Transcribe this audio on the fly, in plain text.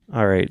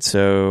All right,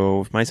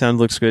 so my sound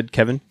looks good.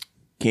 Kevin?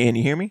 Can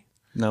you hear me?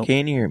 No.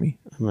 Can you hear me?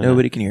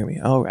 Nobody can hear me.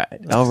 All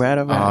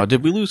right.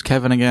 Did we lose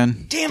Kevin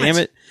again? Damn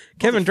it.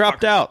 Kevin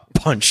dropped out.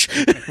 Punch.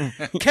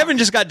 Kevin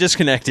just got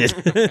disconnected.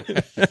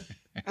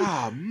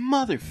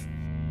 Mother...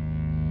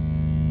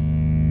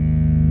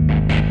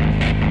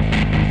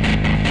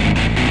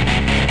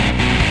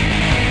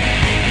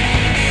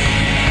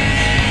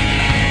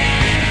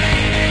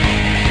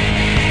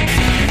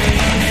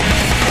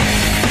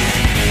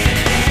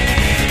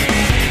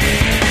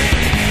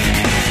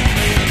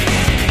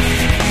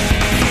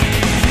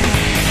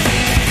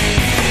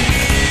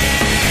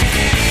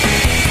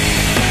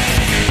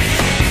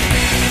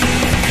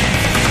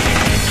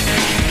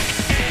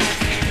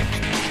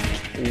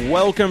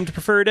 Welcome to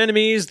Preferred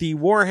Enemies, the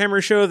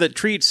Warhammer show that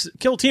treats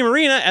Kill Team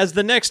Arena as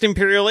the next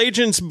Imperial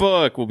Agents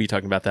book. We'll be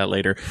talking about that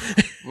later.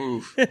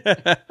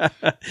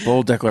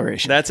 Bold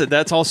declaration.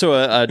 That's also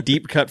a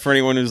deep cut for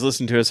anyone who's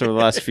listened to us over the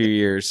last few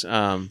years.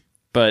 All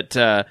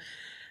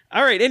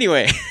right,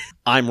 anyway.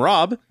 I'm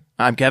Rob.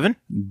 I'm Kevin.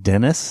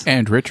 Dennis.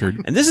 And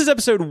Richard. And this is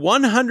episode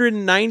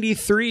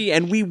 193,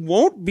 and we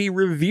won't be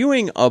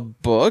reviewing a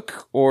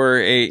book or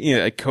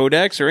a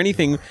codex or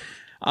anything.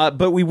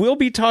 But we will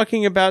be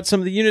talking about some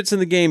of the units in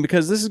the game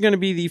because this is going to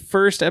be the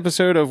first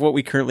episode of what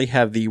we currently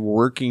have the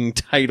working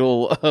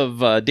title of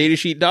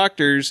Datasheet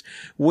Doctors,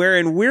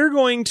 wherein we're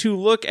going to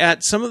look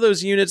at some of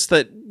those units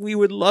that we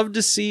would love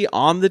to see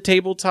on the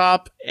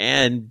tabletop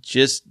and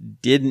just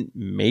didn't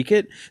make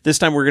it. This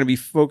time we're going to be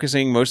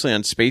focusing mostly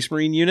on Space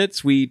Marine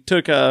units. We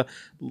took a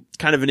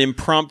kind of an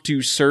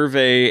impromptu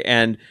survey,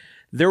 and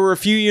there were a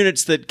few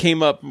units that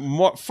came up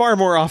far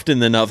more often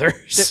than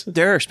others.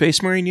 There are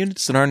Space Marine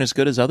units that aren't as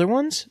good as other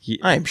ones?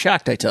 I am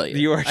shocked, I tell you.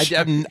 You are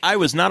I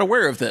was not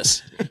aware of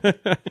this.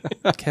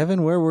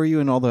 Kevin, where were you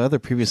in all the other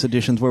previous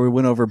editions where we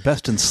went over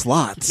best in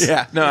slots?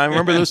 Yeah, no, I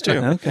remember those too.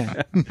 Okay.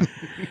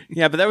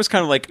 Yeah, but that was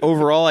kind of like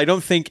overall, I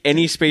don't think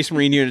any Space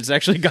Marine units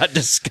actually got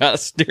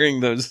discussed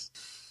during those.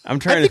 I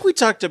think we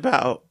talked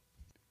about...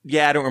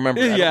 Yeah, I don't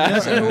remember. Yeah.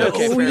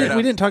 Okay, we fair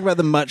didn't talk about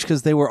them much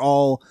because they were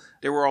all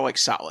like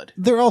solid.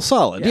 they're all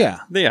solid.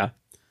 Yeah.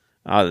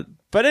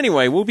 But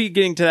anyway, we'll be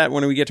getting to that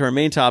when we get to our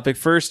main topic.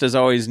 First, as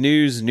always,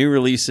 news, new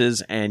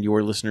releases, and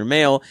your listener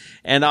mail.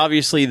 And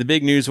obviously, the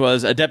big news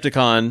was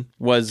Adepticon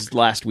was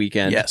last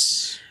weekend.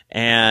 Yes.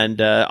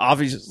 And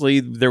obviously,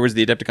 there was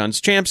the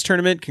Adepticons Champs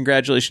tournament.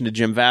 Congratulations to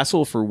Jim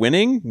Vassell for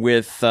winning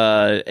with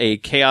a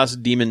Chaos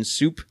Demon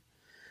Soup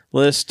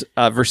list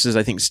versus,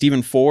 I think,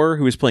 Stephen Four,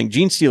 who was playing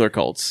Gene Stealer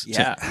cults.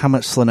 Yeah. How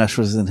much Slanesh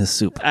was in his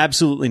soup?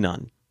 Absolutely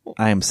none.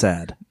 I am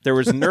sad. There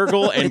was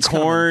Nurgle and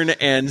Khorne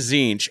and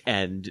Tzeentch,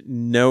 and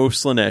no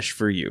Slanesh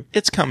for you.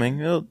 It's coming.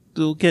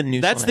 We'll get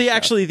new. That's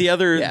Slanesh the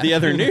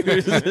other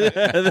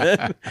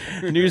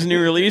news. News and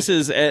new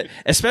releases,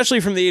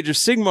 especially from the Age of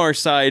Sigmar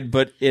side,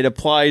 but it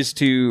applies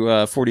to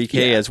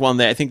 40K as well.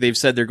 And I think they've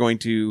said they're going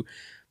to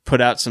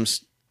put out some.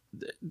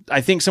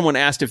 I think someone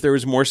asked if there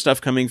was more stuff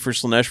coming for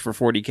Slanesh for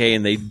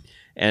 40K,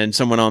 and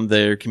someone on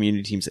their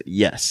community team said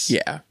yes.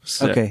 Yeah.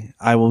 So, Okay,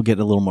 I will get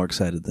a little more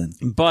excited then.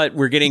 but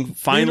we're getting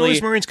finally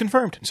Marines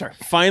confirmed. Sorry.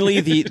 Finally,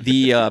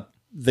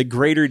 the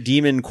Greater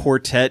Demon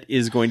Quartet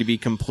is going to be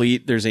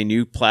complete. There's a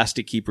new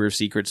Plastic Keeper of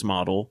Secrets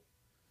model,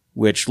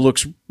 which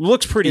looks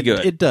pretty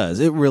good. It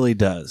does. It really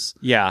does.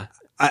 Yeah.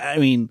 I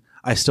mean,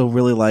 I still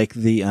really like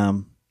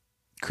the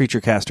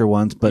Creature Caster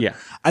ones, but Yeah.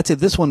 I'd say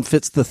this one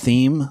fits the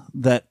theme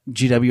that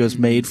GW has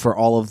made for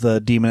all of the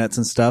Demonettes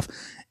and stuff,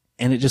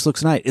 and it just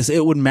looks nice.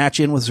 It would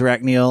match in with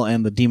Zerachniel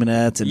and the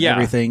Demonettes and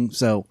everything,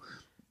 so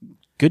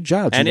good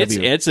job, And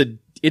GW.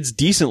 it's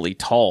decently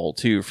tall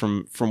too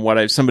from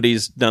what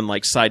somebody's done,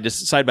 like side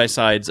by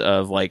sides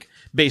of like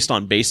based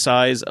on base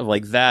size of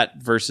like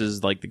that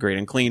versus like the Great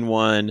Unclean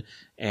one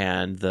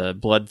and the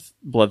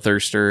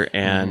Bloodthirster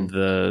and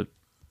the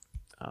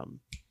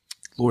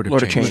Lord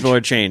of Change. Lord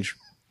of Change.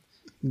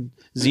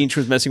 Tzeentch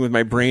was messing with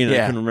my brain and I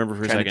Yeah. couldn't remember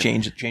for a Trying to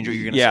second. change what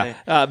you're going to say.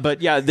 Yeah,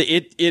 but yeah,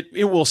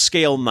 it will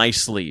scale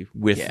nicely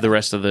with the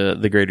rest of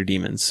the greater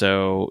demons.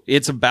 So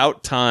it's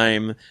about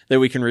time that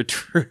we can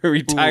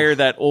retire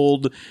that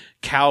old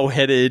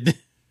cow-headed.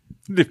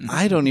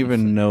 I don't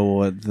even know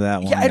what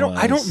that one Yeah, I don't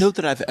was. know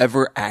that I've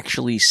ever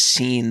actually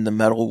seen the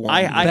metal one.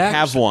 I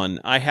have one.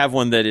 I have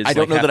one that is. I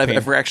don't know like that I've half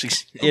ever actually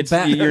seen it.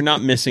 It's you're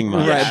not missing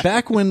much. Right,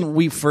 back when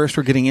we first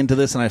were getting into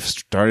this and I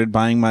started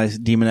buying my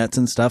Demonettes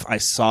and stuff, I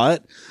saw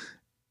it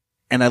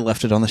and I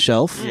left it on the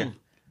shelf. Yeah.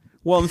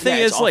 Well, the thing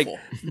Yeah, is, it's like,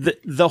 awful.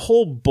 the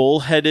whole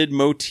bullheaded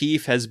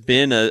motif has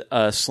been a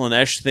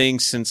Slanesh thing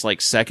since, like,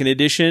 2nd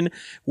edition,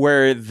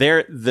 where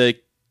the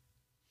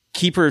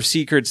Keeper of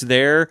Secrets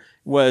there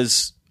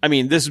was... I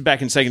mean, this is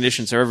back in 2nd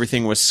edition, so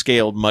everything was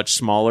scaled much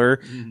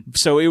smaller.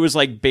 So it was,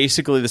 like,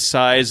 basically the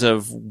size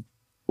of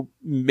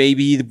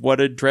maybe what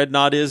a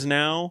Dreadnought is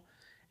now.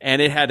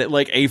 And it had,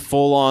 like, a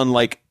full-on,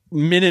 like,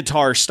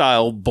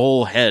 Minotaur-style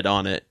bull head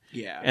on it.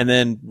 Yeah. And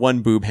then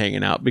one boob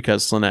hanging out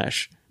because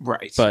Slanesh.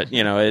 Right. But,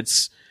 you know,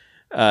 it's,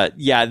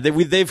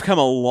 they've come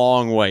a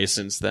long way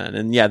since then.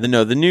 And yeah, the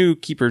new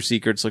Keeper of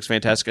Secrets looks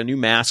fantastic. A new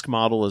mask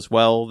model as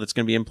well that's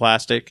going to be in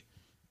plastic.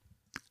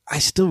 I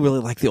still really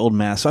like the old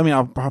mask. So, I mean,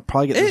 I'll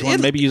probably get this one.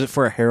 Maybe use it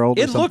for a herald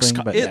or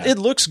something. It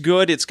looks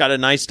good. It's got a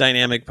nice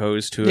dynamic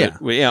pose to it.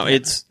 Yeah.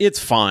 It's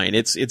fine.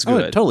 It's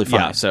good. Totally fine.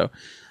 Yeah. So,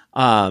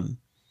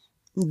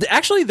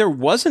 actually, there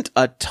wasn't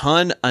a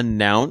ton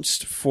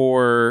announced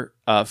for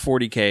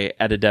 40K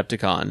at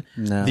Adepticon.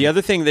 No. The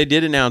other thing they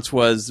did announce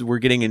was we're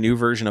getting a new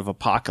version of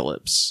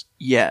Apocalypse.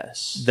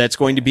 Yes. That's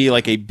going to be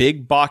like a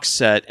big box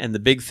set, and the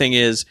big thing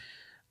is,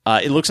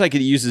 it looks like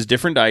it uses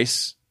different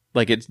dice.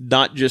 Like it's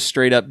not just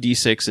straight up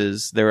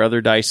D6s. There are other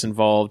dice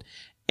involved,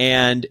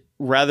 and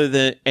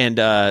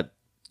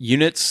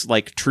units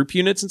like troop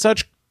units and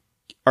such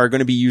are going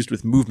to be used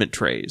with movement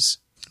trays.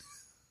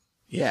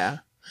 Yeah.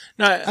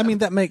 No, I mean,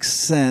 that makes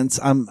sense.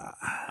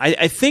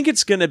 I think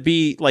it's going to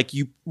be like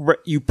you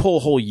pull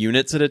whole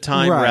units at a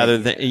time Right. rather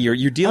than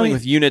you're dealing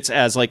with units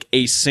as like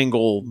a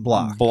single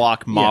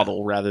block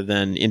model rather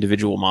than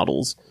individual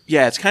models.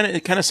 yeah,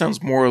 it kind of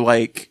sounds more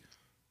like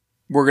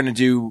we're going to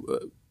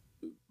do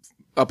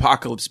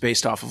Apocalypse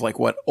based off of like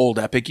what old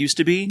Epic used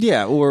to be.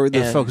 Yeah, or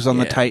the And, focus on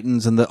the yeah.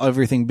 Titans and the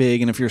everything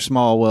big, and if you're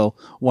small, well,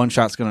 one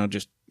shot's going to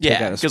just take out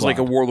Yeah, a because squad. like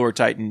a Warlord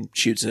Titan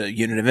shoots a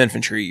unit of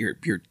infantry,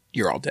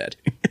 you're all dead.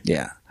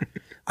 Yeah.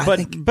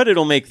 But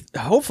it'll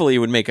hopefully it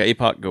would make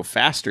APOC go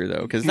faster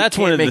though, because that's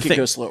one of the make things. it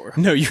go slower.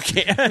 No, you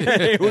can't.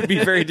 It would be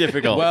very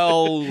difficult.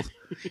 Well,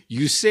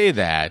 you say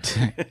that,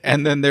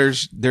 and then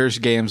there's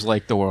games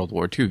like the World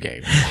War II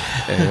game,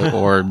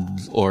 or.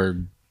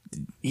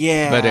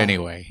 Yeah, But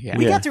anyway, yeah.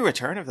 we got through a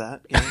turn of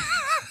that.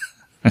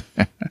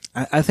 Yeah.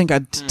 I think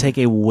I'd take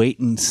a wait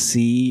and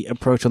see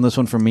approach on this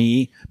one for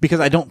me,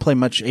 because I don't play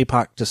much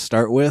APOC to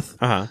start with.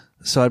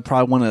 So I'd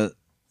probably want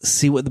to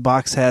see what the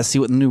box has, see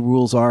what the new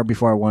rules are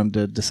before I wanted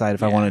to decide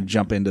if I want to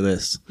jump into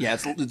this. Yeah,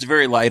 it's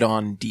very light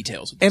on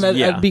details. And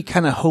I'd be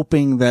kind of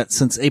hoping that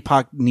since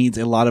APOC needs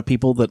a lot of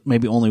people, that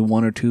maybe only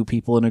one or two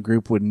people in a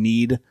group would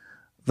need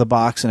the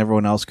box and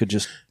everyone else could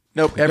just...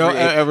 Nope.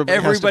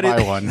 Everybody has to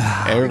buy one.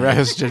 Everybody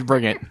has to just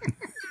bring it.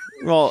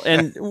 Well,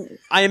 and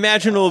I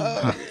imagine we'll.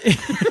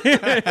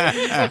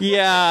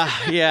 yeah,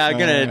 I'm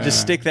gonna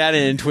just stick that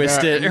in and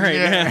twist it right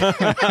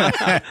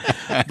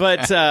now.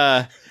 But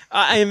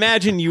I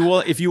imagine you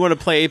will, if you want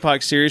to play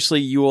APOC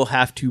seriously, you will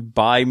have to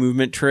buy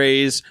movement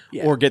trays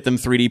or get them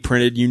 3D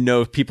printed. You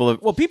know, people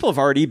have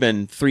already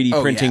been 3D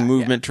printing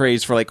movement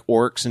trays for like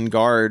orcs and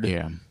guard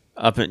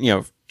up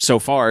and so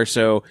far.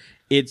 So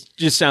it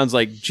just sounds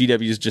like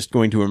GW is just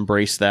going to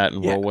embrace that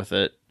and roll with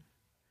it.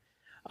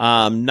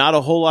 Not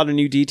a whole lot of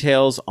new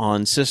details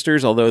on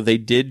Sisters, although they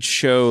did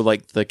show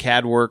like the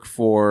CAD work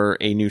for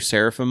a new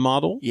Seraphim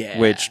model,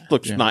 which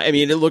looks nice. I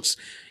mean,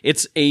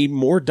 it's a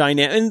more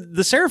dynamic, and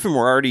the Seraphim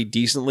were already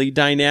decently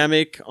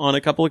dynamic in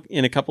a couple of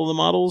the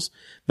models,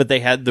 but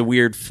they had the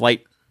weird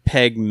flight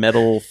peg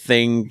metal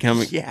thing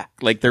coming. Yeah.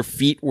 Like their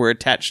feet were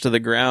attached to the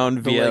ground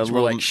The via legs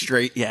were like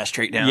straight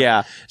down.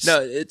 Yeah.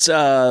 No, it's,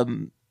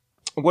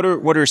 what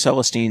are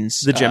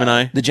Celestine's? The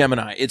Gemini. The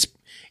Gemini.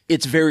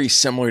 It's very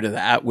similar to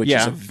that, which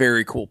is a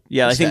very cool.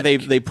 Yeah, aesthetic. I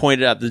think they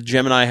pointed out the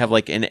Gemini have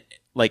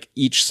like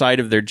each side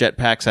of their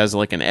jetpacks has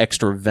like an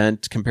extra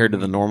vent compared to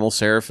the normal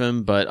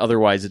Seraphim, but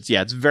otherwise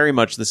it's very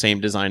much the same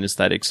design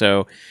aesthetic.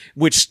 So,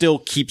 which still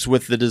keeps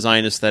with the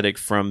design aesthetic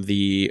from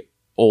the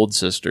old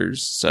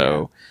Sisters.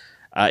 So,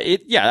 I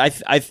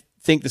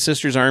think the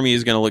Sisters Army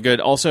is going to look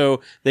good. Also,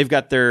 they've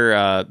got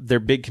their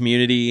big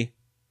community.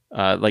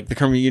 Like the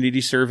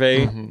community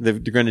survey, they're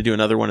going to do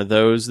another one of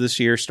those this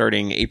year,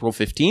 starting April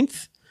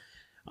 15th.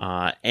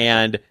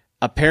 And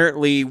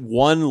apparently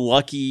one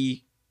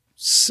lucky,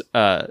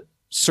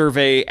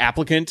 survey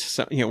applicant,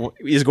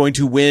 is going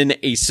to win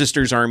a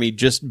Sisters Army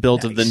just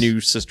built of the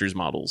new Sisters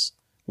models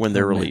when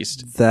they're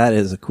released. That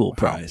is a cool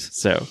prize.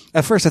 So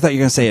at first I thought you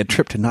were going to say a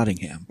trip to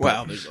Nottingham.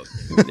 Wow,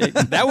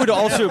 that would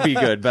also be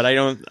good, but I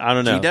don't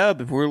know.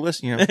 G-Dub, if we're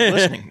listening,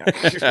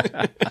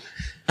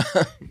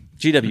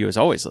 GW is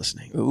always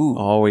listening. Ooh.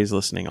 Always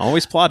listening.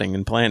 Always plotting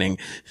and planning.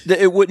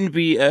 It wouldn't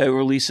be a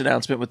release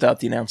announcement without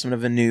the announcement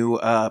of a new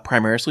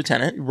Primaris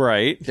Lieutenant.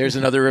 Right. There's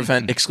another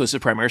event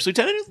exclusive Primaris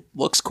Lieutenant. It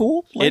looks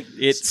cool. Like,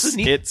 It's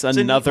a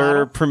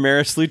another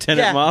Primaris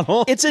Lieutenant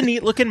model. It's a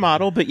neat looking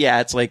model, but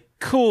it's like,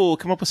 cool,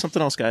 come up with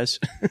something else, guys.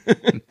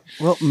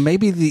 Well,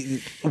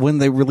 maybe when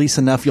they release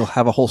enough, you'll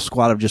have a whole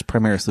squad of just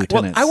Primaris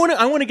Lieutenants. Well,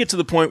 I want to get to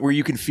the point where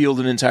you can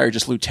field an entire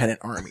just Lieutenant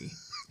army.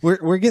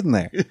 We're getting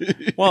there.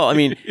 Well, I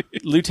mean,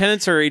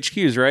 lieutenants are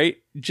HQs, right?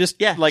 Just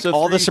like so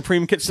all the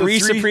three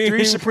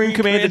three Supreme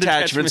Command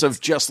detachments of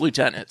just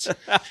lieutenants,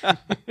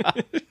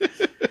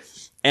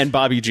 and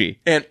Bobby G,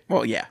 and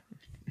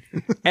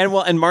and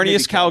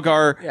Marnius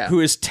Calgar, who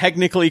is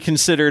technically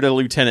considered a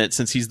lieutenant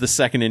since he's the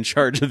second in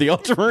charge of the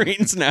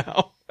Ultramarines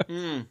now.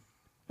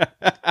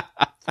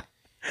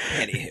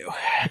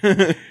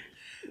 Anywho,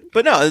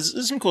 but no,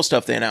 there's some cool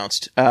stuff they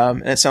announced,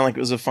 and it sounded like it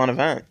was a fun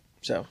event.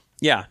 So.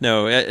 Yeah,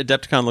 no,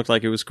 Adepticon looked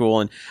like it was cool,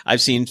 and I've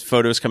seen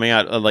photos coming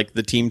out, like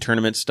the team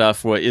tournament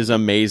stuff is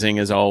amazing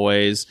as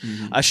always.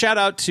 A shout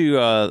out to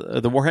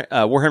the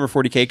Warhammer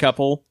 40K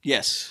couple.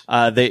 Yes.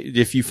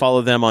 If you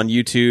follow them on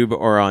YouTube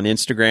or on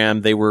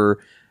Instagram, they were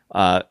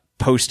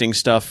posting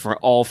stuff from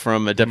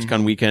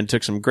Adepticon weekend,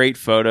 took some great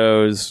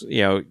photos,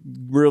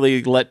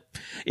 really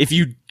if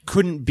you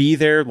couldn't be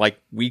there, like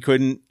we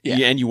couldn't,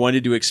 and you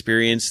wanted to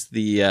experience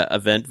the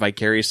event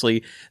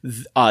vicariously,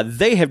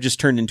 they have just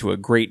turned into a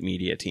great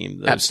media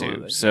team.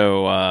 Absolutely.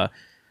 So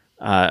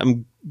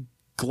I'm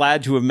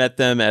glad to have met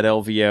them at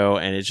LVO,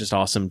 and it's just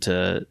awesome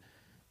to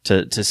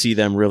see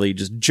them really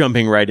just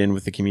jumping right in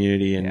with the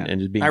community and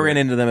just being. I ran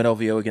into them at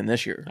LVO again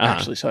this year,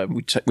 actually, so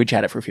we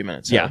chatted for a few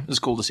minutes. So it was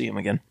cool to see them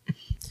again.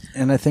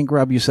 And I think,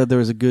 Rob, you said there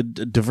was a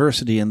good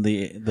diversity in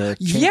the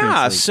Champions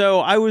League. So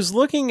I was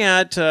looking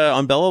at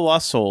on Bella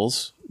Lost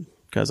Souls,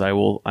 because I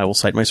will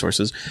cite my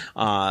sources.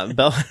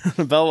 Bella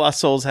Lost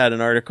Souls had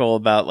an article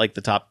about like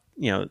the top,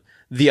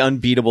 the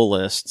unbeatable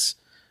lists.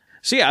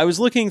 So yeah, I was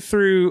looking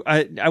through.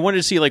 I wanted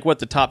to see like what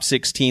the top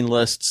 16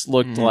 lists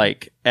looked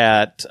like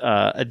at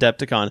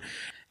Adepticon.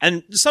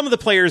 And some of the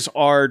players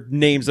are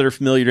names that are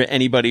familiar to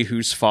anybody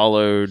who's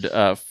followed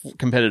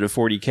competitive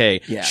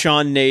 40K. Yeah.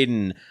 Sean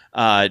Naden,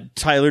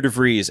 Tyler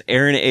DeVries,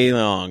 Aaron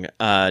Along,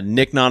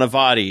 Nick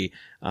Nanavati,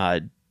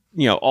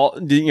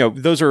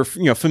 those are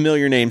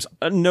familiar names.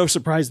 No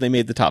surprise they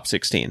made the top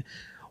 16.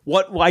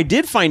 What I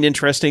did find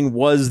interesting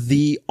was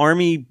the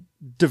Army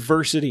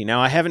diversity. Now,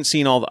 I haven't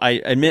seen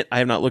I admit I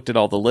have not looked at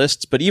all the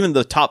lists, but even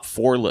the top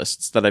 4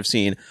 lists that I've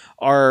seen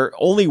are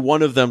only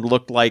one of them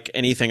looked like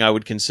anything I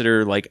would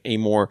consider like a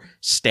more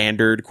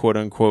standard quote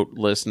unquote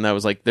list. And that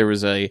was like, there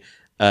was a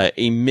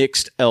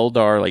mixed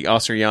Eldar, like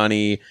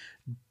Asuryani,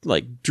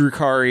 like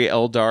Drukhari,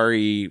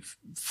 Eldari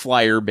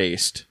flyer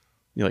based,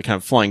 like kind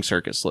of flying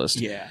circus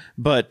list. Yeah.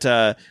 But,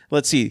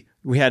 let's see.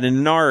 We had an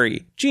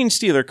Inari, Gene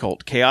Stealer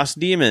Cult, Chaos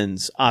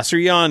Demons,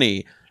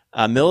 Asuryani,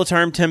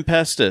 Militarum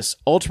Tempestus,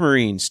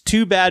 Ultramarines,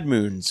 2 Bad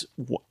Moons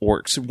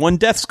orcs, 1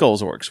 Death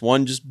Skulls orcs,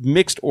 1 just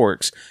mixed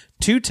orcs,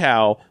 2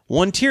 Tau,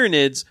 1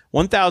 Tyranids,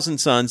 1,000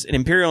 Suns, an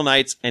Imperial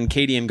Knights, and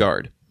Cadian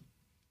Guard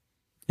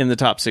in the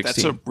top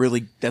 16.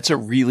 That's a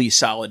really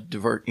solid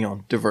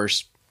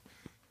diverse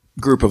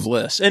group of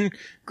lists. And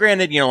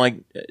granted,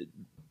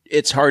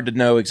 it's hard to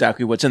know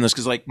exactly what's in this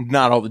because like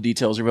not all the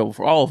details are available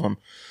for all of them.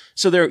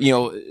 So there,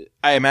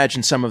 I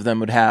imagine some of them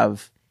would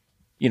have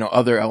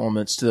other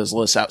elements to those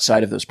lists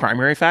outside of those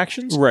primary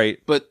factions. Right.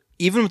 But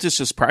even with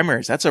just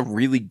primaries, that's a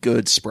really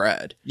good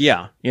spread.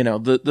 Yeah.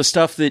 The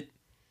stuff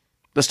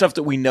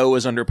that we know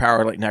is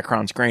underpowered, like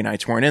Necrons, Grey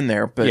Knights weren't in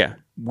there, but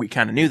we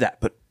kind of knew that.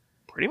 But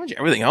pretty much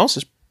everything else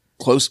is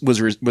close,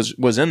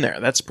 was in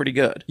there. That's pretty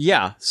good.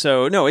 Yeah.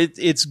 So no,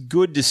 it's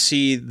good to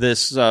see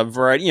this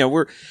variety.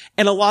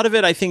 And a lot of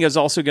it I think is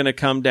also going to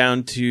come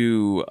down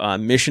to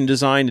mission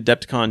design.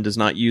 Adepticon does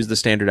not use the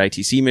standard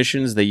ITC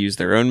missions; they use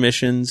their own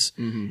missions,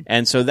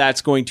 and so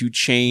that's going to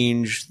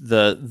change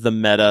the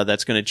meta.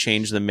 That's going to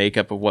change the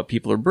makeup of what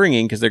people are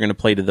bringing because they're going to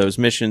play to those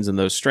missions and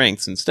those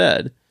strengths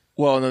instead.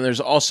 Well, and then there's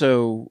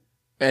also,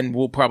 and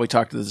we'll probably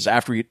talk to this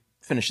after we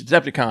finish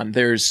Adepticon.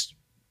 There's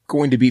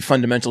going to be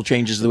fundamental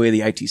changes to the way the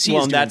ITC is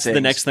and that's things.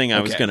 The next thing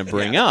I was going to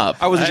bring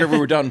up. I wasn't sure if we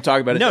were done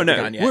talking about it. No,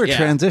 yet. We're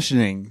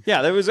transitioning.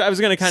 Yeah, I was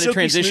going to kind of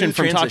transition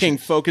from talking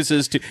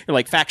focuses to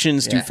like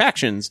factions to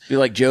factions. Be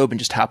like Job and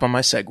just hop on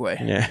my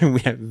Segway. Yeah, we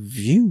have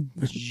view.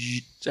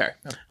 Sorry.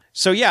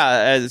 So yeah,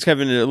 as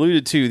Kevin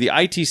alluded to, the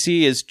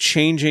ITC is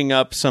changing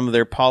up some of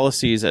their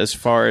policies as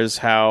far as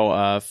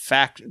how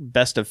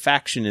best of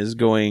faction is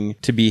going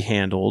to be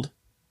handled.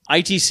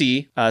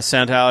 ITC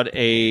sent out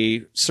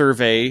a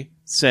survey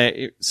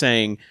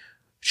saying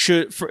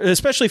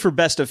especially for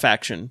best of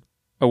faction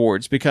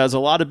awards, because a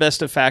lot of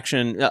best of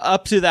faction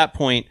up to that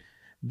point,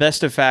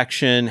 best of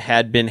faction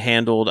had been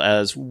handled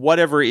as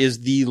whatever is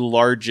the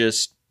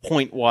largest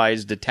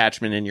point-wise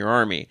detachment in your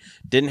army.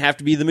 Didn't have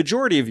to be the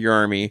majority of your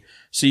army,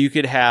 so you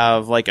could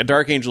have like a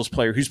Dark Angels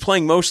player who's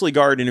playing mostly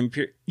Guard and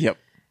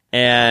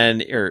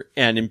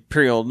and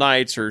Imperial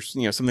Knights or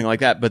something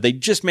like that, but they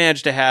just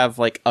managed to have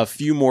like a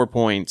few more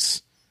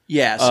points.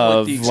 Yeah, so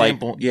like the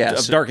example,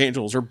 of Dark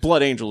Angels or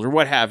Blood Angels or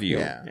what have you.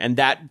 Yeah.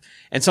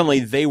 And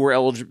suddenly they were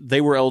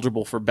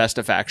eligible for best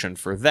of faction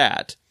for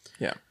that.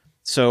 Yeah.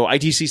 So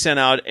ITC sent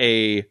out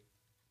a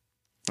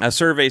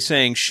survey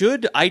saying,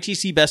 should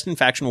ITC Best in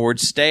Faction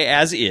awards stay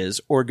as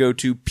is or go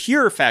to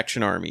pure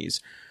faction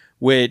armies,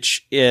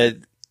 which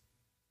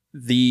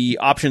the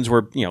options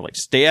were, like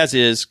stay as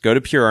is, go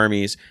to pure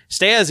armies.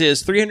 Stay as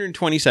is,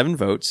 327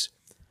 votes.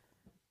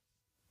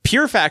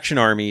 Pure faction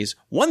armies,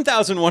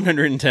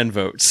 1,110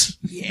 votes.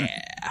 Yeah.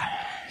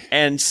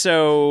 And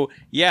so,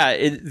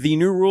 the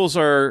new rules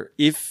are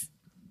if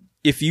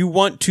you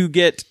want to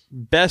get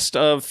best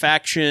of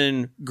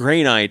faction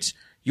Grey Knights,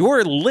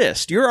 your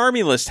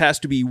army list has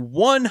to be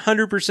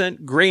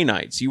 100% Grey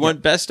Knights. You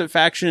want best of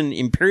faction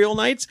Imperial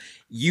Knights,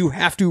 you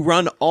have to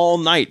run all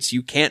Knights.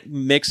 You can't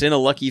mix in a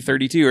Lucky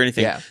 32 or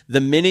anything. Yeah. The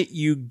minute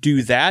you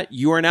do that,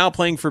 you are now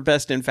playing for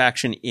best in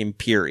faction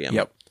Imperium.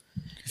 Yep.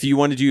 If you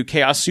want to do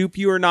Chaos Soup,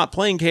 you are not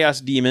playing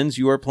Chaos Demons.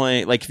 You are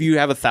playing, like, if you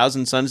have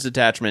 1,000 Suns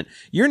detachment,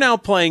 you're now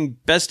playing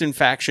best in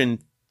faction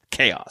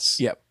Chaos.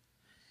 Yep.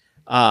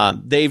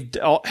 They've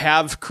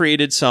have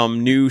created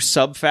some new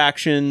sub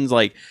factions,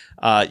 like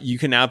You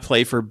can now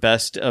play for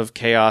Best of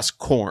Chaos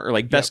Khorne, or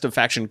like Best of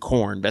Faction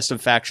Khorne, Best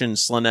of Faction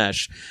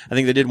Slaanesh. I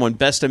think they did one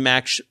Best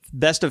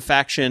of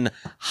Faction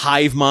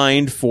Hive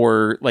Mind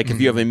for like if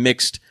you have a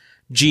mixed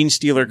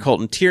Genestealer cult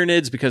and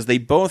Tyranids, because they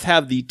both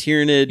have the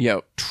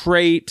Tyranid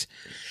trait.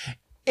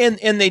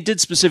 And they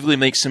did specifically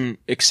make some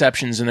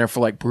exceptions in there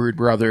for like Brood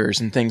Brothers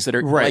and things that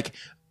are like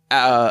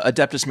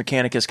Adeptus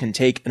Mechanicus can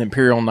take an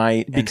Imperial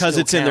Knight because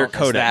it's in their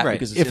codex,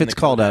 right? If it's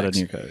called out in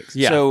your codex,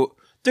 So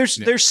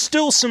there's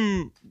still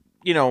some,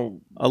 you know,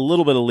 a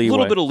little bit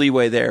of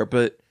leeway there,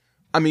 but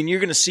I mean, you're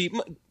going to see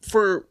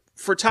for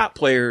top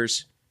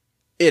players,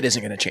 it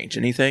isn't going to change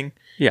anything.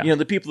 Yeah, you know,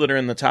 the people that are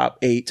in the top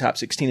 8, top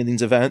 16 of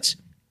these events,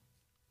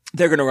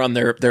 they're going to run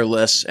their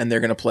lists and they're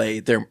going to play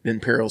their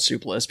Imperial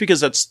Soup list because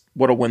that's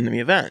what'll win the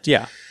event.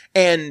 Yeah.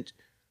 And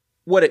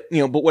what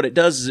it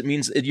does is it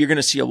means that you're going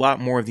to see a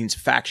lot more of these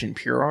faction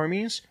pure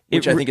armies,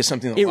 which I think is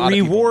something that a lot of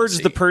people rewards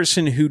see. the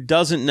person who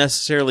doesn't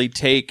necessarily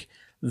take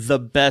the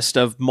best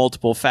of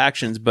multiple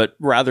factions, but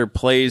rather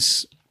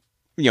plays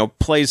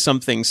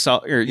something,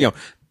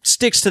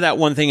 sticks to that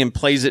one thing and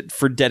plays it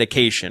for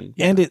dedication.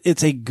 And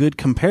it's a good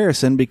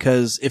comparison,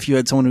 because if you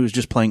had someone who was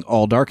just playing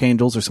all Dark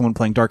Angels or someone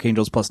playing Dark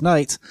Angels plus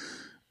Knights,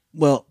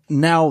 well,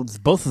 now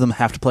both of them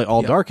have to play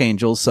all Dark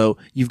Angels, so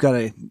you've got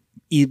a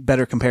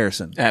better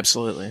comparison.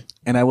 Absolutely.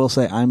 And I will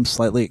say I'm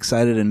slightly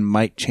excited and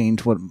might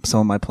change what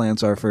some of my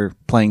plans are for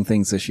playing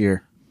things this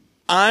year.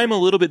 I'm a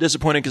little bit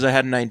disappointed because I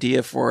had an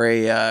idea for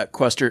a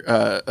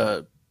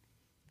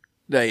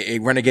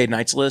Renegade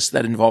Knights list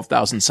that involved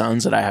Thousand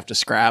Suns that I have to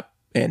scrap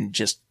and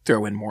just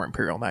throw in more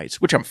Imperial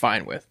Knights, which I'm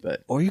fine with.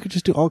 But or you could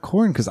just do all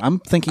Khorne, because I'm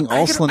thinking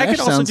all Slaanesh sounds good. I could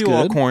also do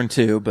all Khorne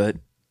too, but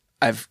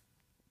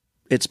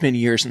it's been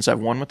years since I've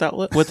won with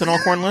with an all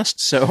Khorne list,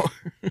 so.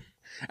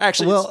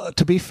 Actually, well,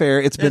 to be fair,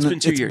 it's been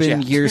 2 years.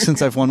 Years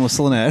since I've won with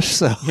Slaanesh,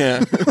 so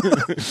yeah.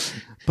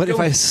 But if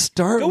I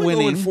start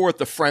winning, 0-4 at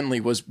the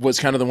friendly was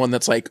kind of the one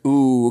that's like,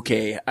 ooh,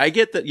 okay, I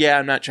get that. Yeah,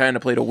 I'm not trying to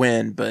play to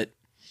win, but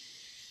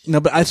no,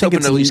 but I think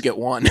it's at least get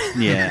one.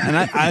 Yeah, and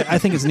I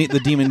think it's neat.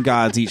 The demon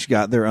gods each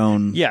got their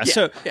own. Yeah.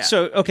 So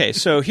okay.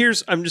 So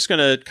I'm just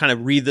gonna kind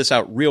of read this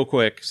out real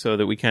quick so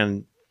that we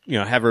can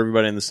have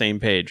everybody on the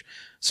same page.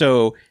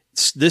 So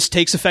this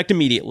takes effect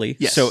immediately.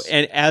 Yes. So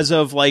and as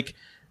of like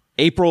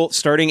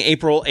starting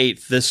April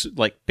 8th, this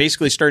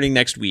basically starting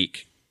next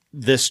week,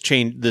 this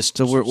change,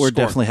 so we're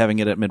definitely having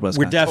it at Midwest.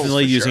 We're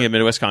definitely using it at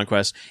Midwest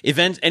Conquest.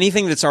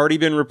 Anything that's already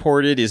been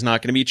reported is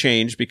not going to be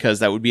changed, because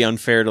that would be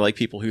unfair to like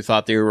people who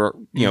thought they were,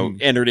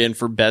 entered in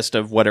for best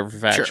of whatever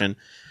faction.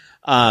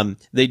 Sure.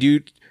 They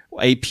do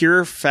a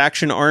pure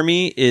faction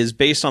army is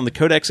based on the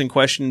codex in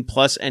question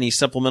plus any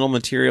supplemental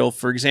material.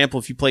 For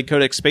example, if you play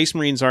Codex Space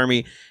Marines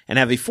army and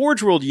have a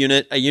Forge World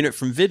unit, a unit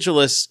from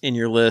Vigilus in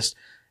your list,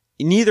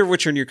 neither of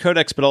which are in your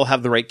codex, but all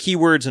have the right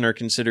keywords and are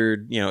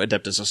considered,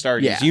 Adeptus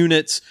Astartes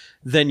units,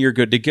 then you're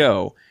good to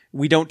go.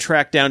 We don't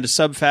track down to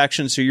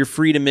sub-factions, so you're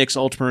free to mix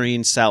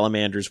Ultramarines,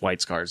 Salamanders, White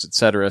Scars,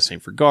 etc.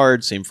 Same for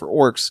Guards, same for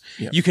Orcs.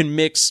 Yep. You can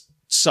mix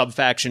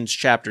sub-factions,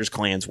 chapters,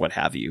 clans, what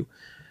have you.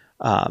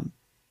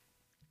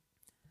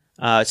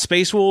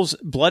 Space Wolves,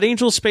 Blood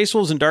Angels, Space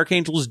Wolves, and Dark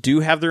Angels do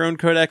have their own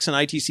codex and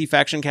ITC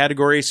faction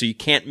category, so you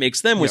can't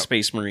mix them with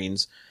Space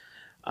Marines.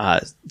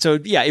 So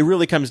yeah, it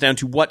really comes down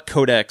to what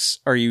codex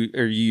are you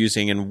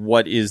using and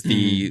what is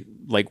the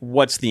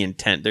what's the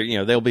intent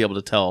there. They'll be able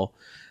to tell.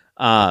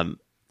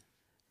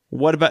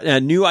 What about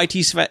new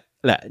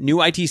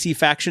ITC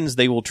factions?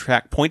 They will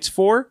track points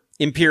for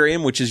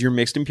Imperium, which is your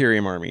mixed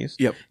Imperium armies.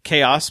 Yep.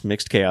 Chaos,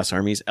 mixed Chaos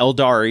armies.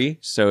 Eldari,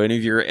 so any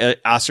of your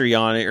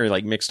Asuryani or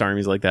like mixed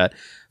armies like that.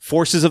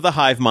 Forces of the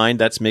Hive Mind,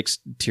 that's mixed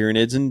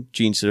Tyranids and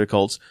Genestealer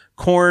cults.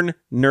 Khorne,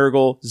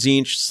 Nurgle,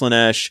 Tzeentch,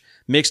 Slaanesh,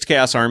 mixed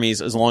Chaos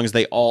armies, as long as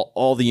they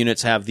all the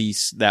units have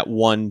that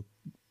one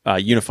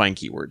unifying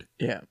keyword.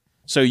 Yeah.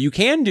 So you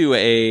can do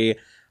a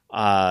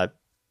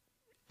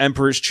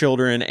Emperor's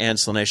Children and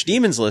Slaanesh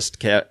Demons list,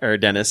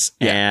 Dennis,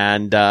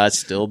 and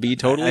still be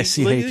totally. I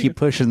see how you keep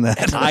pushing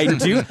that. I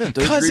do,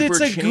 because it's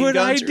a good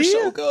idea.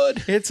 So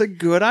good. It's a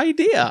good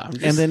idea.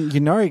 And then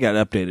Ynnari got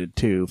updated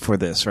too for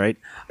this, right?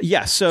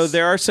 Yeah. So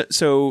there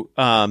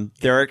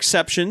are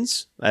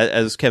exceptions,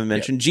 as Kevin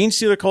mentioned.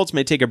 Genestealer cults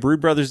may take a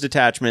Brood Brothers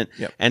detachment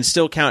and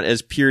still count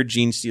as pure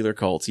Genestealer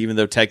cults, even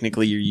though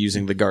technically you're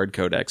using the Guard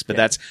Codex, but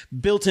that's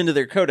built into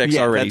their codex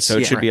already, so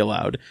it should be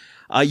allowed.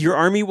 Your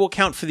army will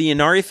count for the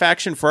Ynnari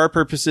faction for our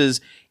purposes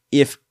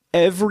if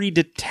every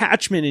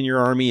detachment in your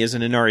army is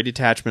an Ynnari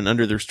detachment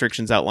under the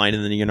restrictions outlined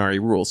in the Ynnari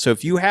rules. So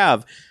if you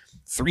have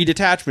 3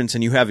 detachments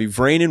and you have a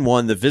Vrain in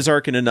one, the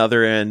Vizark in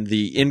another, and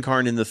the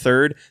Incarn in the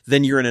third,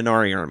 then you're an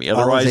Ynnari army.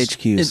 Otherwise, all as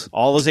HQs.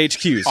 All as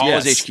HQs. All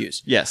yes. as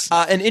HQs. Yes.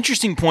 An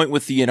interesting point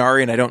with the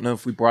Ynnari, and I don't know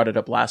if we brought it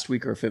up last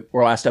week or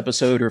last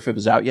episode or if it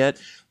was out yet.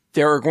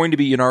 There are going to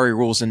be Ynnari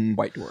rules in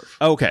White Dwarf.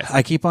 Okay.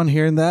 I keep on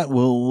hearing that.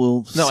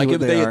 We'll see what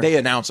they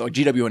announced. Like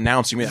GW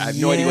announced. I mean, I have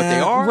no idea what they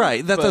are.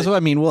 Right. That's what I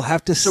mean. We'll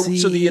have to see.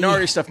 So the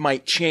Ynnari stuff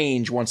might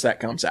change once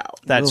that comes out.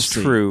 That's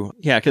true.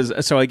 Yeah,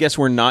 so I guess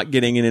we're not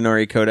getting an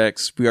Ynnari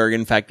codex. We are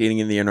in fact getting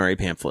in the Ynnari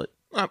pamphlet.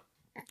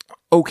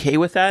 okay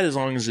with that as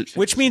long as it.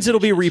 Which means it'll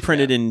be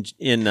reprinted in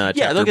Yeah,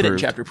 they'll get it in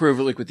approved. chapter approved,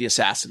 like with the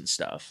assassin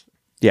stuff.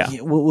 Yeah.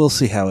 Yeah, we'll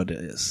see how it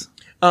is.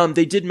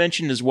 They did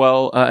mention as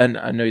well, and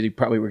I know you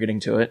probably were getting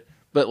to it,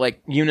 but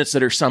like units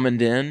that are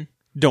summoned in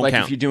Don't like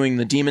count. if you're doing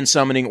the demon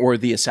summoning or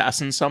the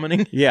assassin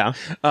summoning, Yeah.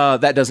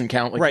 that doesn't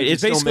count. Like Right. you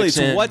It's can still basically mix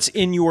it's in- what's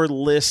in your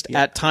list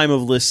at time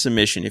of list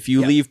submission. If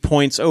you leave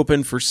points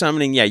open for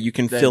summoning, you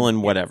can fill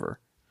in whatever.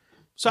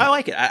 So I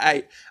like it.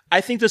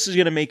 I think this is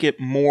going to make it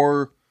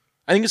more.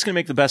 I think it's going to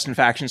make the best in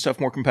faction stuff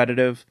more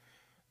competitive.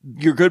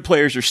 Your good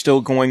players are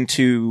still going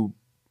to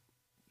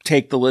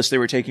take the list they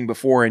were taking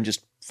before and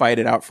just fight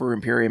it out for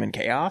Imperium and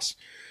Chaos,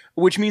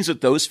 which means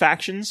that those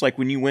factions, like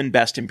when you win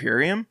Best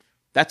Imperium,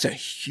 that's a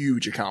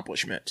huge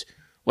accomplishment.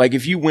 Like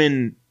if you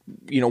win,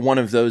 one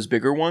of those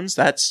bigger ones,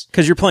 that's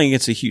Because you're playing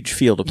against a huge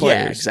field of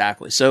players. yeah,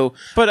 exactly. So,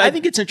 But I I-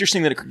 think it's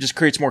interesting that it just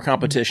creates more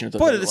competition. At the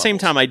But at the same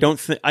time,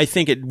 I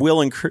think it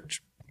will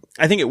encourage.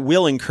 I think it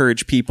will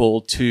encourage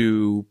people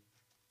to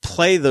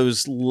play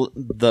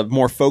the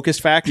more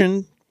focused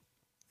faction.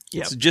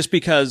 Yeah. Just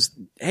because,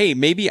 hey,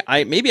 maybe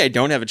I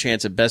don't have a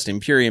chance at Best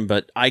Imperium,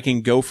 but I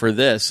can go for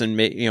this, and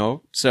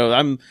so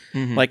I'm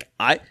like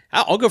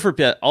I'll go for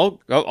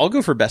I'll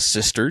go for Best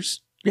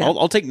Sisters. Yeah.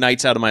 I'll take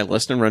Knights out of my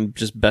list and run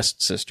just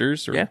Best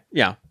Sisters.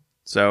 Yeah.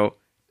 So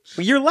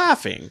you're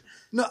laughing.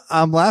 No,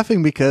 I'm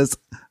laughing because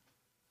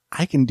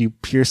I can do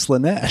Pure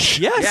Slanesh.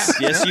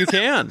 Yes, you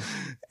can.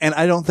 And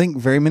I don't think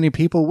very many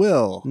people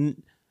will.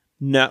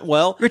 No,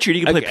 well, Richard,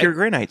 you can play Okay. Pure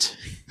Grey Knights.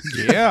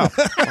 Yeah.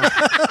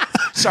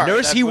 Sorry,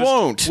 notice that he was-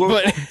 won't,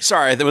 but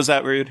Sorry, was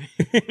that rude?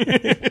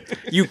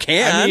 you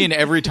can. I mean,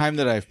 every time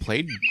that I've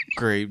played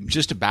Grey,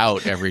 just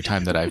about every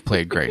time that I've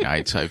played Grey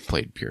Knights, I've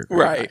played pure Grey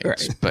Right,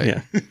 Knights. right. But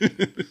Yeah.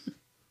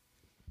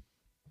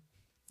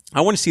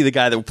 I want to see the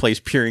guy that plays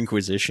Pure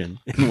Inquisition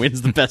and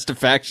wins the best of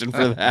faction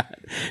for that,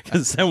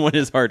 because someone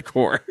is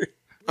hardcore.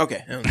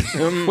 Okay.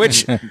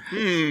 Which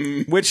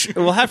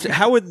will have to.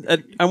 How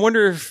would I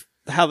wonder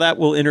how that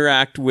will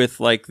interact with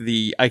like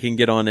I can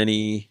get on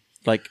any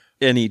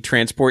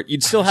transport?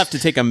 You'd still have to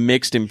take a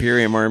mixed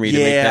Imperium army to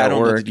make I that don't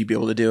know work. that you'd be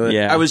able to do it.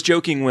 Yeah. I was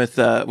joking with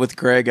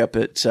Greg up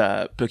at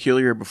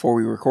Peculiar before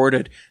we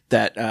recorded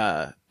that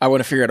I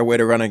want to figure out a way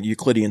to run a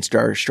Euclidean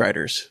Star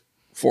Striders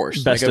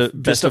force. Best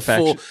of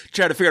full. faction.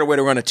 Try to figure out a way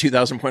to run a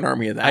 2,000 point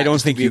army of that. I don't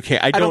just to think be- you can.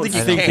 I don't you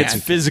think can. it's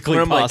physically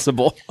But I'm like,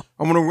 possible.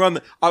 I'm going to run.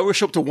 I will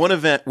show up to one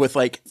event with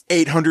like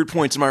 800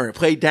 points in my army,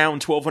 play down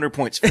 1,200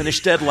 points,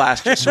 finish dead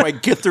last, just so I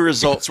get the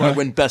results so I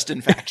win best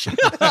in faction.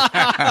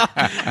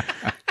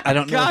 I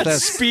don't know if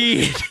that's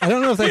Godspeed. I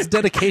don't know if that's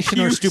dedication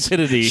or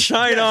stupidity.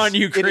 Shine on,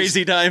 you It is-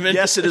 crazy diamond.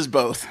 Yes, it is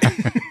both.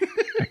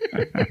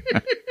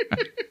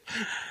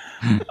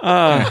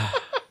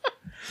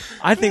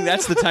 I think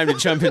that's the time to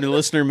jump into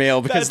listener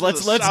mail because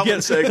That's let's a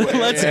get solid segue.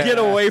 let's get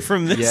away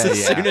from this Yeah, as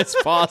yeah. soon as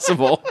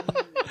possible.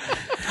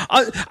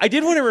 I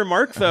did want to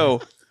remark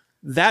though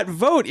that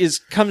vote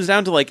comes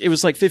down to it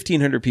was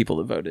 1,500 people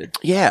that voted.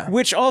 Yeah.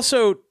 Which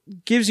also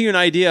gives you an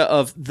idea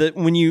of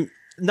when you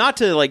not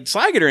to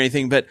slag it or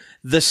anything, but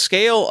the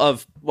scale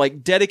of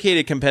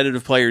dedicated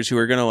competitive players who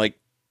are going to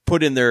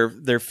put in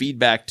their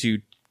feedback to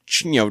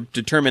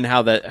determine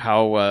how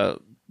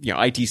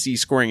ITC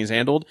scoring is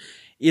handled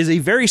is a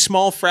very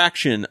small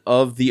fraction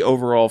of the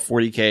overall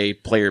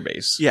 40K player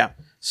base. Yeah.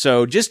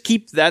 So just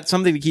keep that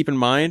something to keep in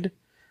mind.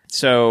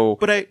 So,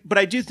 But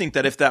I do think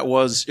that if there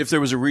was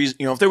a reason,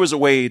 if there was a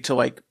way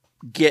to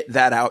get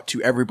that out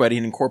to everybody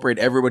and incorporate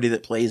everybody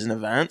that plays in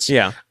events,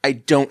 Yeah. I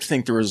don't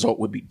think the result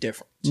would be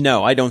different.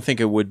 no, I don't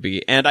think it would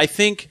be. And I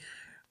think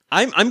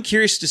I'm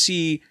curious to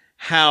see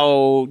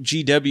how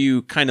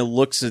GW kind of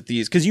looks at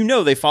these, because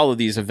they follow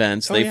these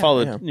events, they yeah,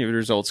 follow yeah. the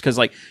results, because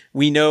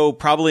we know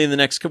probably in the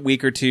next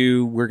week or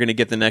two we're going to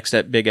get the next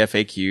big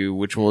FAQ,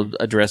 which will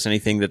address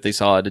anything that they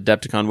saw at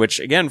Adepticon. Which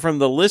again, from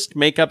the list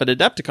makeup at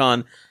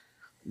Adepticon,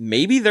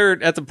 maybe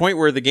they're at the point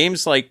where the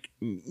game's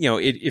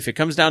if it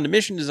comes down to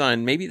mission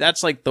design, maybe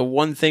that's the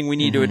one thing we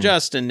need to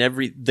adjust, and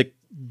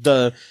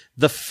the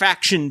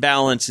faction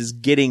balance is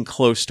getting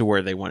close to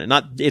where they want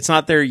it. It's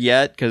not there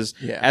yet, because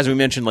as we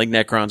mentioned,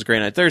 Necron's Grey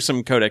Knight, there's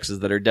some codexes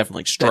that are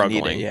definitely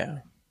struggling. Yeah.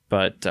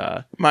 But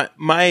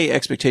My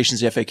expectations,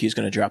 the FAQ is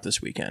going to drop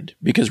this weekend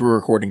because we're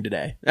recording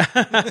today.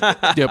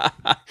 yep.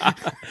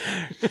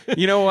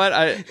 you know what?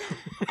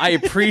 I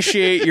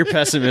appreciate your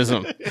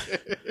pessimism.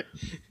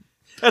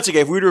 That's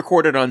okay. If we'd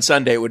recorded on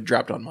Sunday, it would have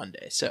dropped on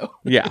Monday. So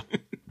Yeah.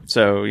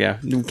 So yeah,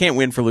 we can't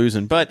win for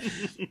losing, but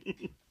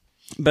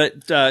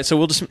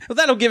so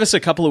that'll give us a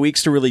couple of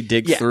weeks to really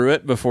dig through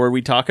it before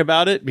we talk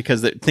about it,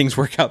 because things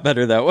work out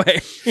better that way.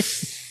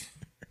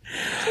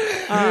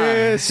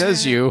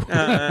 Says you.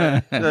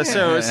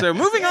 So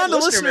moving on to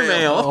listener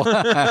mail.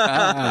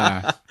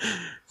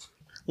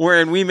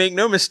 wherein we make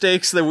no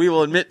mistakes that we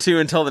will admit to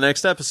until the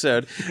next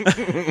episode.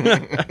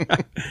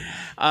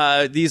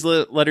 These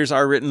letters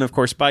are written, of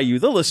course, by you,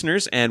 the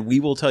listeners, and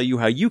we will tell you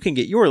how you can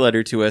get your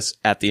letter to us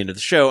at the end of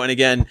the show. And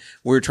again,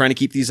 we're trying to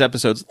keep these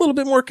episodes a little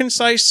bit more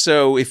concise,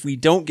 so if we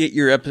don't get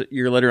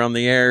your letter on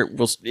the air,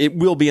 it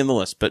will be in the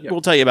list, but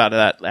we'll tell you about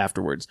that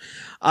afterwards.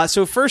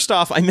 So first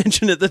off, I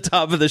mentioned at the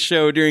top of the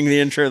show during the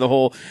intro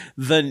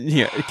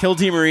Kill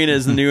Team Arena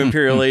is the new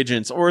Imperial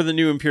Agents or the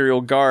new Imperial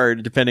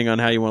Guard, depending on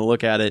how you want to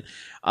look at it.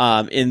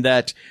 In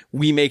that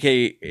we make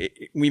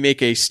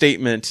a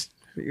statement.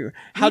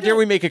 How dare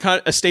we make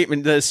a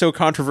statement that is so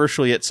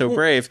controversial yet so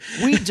brave?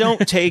 We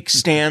don't take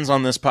stands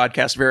on this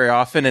podcast very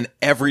often, and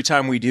every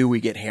time we do,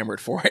 we get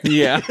hammered for it.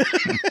 Yeah.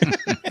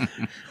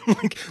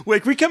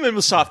 like we come in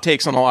with soft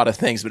takes on a lot of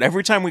things, but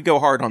every time we go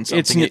hard on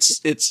something,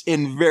 it's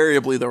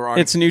invariably the wrong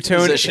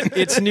position.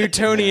 It's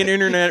Newtonian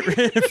internet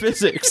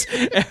physics.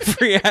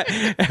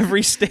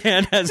 Every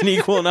stand has an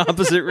equal and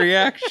opposite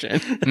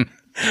reaction.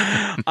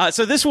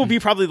 So this will be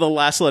probably the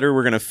last letter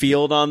we're going to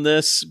field on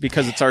this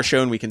because it's our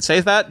show and we can say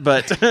that.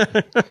 But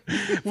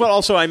well,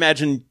 also I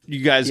imagine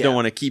you guys don't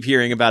want to keep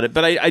hearing about it.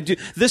 But I do.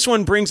 This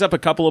one brings up a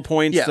couple of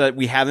points that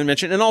we haven't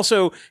mentioned, and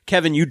also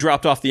Kevin, you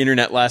dropped off the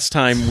internet last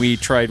time we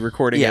tried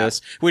recording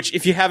this. Which,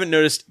 if you haven't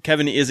noticed,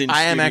 Kevin is in.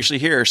 I am actually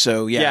here,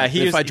 so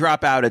if I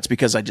drop out, it's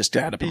because I just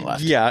got up and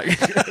left. Yeah.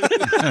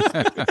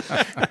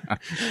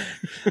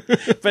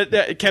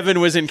 But Kevin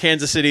was in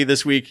Kansas City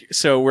this week,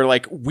 so we're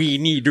like, we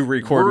need to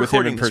record with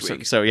him in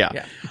person. So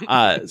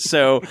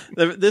so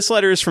this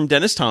letter is from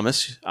Dennis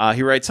Thomas.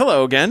 He writes,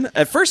 "Hello again.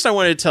 At first, I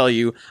wanted to tell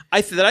you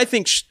I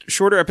think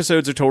shorter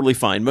episodes are totally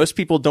fine. Most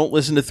people don't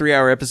listen to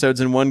 3-hour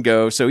episodes in one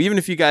go. So even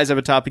if you guys have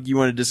a topic you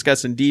want to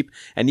discuss in deep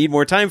and need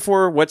more time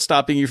for, what's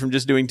stopping you from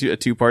just doing a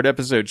 2-part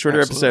episode?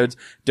 Shorter episodes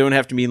don't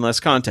have to mean less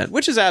content,"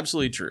 which is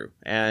absolutely true.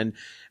 And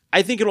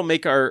I think it'll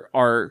make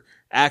our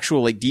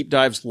actual deep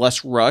dives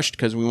less rushed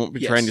because we won't be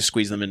trying to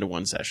squeeze them into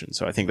one session.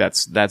 So I think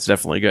that's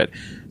definitely good.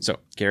 So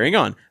carrying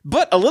on,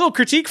 but a little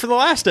critique for the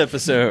last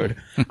episode.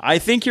 I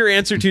think your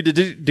answer to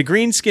the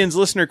Greenskin's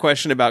listener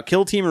question about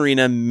Kill Team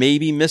Arena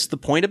maybe missed the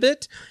point a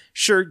bit.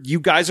 Sure, you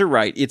guys are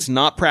right. It's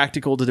not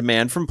practical to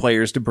demand from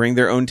players to bring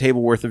their own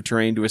table worth of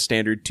terrain to a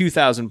standard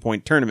 2,000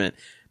 point tournament.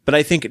 But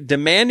I think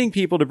demanding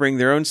people to bring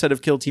their own set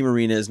of Kill Team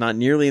Arena is not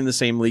nearly in the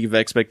same league of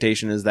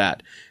expectation as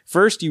that.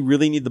 First, you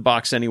really need the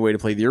box anyway to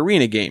play the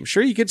arena game.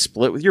 Sure, you could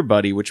split with your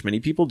buddy, which many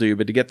people do,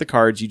 but to get the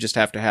cards, you just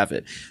have to have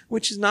it.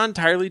 Which is not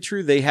entirely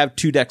true. They have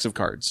 2 decks of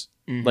cards.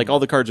 Mm-hmm. Like, all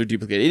the cards are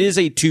duplicated. It is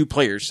a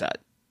 2-player set.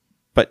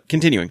 But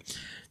continuing.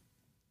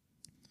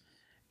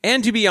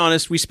 And to be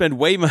honest, we spend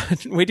way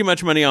too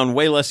much money on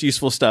way less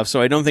useful stuff, so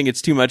I don't think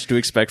it's too much to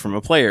expect from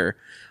a player.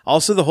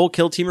 Also, the whole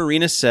Kill Team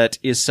Arena set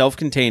is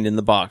self-contained in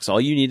the box.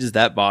 All you need is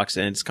that box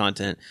and its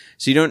content.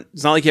 So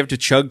it's not like you have to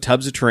chug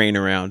tubs of terrain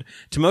around.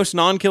 To most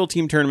non-Kill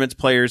Team tournaments,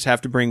 players have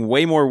to bring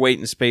way more weight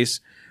and space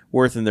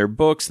worth in their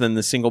books than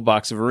the single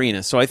box of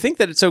Arena. So I think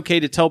that it's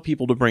okay to tell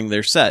people to bring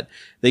their set.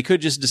 They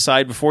could just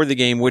decide before the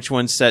game which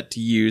one set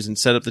to use and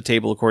set up the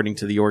table according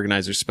to the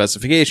organizer's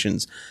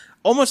specifications.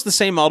 Almost the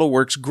same model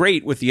works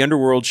great with the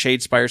Underworld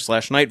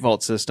Shadespire / Night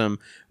Vault system,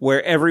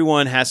 where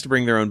everyone has to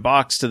bring their own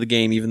box to the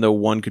game, even though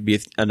one could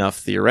be enough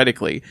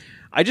theoretically.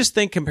 I just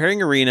think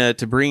comparing Arena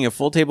to bringing a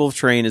full table of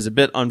terrain is a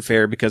bit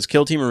unfair because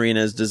Kill Team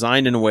Arena is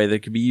designed in a way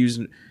that can be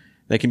used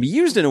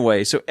in a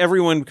way so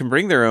everyone can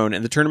bring their own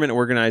and the tournament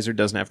organizer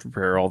doesn't have to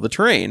prepare all the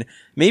terrain.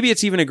 Maybe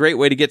it's even a great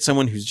way to get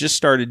someone who's just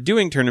started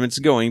doing tournaments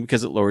going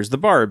because it lowers the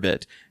bar a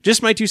bit.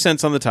 Just my 2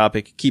 cents on the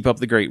topic. Keep up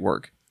the great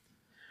work.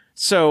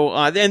 So,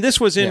 and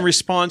this was in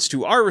response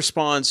to our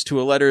response to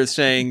a letter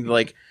saying,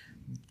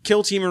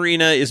 Kill Team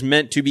Arena is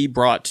meant to be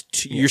brought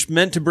to, you're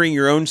meant to bring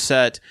your own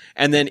set,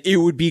 and then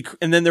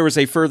there was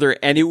a further,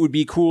 and it would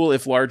be cool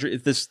if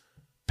this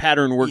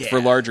pattern worked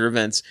for larger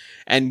events.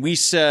 And we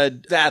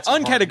said, that's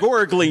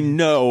uncategorically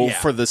no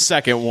for the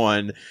second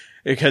one,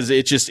 because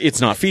it's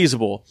not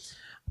feasible.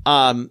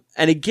 And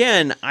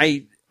again,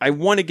 I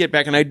want to get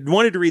back, and I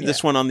wanted to read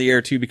this one on the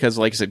air too, because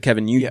like I said,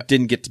 Kevin, you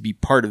didn't get to be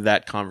part of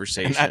that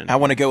conversation. I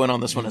want to go in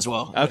on this one as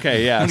well.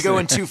 Okay, yeah. I'm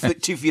going to go in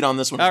 2 feet on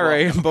this one. All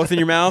right, both in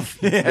your mouth.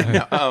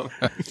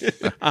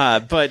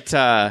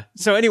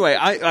 So anyway,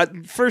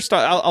 first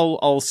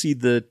I'll cede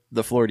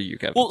the floor to you,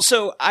 Kevin. Well,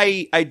 so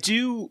I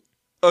do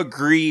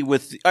agree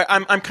with.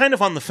 I'm kind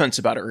of on the fence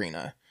about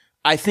Arena.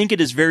 I think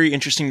it is very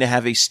interesting to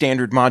have a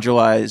standard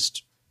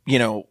modularized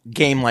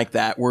game like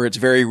that where it's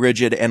very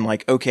rigid and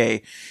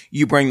okay,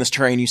 you bring this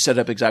terrain, you set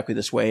it up exactly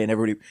this way, and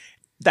everybody,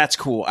 that's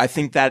cool. I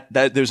think that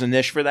there's a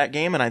niche for that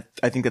game, and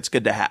I think that's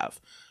good to have.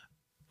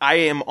 I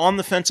am on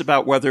the fence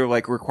about whether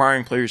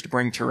requiring players to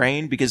bring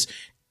terrain, because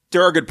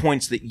there are good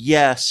points that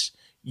yes,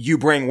 you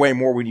bring way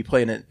more when you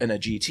play in a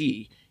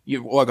GT.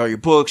 You lug all your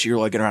books, you're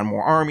lugging around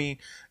more army.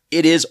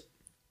 It is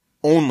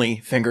only,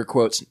 finger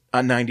quotes,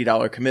 a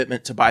 $90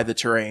 commitment to buy the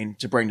terrain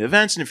to bring to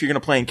events, and if you're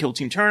going to play in Kill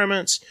Team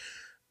tournaments,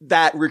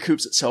 that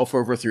recoups itself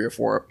over 3 or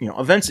 4,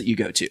 events that you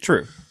go to.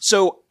 True.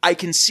 So I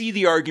can see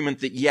the argument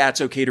that, it's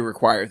okay to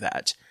require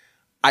that.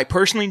 I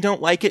personally don't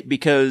like it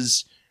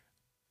because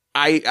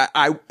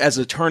I as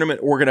a tournament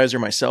organizer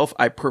myself,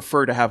 I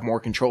prefer to have more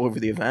control over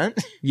the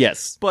event.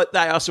 Yes. But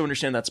I also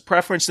understand that's a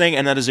preference thing,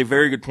 and that is a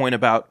very good point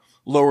about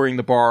lowering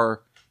the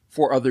bar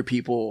for other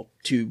people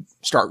to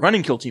start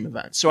running kill team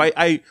events. So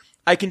I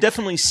can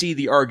definitely see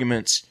the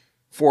arguments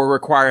for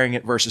requiring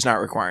it versus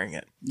not requiring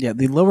it. Yeah,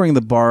 the lowering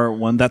the bar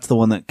one, that's the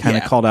one that kind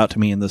of called out to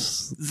me in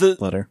this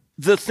letter.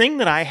 The thing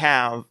that I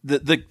have,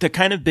 the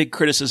kind of big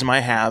criticism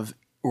I have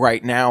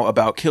right now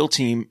about Kill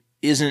Team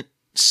isn't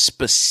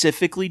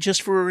specifically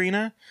just for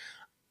Arena.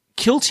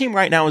 Kill Team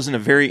right now is in a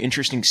very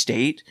interesting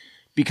state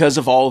because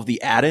of all of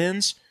the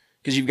add-ins.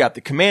 Because you've got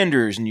the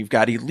commanders and you've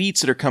got elites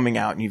that are coming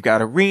out and you've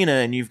got Arena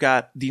and you've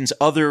got these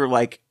other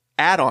like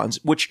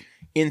add-ons, which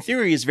in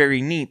theory is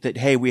very neat that,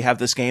 hey, we have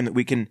this game that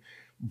we can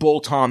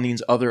bolt on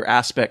these other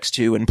aspects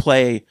to and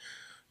play,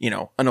 you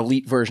know, an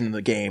elite version of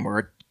the game or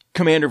a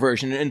commander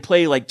version and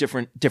play like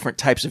different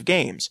types of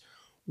games.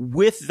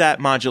 With that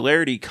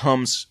modularity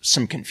comes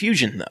some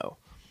confusion though.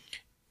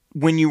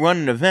 When you run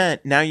an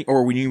event now,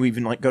 or when you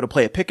even like go to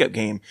play a pickup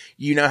game,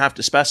 you now have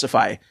to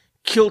specify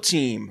Kill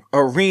Team,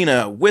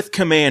 Arena with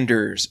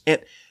commanders,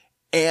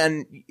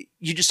 and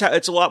you just have,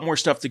 it's a lot more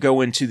stuff to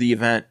go into the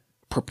event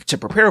to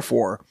prepare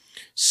for.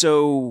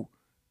 So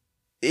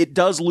it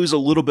does lose a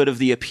little bit of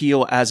the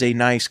appeal as a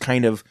nice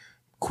kind of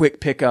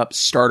quick pickup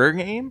starter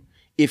game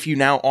if you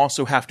now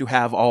also have to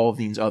have all of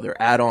these other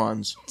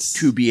add-ons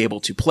to be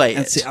able to play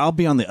and it. See, I'll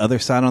be on the other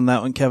side on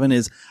that one, Kevin,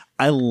 is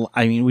I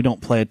mean, we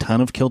don't play a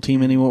ton of Kill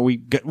Team anymore.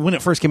 When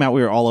it first came out,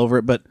 we were all over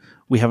it, but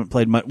we haven't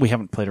played much. We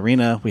haven't played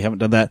Arena. We haven't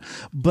done that.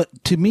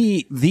 But to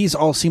me, these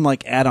all seem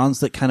like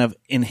add-ons that kind of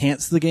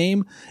enhance the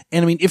game.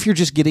 And I mean, if you're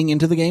just getting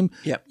into the game,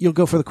 you'll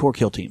go for the core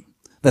Kill Team.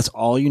 That's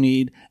all you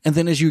need. And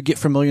then as you get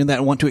familiar in that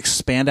and want to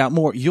expand out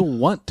more, you'll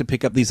want to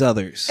pick up these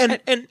others.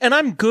 And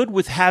I'm good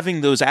with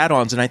having those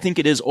add-ons, and I think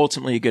it is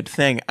ultimately a good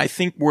thing. I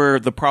think where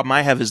the problem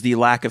I have is the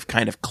lack of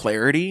kind of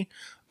clarity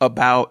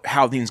about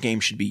how these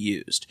games should be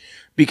used.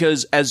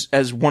 Because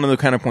as one of the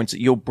kind of points that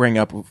you'll bring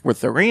up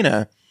with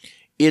Arena,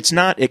 it's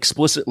not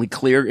explicitly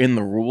clear in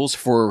the rules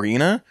for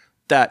Arena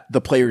that the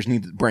players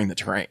need to bring the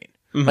terrain.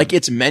 Mm-hmm. Like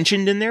it's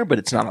mentioned in there, but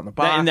it's not on the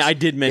box. And I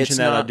did mention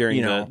that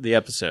during the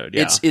episode.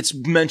 Yeah. It's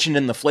mentioned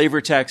in the flavor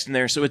text in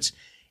there. So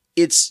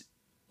it's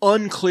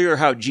unclear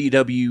how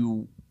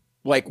GW,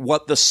 like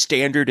what the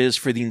standard is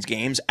for these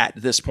games at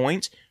this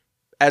point.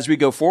 As we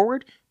go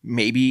forward,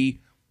 maybe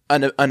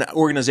an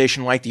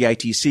organization like the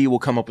ITC will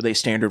come up with a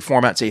standard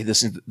format, say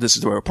this is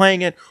the way we're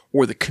playing it,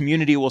 or the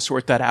community will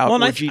sort that out.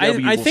 Well, or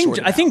GW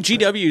I think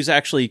GW is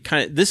actually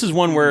kind of, this is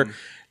one where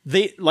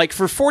they, like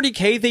for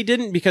 40K, they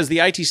didn't, because the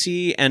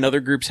ITC and other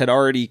groups had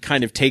already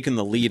kind of taken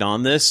the lead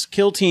on this.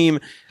 Kill Team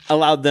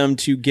allowed them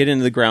to get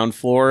into the ground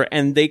floor,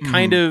 and they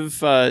kind of,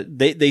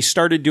 they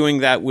started doing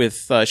that with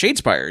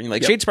Shadespire.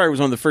 Like Shadespire was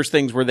one of the first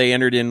things where they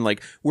entered in,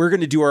 like, we're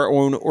going to do our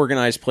own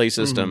organized play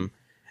system.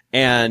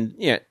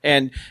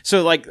 And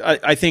so like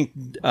I think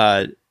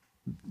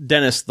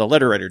Dennis, the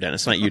letter writer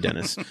Dennis, not you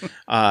Dennis,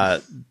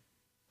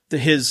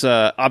 his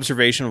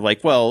observation of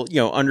like, well,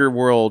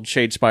 Underworld,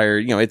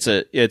 Shadespire,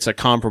 it's a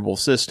comparable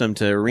system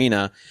to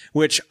Arena,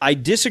 which I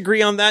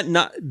disagree on that,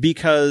 not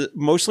because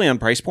mostly on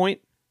price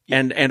point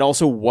and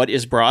also what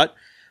is brought,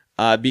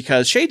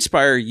 because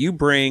Shadespire, you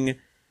bring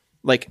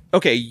like,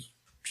 okay,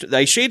 the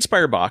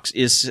Shadespire box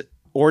is,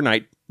 or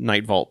Night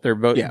Vault. They're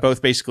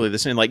both basically the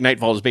same. Like Night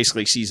Vault is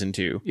basically season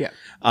 2. Yeah.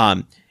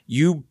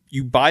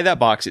 You buy that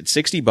box at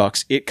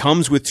 $60. It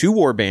comes with 2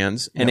 war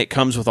bands and it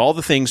comes with all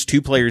the things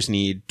 2 players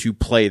need to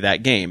play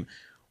that game.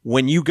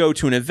 When you go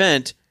to an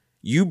event,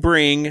 you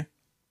bring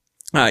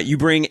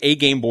a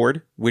game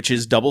board, which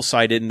is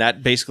double-sided, and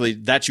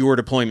that's your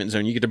deployment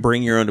zone. You get to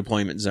bring your own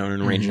deployment zone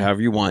and arrange it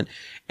however you want.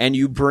 And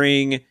you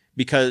bring,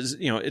 because,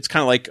 it's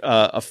kind of like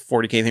a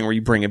 40K thing where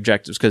you bring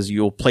objectives, because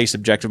you'll place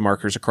objective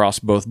markers across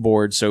both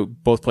boards so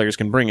both players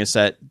can bring a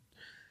set.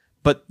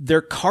 But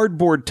they're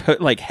cardboard,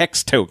 like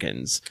hex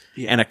tokens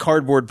and a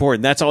cardboard board.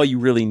 And that's all you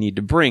really need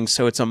to bring.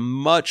 So it's a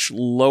much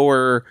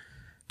lower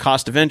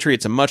cost of entry.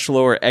 It's a much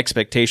lower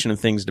expectation of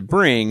things to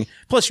bring.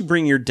 Plus you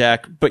bring your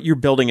deck, but you're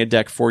building a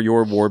deck for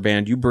your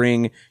warband. You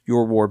bring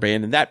your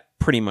warband, and that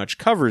pretty much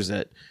covers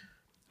it.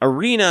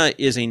 Arena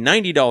is a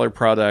 $90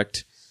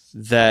 product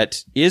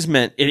that is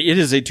meant, it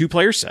is a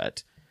 2-player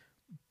set,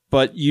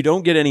 but you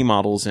don't get any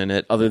models in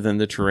it other than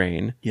the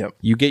terrain. Yep.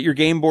 You get your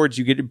game boards,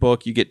 you get a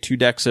book, you get 2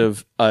 decks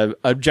of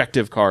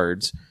objective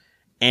cards,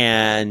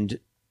 and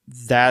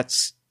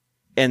that's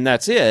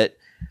it.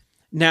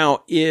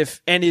 Now,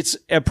 and it's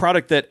a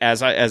product that,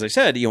 as I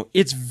said,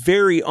 it's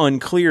very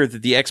unclear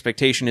that the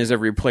expectation is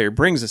every player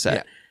brings a set.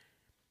 Yeah.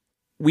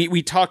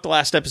 We talked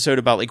last episode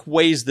about like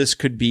ways this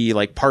could be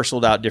like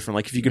parceled out different.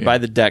 Like if you could buy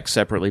the deck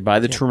separately, buy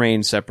the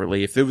terrain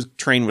separately. If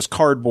terrain was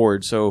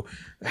cardboard, so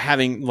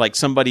having like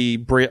somebody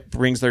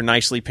brings their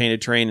nicely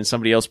painted terrain and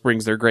somebody else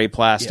brings their gray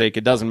plastic,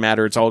 it doesn't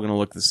matter. It's all going to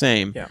look the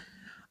same. Yeah.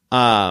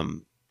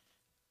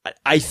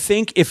 I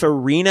think if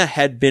Arena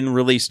had been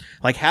released,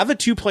 like have a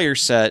 2-player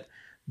set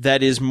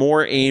that is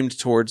more aimed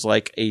towards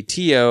like a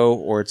TO,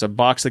 or it's a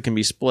box that can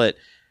be split,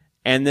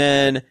 and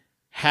then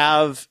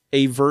have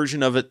a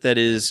version of it that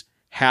is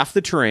half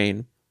the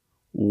terrain,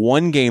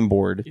 one game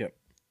board. Yep.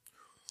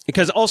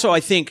 Because also I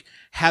think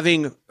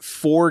having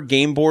 4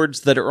 game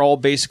boards that are all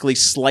basically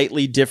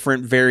slightly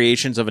different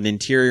variations of an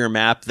interior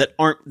map that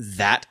aren't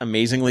that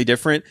amazingly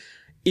different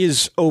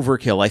is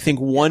overkill. I think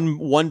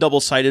one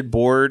double-sided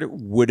board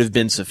would have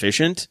been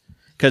sufficient,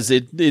 because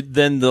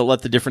then they'll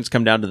let the difference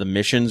come down to the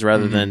missions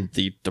rather than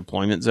the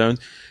deployment zones.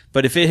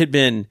 But if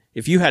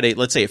you had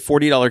let's say a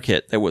 $40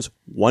 kit that was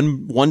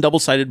one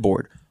double-sided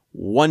board,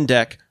 one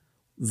deck,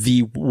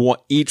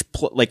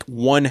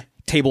 one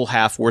table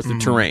half worth of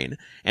terrain,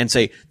 and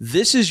say,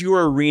 this is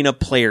your arena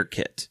player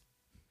kit.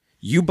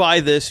 You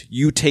buy this,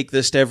 you take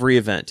this to every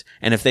event.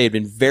 And if they had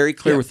been very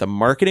clear with the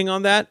marketing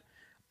on that,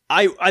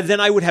 then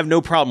I would have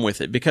no problem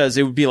with it, because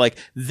it would be like,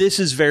 this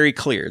is very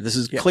clear. This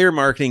is clear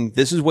marketing.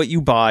 This is what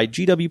you buy.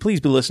 GW, please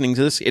be listening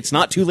to this. It's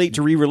not too late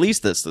to re-release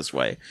this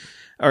way.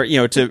 Or,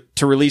 to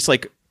release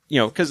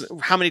because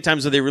how many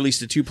times have they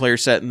released a 2-player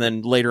set and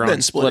then later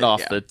on split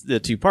off the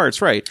 2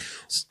 parts, right?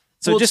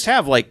 So just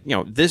have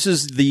this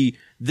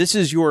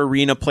is your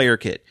arena player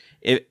kit.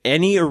 If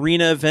any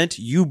arena event,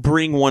 you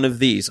bring one of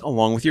these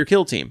along with your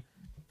kill team.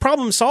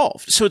 Problem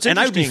solved. So and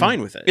I would be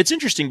fine with it. It's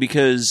interesting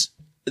because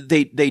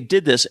they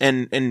did this,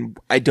 and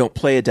I don't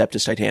play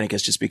Adeptus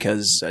Titanicus just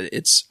because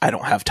I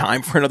don't have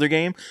time for another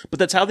game. But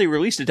that's how they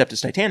released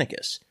Adeptus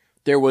Titanicus.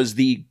 There was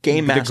the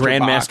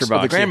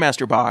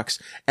Grandmaster box,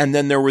 and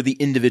then there were the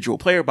individual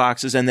player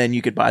boxes, and then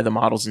you could buy the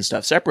models and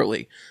stuff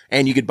separately,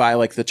 and you could buy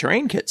the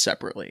terrain kit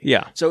separately.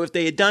 Yeah. So if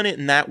they had done it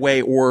in that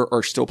way, or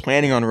are still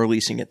planning on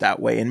releasing it that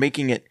way, and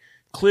making it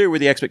clear where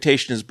the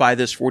expectation is, buy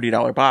this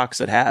 $40 box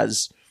that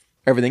has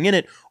everything in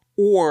it,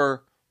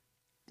 or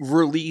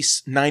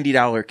release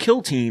 $90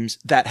 kill teams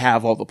that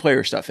have all the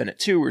player stuff in it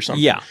too, or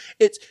something. Yeah.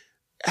 It's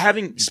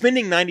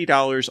spending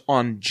 $90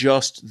 on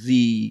just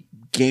the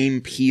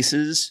game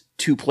pieces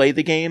to play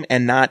the game,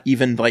 and not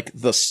even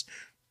the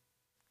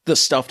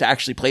stuff to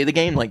actually play the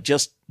game,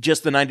 just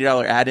the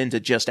 $90 add-in to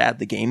just add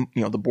the game,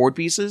 the board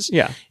pieces.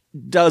 Yeah.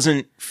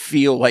 Doesn't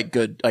feel like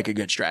a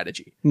good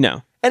strategy.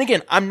 No. And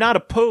again, I'm not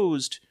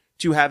opposed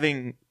to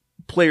having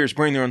players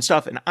bring their own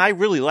stuff, and I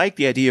really like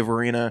the idea of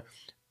Arena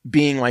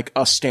being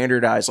a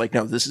standardized,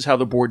 no, this is how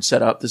the board's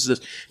set up. This is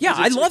this. Yeah,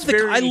 I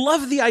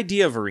love the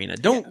idea of Arena.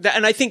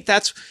 And I think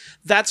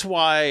that's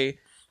why,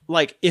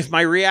 if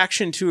my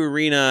reaction to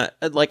Arena,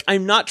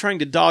 I'm not trying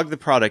to dog the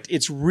product.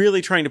 It's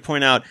really trying to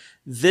point out,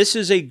 this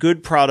is a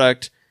good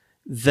product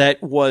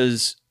that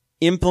was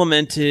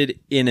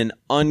implemented in an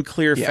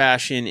unclear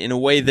fashion, in a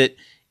way that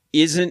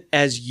isn't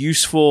as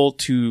useful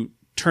to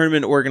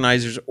tournament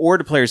organizers or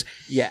to players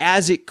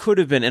as it could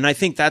have been. And I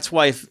think that's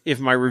why if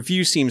my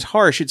review seems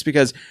harsh, it's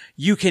because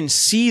you can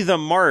see the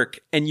mark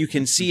and you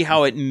can see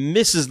how it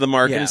misses the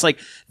mark. And it's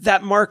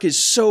that mark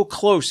is so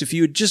close. If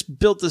you had just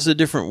built this a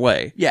different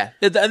way. Yeah.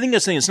 I think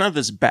that's the thing. It's not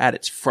this bad.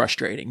 It's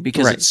frustrating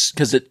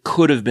because it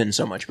could have been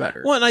so much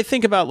better. Well, and I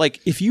think about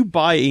if you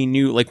buy a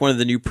new, one of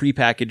the new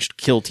prepackaged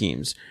kill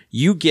teams,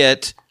 you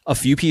get a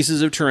few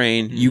pieces of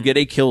terrain, you get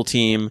a kill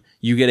team,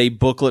 you get a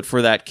booklet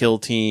for that kill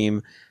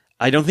team.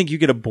 I don't think you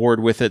get a board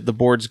with it. The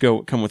boards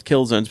come with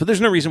kill zones, but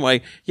there's no reason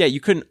why, you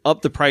couldn't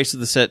up the price of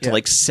the set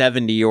to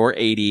 70 or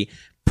 80,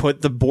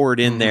 put the board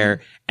in there,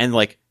 and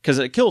cause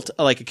a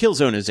kill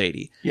zone is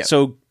 80. Yeah.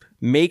 So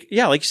like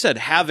you said,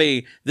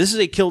 this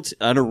is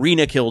an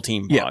arena kill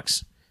team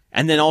box.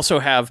 And then also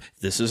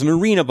this is an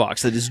arena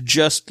box that is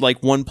just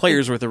one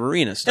player's worth of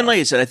arena stuff. And like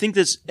I said, I think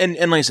this, and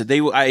like I said,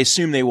 I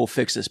assume they will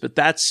fix this, but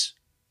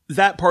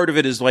that part of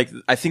it is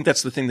I think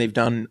that's the thing they've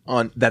done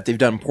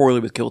poorly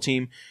with Kill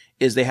Team,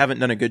 is they haven't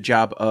done a good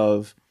job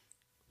of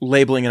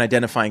labeling and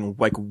identifying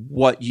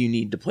what you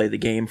need to play the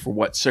game for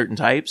what certain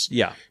types.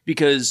 Yeah.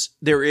 Because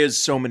there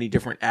is so many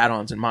different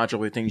add-ons and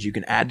modular things you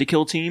can add to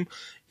Kill Team.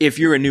 If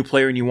you're a new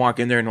player and you walk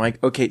in there and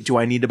okay, do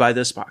I need to buy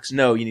this box?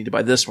 No, you need to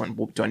buy this one.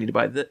 Well, do I need to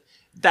buy this?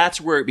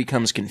 That's where it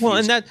becomes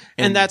confusing. Well,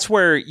 and that's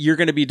where you're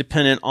going to be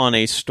dependent on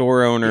a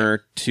store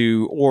owner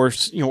or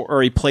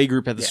a play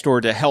group at the store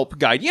to help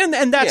guide you.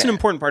 And that's an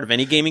important part of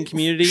any gaming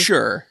community.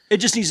 Sure. It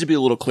just needs to be a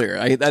little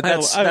clearer.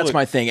 That's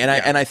my thing.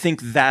 And I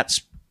think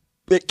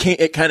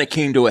it kind of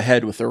came to a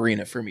head with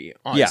Arena for me.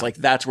 It's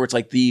that's where it's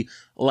the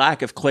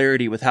lack of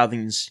clarity with how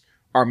things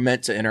are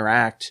meant to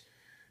interact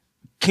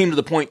came to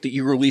the point that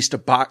you released a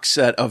box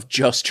set of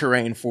just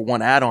terrain for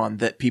one add-on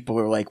that people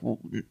are well,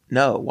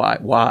 no, why?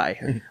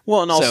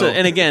 Well, and also,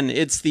 and again,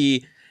 it's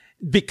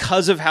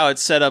because of how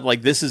it's set up,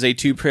 this is a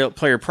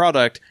 2-player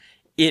product,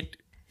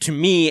 to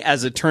me,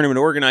 as a tournament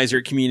organizer,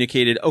 it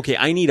communicated, okay,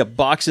 I need a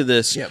box of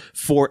this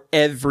for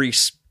every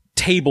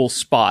table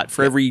spot,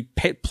 for every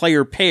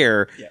player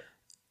pair. Yep.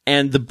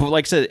 And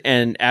like I said,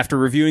 and after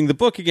reviewing the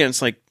book again,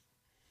 it's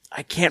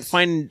I can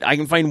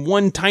find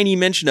one tiny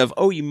mention of,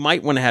 you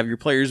might want to have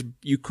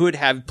you could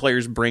have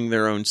players bring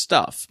their own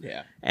stuff.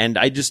 Yeah. And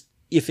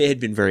if it had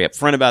been very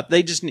upfront about,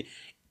 they just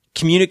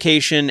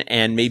communication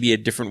and maybe a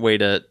different way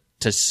to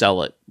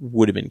sell it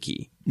would have been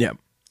key. Yeah.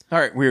 All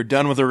right, we're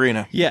done with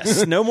Arena.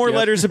 Yes, no more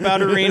letters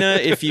about Arena.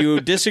 If you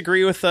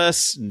disagree with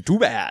us, too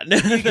bad.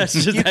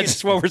 That's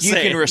just what we're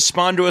saying. You can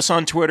respond to us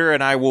on Twitter,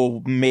 and I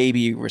will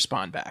maybe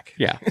respond back.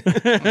 Yeah.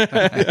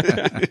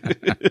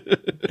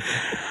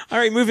 All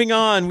right, moving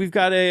on. We've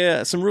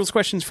got some rules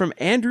questions from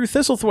Andrew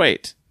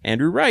Thistlethwaite.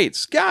 Andrew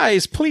writes,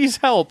 guys, please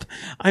help.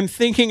 I'm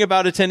thinking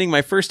about attending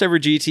my first ever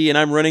GT, and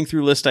I'm running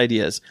through list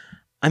ideas.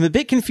 I'm a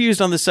bit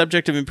confused on the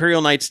subject of Imperial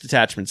Knights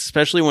detachments,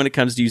 especially when it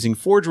comes to using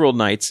Forge World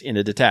Knights in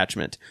a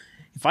detachment.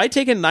 If I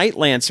take a Knight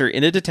Lancer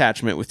in a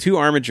detachment with 2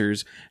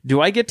 Armigers, do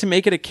I get to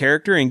make it a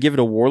character and give it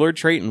a Warlord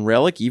trait and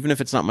relic, even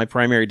if it's not my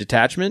primary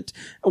detachment?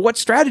 What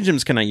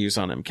stratagems can I use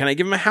on him? Can I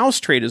give him a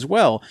house trait as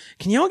well?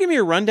 Can y'all give me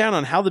a rundown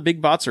on how the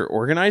big bots are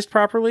organized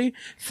properly?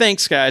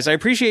 Thanks, guys. I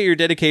appreciate your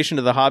dedication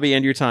to the hobby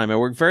and your time. I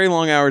work very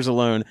long hours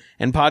alone,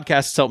 and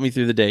podcasts help me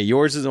through the day.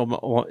 Yours is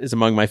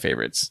among my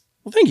favorites.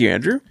 Well, thank you,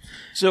 Andrew.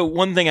 So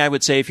one thing I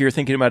would say if you're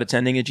thinking about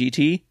attending a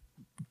GT,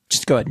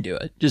 just go ahead and do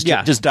it. Just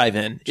dive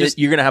in.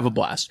 You're going to have a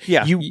blast.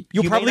 Yeah.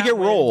 You'll probably get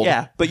rolled.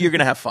 Yeah, but you're going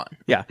to have fun.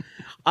 Yeah.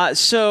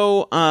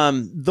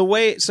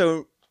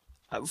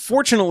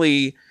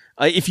 Fortunately,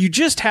 if you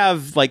just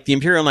have like the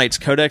Imperial Knights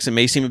Codex, it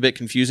may seem a bit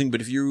confusing, but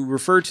if you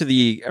refer to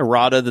the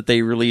errata that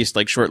they released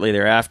like shortly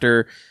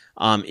thereafter,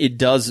 it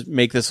does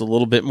make this a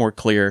little bit more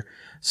clear.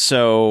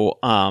 So,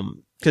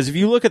 because if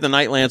you look at the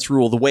Knight Lance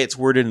rule, the way it's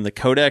worded in the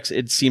Codex,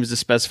 it seems to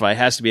specify it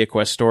has to be a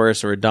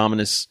Questoris or a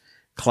Dominus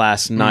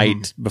class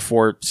Knight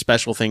before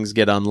special things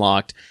get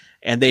unlocked.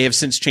 And they have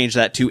since changed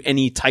that to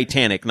any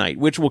Titanic Knight,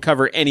 which will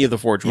cover any of the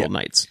Forge World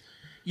Knights.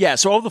 Yeah,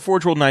 so all of the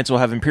Forge World Knights will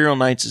have Imperial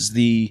Knights as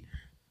the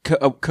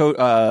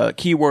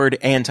keyword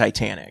and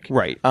Titanic.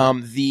 Right.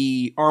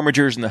 The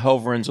Armigers and the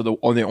Helverins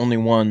are the only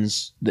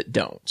ones that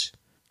don't.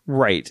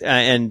 Right.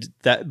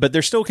 But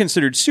they're still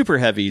considered super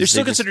heavies. They're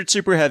still considered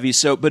super heavy.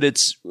 So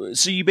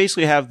you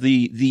basically have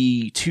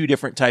the 2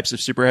 different types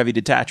of super heavy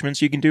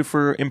detachments you can do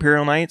for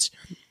Imperial Knights.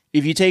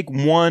 If you take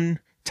one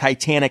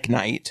Titanic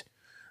Knight,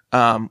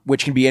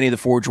 which can be any of the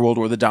Forge World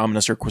or the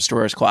Dominus or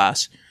Questoris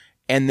class,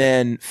 and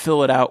then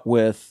fill it out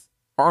with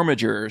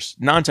Armigers,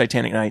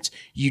 non-Titanic Knights,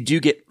 you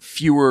do get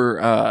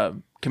fewer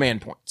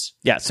command points.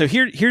 Yeah. So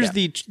here's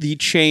the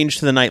change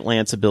to the Knight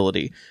Lance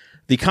ability.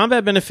 The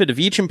combat benefit of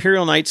each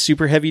Imperial Knights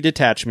Super Heavy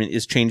detachment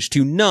is changed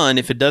to none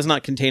if it does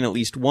not contain at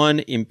least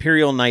one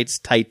Imperial Knights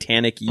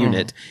Titanic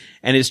unit,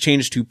 and is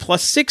changed to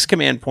 +6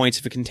 command points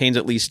if it contains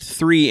at least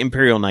 3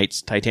 Imperial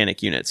Knights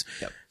Titanic units.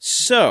 Yep.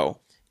 So,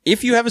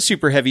 if you have a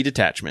Super Heavy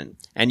detachment,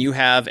 and you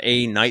have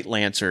a Knight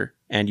Lancer,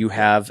 and you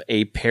have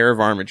a pair of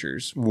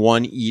Armigers,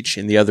 1 each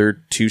in the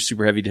other 2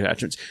 Super Heavy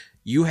detachments,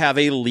 you have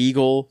a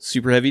legal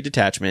Super Heavy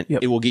detachment.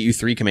 Yep. It will get you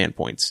 3 command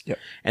points. Yep.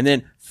 And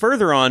then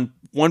further on,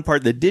 one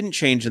part that didn't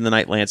change in the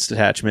Knight Lance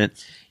detachment,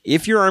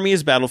 if your army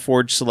is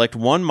Battleforged, select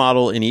one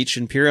model in each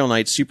Imperial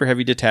Knight Super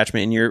Heavy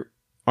detachment in your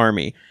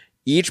army.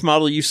 Each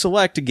model you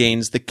select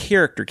gains the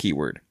character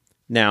keyword.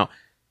 Now,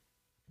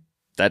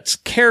 that's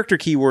character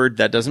keyword.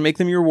 That doesn't make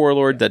them your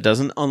warlord. That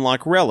doesn't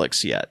unlock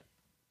relics yet.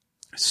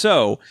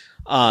 So,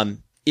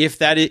 if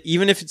that is,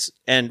 even if it's,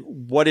 and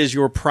what is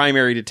your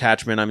primary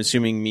detachment? I'm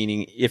assuming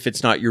meaning if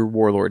it's not your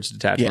warlord's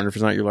detachment or if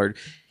it's not your lord.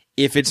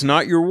 If it's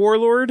not your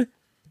warlord,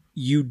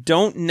 you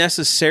don't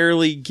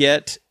necessarily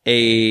get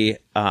a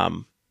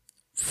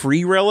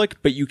free relic,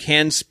 but you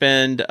can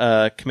spend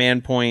a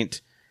command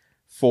point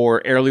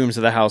for Heirlooms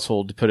of the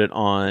Household to put it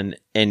on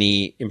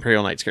any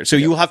Imperial Knights character. So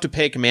you will have to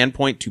pay a command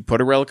point to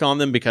put a relic on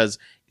them, because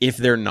if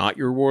they're not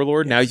your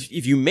warlord, now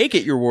if you make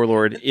it your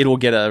warlord, it'll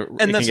get a...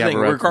 And that's the thing,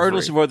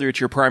 regardless of whether it's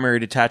your primary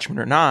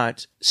detachment or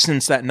not,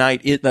 since that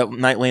Knight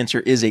Lancer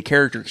is a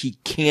character, he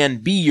can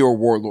be your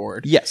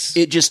warlord. Yes.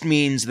 It just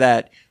means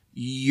that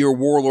your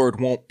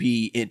warlord won't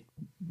be in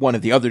one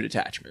of the other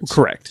detachments.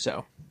 Correct.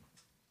 So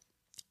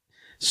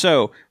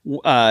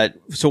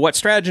what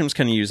stratagems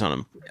can you use on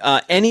him?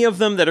 Any of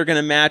them that are going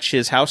to match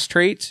his house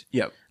trait.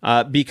 Yep.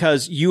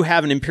 Because you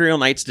have an Imperial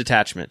Knights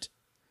detachment.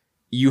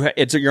 Your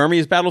army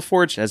is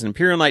Battleforged, has an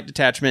Imperial Knight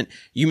detachment.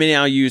 You may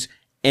now use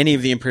any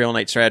of the Imperial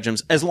Knight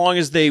stratagems as long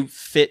as they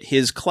fit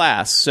his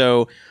class.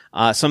 So,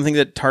 something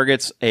that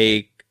targets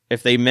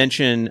if they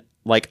mention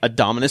like a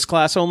Dominus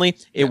class only,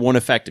 it won't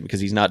affect him because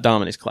he's not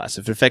Dominus class.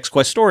 If it affects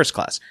Questoris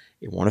class,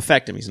 it won't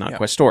affect him. He's not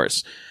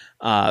Questoris.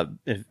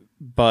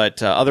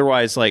 But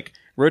otherwise, like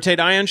rotate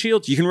Ion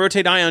Shields, you can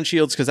rotate Ion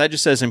Shields because that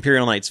just says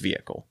Imperial Knights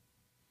vehicle.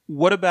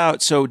 What about,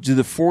 do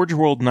the Forge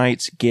World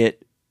Knights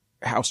get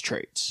house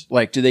traits?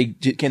 Like,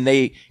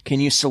 can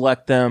you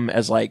select them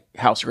as like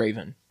House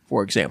Raven,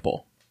 for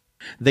example?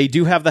 They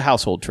do have the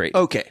household trait.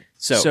 Okay.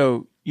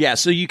 So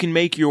you can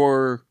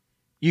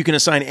you can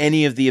assign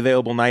any of the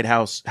available Knight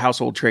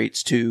household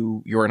traits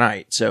to your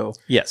Knight. So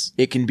yes,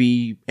 it can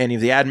be any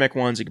of the Admech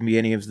ones. It can be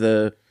any of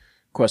the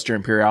Questor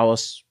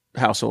Imperialis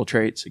household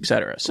traits,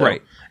 etc. So,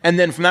 right. And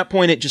then from that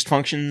point, it just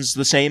functions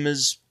the same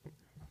as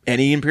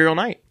any Imperial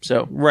Knight.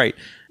 So, right.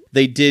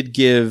 They did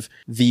give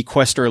the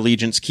Questor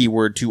Allegiance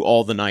keyword to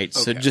all the Knights.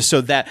 Okay. So just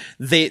so that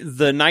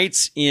the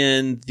Knights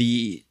in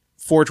the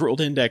Forge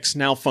World Index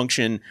now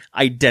function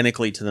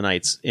identically to the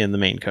knights in the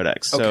main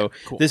codex. So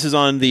cool. this is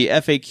on the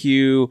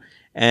FAQ,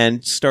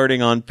 and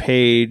starting on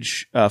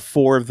page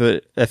 4 of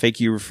the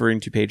FAQ, referring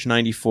to page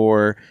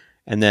 94,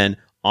 and then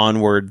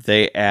onward,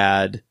 they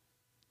add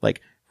like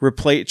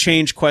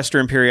change Questor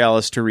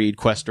Imperialis to read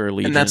Questor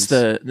Allegiance. And that's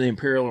the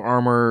Imperial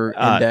Armor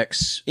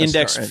Index.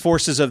 Index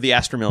Forces of the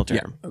Astra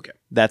Militarum. Yeah, okay.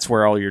 That's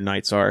where all your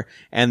knights are.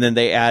 And then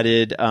they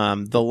added,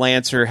 the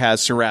Lancer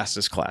has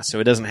Cerastus class.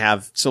 So it doesn't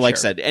have, so like I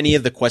said, any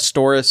of the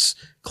Questoris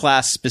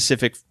class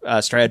specific,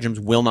 stratagems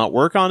will not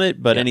work on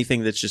it, but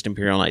anything that's just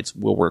Imperial Knights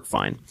will work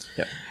fine.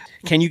 Yep.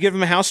 Can you give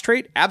them a house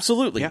trait?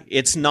 Absolutely. Yeah.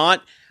 It's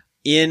not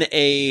in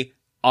a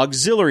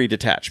auxiliary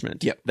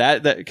detachment. Yep.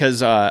 That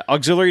because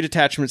auxiliary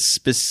detachments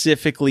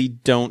specifically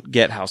don't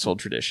get household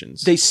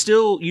traditions. You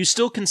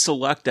still can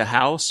select a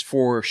house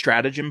for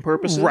stratagem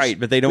purposes, Right,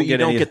 but they don't get you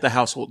any don't get the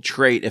household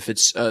trait if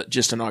it's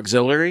just an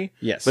auxiliary.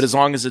 Yes. But as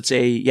long as it's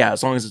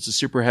a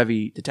super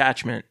heavy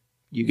detachment,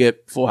 you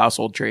get full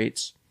household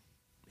traits.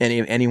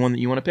 Anyone that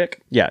you want to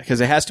pick. Yeah, because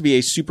it has to be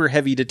a super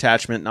heavy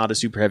detachment, not a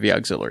super heavy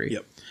auxiliary.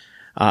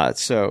 Yep.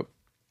 So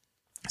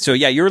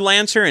yeah, your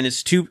Lancer and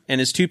his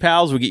two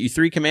pals will get you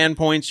 3 command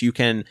points. You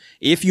can,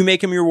 if you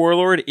make him your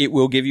warlord, it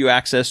will give you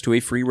access to a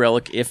free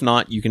relic. If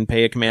not, you can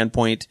pay a command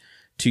point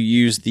to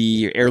use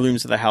the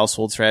Heirlooms of the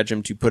Household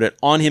stratagem to put it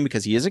on him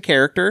because he is a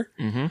character.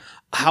 Mm-hmm.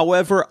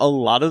 However, a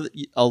lot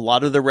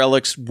of the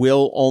relics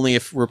will only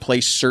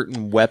replace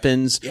certain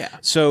weapons. Yeah.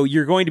 So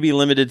you're going to be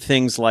limited to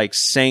things like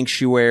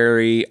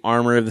Sanctuary,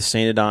 Armor of the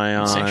Sainted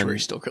Ion.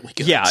 Sanctuary's still really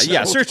good. Yeah, so.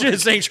 yeah. Search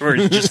of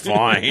Sanctuary is just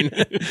fine.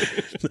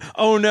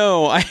 Oh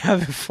no, I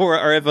have a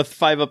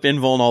 5-up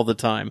invuln all the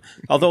time.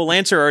 Although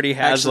Lancer already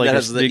has Actually,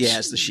 like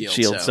has the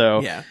shield.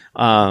 So yeah.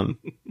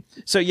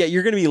 So yeah,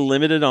 you're going to be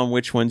limited on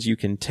which ones you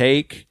can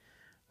take.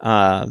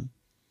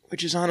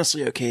 Which is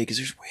honestly okay because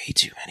there's way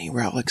too many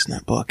relics in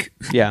that book.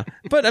 Yeah.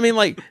 But I mean,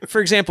 like, for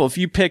example, if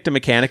you picked a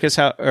Mechanicus,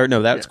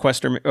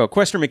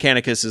 Questor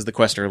Mechanicus is the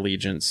Questor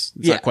Allegiance.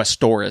 It's not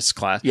Questoris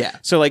class. Yeah.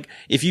 So like,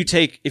 if you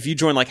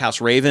join like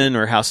House Raven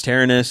or House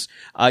Tyrannus,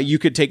 you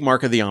could take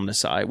Mark of the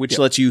Omnissiah, which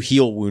lets you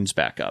heal wounds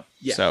back up.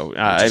 Yeah. So,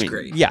 which is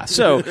great. Yeah.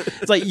 So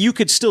it's like, you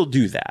could still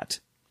do that.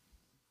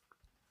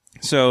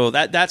 So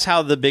that's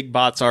how the big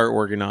bots are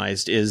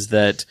organized, is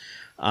that,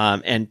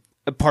 and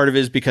a part of it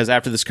is because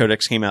after this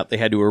codex came out, they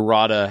had to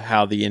errata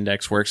how the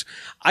index works.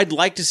 I'd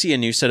like to see a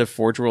new set of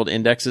Forge World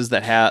indexes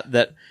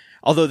that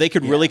although they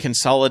could really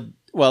consolidate,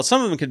 well,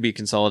 some of them could be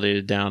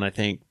consolidated down, I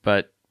think,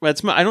 but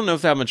I don't know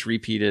if that much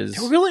repeat is.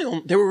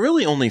 There were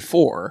really only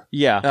 4.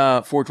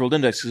 Yeah. Forge World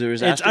Index because there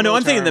was. I know.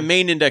 I'm thinking the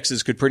main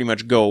indexes could pretty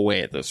much go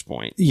away at this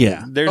point.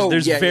 Yeah.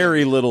 There's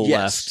very little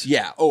left.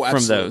 Yeah. Oh,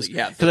 absolutely. From those.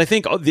 Yeah. Because I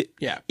think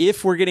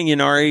if we're getting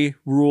Inari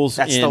rules,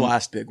 that's the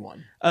last big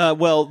one.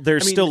 Well,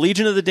 there's still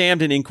Legion of the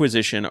Damned and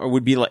Inquisition, or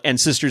would be like, and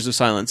Sisters of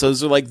Silence.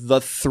 Those are like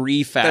the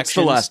 3 factions. That's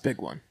the last big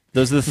one.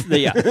 Those are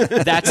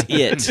that's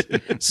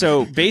it.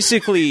 So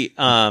basically,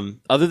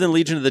 other than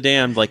Legion of the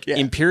Damned, like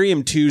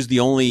Imperium 2 is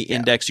the only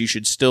index you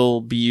should still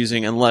be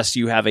using unless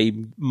you have a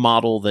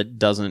model that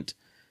doesn't.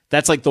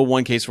 That's like the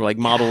one case where like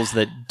models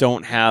that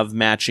don't have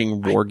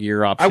matching war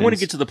gear options. I want to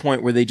get to the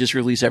point where they just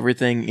release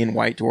everything in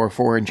White Dwarf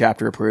 4 and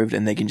chapter approved,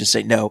 and they can just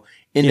say, no,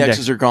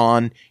 indexes are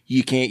gone.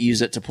 You can't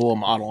use it to pull a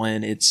model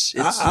in.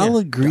 I'll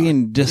agree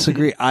and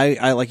disagree.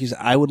 I like you said,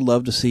 I would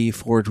love to see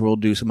Forge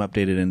World do some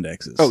updated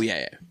indexes. Oh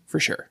yeah, for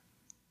sure.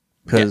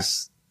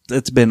 Because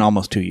it's been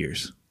almost 2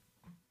 years.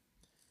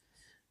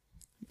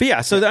 But yeah,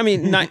 so I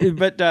mean,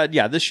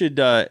 this should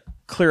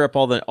clear up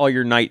all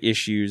your knight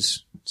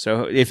issues.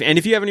 So if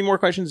you have any more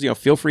questions,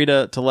 feel free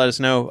to let us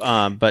know.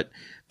 But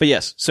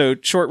yes, so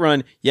short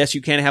run, yes,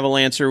 you can have a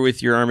Lancer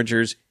with your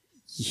armigers.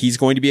 He's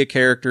going to be a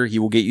character. He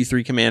will get you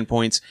 3 command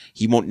points.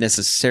 He won't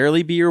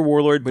necessarily be your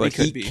warlord, but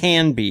he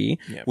can be,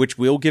 which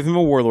will give him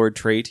a warlord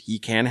trait. He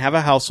can have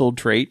a household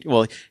trait.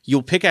 Well,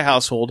 you'll pick a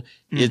household.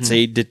 Mm-hmm. It's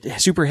a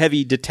super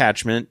heavy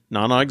detachment,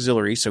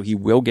 non-auxiliary, so he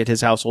will get his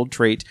household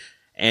trait,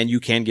 and you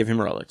can give him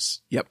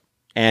relics. Yep.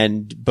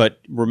 But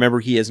remember,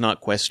 he is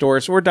not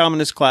Questoris or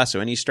Dominus class,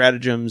 so any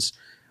stratagems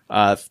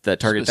that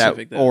target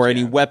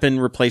any weapon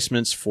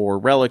replacements for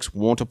relics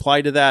won't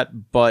apply to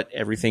that, but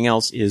everything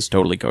else is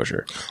totally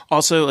kosher.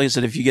 Also, like I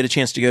said, if you get a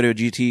chance to go to a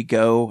GT,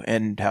 go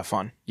and have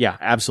fun. Yeah,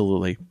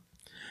 absolutely.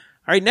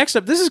 All right, next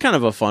up, this is kind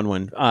of a fun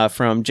one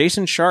from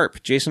Jason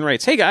Sharp. Jason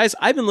writes, "Hey guys,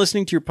 I've been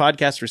listening to your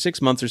podcast for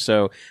 6 months or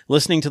so,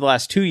 listening to the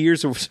last 2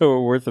 years or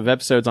so worth of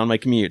episodes on my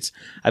commutes.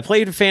 I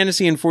played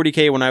Fantasy and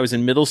 40K when I was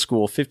in middle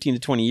school 15 to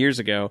 20 years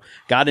ago,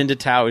 got into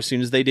Tau as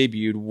soon as they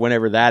debuted,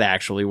 whenever that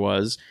actually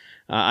was.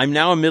 I'm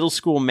now a middle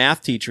school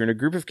math teacher and a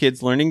group of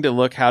kids looking to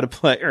learn how to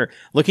play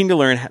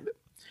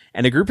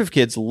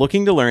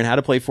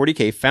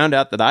 40K found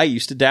out that I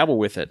used to dabble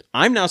with it.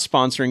 I'm now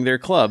sponsoring their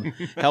club,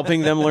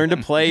 helping them learn to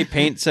play,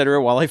 paint,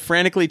 etc., while I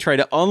frantically try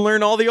to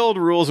unlearn all the old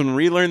rules and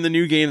relearn the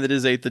new game that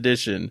is 8th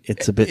edition.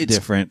 It's a bit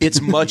different.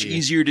 It's much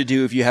easier to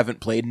do if you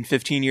haven't played in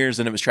 15 years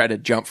than it was trying to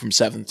jump from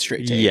 7th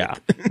straight to 8th. Yeah.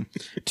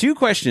 2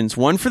 questions,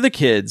 one for the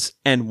kids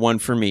and one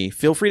for me.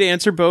 Feel free to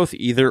answer both,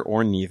 either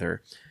or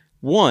neither.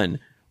 1.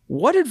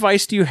 What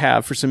advice do you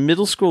have for some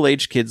middle school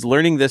age kids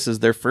learning this as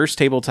their first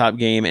tabletop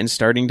game and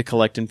starting to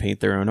collect and paint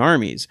their own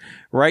armies?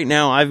 Right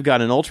now, I've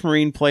got an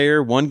Ultramarine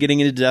player, one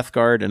getting into Death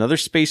Guard, another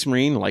Space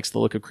Marine, likes the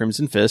look of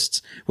Crimson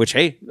Fists, which,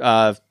 hey,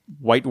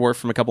 White Dwarf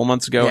from a couple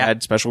months ago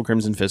had special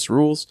Crimson Fist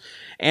rules,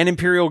 and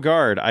Imperial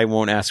Guard. I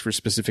won't ask for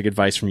specific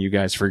advice from you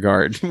guys for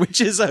Guard,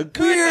 which is a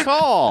good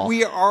call.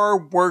 We are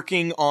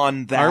working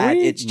on that. Are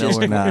we? It's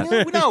just we're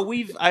not. no.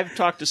 I've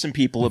talked to some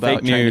people about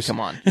Fake trying news. to come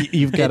on.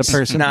 You've got It's a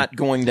person. not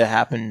going to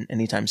happen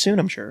anytime soon,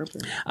 I'm sure.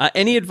 But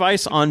Any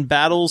advice on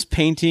battles,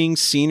 painting,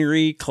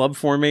 scenery, club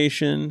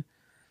formation?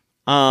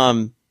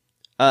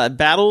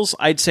 Battles,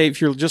 I'd say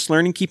if you're just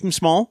learning, keep them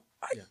small.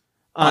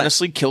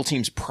 honestly, Kill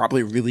Team's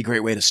probably a really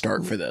great way to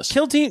start for this.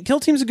 Kill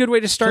Team's a good way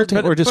to start,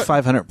 or just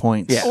 500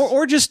 points. Yeah.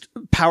 or just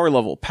power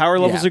level. Power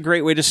level's Yeah. a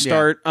great way to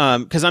start.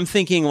 Cause I'm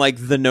thinking like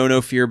the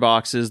No Fear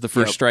boxes, the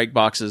First Yep. Strike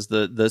boxes,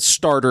 the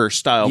starter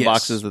style Yes.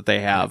 boxes that they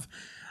have.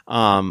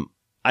 And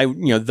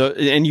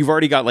you've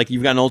already got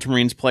you've got an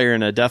Ultramarines player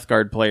and a Death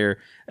Guard player.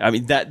 I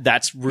mean,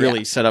 that's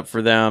really set up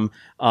for them.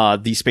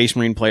 The Space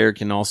Marine player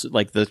can also,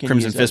 the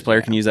Crimson use Fist that, player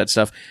yeah. can use that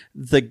stuff.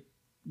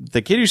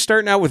 The kid who's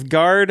starting out with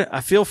Guard,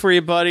 I feel for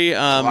you, buddy. A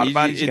lot of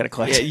bodies you gotta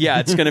collect. Yeah,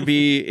 it's gonna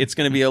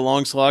be a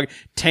long slog.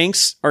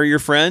 Tanks are your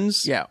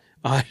friends. Yeah.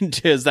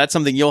 Because that's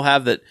something you'll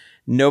have that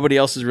nobody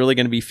else is really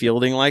going to be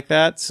fielding like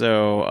that.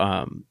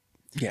 So,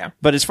 Yeah.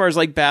 but as far as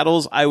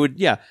battles, I would,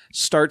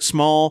 start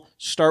small,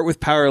 start with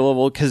power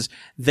level, because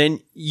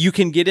then you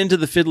can get into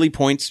the fiddly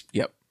points,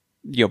 Yep.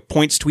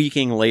 Points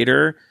tweaking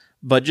later.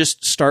 But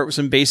just start with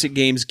some basic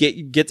games,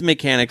 get the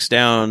mechanics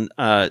down.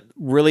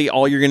 Really,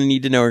 all you're going to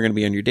need to know are going to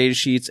be on your data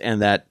sheets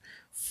and that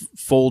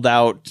fold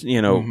out,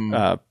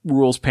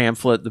 rules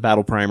pamphlet, the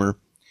battle primer.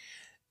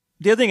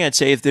 The other thing I'd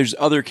say, if there's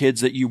other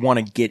kids that you want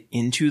to get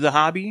into the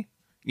hobby,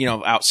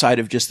 outside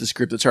of just this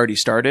group that's already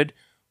started,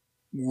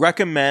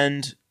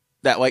 recommend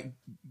that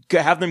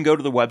have them go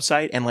to the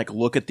website and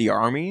look at the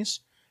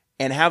armies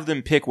and have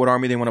them pick what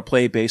army they want to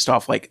play based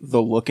off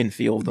the look and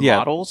feel of the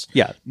models.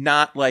 Yeah.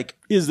 Not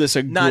Is this a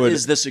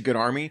is this a good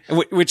army?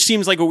 Which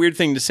seems like a weird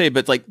thing to say,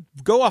 but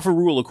go off a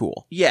rule of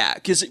cool. Yeah,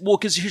 because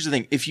here's the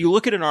thing. If you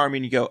look at an army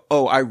and you go,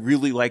 oh, I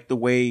really like the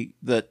way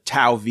the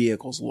Tau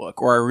vehicles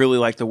look, or I really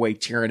like the way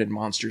Tyranid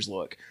monsters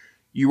look,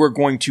 you're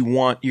going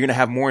to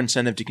have more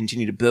incentive to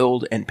continue to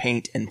build and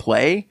paint and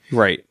play.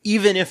 Right.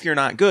 Even if you're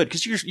not good,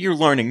 because you're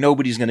learning.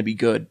 Nobody's going to be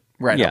good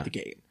right out the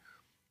gate.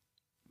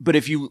 But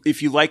if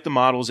you like the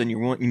models and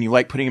you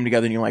like putting them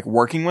together and you like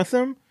working with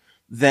them,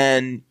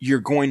 then you're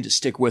going to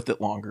stick with it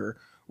longer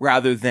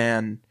rather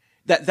than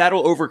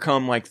that'll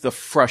overcome the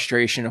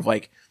frustration of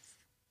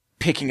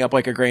picking up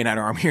a Grey Knight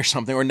army or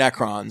something, or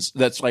Necrons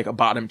that's a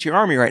bottom tier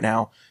army right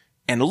now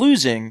and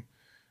losing.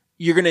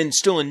 You're going to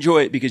still enjoy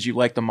it because you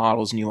like the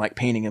models and you like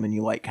painting them and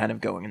you like kind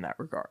of going in that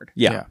regard.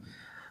 Yeah.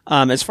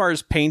 As far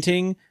as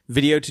painting,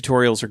 video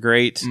tutorials are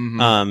great.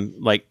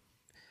 Mm-hmm.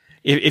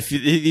 If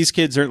these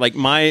kids are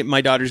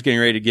my daughter's getting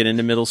ready to get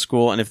into middle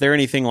school, and if they're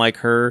anything like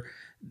her,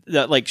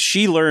 that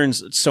she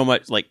learns so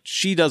much.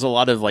 She does a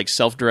lot of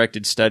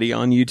self-directed study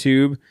on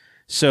YouTube.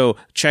 So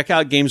check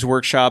out Games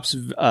Workshop's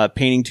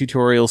painting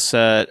tutorial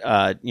set.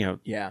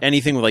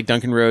 Anything with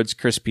Duncan Rhodes,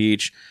 Chris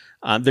Peach.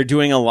 They're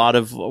doing a lot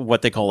of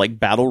what they call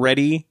battle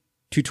ready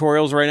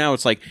tutorials right now.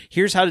 It's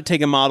here's how to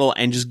take a model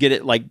and just get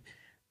it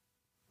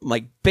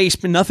base,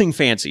 but nothing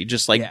fancy,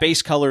 just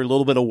base color, a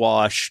little bit of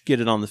wash, get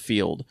it on the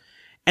field.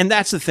 And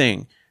that's the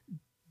thing.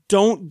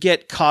 Don't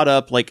get caught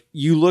up.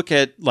 You look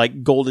at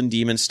Golden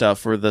Demon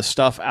stuff or the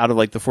stuff out of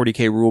the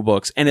 40K rule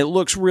books, and it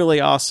looks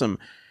really awesome.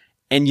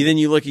 And then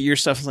you look at your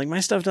stuff and it's my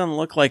stuff doesn't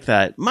look like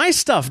that. My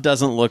stuff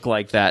doesn't look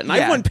like that. And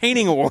I've won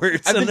painting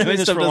awards. I've been and my doing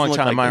this stuff for a long doesn't look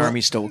time. like My that.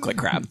 armies still look like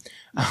crap.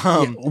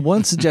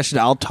 One suggestion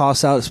I'll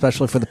toss out,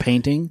 especially for the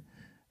painting: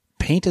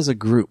 paint as a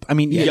group. I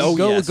mean, go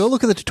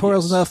look at the tutorials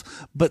and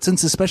stuff. But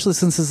especially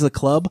since this is a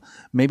club,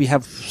 maybe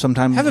have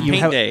sometime Have a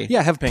paint day.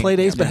 Yeah, have play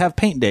days, but have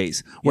paint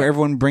days where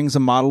everyone brings a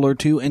model or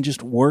two and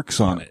just works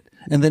on it,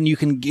 and then you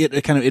can get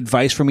a kind of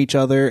advice from each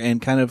other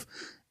and kind of.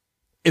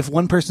 If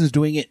one person's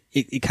doing it,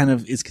 it kind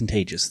of is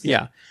contagious.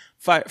 Yeah.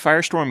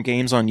 Firestorm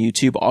Games on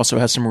YouTube also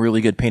has some really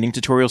good painting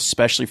tutorials,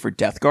 especially for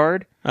Death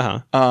Guard.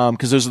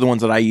 Because those are the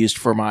ones that I used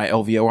for my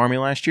LVO army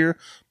last year.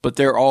 But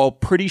they're all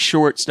pretty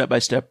short,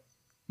 step-by-step,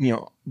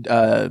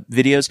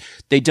 videos.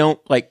 They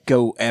don't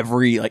go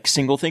every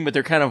single thing, but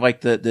they're kind of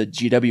the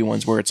GW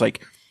ones where it's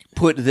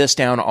put this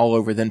down all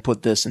over, then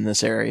put this in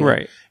this area.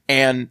 Right.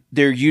 And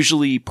they're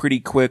usually pretty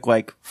quick,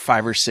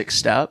 5 or 6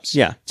 steps.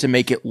 Yeah. To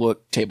make it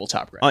look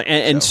tabletop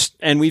ready.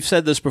 And we've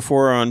said this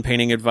before on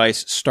painting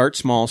advice. Start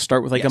small.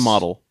 Start with a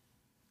model.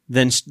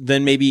 Then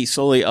maybe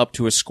slowly up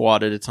to a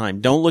squad at a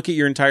time. Don't look at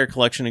your entire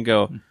collection and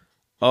go,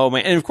 oh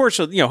man. And of course,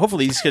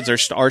 hopefully these kids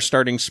are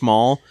starting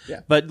small.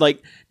 Yeah. But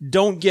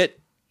don't get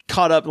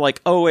caught up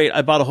oh wait,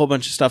 I bought a whole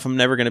bunch of stuff. I'm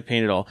never going to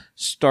paint it all.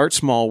 Start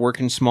small, work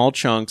in small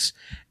chunks.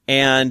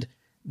 And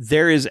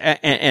there is,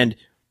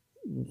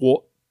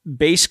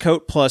 base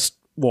coat plus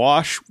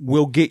wash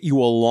will get you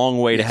a long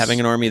way to having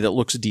an army that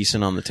looks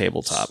decent on the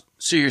tabletop.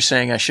 So you're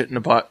saying I shouldn't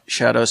have bought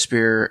Shadow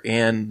Spear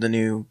and the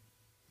new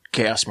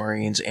Chaos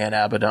Marines and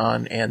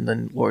Abaddon and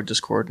then Lord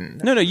Discord.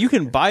 And No, you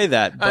can buy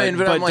that, but, I'm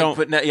like, don't.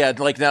 but now, yeah,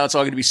 like now it's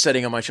all going to be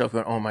sitting on my shelf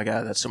going, oh my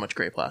God, that's so much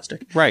great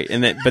plastic. Right,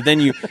 and then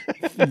you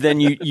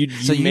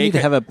So you need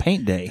to have a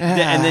paint day.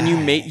 and then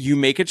you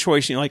make a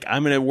choice. You're like,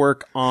 I'm going to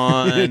work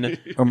on, Or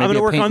maybe I'm going to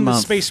a work paint on the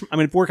month. space. I'm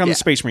going to work on the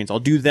Space Marines. I'll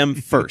do them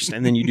first,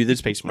 and then you do the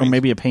Space Or Marines.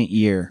 maybe a paint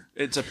year.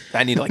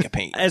 I need like a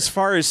paint. As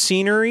far as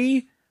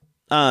scenery,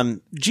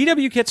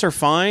 GW kits are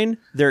fine.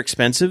 They're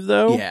expensive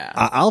though. Yeah.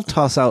 I'll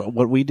toss out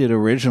what we did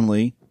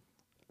originally,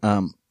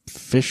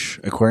 fish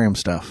aquarium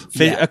stuff.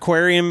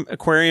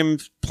 Aquarium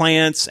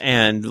plants,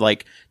 and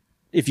like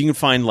if you can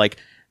find like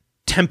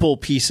temple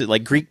pieces,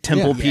 like Greek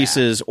temple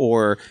pieces,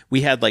 or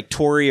we had like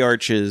Torii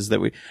arches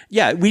that we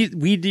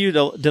did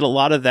a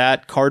lot of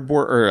that.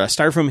 Cardboard or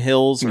styrofoam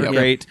hills are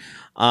great.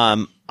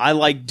 I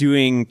like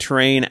doing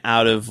terrain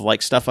out of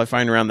like stuff I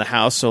find around the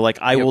house. So like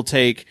I will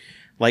take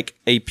like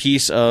a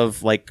piece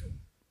of like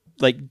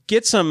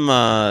get some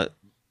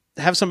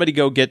have somebody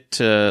go get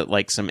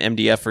like some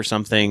MDF or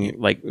something,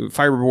 like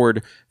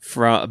fiberboard,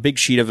 from a big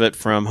sheet of it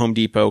from Home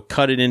Depot,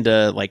 cut it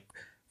into like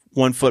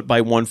 1 foot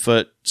by 1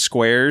 foot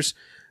squares,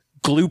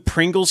 glue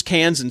Pringles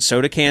cans and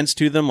soda cans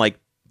to them, like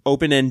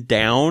open and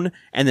down,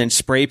 and then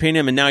spray paint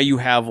them. And now you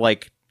have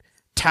like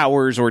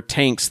towers or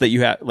tanks that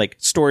you have, like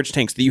storage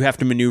tanks that you have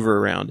to maneuver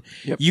around.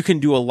 You can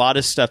do a lot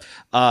of stuff.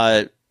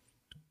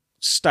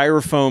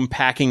 Styrofoam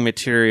packing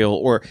material,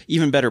 or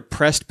even better,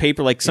 pressed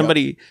paper. Like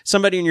somebody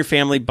in your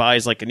family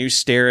buys like a new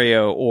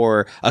stereo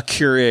or a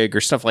Keurig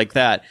or stuff like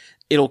that.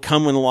 It'll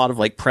come with a lot of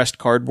like pressed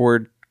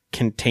cardboard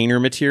container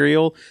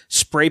material.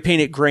 Spray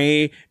paint it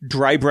gray,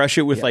 dry brush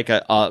it with like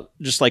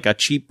just like a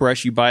cheap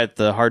brush you buy at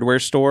the hardware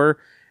store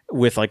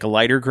with like a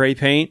lighter gray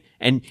paint.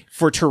 And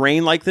for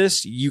terrain like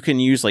this, you can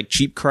use like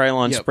cheap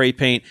Krylon spray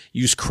paint,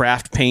 use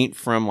craft paint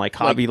from like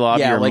Hobby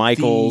Lobby or like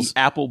Michaels. the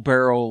Apple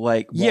Barrel,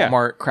 like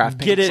Walmart craft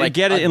paint.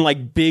 Get it in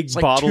like big it's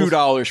like bottles.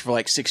 $2 for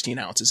like 16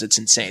 ounces. It's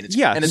insane. And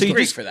so it's you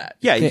great just, for that.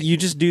 Yeah, you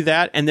just do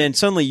that, and then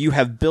suddenly you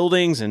have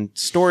buildings and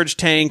storage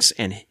tanks,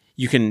 and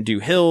you can do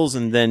hills,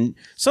 and then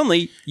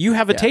suddenly you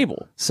have a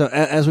table. So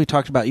as we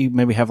talked about, you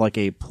maybe have like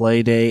a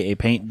play day, a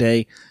paint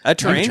day, A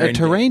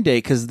terrain day,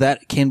 because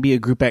that can be a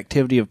group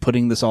activity of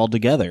putting this all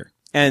together.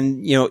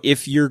 And, you know,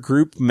 if your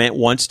group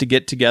wants to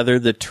get together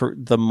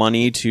the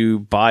money to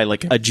buy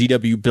like a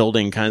GW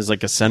building, kind of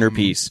like a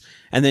centerpiece,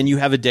 and then you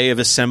have a day of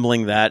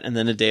assembling that, and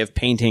then a day of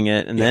painting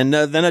it, and then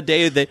a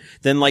day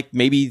then like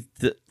maybe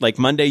like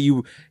Monday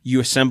you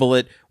assemble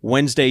it,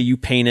 Wednesday you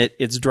paint it,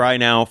 it's dry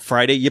now,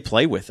 Friday you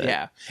play with it.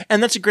 Yeah.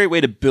 And that's a great way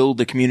to build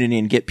the community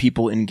and get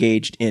people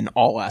engaged in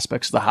all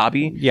aspects of the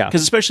hobby. Yeah.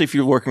 Because especially if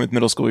you're working with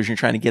middle schoolers and you're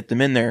trying to get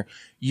them in there,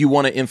 you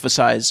want to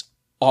emphasize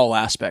all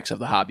aspects of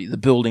the hobby, the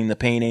building, the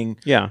painting,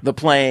 the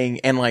playing,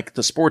 and like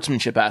the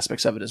sportsmanship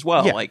aspects of it as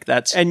well. Yeah. Like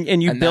that's, and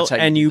you build, that's how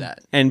and do you, that.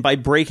 and by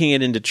breaking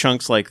it into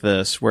chunks like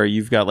this, where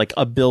you've got like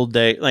a build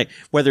day, like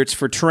whether it's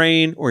for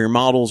terrain or your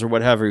models or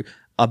whatever,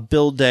 a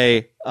build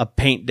day, a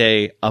paint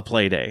day, a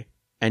play day,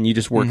 and you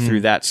just work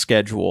through that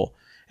schedule.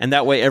 And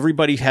that way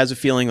everybody has a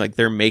feeling like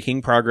they're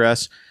making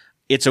progress.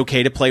 It's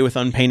okay to play with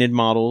unpainted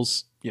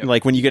models.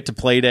 Like when you get to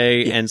play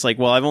day and it's like,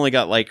 well, I've only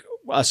got like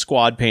a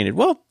squad painted.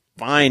 Well,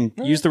 fine.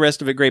 Use the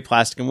rest of it gray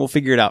plastic and we'll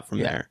figure it out from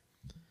there.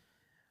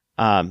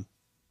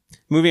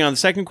 Moving on, the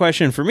second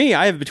question for me,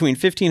 I have between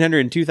 1,500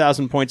 and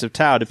 2,000 points of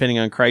Tau, depending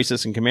on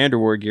Crisis and Commander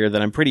War gear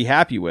that I'm pretty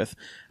happy with.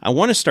 I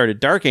want to start a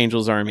Dark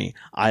Angels army.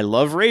 I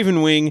love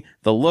Ravenwing.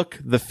 The look,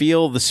 the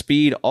feel, the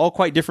speed, all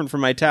quite different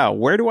from my Tau.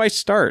 Where do I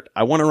start?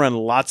 I want to run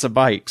lots of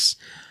bikes.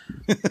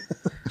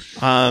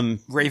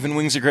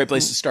 Ravenwing's a great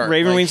place to start.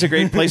 Ravenwing's a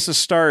great place to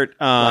start.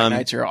 Black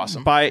Knights are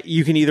awesome.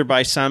 You can either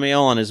buy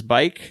Samael on his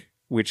bike,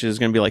 which is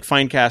going to be like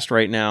Finecast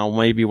right now.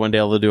 Maybe one day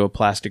I'll do a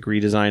plastic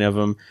redesign of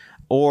him.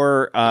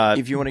 Or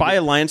if you want to buy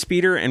a Land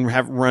Speeder and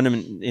run him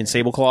in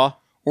Sableclaw.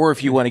 Or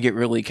if you want to get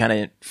really kind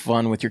of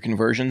fun with your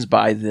conversions,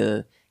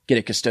 get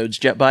a Custodes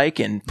jet bike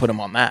and put them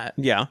on that.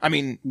 Yeah. I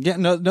mean,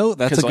 no,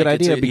 that's a good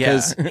idea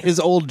because his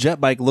old jet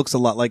bike looks a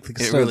lot like the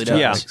Custodes. It really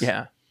does.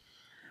 Yeah.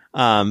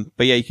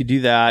 But yeah, you could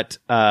do that.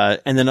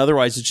 And then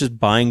otherwise it's just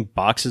buying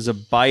boxes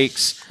of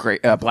bikes.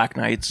 Great. Black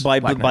Knights. Buy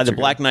the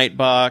Black Knight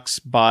box,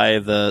 buy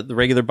the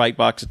regular bike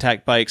box,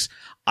 attack bikes.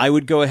 I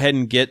would go ahead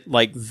and get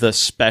like the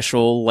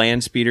special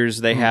land speeders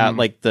they have,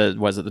 like the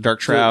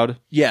Dark Shroud?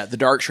 The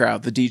Dark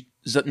Shroud.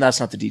 That's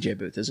not the DJ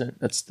booth, is it?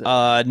 That's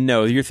the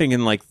no, you're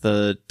thinking like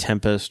the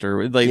Tempest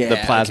or like the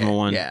Plasma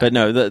one. Yeah. But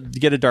no,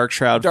 get a Dark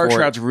Shroud. Dark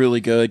Shroud's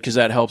really good because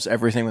that helps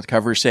everything with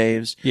cover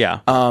saves. Yeah.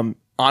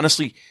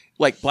 Honestly,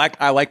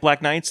 I like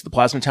Black Knights. The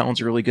Plasma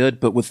Talons are really good,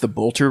 but with the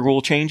bolter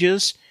rule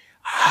changes,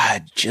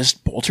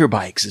 just bolter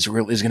bikes is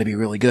going to be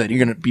really good.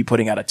 You're going to be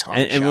putting out a ton.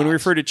 And when we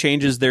refer to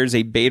changes, there's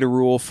a beta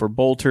rule for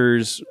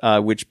bolters,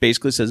 which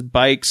basically says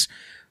bikes,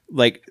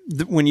 like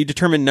when you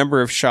determine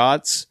number of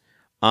shots,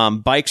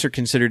 bikes are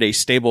considered a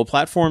stable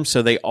platform,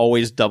 so they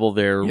always double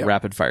their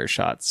rapid fire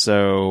shots.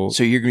 So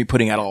you're going to be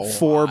putting out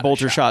 4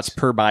 bolter shots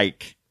per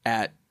bike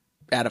at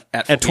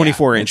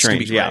 24 inch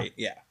range.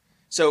 Yeah.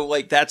 So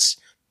like that's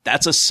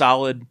a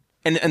solid,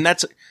 and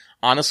that's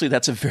honestly,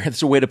 that's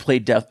a way to play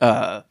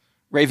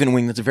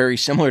Ravenwing that's very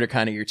similar to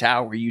kind of your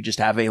Tau, where you just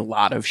have a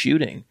lot of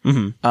shooting.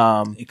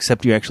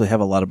 Except you actually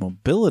have a lot of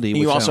mobility.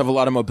 You also have a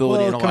lot of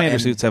mobility. Well, and commander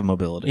suits have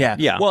mobility.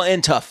 Yeah. Well,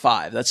 and Tough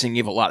 5. That's saying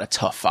you have a lot of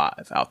Tough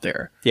 5 out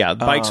there. Yeah,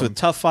 bikes with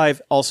Tough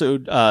 5. Also,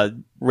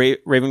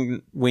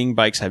 Ravenwing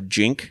bikes have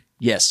Jink.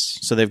 Yes.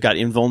 So they've got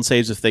invuln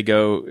saves if they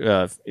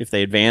go, if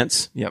they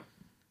advance. Yep.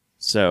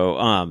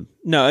 So,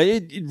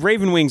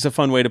 Ravenwing's a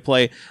fun way to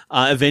play.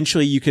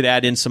 Eventually you could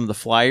add in some of the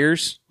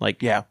flyers,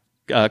 like a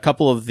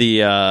couple of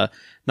the,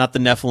 not the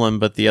Nephilim,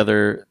 but the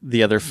other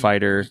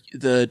fighter.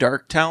 The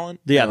Dark Talon?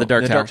 Yeah, the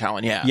Dark Talon. Dark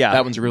Talon, yeah.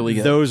 That one's really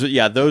good.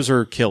 Those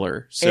are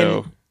killer.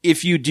 So, and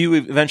if you do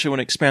eventually want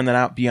to expand that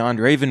out beyond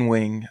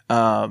Ravenwing,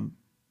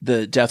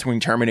 the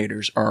Deathwing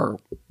Terminators are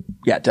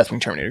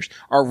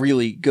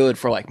really good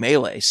for like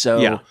melee.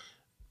 So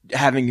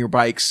having your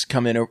bikes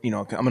coming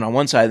on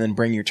one side, then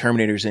bring your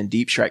Terminators in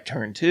Deep Strike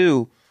turn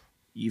 2,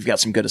 you've got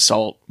some good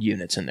assault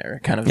units in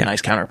there. Kind of a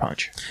nice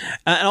counterpunch.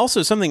 And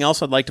also something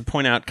else I'd like to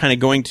point out, kind of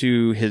going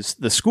to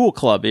the school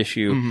club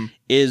issue,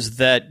 is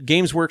that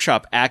Games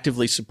Workshop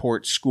actively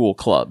supports school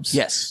clubs.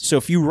 Yes. So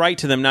if you write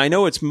to them, now I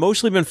know it's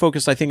mostly been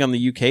focused, I think, on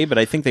the UK, but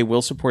I think they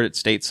will support it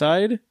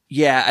stateside.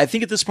 Yeah, I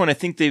think at this point, I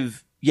think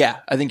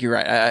you're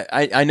right.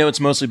 I know it's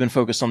mostly been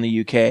focused on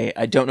the UK.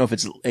 I don't know if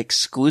it's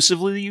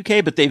exclusively the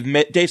UK, but they've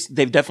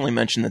definitely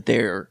mentioned that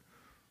they're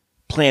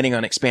planning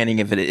on expanding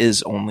if it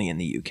is only in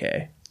the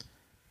UK.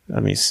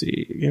 Let me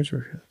see.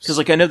 Because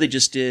I know they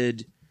just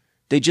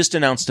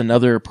announced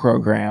another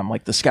program,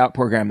 like the Scout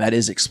program, that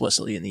is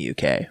explicitly in the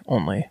UK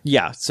only.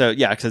 Yeah. So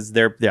because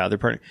they're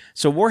partnering.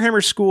 So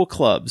Warhammer School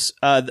Clubs.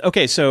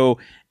 Okay. So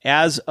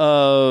as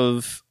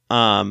of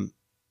August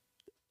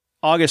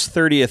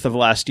 30th of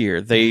last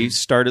year, they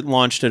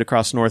launched it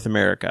across North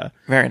America.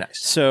 Very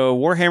nice. So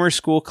Warhammer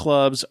School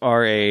Clubs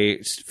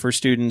for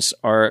students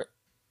are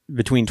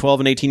between 12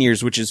 and 18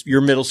 years, which is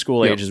your middle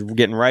school age, is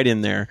getting right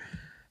in there.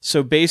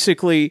 So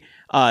basically,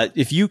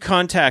 if you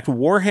contact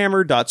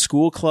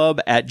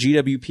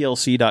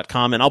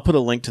warhammer.schoolclub@gwplc.com, and I'll put a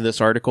link to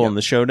this article in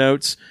the show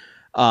notes.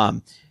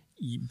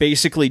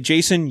 Basically,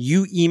 Jason,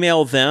 you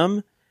email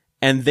them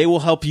and they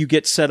will help you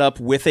get set up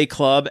with a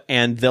club,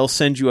 and they'll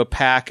send you a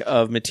pack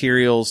of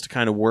materials to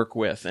kind of work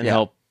with and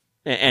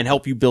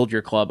help you build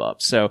your club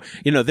up. So,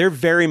 they're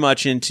very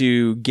much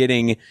into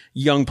getting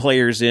young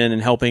players in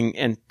and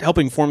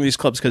helping form these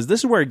clubs, because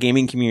this is where a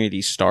gaming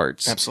community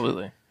starts.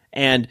 Absolutely.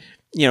 And,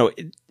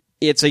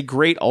 it's a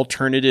great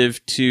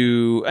alternative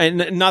to,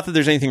 and not that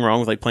there's anything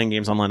wrong with like playing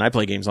games online. I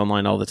play games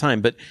online all the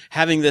time, but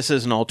having this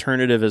as an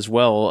alternative as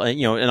well,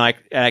 an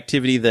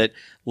activity that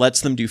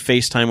lets them do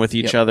FaceTime with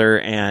each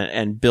other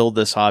and build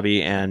this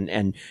hobby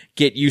and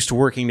get used to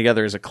working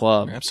together as a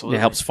club. Absolutely. It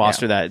helps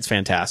foster that. It's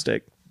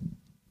fantastic.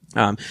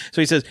 So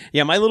he says,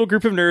 my little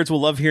group of nerds will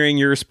love hearing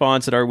your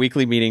response at our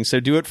weekly meetings. So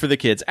do it for the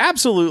kids.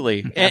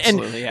 Absolutely.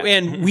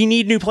 And we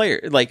need new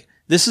players. Like,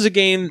 this is a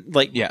game,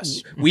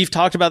 we've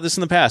talked about this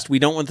in the past. We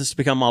don't want this to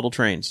become model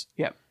trains.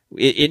 Yeah.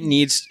 It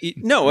needs, we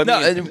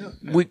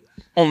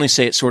only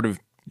say it sort of,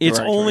 it's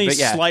only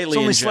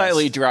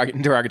slightly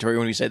derogatory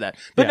when we say that.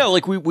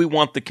 But we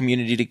want the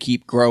community to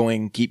keep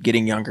growing, keep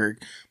getting younger.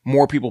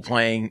 More people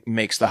playing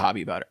makes the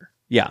hobby better.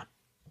 Yeah.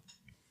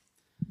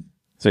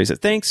 So he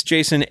said, thanks,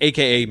 Jason,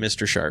 aka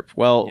Mr. Sharp.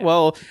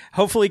 Well,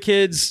 hopefully,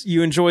 kids,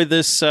 you enjoy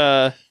this,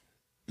 what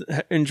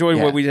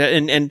we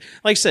did. And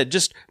like I said,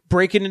 just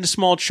break it into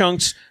small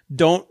chunks.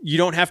 You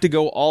don't have to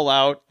go all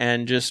out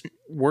and just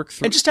work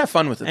through. And just have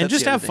fun with it. And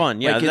just have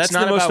fun. Yeah, that's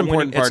the most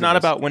important part. It's not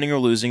about winning or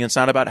losing. It's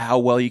not about how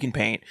well you can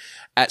paint.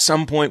 At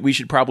some point, we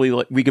could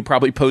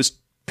probably post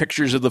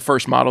pictures of the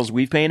first models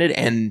we've painted,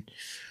 and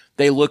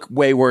they look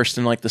way worse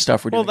than like the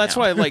stuff we're doing. Well, that's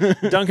now. why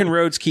Duncan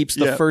Rhodes keeps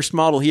the first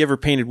model he ever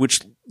painted,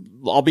 which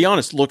I'll be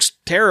honest, looks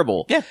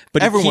terrible. Yeah,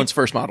 but everyone's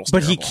first model's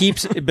but terrible. He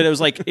keeps. But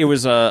it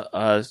was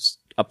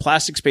a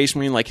plastic Space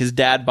Marine. Like his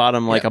dad bought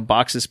him a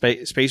box of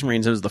Space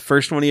Marines. It was the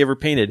first one he ever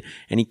painted,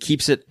 and he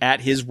keeps it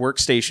at his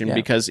workstation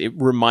because it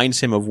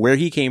reminds him of where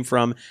he came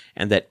from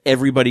and that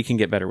everybody can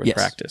get better with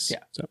practice.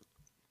 Yeah. So.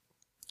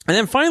 And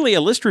then finally,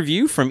 a list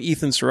review from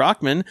Ethan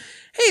Sirachman.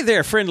 Hey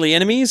there, friendly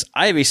enemies.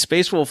 I have a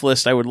Space Wolf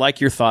list I would like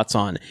your thoughts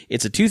on.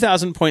 It's a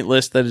 2,000-point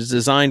list that is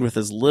designed with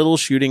as little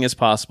shooting as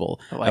possible.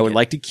 I would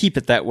like to keep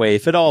it that way,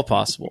 if at all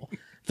possible.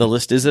 The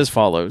list is as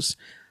follows.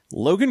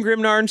 Logan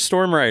Grimnarn,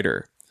 Storm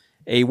Rider.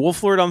 A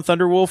Wolflord on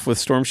Thunderwolf with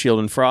Storm Shield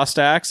and Frost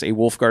Axe. A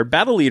Wolfguard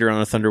Battle Leader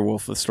on a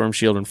Thunderwolf with Storm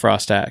Shield and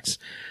Frost Axe.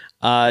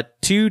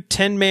 2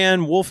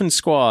 10-man Wolfen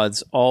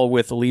squads, all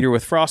with a leader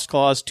with Frost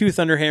Claws, 2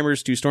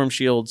 Thunderhammers, 2 Storm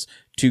Shields,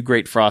 2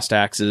 Great Frost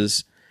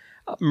Axes.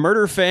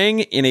 Murder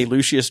Fang in a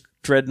Lucius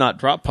Dreadnought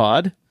drop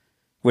pod,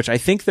 which I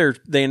think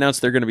they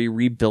announced they're going to be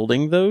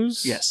rebuilding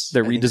those. Yes.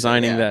 They're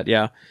redesigning that,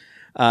 yeah.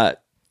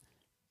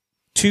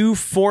 2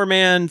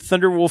 4-man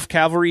Thunderwolf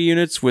cavalry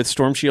units with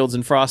Storm Shields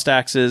and Frost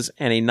Axes,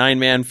 and a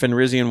 9-man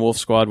Fenrisian Wolf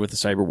squad with the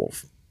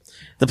Cyberwolf.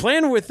 The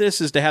plan with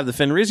this is to have the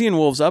Fenrisian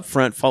Wolves up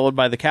front, followed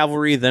by the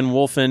cavalry, then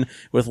Wolfen,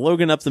 with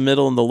Logan up the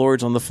middle and the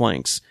Lords on the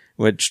flanks.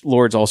 which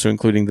Lords also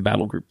including the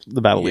battle group,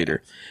 the battle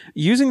leader.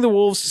 Using the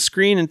wolves to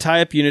screen and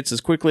tie up units as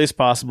quickly as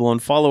possible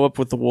and follow up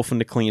with the wolfen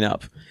to clean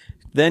up.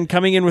 Then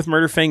coming in with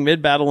Murderfang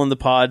mid-battle in the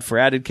pod for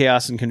added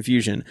chaos and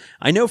confusion.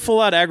 I know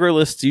full-out aggro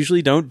lists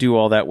usually don't do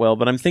all that well,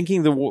 but I'm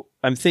thinking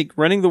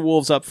running the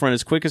wolves up front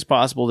as quick as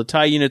possible to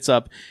tie units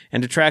up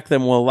and to track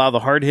them will allow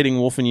the hard-hitting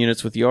wolfen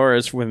units with the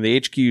auras when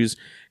the HQs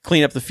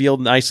clean up the field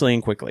nicely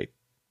and quickly.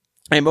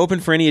 I am open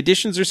for any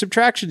additions or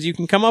subtractions you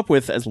can come up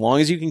with as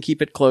long as you can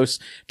keep it close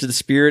to the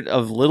spirit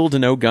of little to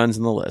no guns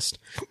in the list.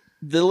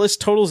 The list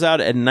totals out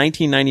at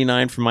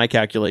 $19.99 from my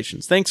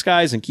calculations. Thanks,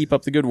 guys, and keep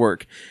up the good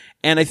work.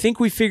 And I think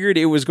we figured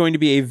it was going to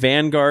be a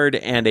Vanguard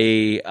and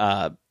a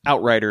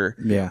Outrider.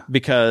 Yeah.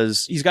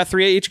 Because he's got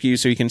 3 HQs,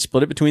 so you can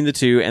split it between the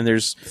two, and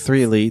there's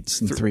 3 elites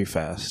and 3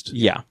 fast.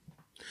 Yeah.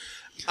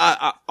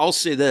 I'll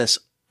say this.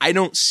 I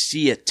don't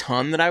see a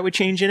ton that I would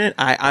change in it.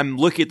 I'm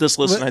looking at this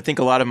list and I think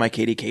a lot of my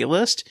KDK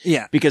list.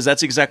 Yeah. Because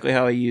that's exactly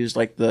how I used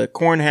like the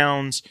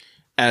Cornhounds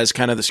as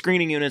kind of the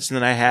screening units. And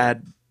then I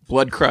had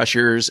Blood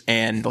Crushers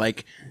and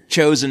like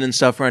Chosen and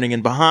stuff running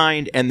in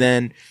behind. And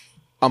then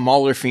a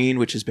Mauler Fiend,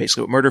 which is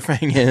basically what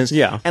Murderfang is.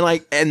 Yeah.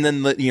 And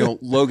then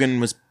Logan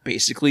was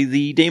basically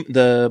the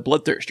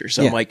Bloodthirster.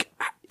 So I'm like,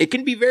 it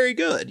can be very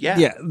good. Yeah.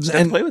 Yeah. Just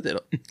have to play with it.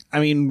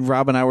 I mean,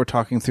 Rob and I were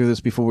talking through this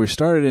before we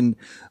started, and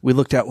we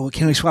looked at, well,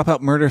 can we swap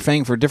out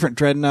Murderfang for a different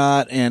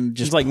Dreadnought? And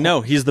just He's like,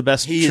 no, he's the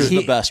best. He is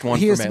the best one.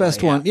 He for is the melee,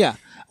 best one. Yeah.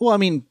 Well, I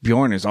mean,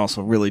 Bjorn is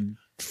also really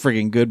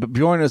friggin' good, but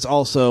Bjorn is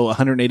also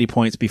 180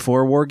 points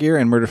before War Gear,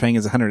 and Murderfang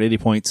is 180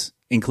 points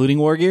including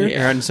War Gear.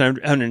 Yeah,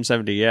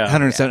 170, yeah.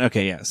 170.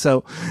 Okay, yeah.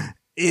 So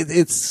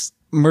it's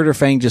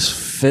Murderfang just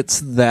fits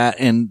that,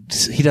 and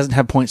he doesn't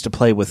have points to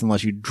play with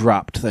unless you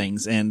dropped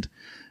things. And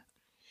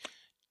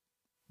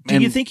do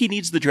you think he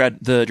needs the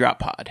drop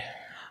pod?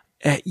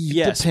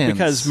 Yes, depends.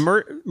 because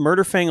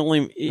Murderfang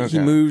only he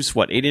moves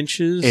 8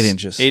 inches? 8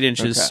 inches. 8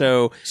 inches. Okay.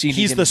 So you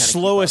he's can the kinda keep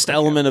slowest up,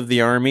 element of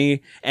the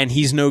army, and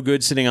he's no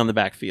good sitting on the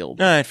backfield.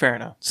 Fair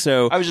enough.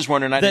 So I was just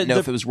wondering. I didn't know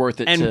if it was worth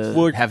it. And to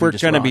we're have going him to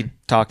just be run.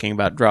 talking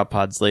about drop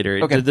pods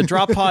later. Okay. The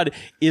drop pod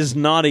is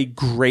not a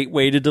great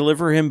way to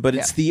deliver him, but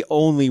it's the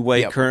only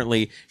way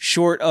currently,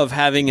 short of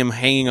having him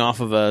hanging off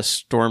of a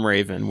Storm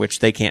Raven, which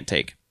they can't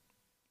take.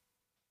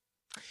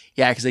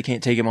 Yeah, because they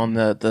can't take him on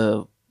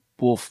the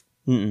wolf.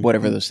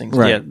 Whatever those things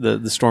Right. Yeah,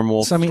 the Storm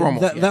Wolf. So I mean, Storm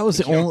Wolf, that was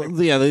the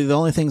only, the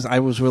only things I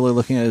was really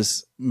looking at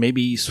is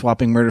maybe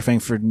swapping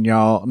Murderfang for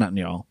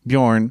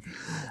Bjorn.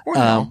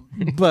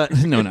 But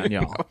no, not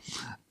Njal.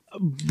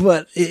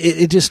 But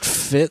it just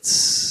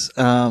fits.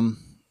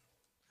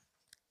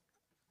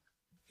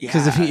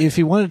 Because if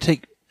he wanted to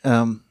take,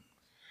 no,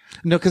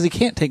 because he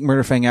can't take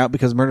Murderfang out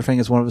because Murderfang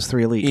is one of his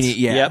 3 elites.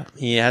 Yep,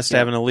 he has to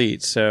have an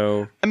elite.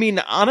 So I mean,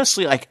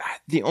 honestly, like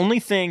the only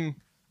thing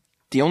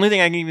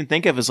I can even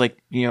think of is like,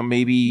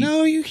 maybe.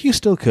 No, you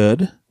still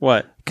could.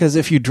 what? Because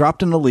if you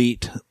dropped an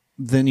elite,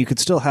 then you could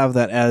still have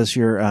that as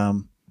your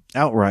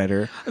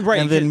Outrider,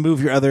 Right, and then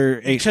move your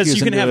other HQs. Because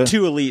you can into have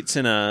 2 elites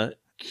in a.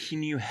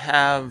 Can you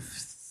have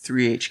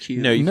 3 HQ?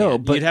 No, you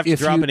can't. but You'd have to if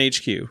drop you- an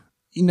HQ.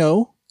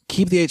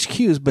 Keep the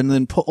HQs, but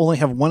then only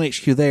have 1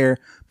 HQ there.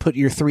 Put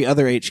your 3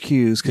 other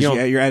HQs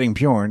because you're adding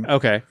Bjorn.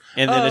 Okay,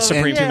 and then a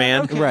Supreme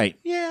Command. okay. Right.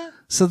 Yeah.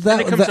 So that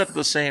And it comes up to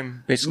the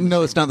same, basically.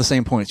 no, it's not the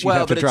same points. You Well,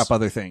 have to but drop it's-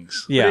 other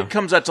things. But Yeah. it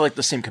comes out to like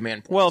the same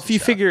command points. Well, if you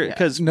and stuff. figure, Yeah.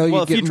 because No,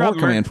 you if get you drop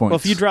more command points. Well,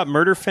 if you drop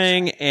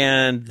Murderfang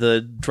and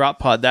the drop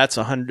pod, that's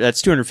 100.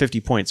 That's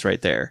 250 points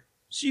right there.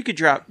 So you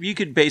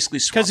could basically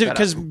swap that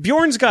Because out.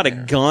 Bjorn's got a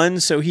gun,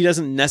 so he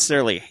doesn't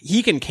necessarily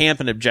he can camp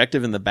an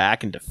objective in the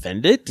back and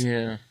defend it.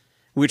 Yeah.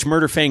 Which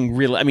Murderfang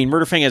really, I mean,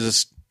 Murderfang has a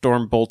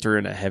Storm Bolter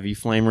and a Heavy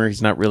Flamer.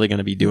 He's not really going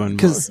to be doing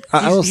Because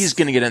He's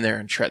going to get in there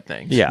and shred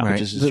things. Yeah.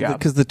 Which is his job.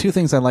 Because the 2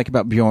 things I like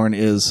about Bjorn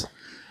is,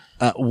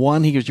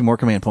 1, he gives you more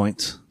command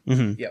points.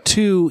 Yep.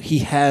 2, he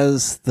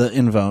has the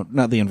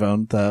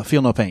the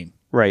Feel No Pain,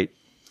 right.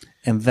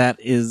 and that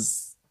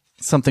is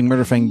something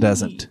Murderfang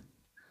doesn't.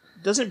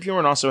 Doesn't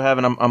Bjorn also have,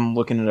 and I'm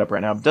looking it up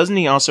right now, doesn't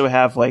he also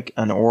have like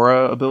an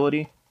aura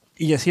ability?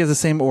 Yes, he has the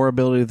same aura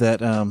ability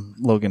that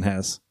Logan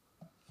has.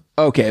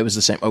 Okay, it was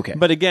the same. Okay.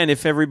 But again,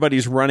 if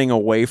everybody's running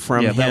away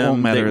from him, that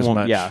won't matter they as won't-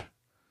 much. Yeah.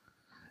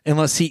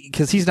 Unless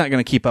because he's not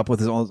going to keep up with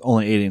his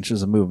only 8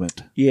 inches of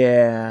movement.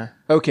 Yeah.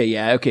 Okay,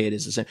 it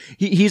is the same.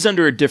 He's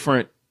under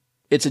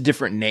it's a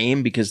different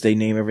name because they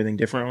name everything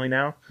differently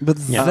now. But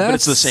but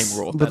it's the same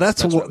rule. But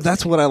That's what I was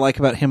that's what I like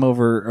about him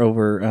over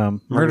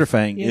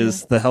Murderfang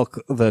is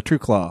the True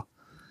Claw.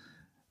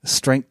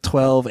 Strength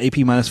 12, AP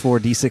 -4,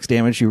 D6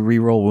 damage. You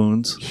reroll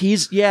wounds.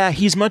 He's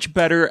much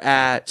better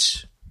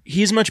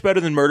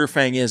than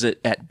Murderfang is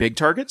at big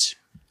targets.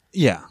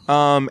 Yeah,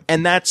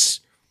 And that's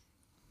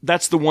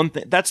the one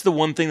thing. That's the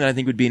one thing that I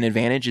think would be an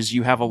advantage is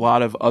you have a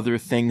lot of other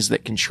things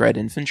that can shred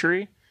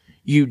infantry.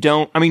 You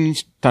don't. I mean,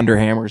 thunder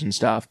hammers and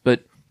stuff,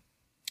 but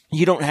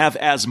you don't have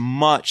as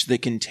much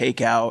that can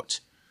take out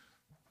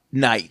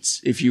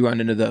knights if you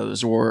run into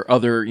those or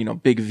other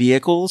big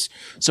vehicles.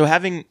 So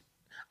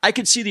I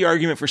could see the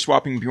argument for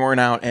swapping Bjorn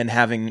out and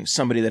having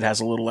somebody that has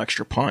a little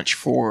extra punch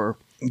for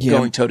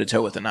going toe to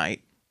toe with a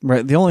knight.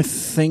 Right. The only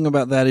thing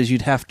about that is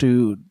you'd have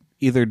to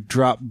either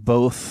drop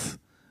both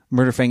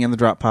Murderfang and the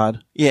drop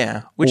pod,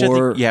 Yeah, which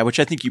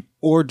I think you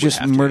or just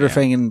have to,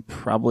 Murderfang and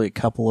probably a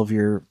couple of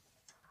your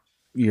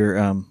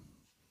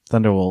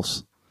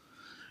Thunderwolves.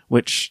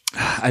 Which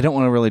I don't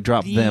want to really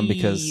drop them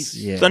because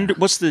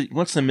what's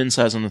the min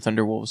size on the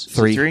Thunderwolves? Is it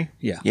 3. 3?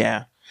 Yeah.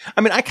 Yeah.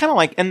 I mean, I kind of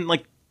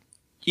like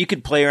you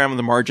could play around with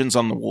the margins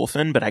on the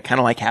Wolfen, but I kind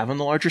of like having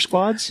the larger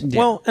squads. Yeah.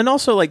 Well, and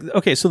also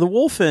so the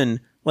Wolfen,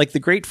 like the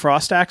Great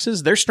Frost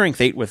Axes, they're strength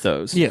 8 with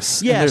those.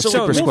 Yes. Yeah, and so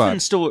super squad.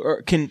 Wolfen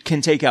still can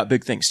take out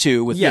big things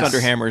too with Yes. the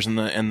Thunderhammers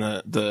and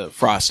the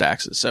Frost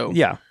Axes. So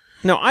Yeah.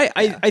 No,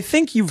 I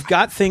think you've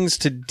got things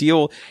to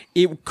deal.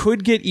 It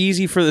could get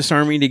easy for this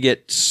army to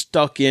get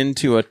stuck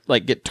into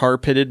get tar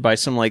pitted by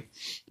some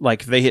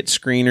like they hit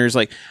screeners.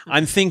 Like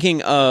I'm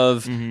thinking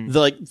of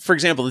for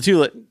example, the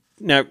two.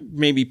 Now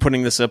maybe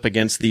putting this up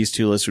against these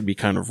two lists would be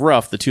kind of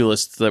rough. The two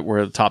lists that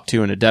were the top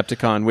 2 in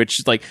Adepticon, which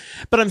is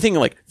but I'm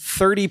thinking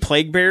 30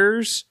 Plague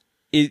Bearers.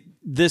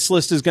 This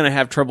list is going to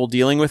have trouble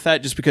dealing with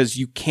that just because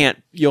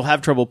you'll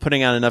have trouble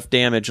putting out enough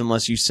damage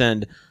unless you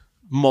send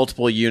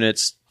multiple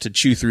units to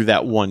chew through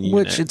that one unit.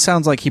 Which it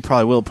sounds like he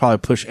probably will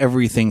push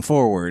everything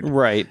forward.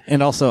 Right.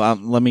 And also,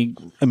 let me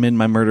amend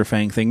my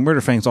Murderfang thing.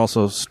 Murderfang's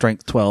also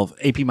strength 12,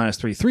 AP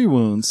 -3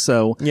 wounds.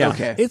 So Yeah.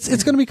 Okay. it's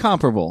going to be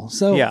comparable.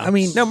 So, Yeah. I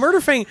mean, no,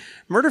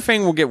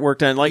 Murderfang will get work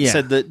done. Like I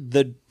said,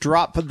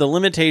 the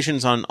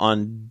limitations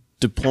on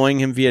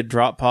deploying him via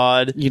drop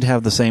pod. you'd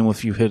have the same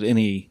if you hit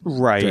any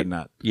Right.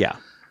 Dreadnought. Yeah.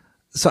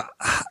 So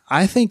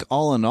I think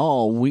all in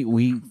all,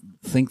 we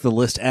think the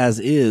list as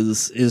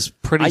is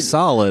pretty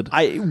solid.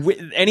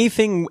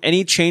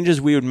 Any changes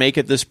we would make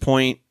at this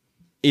point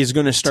is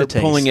going to start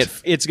To pulling it.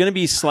 taste. It's going to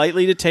be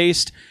slightly to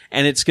taste,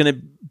 and it's going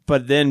to.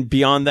 But then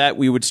beyond that,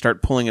 we would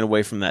start pulling it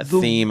away from that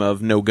theme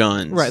of no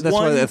guns. Right. That's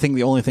why I think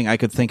the only thing I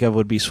could think of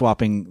would be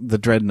swapping the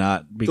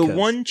Dreadnought. Because the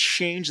one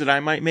change that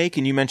I might make,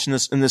 and you mentioned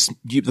this,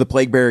 the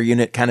Plague Bearer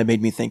unit kind of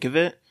made me think of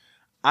it.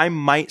 I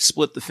might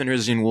split the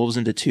Fenrisian Wolves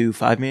into 2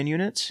 5-man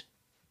units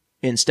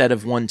instead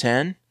of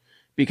 110,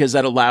 because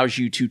that allows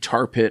you to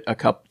tar pit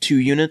 2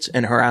 units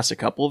and harass a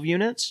couple of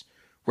units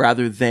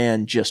rather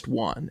than just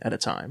one at a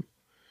time.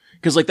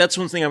 Because that's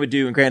one thing I would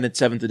do, and granted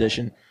 7th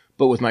edition,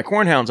 but with my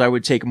Cornhounds, I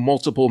would take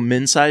multiple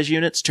min-size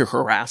units to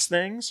harass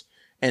things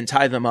and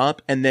tie them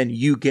up, and then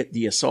you get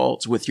the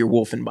assaults with your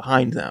Wolfen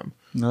behind them.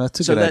 no, that's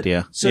a good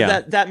idea. So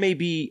that may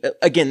be,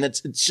 again,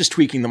 it's just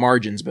tweaking the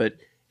margins, but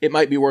it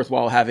might be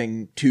worthwhile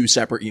having 2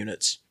 separate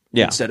units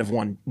instead of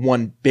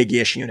one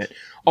big-ish unit.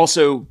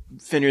 Also,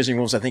 Fenrisian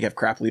Wolves, I think, have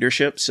crap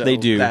leadership, so They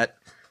do.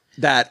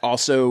 That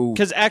also,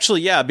 Because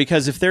actually,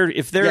 because if they're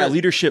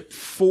leadership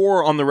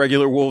 4 on the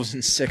regular wolves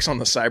and 6 on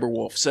the cyber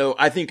wolf. So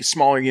I think 2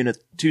 smaller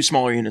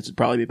units would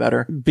probably be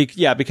better.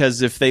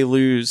 because if they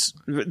lose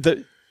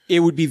it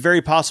would be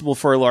very possible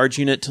for a large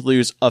unit to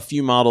lose a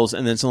few models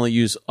and then suddenly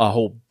use a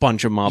whole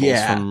bunch of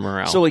models from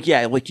morale. So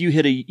you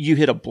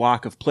hit a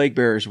block of Plague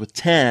Bearers with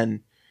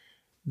 10,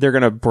 they're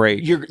gonna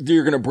break. you're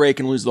going to break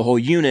and lose the whole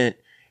unit.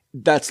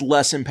 That's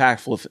less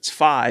impactful if it's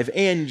 5,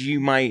 and you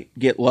might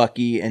get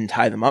lucky and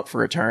tie them up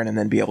for a turn and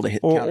then be able to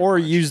hit or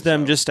use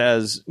them just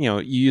as you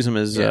use them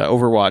as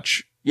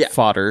Overwatch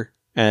fodder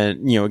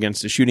and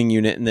against a shooting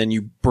unit, and then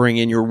you bring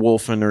in your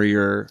Wolfen or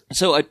your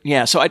So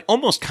I'd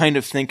almost kind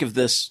of think of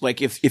this,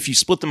 if you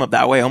split them up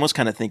that way, I almost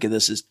kind of think of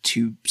this as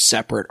 2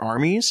 separate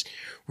armies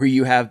where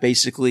you have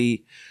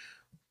basically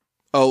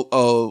a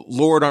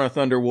Lord on a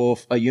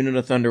Thunderwolf, a unit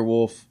of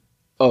Thunderwolf,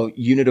 a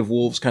unit of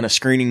wolves kind of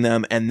screening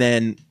them, and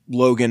then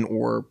Logan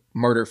or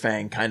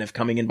Murderfang kind of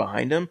coming in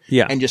behind him.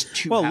 Yeah. And just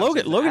 2 Well,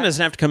 halves of Logan that.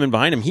 doesn't have to come in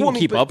behind him. He can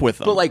keep up with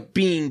them. But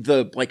being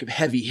the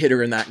heavy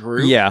hitter in that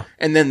group. Yeah.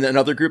 And then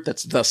another group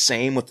that's the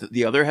same with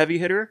the other heavy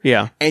hitter.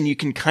 Yeah. And you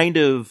can kind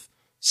of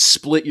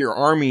split your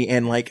army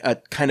and a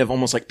kind of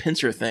almost like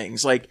pincer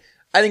things. I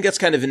think that's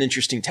kind of an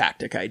interesting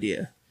tactic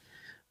idea.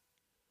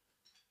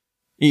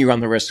 You run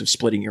the risk of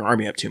splitting your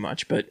army up too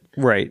much, but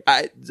right.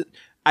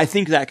 I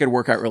think that could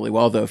work out really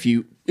well though if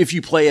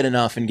you play it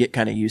enough and get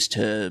kind of used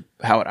to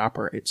how it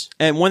operates.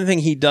 And one thing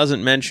he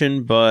doesn't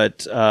mention,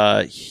 but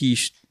he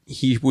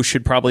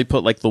should probably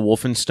put the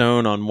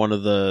Wolfenstone on one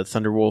of the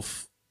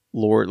Thunderwolf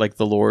Lord,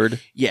 the Lord.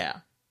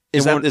 Yeah.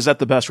 Is that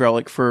the best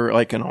relic for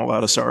an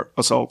all-out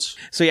assaults?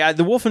 So yeah,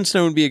 the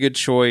Wolfenstone would be a good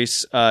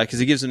choice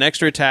because it gives an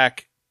extra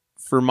attack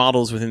for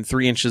models within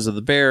 3 inches of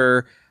the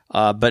bearer,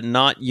 but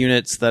not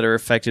units that are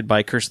affected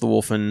by Curse of the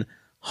Wolfen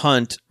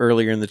hunt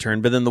earlier in the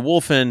turn. But then the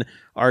Wolfen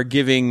are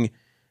giving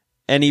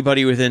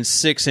anybody within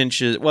 6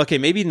 inches. Well, okay,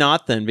 maybe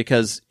not then,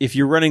 because if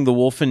you're running the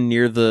Wolfen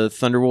near the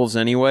Thunderwolves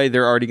anyway,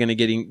 they're already going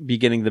to be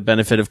getting the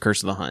benefit of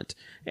Curse of the Hunt,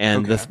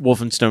 and the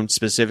Wolfenstone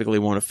specifically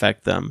won't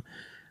affect them.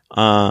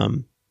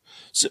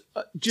 So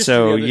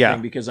the other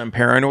thing, because I'm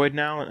paranoid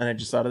now, and I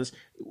just thought of this.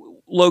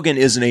 Logan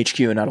is an HQ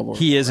and not a Lord.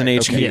 He is an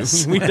HQ. Okay.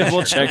 Yes. We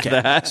double checked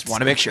that. Just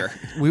want to make sure.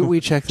 We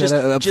checked that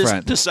up Just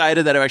front.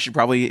 decided that I should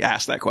probably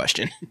ask that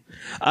question.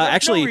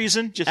 Actually, no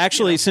reason. Just,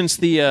 actually, since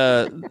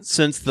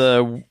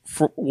the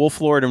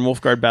Wolf Lord and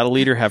Wolfguard battle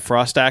leader have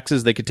frost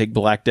axes, they could take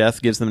Black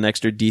Death. Gives them an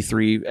extra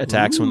D3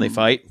 attacks when they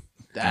fight.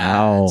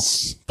 Ow.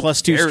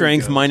 Plus 2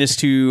 strength, minus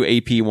 2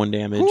 AP, 1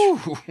 damage.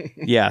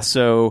 Yeah,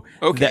 so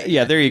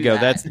Okay, there you go.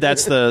 that.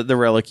 That's the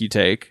relic you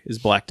take is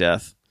Black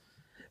Death.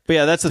 But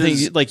yeah, that's the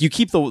thing. Like you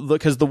keep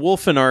because the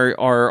Wolfen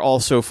are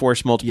also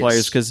force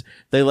multipliers because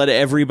they let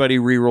everybody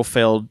reroll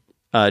failed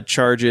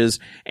charges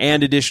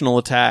and additional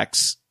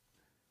attacks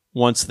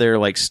once they're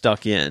like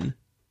stuck in.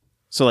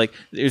 So like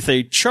if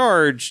they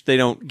charge, they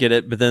don't get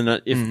it. But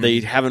then if they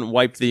haven't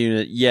wiped the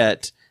unit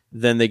yet,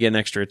 then they get an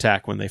extra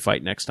attack when they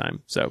fight next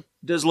time. So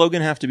does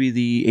Logan have to be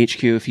the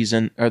HQ if he's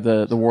in, or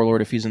the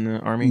Warlord if he's in the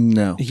army?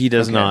 No. he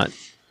does not.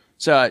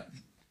 So,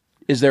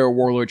 is there a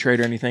Warlord trait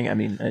or anything? I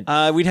mean,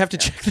 We'd have to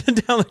check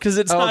that down because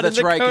it's not that's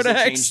in the right, 'cause they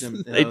codex. changed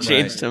him. They Oh,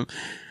 changed right. him.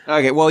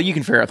 okay. Well, you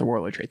can figure out the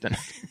Warlord trait then.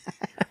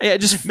 Yeah,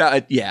 just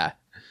No, yeah.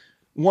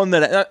 One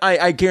that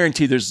I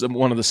guarantee there's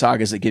one of the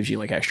sagas that gives you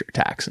like extra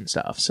attacks and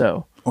stuff.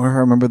 So Or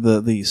remember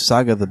the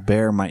Saga of the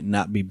Bear might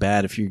not be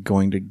bad if you're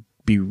going to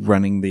be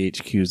running the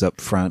HQs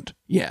up front.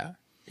 yeah,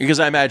 because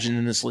I imagine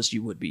in this list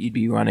you'd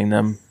be running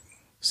them.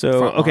 so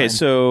Front okay. line.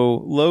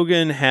 So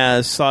Logan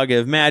has Saga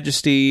of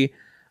Majesty.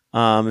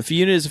 If a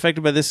unit is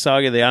affected by this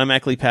saga, they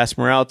automatically pass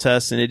morale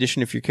tests. In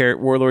addition, if your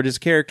Warlord is a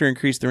character,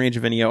 increase the range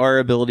of any R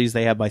abilities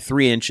they have by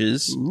 3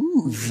 inches.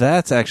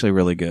 That's actually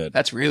really good.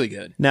 That's really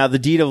good. Now, the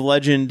Deed of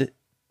Legend,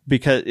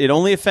 because it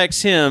only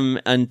affects him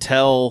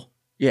until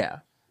Yeah,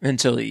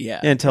 until he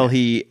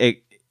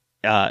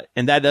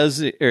and that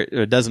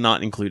does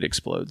not include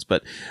explodes,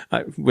 but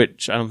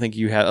which I don't think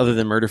you have other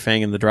than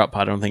Murderfang and the drop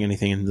pod. I don't think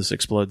anything in this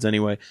explodes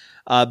anyway.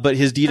 But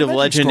his Deed of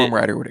Legend, Storm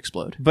Rider would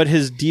explode. but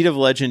his Deed of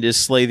Legend is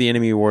slay the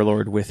enemy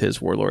warlord with his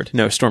warlord.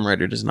 No, Storm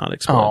Rider does not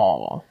explode.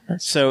 Oh,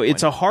 So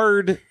it's a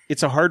hard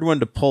one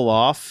to pull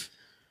off.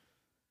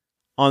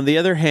 On the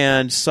other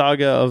hand,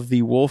 Saga of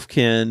the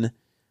Wolfkin,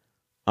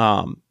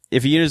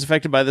 if a unit is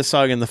affected by this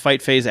saga in the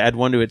fight phase, add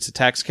 1 to its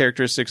attacks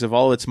characteristics of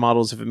all its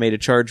models. If it made a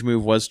charge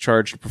move, was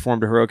charged,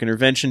 performed a heroic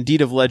intervention.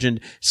 Deed of Legend,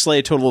 slay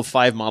a total of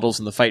 5 models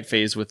in the fight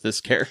phase with this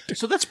character.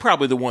 So that's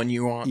probably the one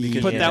you want.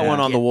 Because Put that one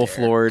on the Wolf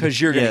Lord. because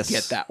you're gonna Yes.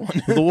 get that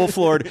one. The Wolf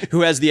Lord,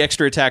 who has the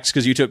extra attacks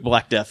because you took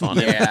Black Death on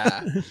him.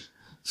 yeah.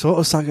 So what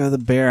was Saga of the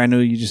Bear? I know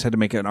you just had to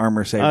make an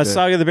armor save.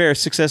 Saga of the Bear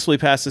successfully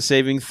passed the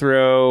saving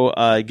throw.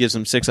 It gives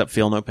him 6 up,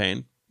 feel no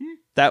pain.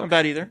 That Not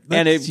bad either.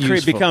 and it That's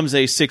useful. becomes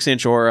a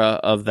 6-inch aura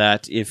of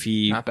that if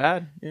he. Not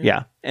bad.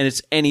 Yeah, and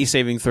it's any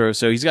saving throw,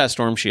 so he's got a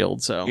storm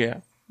shield. So Yeah.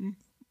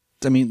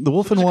 I mean, the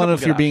Wolf and one couple if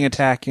good you're being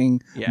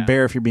attacking, Yeah.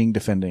 Bear if you're being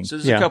defending. So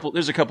there's Yeah.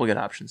 a couple good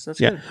options.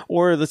 That's yeah, good.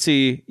 or let's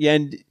see,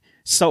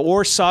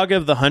 or Saga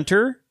of the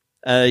Hunter.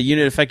 A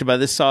unit affected by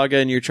this saga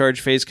in your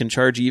charge phase can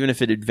charge even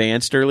if it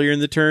advanced earlier in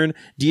the turn.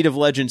 Deed of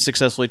Legend,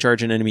 successfully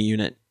charge an enemy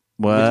unit.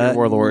 What?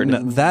 Warlord.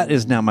 No, that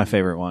is now my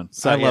favorite one.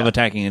 I love yeah.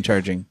 attacking and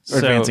charging. Or So,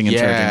 advancing and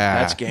charging.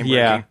 That's game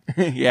Yeah.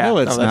 breaking. yeah. No,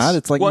 it's that's- not.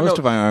 It's like well, most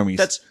no, of our armies.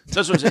 That's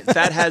what I'm saying.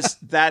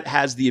 That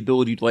has the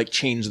ability to like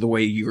change the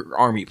way your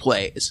army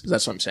plays.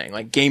 That's what I'm saying.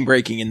 Like game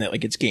breaking in that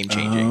like it's game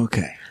changing.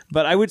 okay.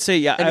 But I would say,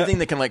 yeah, Anything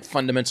that can like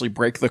fundamentally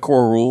break the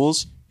core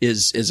rules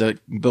is a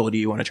ability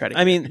you want to try to.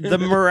 I mean, the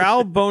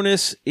morale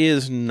bonus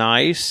is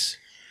nice,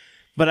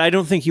 but I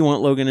don't think you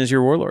want Logan as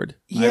your warlord.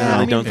 I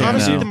really don't think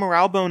honestly, you do. the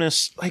morale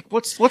bonus, like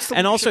what's the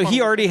And also,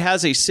 he already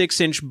has a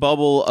 6-inch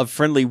bubble of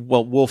friendly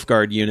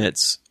Wolfguard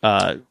units.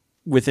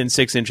 Within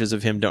 6 inches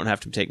of him, don't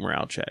have to take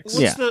morale checks.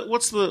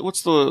 What's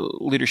the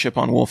leadership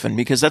on Wolfen?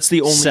 Because that's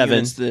the only 7.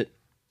 units that.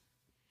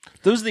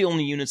 Those are the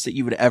only units that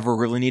you would ever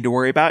really need to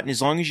worry about, and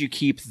as long as you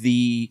keep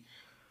the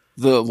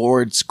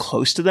lords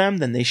close to them,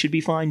 then they should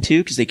be fine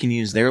too, because they can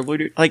use their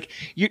leader. Like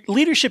your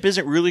leadership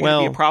isn't really going to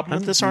be a Well, problem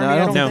with this army. No, I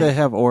don't think. think they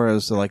have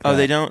auras like that. Oh,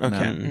 they don't. Okay.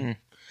 No. Mm.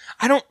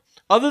 I don't.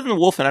 Other than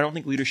Wolfen, I don't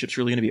think leadership's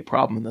really going to be a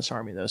problem in this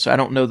army, though. So I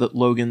don't know that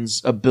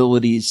Logan's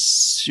ability is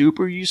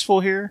super useful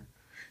here,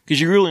 because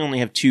you really only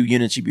have 2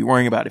 units you'd be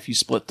worrying about if you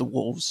split the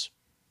wolves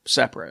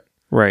separate.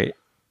 Right.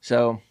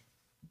 So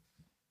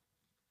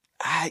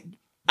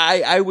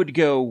I would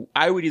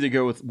either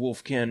go with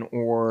Wolfkin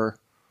or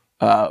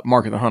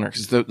Mark of the Hunter,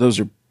 because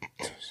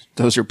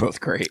those are both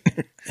great.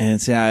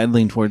 And see, I'd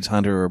lean towards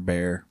Hunter or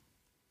Bear.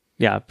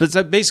 Yeah, but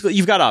so basically,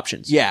 you've got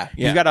options. Yeah.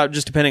 You've got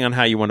just depending on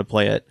how you want to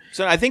play it.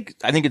 So I think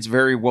it's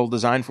very well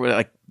designed for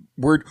like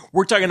we're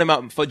talking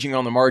about fudging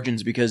on the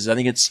margins, because I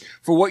think it's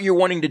for what you're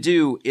wanting to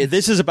do.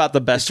 This is about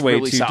the best way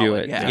really to do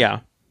solid, it. yeah. Yeah.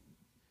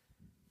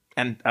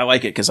 And I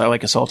like it because I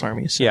like assault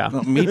armies. Yeah.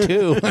 Me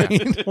too. I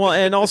mean, Well,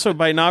 and also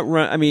by not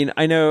run, I mean,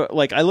 I know,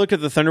 like, I looked at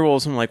the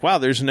Thunderbolts and I'm like, wow,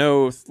 there's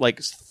no, like,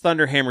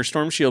 Thunderhammer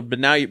Storm Shield,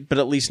 but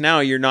at least now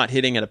you're not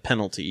hitting at a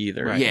penalty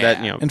either. Right. Yeah.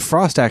 That, you know, and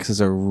Frost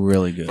Axes are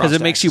really good. because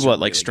it makes you Axes are what,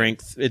 like really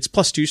strength? It's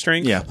 +2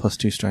 strength? Yeah,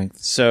 +2 strength.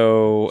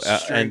 So,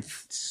 and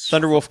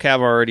Thunderwolf Cav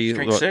already,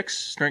 Strength 6,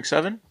 strength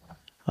 7.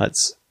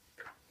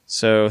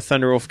 so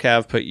Thunderwolf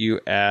Cav put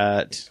you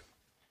at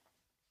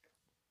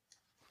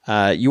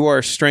You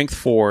are strength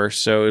 4,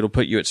 so it'll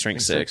put you at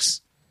strength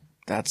 6.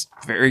 That's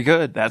very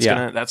good. That's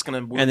gonna.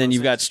 And then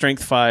you've got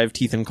strength 5,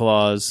 teeth and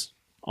claws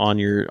on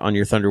your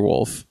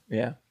Thunderwolf.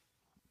 Yeah.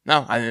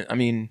 No, I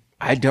mean,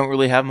 I don't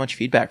really have much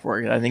feedback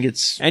for it. I think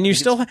it's and you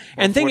still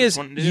and thing is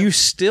you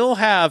still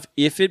have,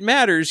 if it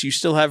matters, you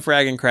still have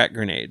frag and crack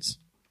grenades.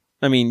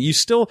 I mean, you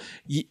still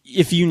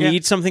if you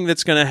need something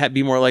that's going to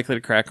be more likely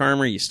to crack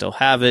armor, you still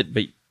have it,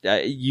 but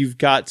you've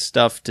got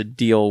stuff to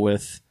deal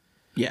with.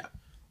 Yeah.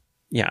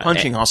 Yeah.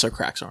 Punching also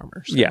cracks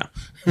armor. So. Yeah.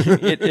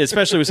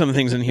 Especially with some of the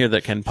things in here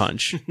that can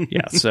punch.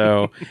 Yeah.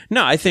 So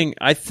no, I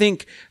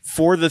think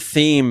for the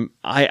theme,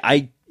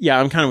 I'm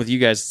kind of with you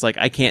guys. It's like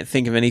I can't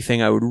think of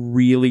anything I would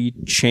really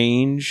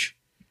change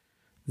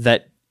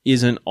that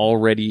isn't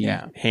already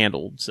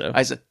handled. So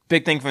a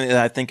big thing that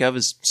I think of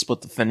is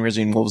split the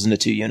Fenrisian wolves into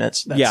 2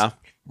 units. That's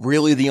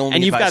really the only.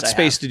 And you've got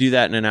space to do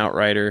that in an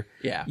Outrider.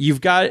 Yeah,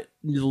 you've got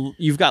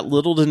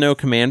little to no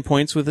command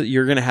points with it.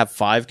 You're going to have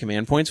 5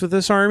 command points with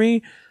this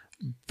army,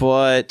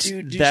 but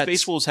do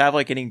Space Wolves have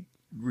like any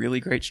really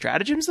great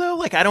stratagems though?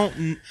 Like I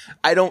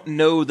don't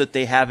know that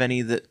they have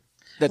any that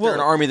they're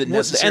an army that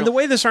necessarily. And the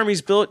way this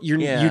army's built, you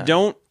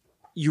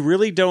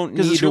really don't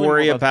need to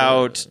worry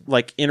about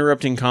like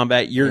interrupting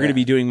combat. You're going to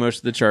be doing most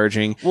of the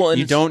charging. Well,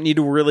 you don't need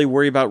to really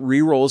worry about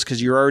rerolls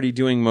because you're already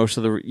doing most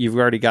of the. You've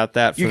already got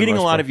that. You're getting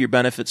a lot of your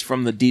benefits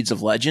from the Deeds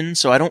of Legend,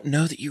 so I don't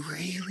know that you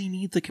really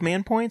need the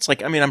command points.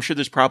 Like, I mean, I'm sure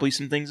there's probably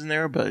some things in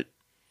there, but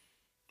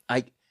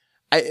I'm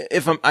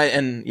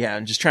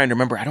just trying to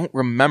remember. I don't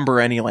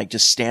remember any like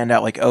just stand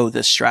out like, oh,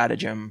 this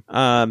stratagem.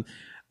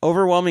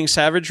 Overwhelming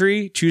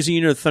Savagery. Choose a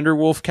unit of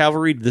Thunderwolf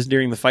Cavalry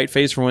during the fight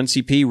phase for 1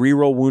 CP.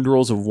 Reroll wound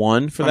rolls of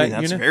 1 for that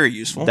unit. That's very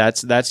useful.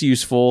 That's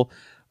useful.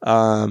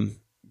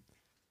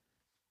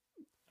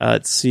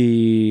 Let's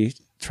see.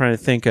 Trying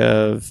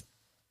to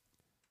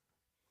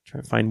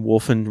find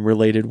Wolfen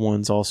related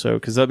ones also,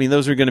 because I mean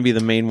those are going to be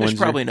the main ones.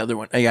 There's probably another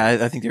one. Yeah,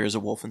 I think there is a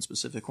Wolfen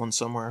specific one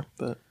somewhere,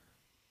 but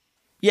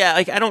yeah,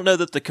 like I don't know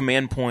that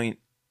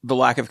the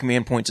lack of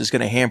command points is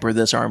going to hamper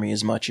this army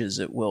as much as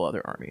it will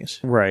other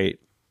armies. Right.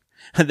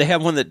 They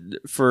have one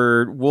that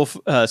for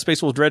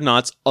Space Wolf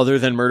Dreadnoughts other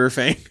than Murder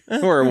Fang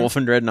or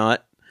Wolfen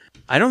Dreadnought.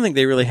 I don't think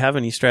they really have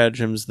any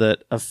stratagems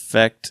that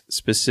affect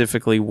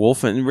specifically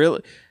Wolfen.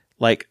 Really,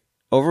 like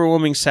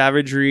Overwhelming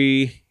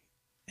Savagery,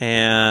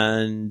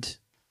 and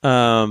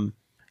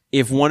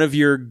if one of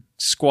your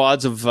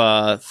squads of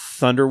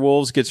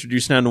Thunderwolves gets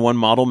reduced down to 1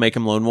 model, make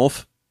him Lone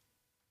Wolf.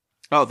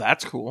 Oh,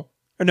 that's cool.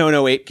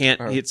 No, wait, can't.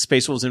 It's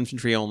Space Wolves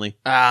infantry only.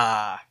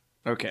 Ah,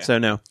 okay. So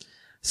no.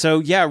 So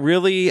yeah,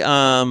 really,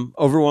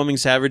 Overwhelming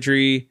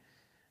Savagery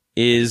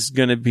is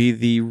going to be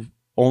the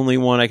only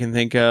one I can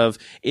think of.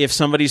 If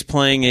somebody's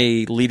playing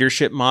a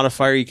leadership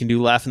modifier, you can do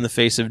Laugh in the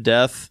Face of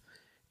Death.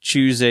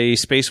 Choose a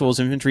Space Wolves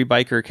infantry,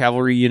 biker, or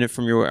cavalry unit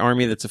from your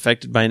army that's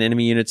affected by an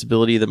enemy unit's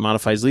ability that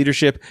modifies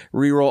leadership.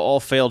 Reroll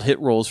all failed hit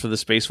rolls for the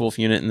Space Wolf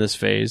unit in this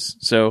phase.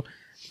 So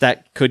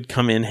that could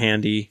come in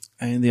handy.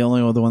 And the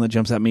only other one that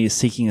jumps at me is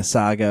Seeking a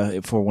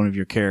Saga for one of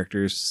your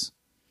characters.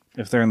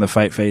 If they're in the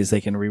fight phase,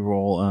 they can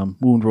reroll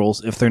wound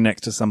rolls if they're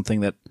next to something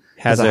that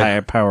has a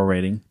higher power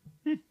rating.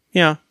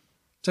 Yeah.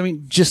 So, I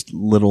mean, just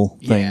little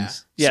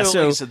things. Yeah.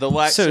 So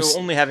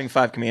only having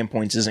 5 command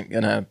points isn't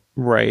going to...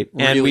 Right.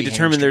 And we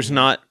determined there's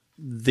not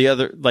the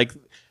other... Like,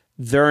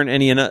 there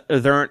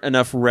aren't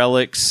enough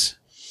relics...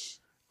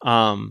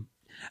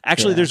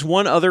 Actually, there's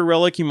one other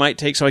relic you might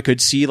take, so I could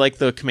see like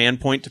the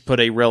command point to put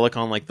a relic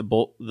on like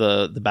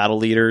the battle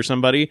leader or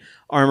somebody.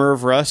 Armor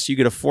of Rust, you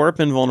get a 4-up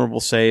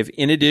invulnerable save.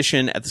 In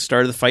addition, at the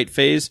start of the fight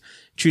phase,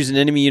 choose an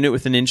enemy unit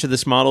with an inch of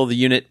this model. The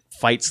unit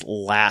fights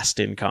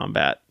last in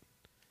combat.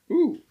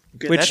 Ooh,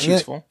 good. That's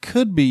useful.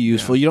 Could be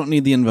useful. You don't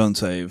need the invuln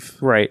save,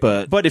 right?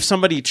 But if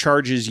somebody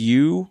charges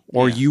you,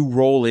 or you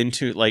roll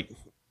into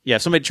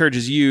if somebody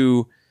charges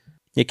you,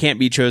 it can't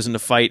be chosen to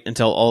fight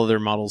until all of their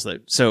models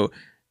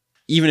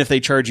even if they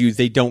charge you,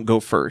 they don't go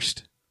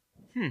first.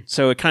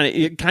 So it kind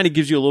of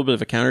gives you a little bit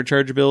of a counter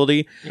charge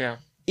ability. Yeah.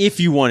 If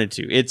you wanted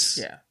to. It's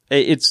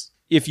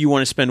if you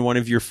want to spend one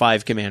of your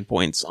 5 command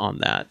points on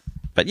that.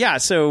 But yeah,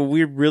 so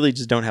we really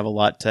just don't have a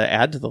lot to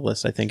add to the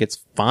list. I think it's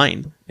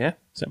fine. Yeah.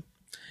 So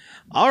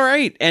all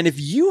right. And if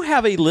you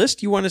have a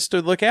list you want us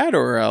to look at,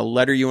 or a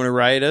letter you want to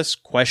write us,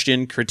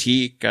 question,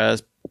 critique,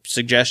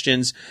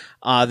 suggestions,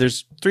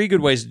 there's 3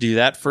 good ways to do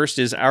that. First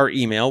is our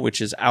email, which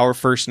is our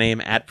first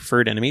name at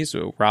Preferred Enemies.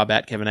 So Rob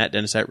at Kevin at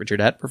Dennis at Richard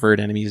at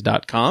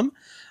preferredenemies.com.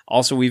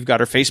 Also, we've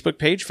got our Facebook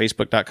page,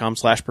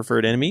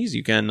 facebook.com/preferred enemies.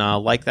 You can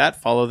like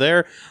that, follow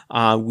there.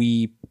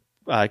 We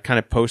kind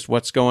of post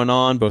what's going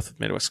on, both with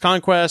Midwest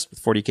Conquest,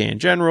 with 40K in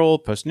general,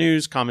 post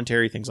news,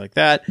 commentary, things like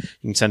that.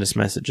 You can send us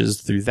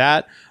messages through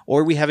that.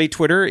 Or we have a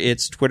Twitter.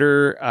 It's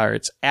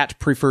at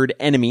Preferred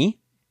Enemy.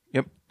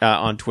 Yep.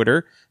 On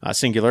Twitter,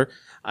 singular.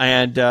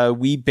 And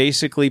we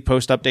basically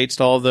post updates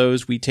to all of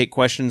those. We take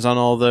questions on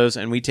all of those,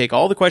 and we take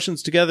all the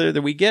questions together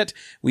that we get,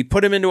 we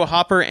put them into a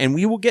hopper, and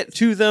we will get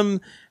to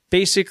them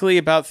basically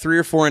about 3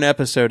 or 4 an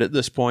episode at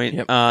this point,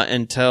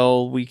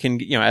 until we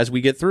can, as we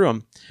get through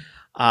them.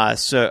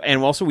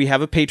 And also we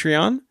have a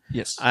Patreon.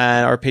 Yes.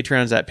 Our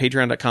Patreon is at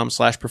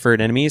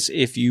patreon.com/preferred enemies.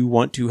 If you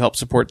want to help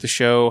support the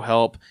show,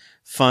 help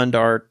fund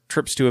our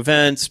trips to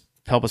events,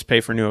 help us pay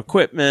for new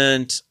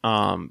equipment,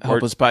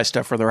 help us buy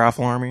stuff for the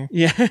Raffle Army.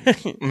 Yeah.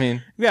 I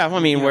mean,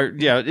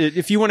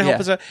 if you want to help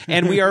us out,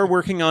 and we are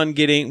working on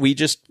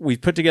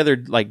we've put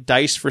together like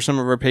dice for some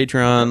of our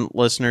Patreon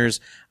listeners.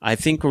 I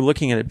think we're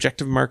looking at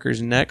objective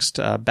markers next.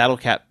 Battle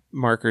Cat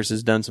Markers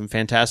has done some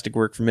fantastic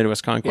work for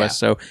Midwest Conquest,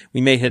 so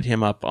we may hit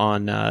him up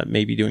on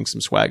maybe doing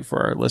some swag for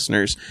our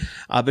listeners.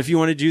 But if you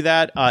want to do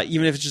that,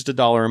 even if it's just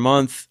 $1 a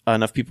month,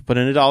 enough people put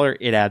in $1,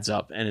 it adds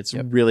up, and it's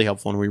really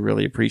helpful, and we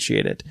really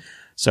appreciate it.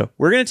 So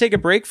we're going to take a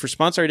break for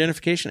sponsor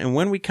identification, and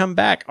when we come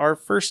back, our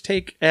first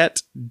take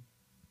at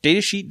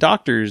datasheet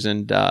doctors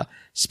and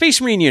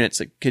Space Marine units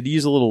that could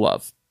use a little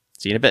love.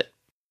 See you in a bit.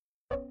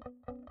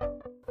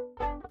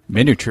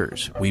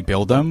 Miniatures. We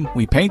build them,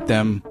 we paint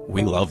them,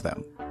 we love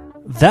them.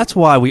 That's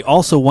why we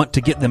also want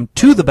to get them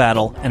to the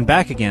battle and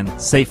back again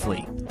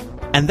safely.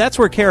 And that's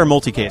where KR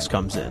Multicase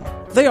comes in.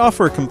 They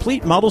offer a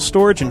complete model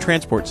storage and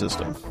transport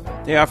system.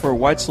 They offer a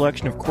wide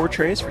selection of core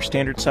trays for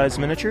standard-sized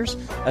miniatures,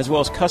 as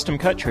well as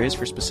custom-cut trays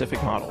for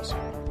specific models.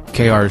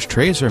 KR's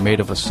trays are made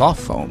of a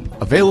soft foam,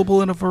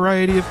 available in a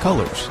variety of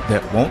colors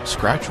that won't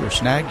scratch or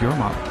snag your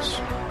models.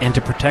 And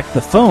to protect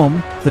the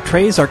foam, the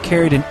trays are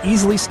carried in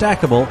easily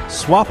stackable,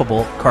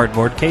 swappable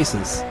cardboard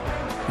cases.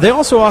 They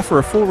also offer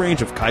a full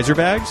range of Kaiser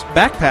bags,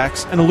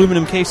 backpacks, and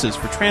aluminum cases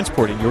for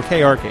transporting your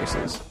KR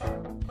cases.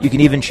 You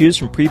can even choose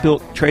from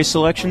pre-built tray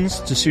selections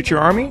to suit your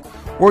army,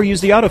 or use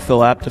the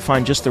Autofill app to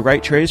find just the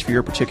right trays for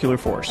your particular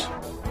force.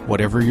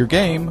 Whatever your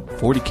game,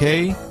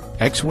 40K,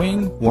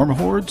 X-Wing,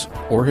 Warmahordes,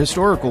 or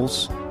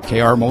Historicals,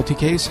 KR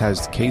Multicase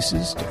has the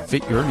cases to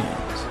fit your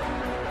needs.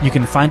 You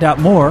can find out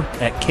more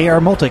at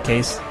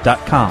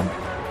krmulticase.com.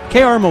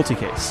 KR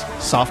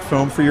Multicase. Soft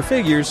foam for your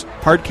figures,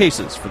 hard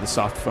cases for the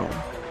soft foam.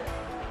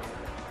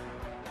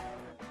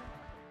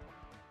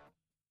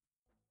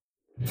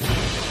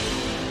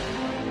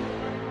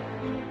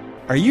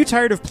 Are you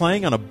tired of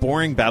playing on a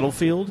boring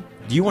battlefield?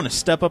 Do you want to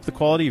step up the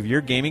quality of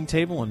your gaming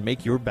table and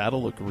make your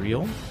battle look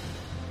real?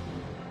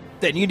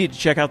 Then you need to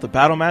check out the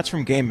battle mats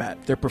from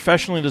GameMat. Their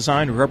professionally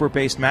designed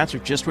rubber-based mats are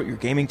just what your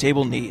gaming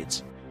table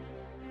needs.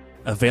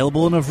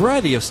 Available in a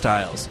variety of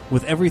styles,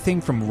 with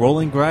everything from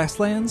rolling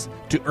grasslands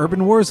to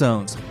urban war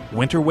zones,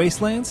 winter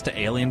wastelands to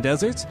alien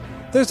deserts,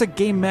 there's a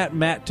GameMat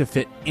mat to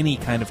fit any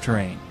kind of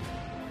terrain.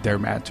 Their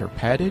mats are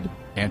padded,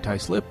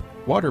 anti-slip,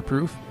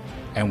 waterproof,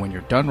 and when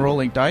you're done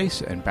rolling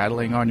dice and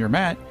battling on your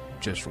mat,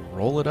 just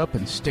roll it up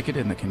and stick it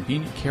in the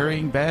convenient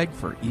carrying bag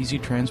for easy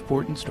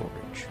transport and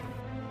storage.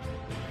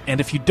 And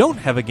if you don't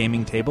have a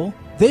gaming table,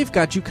 they've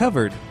got you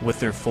covered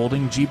with their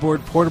folding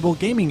G-board portable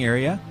gaming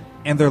area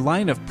and their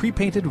line of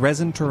pre-painted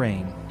resin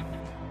terrain.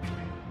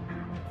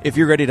 If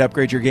you're ready to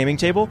upgrade your gaming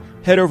table,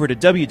 head over to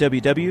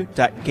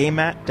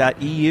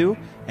www.gamemat.eu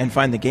and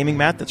find the gaming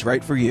mat that's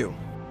right for you.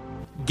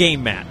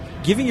 GameMat,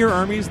 giving your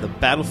armies the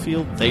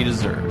battlefield they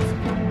deserve.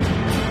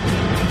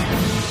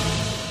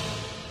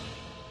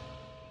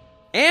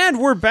 And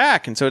we're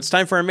back, and so it's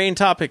time for our main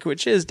topic,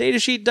 which is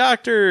Datasheet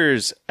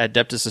Doctors,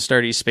 Adeptus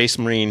Astartes Space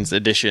Marines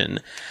Edition.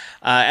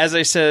 As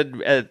I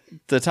said at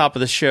the top of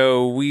the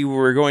show, we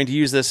were going to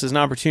use this as an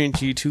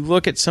opportunity to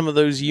look at some of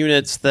those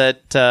units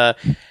that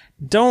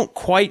don't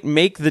quite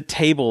make the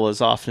table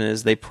as often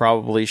as they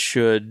probably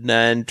should,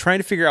 and trying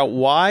to figure out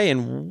why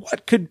and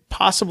what could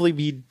possibly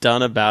be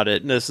done about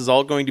it. And this is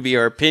all going to be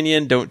our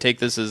opinion. Don't take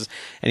this as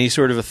any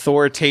sort of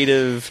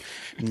authoritative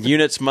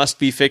units must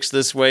be fixed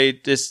this way.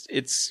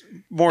 It's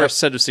more a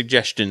set of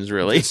suggestions,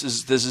 really.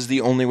 This is the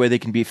only way they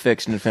can be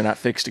fixed, and if they're not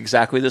fixed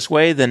exactly this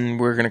way, then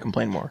we're going to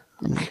complain more.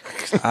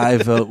 I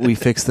vote we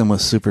fix them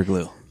with super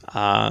glue.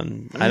 I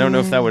don't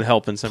know if that would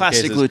help in some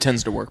Plastic cases. glue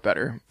tends to work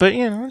better, but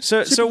you know.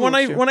 So when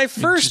I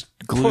first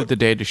Glue the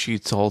data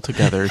sheets all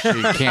together so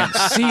you can't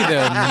see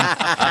them,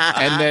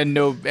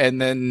 and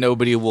then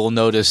nobody will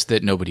notice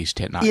that nobody's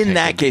not. In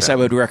that case, I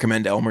would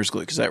recommend Elmer's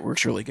glue because that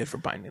works really good for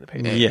binding the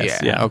paper.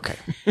 Yeah. Okay.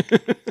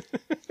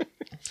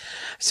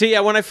 So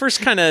yeah, when I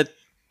first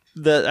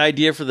the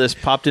idea for this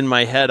popped in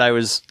my head, I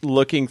was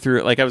looking through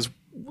it, like I was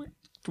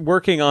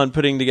working on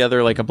putting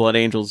together like a Blood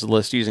Angels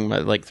list using my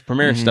the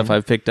Primaris stuff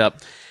I've picked up,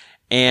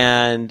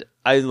 and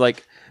I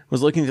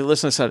was looking through the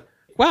list and I said,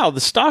 wow,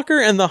 the Stalker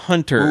and the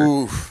Hunter.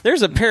 Oof.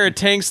 There's a pair of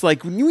tanks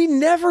we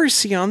never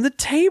see on the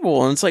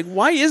table, and it's like,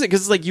 why is it?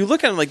 Because you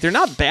look at them they're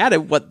not bad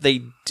at what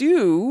they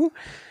do,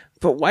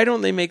 but why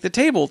don't they make the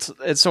table?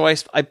 And so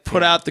I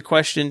put out the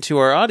question to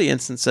our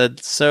audience and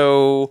said,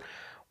 so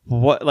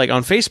what,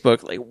 on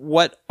Facebook,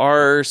 what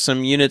are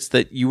some units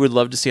that you would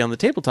love to see on the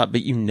tabletop,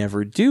 but you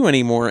never do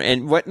anymore?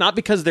 And what, not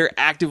because they're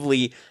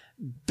actively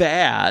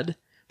bad.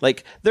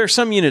 There are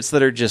some units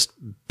that are just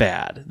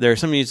bad. There are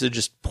some units that are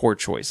just poor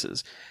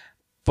choices.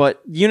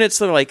 But units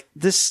that are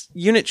this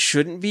unit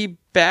shouldn't be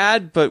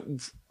bad, but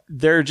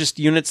they're just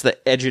units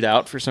that edge it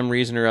out for some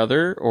reason or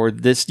other, or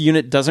this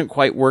unit doesn't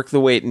quite work the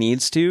way it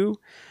needs to.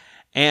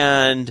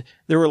 And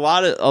there were a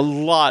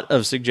lot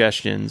of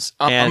suggestions.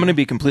 I'm And going to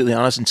be completely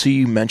honest. Until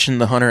you mentioned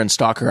the Hunter and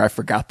Stalker, I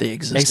forgot they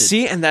existed. I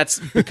see, and that's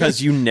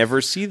because you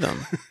never see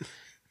them.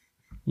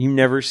 You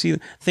never see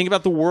them. Think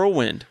about the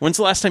Whirlwind. When's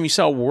the last time you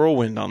saw a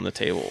Whirlwind on the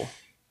table?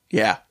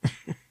 Yeah.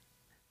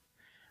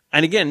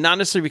 And again, not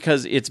necessarily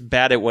because it's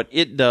bad at what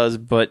it does,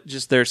 but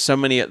just there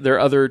are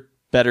other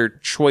better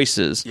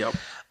choices. Yep.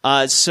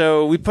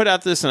 So we put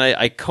out this, and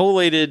I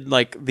collated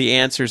like the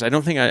answers. I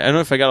don't know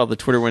if I got all the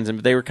Twitter ones in,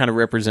 but they were kind of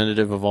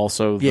representative of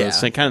also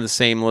kind of the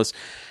same list.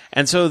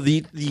 And so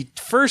the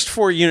first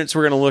 4 units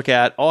we're going to look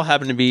at all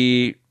happen to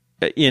be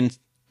in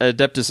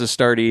Adeptus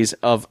Astartes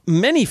of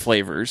many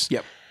flavors.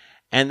 Yep.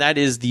 And that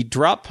is the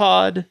Drop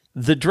Pod,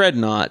 the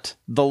Dreadnought,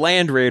 the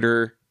Land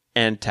Raider,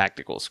 and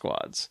Tactical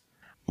Squads.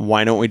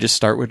 Why don't we just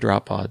start with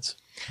Drop Pods?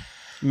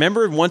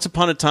 Remember, once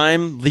upon a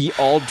time, the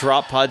all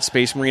Drop Pod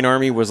Space Marine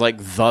Army was like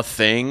the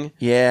thing?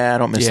 Yeah, I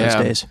don't miss those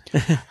days.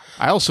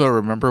 I also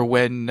remember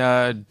when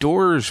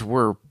doors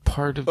were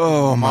part of the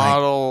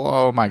model.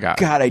 Oh my god!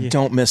 God, I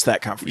don't miss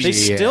that They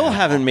conversation. still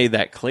haven't made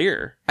that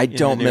clear. I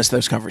don't miss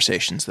those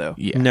conversations, though.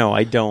 Yeah. No,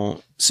 I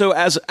don't. So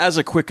as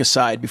a quick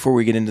aside, before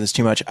we get into this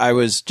too much, I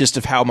was just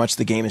of how much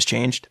the game has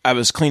changed. I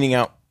was cleaning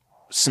out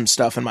some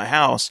stuff in my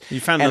house. You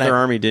found and another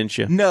army, didn't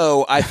you?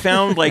 No, I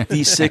found like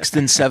the 6th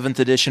and 7th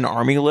edition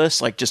army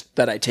list, like just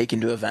that I take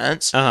into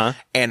events. Uh-huh.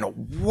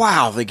 And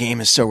wow, the game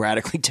is so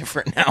radically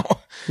different now.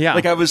 Yeah.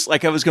 Like I was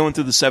going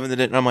through the 7th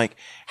edition and I'm like,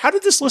 how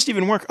did this list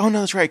even work? Oh no,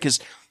 that's right. Cause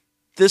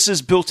this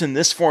is built in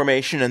this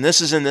formation and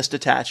this is in this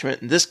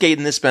detachment and this gate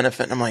and this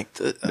benefit. And I'm like,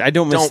 I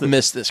don't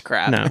miss this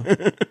crap.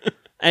 No.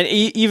 And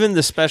even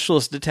the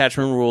specialist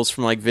detachment rules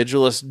from like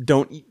Vigilus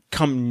don't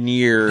come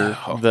near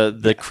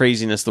the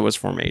craziness that was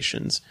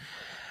formations.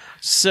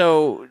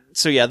 So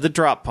yeah, the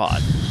Drop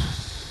Pod.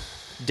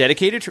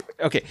 Dedicated.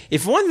 Okay.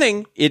 If one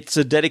thing, it's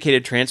a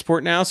dedicated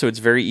transport now, so it's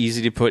very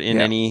easy to put in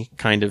any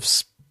kind of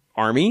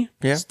army.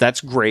 Yeah. So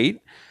that's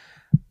great.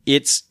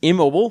 It's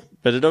immobile,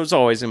 but it was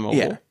always immobile.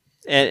 Yeah.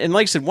 And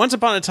like I said, once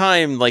upon a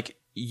time, like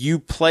you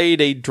played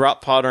a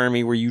Drop Pod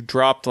army where you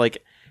dropped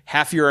like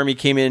half your army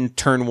came in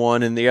turn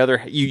 1 and the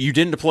other, you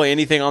didn't deploy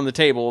anything on the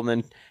table, and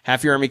then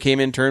half your army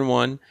came in turn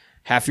 1,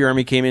 half your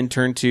army came in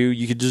turn 2.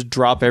 You could just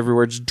drop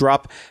everywhere, just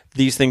drop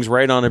these things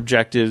right on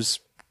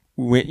objectives,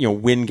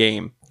 win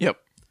game. Yep.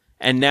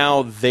 And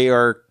now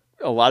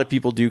a lot of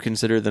people do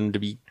consider them to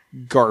be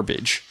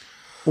garbage.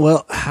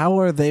 Well, how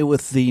are they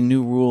with the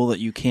new rule that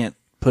you can't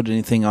put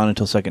anything on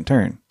until second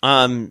turn?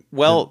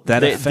 Well,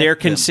 That they're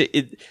affect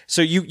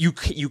so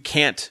you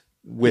can't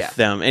with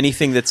them.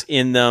 Anything that's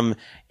in them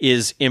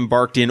is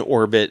embarked in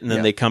orbit, and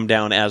then they come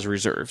down as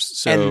reserves.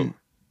 So And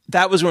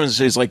that was one of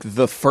those, like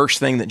the first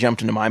thing that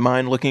jumped into my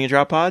mind looking at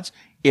drop pods.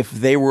 If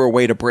they were a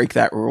way to break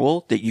that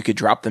rule that you could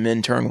drop them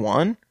in turn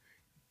 1,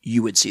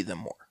 you would see them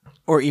more.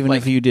 Or even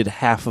if you did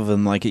half of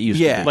them like it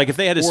used to be. like if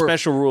they had a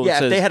special rule that Yeah,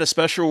 says if they had a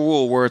special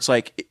rule where it's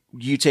like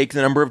you take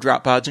the number of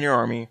drop pods in your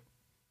army,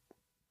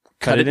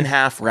 cut it in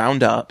half,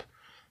 round up,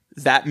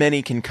 that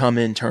many can come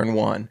in turn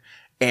 1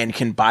 and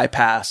can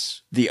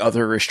bypass the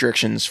other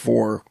restrictions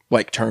for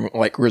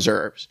like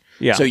reserves.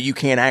 Yeah. So you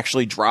can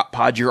actually drop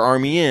pod your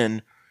army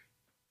in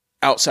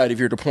outside of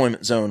your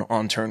deployment zone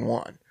on turn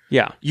 1.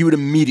 yeah. You would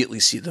immediately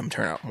see them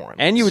turn out more.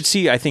 And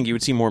I think you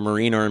would see more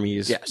Marine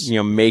armies, Yes.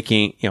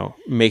 making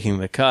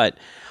the cut.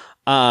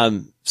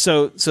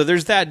 So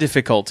there's that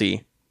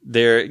difficulty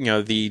there,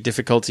 the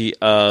difficulty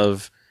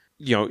of,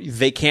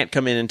 they can't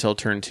come in until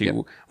turn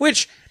 2,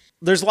 which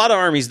there's a lot of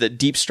armies that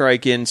deep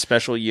strike in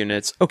special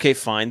units. Okay,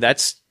 fine.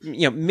 That's,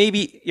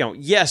 maybe,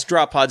 yes,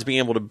 drop pods being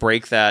able to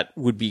break that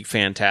would be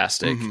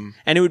fantastic.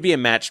 And it would be a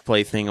matched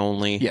play thing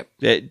only. Yep.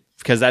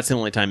 Because that's the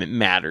only time it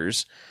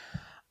matters.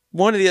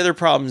 One of the other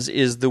problems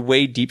is the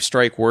way Deep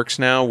Strike works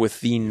now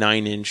with the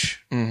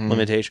 9-inch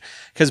limitation.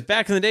 Because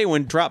back in the day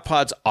when drop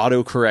pods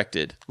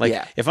auto-corrected,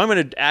 if I'm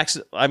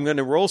going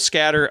to roll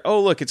scatter,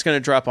 oh, look, it's going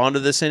to drop onto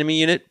this enemy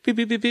unit, beep,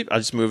 beep, beep, beep. I'll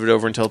just move it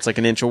over until it's like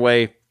an inch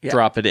away,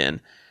 drop it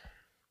in.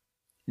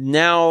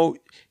 Now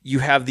you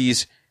have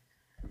these...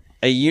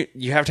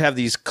 you have to have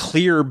these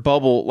clear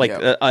bubble,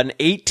 an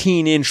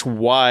 18-inch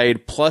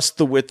wide plus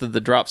the width of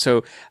the drop.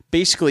 So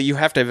basically, you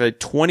have to have a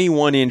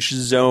 21-inch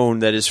zone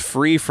that is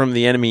free from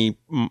the enemy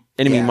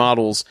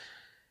models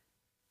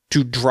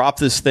to drop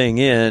this thing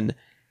in,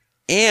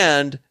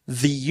 and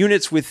the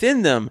units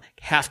within them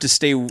have to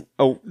stay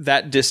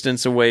that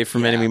distance away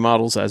from enemy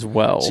models as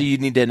well. So you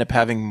need to end up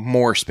having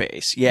more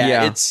space.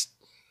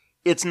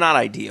 It's not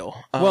ideal.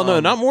 Well,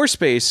 no, not more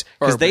space,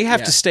 because they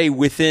have to stay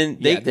within.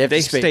 They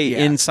stay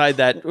inside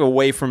that,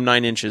 away from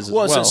 9 inches as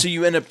well. So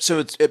you end up. So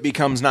it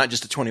becomes not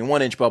just a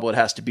 21-inch bubble. It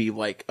has to be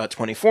like a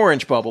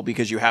 24-inch bubble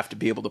because you have to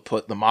be able to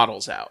put the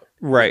models out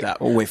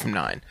away from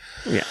 9.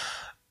 Yeah.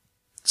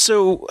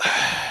 So,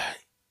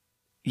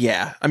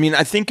 yeah. I mean,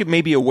 I think it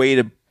may be a way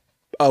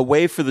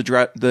for the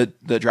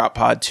drop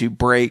pod to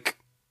break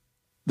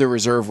the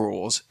reserve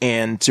rules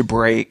and to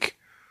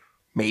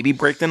maybe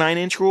break the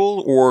 9-inch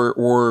rule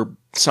or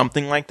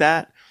something like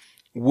that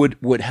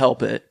would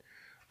help it.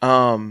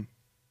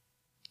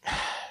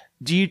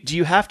 Do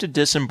you have to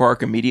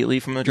disembark immediately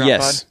from the drop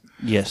Yes. pod?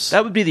 Yes.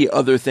 That would be the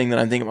other thing that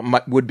I think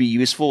would be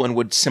useful and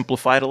would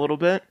simplify it a little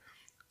bit.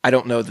 I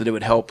don't know that it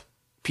would help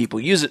people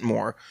use it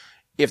more.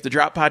 If the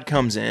drop pod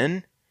comes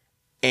in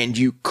and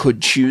you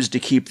could choose to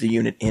keep the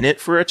unit in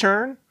it for a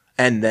turn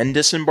and then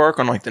disembark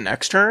on like the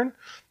next turn,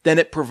 then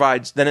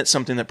it's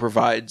something that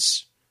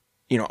provides,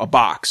 a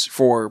box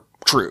for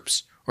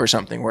troops or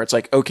something where it's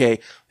like, okay,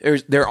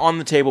 they're on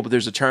the table, but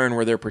there's a turn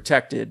where they're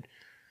protected.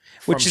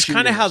 Which is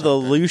kind of how the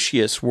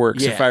Lucius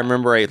works, if I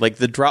remember right. Like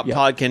the drop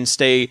pod can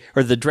stay,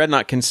 or the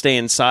Dreadnought can stay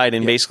inside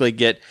and basically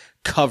get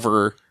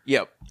cover.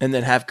 Yep. And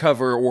then have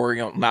cover or,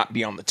 not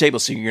be on the table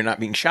so you're not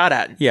being shot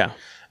at. Yeah.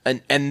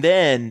 And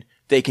then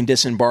they can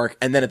disembark.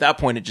 And then at that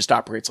point, it just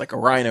operates like a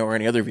Rhino or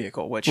any other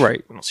vehicle, which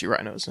we don't see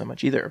Rhinos that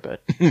much either.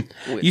 But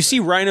you see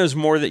Rhinos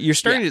more that you're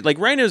starting to, like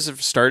Rhinos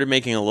have started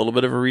making a little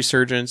bit of a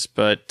resurgence,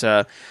 but,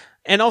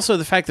 and also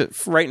the fact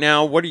that right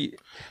now,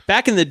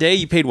 back in the day,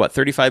 you paid what,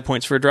 35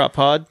 points for a drop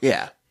pod?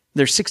 Yeah.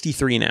 They're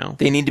 63 now.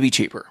 They need to be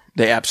cheaper.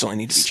 They absolutely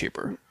need to be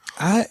cheaper.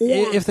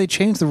 If they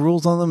change the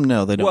rules on them,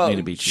 no, they don't need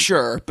to be cheap.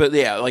 Sure, but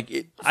yeah,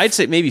 I'd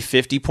say maybe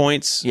 50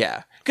 points.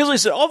 Yeah. Because like I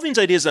said, all these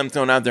ideas that I'm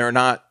throwing out there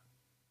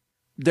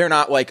they're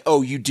not like,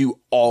 oh, you do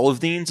all of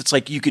these. It's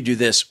like you could do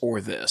this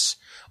or this.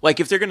 Like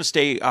if they're going to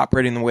stay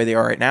operating the way they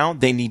are right now,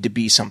 they need to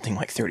be something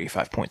like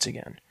 35 points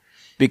again.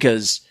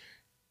 Because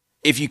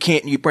if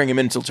you bring them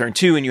in until turn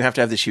 2 and you have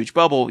to have this huge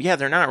bubble,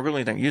 they're not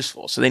really that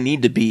useful. So they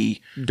need to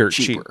be dirt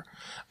cheaper.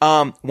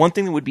 One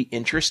thing that would be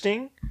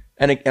interesting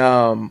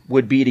and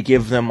would be to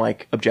give them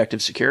like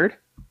objective secured,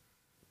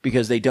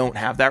 because they don't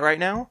have that right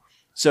now.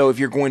 So if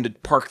you're going to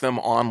park them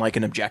on like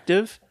an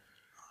objective,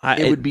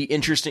 it would be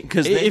interesting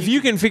because if you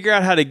can figure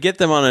out how to get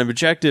them on an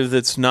objective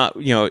that's not,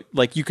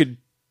 like you could.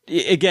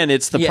 Again,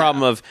 it's the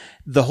problem of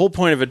the whole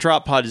point of a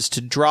drop pod is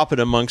to drop it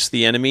amongst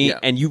the enemy,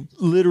 and you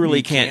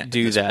literally can't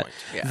do that.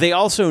 They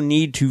also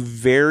need to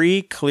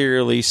very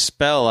clearly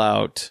spell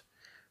out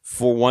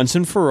for once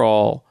and for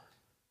all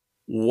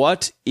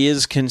what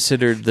is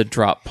considered the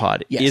drop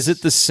pod. Yes. Is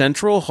it the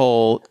central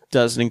hull?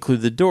 Doesn't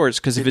include the doors,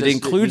 because if it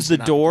includes the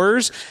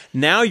doors,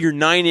 now you're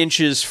 9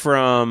 inches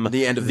from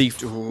the end of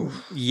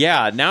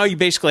now you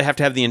basically have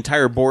to have the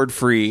entire board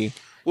free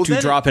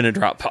to drop in a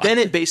drop pod. Then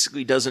it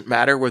basically doesn't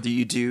matter whether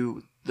you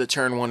do the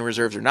turn 1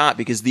 reserves or not,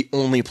 because the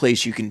only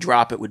place you can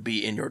drop it would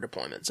be in your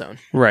deployment zone.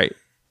 Right.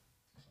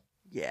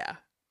 Yeah.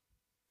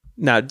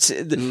 Now,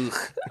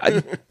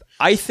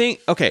 I think,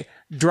 okay,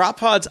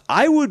 drop pods,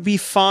 I would be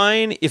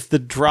fine if the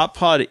drop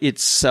pod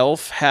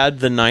itself had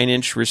the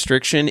 9-inch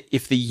restriction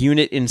if the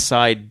unit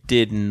inside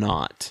did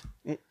not.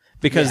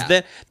 Because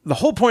then the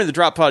whole point of the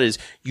drop pod is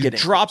you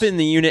drop in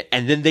the unit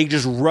and then they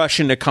just rush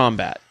into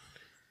combat.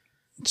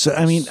 So,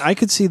 I mean, I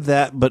could see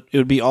that, but it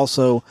would be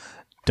also,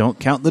 don't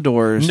count the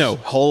doors. No,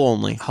 hull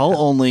only. Hull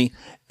only.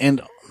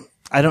 And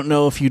I don't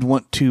know if you'd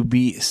want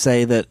to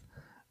say that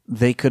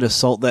they could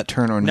assault that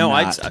turn or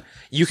not. No,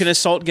 you can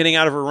assault getting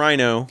out of a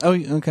Rhino. Oh,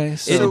 okay.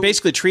 So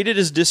basically treat it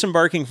as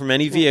disembarking from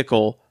any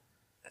vehicle.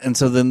 And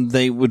so then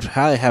they would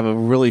probably have a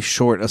really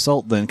short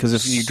assault then, because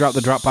if you drop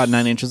the drop pod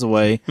 9 inches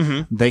away,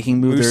 they can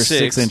move their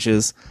 6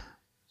 inches.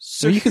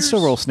 So you can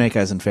still roll Snake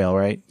Eyes and fail,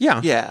 right?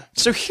 Yeah. Yeah.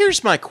 So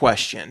here's my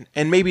question,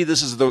 and maybe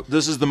this is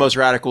the most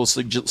radical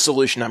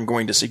solution I'm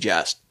going to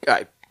suggest.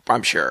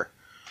 I'm sure.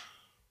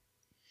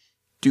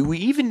 Do we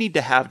even need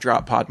to have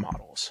drop pod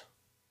models?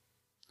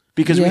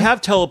 Because we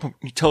have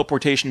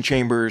teleportation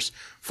chambers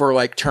for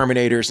like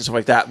Terminators and stuff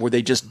like that, where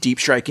they just deep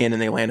strike in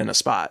and they land in a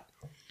spot.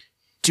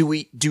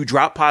 Do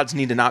drop pods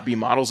need to not be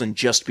models and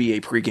just be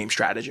a pregame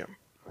stratagem?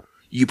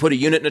 You put a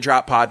unit in a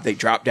drop pod, they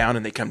drop down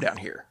and they come down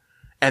here.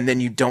 And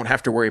then you don't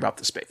have to worry about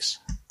the space.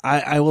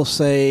 I will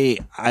say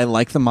I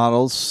like the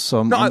models. So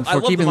I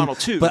love the model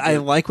too. But I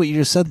like what you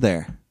just said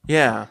there.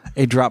 Yeah.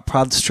 A drop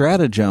pod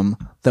stratagem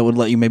that would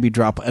let you maybe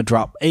drop a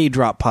drop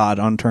pod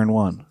on turn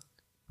 1.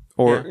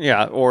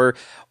 Or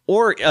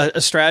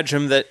a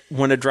stratagem that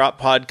when a drop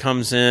pod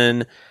comes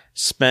in,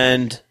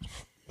 spend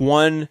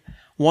one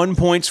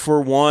points for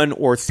 1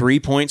 or 3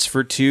 points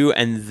for 2,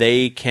 and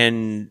they're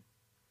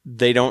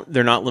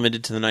not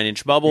limited to the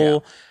 9-inch bubble. Yeah.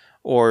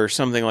 Or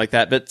something like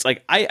that. But it's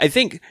like, I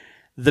think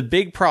the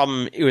big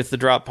problem with the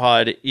drop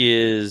pod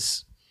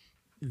is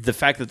the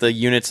fact that the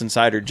units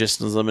inside are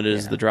just as limited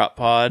as the drop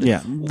pod.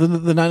 Yeah.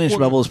 The 9-inch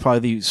bubble is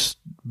probably the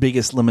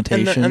biggest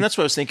limitation. And that's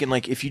what I was thinking.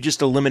 Like, if you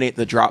just eliminate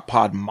the drop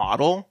pod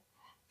model,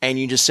 and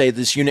you just say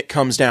this unit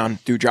comes down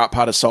through drop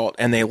pod assault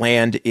and they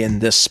land in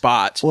this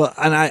spot. Well,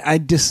 and I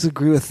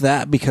disagree with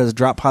that, because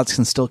drop pods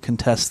can still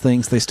contest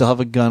things. They still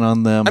have a gun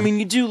on them. I mean,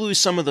 you do lose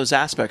some of those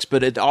aspects,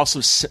 but it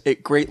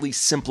greatly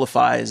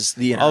simplifies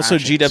the Also,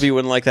 interactions. GW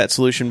wouldn't like that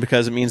solution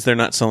because it means they're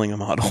not selling a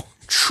model.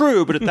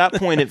 True, but at that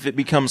point, if it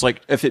becomes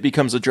like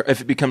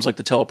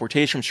the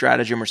teleportation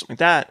stratagem or something like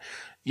that,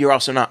 you're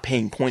also not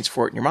paying points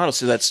for it in your model.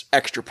 So that's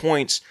extra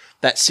points.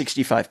 That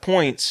 65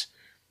 points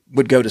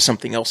would go to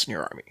something else in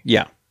your army.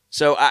 Yeah.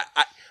 So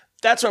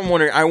that's what I'm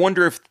wondering. I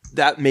wonder if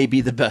that may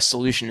be the best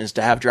solution, is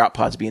to have drop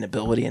pods be an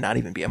ability and not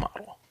even be a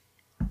model.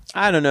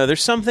 I don't know.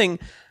 There's something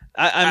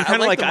I'm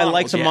kind of like, I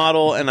like the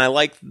model, and I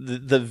like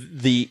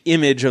the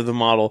image of the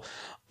model.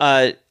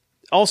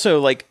 Also,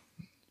 like,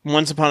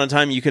 once upon a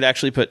time, you could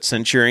actually put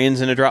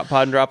Centurions in a drop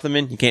pod and drop them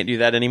in. You can't do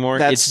that anymore.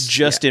 It's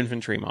just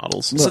infantry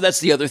models. So that's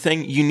the other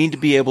thing. You need to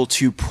be able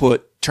to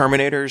put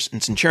Terminators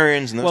and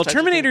Centurions and those types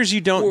Terminators,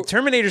 of things.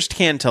 Terminators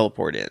can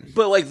teleport in.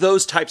 But like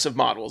those types of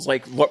models,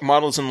 like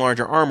models in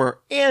larger armor,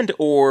 and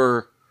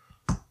or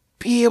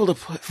be able to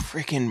put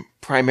freaking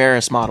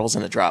Primaris models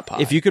in a drop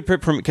pod. If you could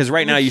put, because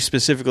right now you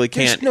specifically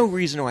can't. There's no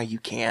reason why you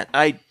can't.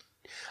 I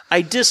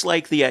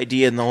dislike the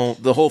idea and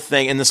the whole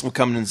thing, and this will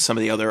come into some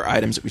of the other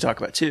items that we talk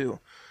about too,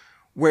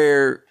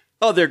 where,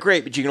 they're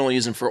great, but you can only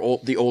use them for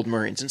the old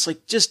Marines. And it's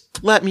like,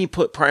 just let me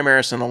put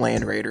Primaris in a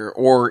Land Raider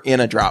or in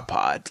a drop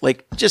pod.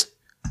 Like,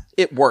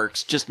 it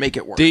works. Just make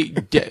it work.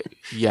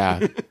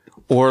 Yeah.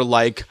 Or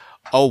like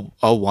a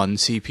 1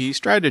 CP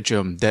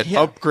stratagem that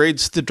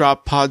upgrades the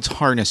drop pod's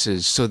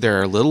harnesses so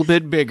they're a little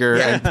bit bigger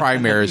and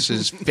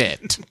Primaris's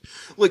fit.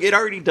 Look, it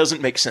already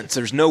doesn't make sense.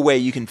 There's no way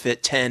you can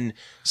fit 10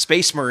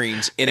 Space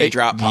Marines in a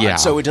drop pod. Yeah.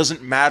 So it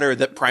doesn't matter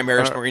that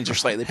Primaris Marines are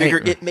slightly bigger.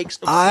 It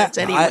makes no sense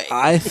anyway.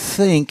 I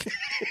think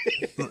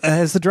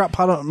has the drop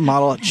pod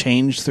model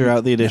changed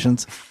throughout the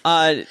editions?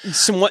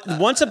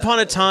 Once upon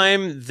a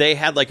time, they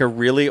had like a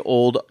really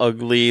old,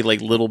 ugly,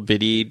 like little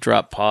bitty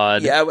drop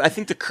pod. Yeah, I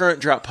think the current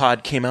drop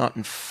pod came out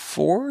in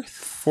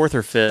fourth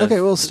or fifth.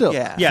 Okay, well, still,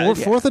 Yeah.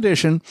 Fourth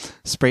edition,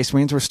 Space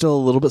Marines were still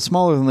a little bit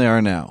smaller than they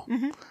are now.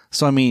 Mm-hmm.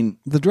 So, I mean,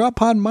 the drop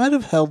pod might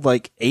have held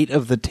like 8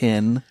 of the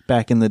 10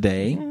 back in the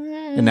day,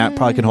 and now it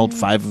probably can hold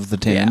 5 of the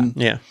 10.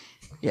 Yeah.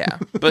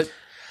 But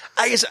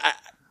I guess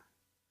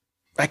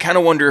I kind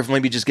of wonder if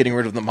maybe just getting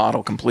rid of the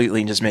model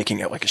completely and just making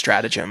it like a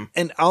stratagem.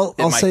 And I'll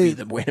might say be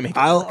the way to make it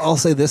I'll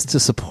say this to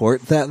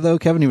support that though,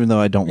 Kevin, even though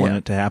I don't want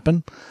it to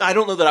happen. I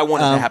don't know that I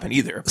want it to happen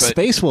either. But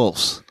Space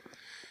Wolves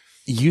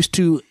used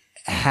to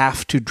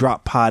have to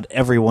drop pod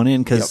everyone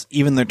in because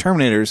even their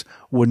Terminators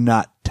would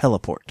not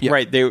teleport. Yep.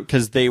 Right,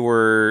 because they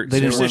were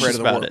suspicious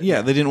about it.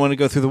 Yeah, they didn't want to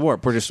go through the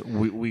warp. We're just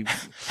we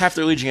half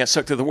their Legion got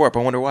sucked through the warp.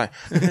 I wonder why.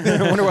 I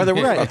wonder why they're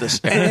worried about this.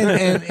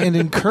 and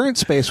in current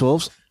Space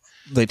Wolves,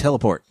 they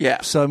teleport.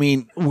 Yeah. So I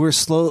mean,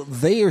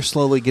 they are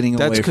slowly getting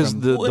away from. That's because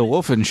the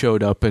Wolfen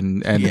showed up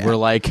and we're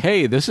like,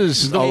 hey, this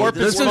is warp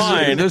is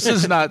fine. This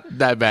is not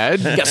that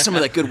bad. You got some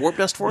of that good warp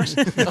dust for us?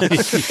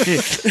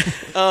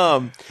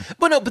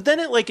 But then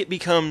it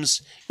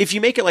becomes, if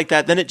you make it like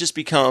that, then it just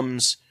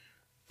becomes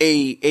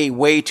a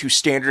way to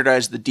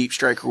standardize the deep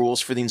strike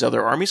rules for these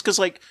other armies. Cause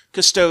like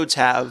Custodes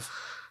have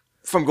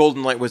from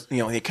Golden Light with,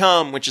 they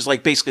come, which is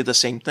like basically the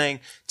same thing.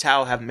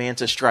 Tau have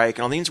Manta Strike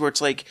and all these where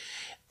it's like,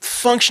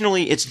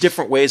 functionally, it's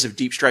different ways of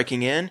deep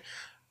striking in.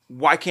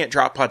 Why can't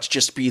drop pods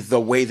just be the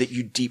way that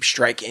you deep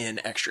strike in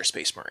extra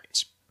Space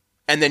Marines?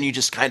 And then you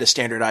just kind of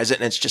standardize it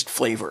and it's just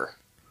flavor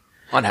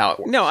on how it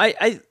works. No,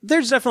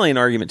 there's definitely an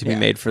argument to be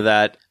made for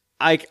that.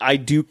 I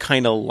do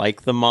kind of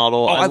like the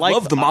model. I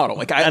love the model.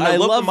 Like I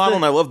love the model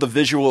and I love the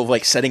visual of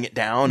like setting it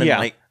down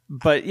and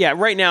but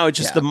right now it's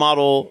just the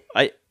model.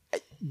 I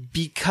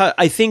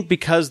think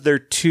because they're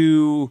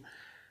too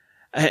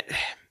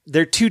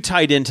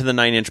tied into the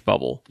 9-inch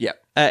bubble. Yeah.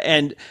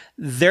 And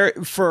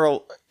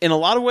in a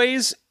lot of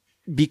ways,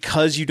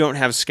 because you don't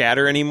have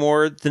scatter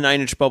anymore, the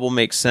 9-inch bubble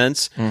makes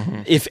sense.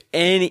 Mm-hmm.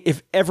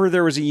 If ever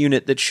there was a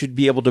unit that should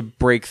be able to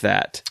break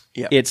that,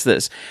 it's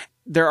this.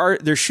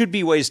 There should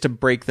be ways to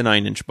break the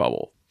 9-inch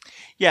bubble.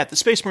 Yeah, the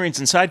Space Marines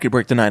inside could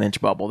break the 9-inch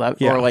bubble.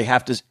 Or like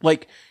have to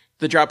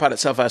the drop pod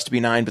itself has to be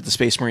 9, but the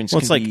Space Marines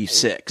can be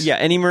 6.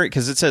 Yeah,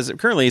 because it says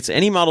currently it's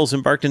any models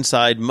embarked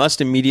inside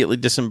must immediately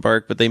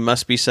disembark, but they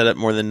must be set up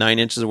more than 9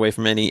 inches away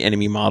from any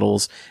enemy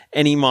models.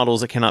 Any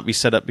models that cannot be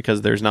set up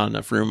because there's not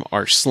enough room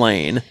are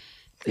slain.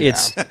 Yeah.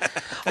 It's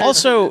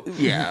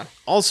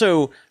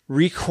also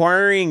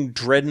requiring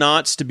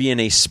dreadnoughts to be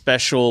in a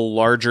special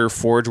larger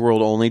Forge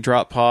World only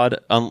drop pod,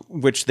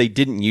 which they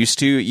didn't used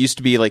to. It used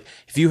to be like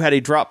if you had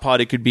a drop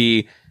pod, it could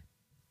be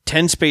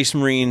 10 Space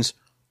Marines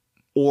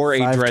or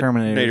 5 a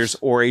Terminators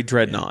or a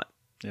Dreadnought.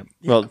 Yep.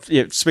 Well,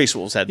 Space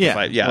Wolves had the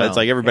 5. Yeah, well, it's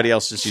like everybody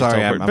else just used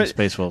teleport. I'm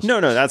Space Wolves. No,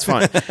 that's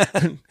fine.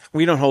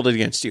 We don't hold it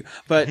against you.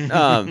 But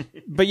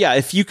yeah,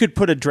 if you could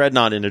put a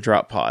Dreadnought in a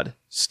drop pod,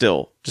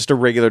 still just a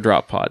regular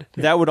drop pod,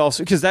 that would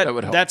also because that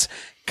would help. That's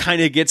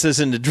kind of gets us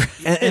into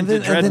and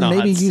then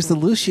maybe use the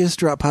Lucius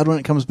drop pod when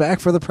it comes back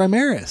for the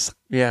Primaris.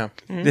 Yeah.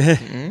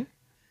 Mm-hmm.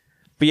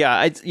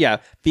 But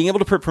being able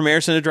to put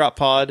Primaris in a drop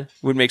pod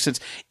would make sense.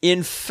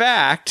 In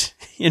fact,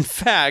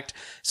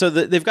 so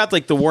they've got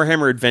like the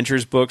Warhammer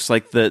Adventures books,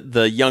 like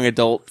the young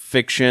adult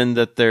fiction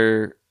that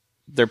they're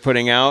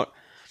putting out.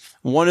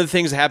 One of the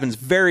things that happens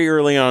very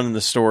early on in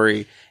the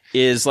story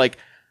is like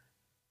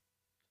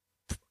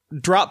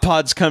drop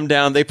pods come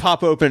down, they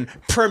pop open,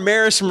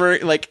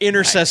 Primaris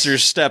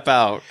intercessors step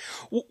out.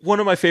 One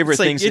of my favorite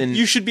things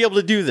you should be able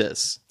to do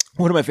this.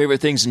 One of my favorite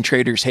things in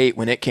Traitors Hate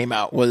when it came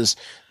out was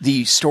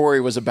the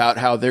story was about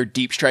how they're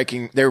deep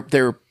striking,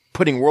 they're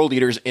putting world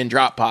eaters in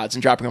drop pods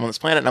and dropping them on this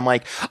planet. And I'm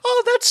like,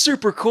 oh, that's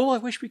super cool. I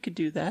wish we could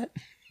do that.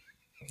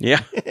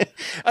 Yeah.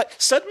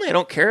 Suddenly, I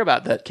don't care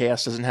about that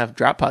Chaos doesn't have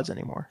drop pods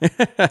anymore.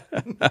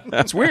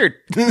 It's weird.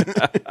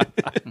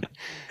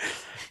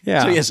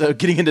 Yeah. So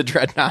getting into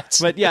dreadnoughts.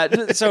 But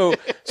yeah,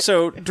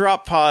 so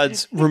drop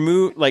pods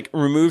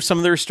remove some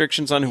of the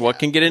restrictions on what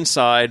can get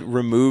inside,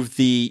 remove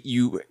the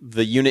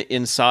unit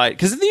inside,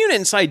 because the unit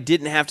inside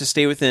didn't have to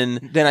stay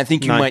within. Then I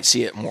think you might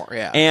see it more.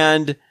 Yeah.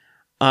 And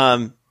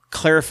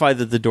clarify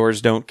that the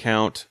doors don't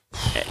count.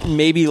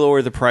 Maybe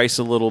lower the price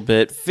a little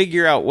bit.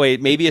 Figure out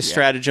maybe a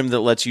stratagem that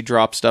lets you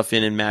drop stuff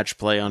in and match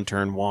play on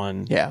turn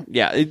one. Yeah.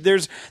 Yeah.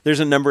 There's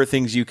a number of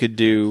things you could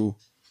do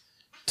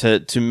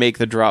to make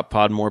the drop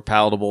pod more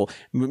palatable.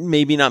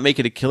 Maybe not make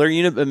it a killer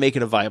unit, but make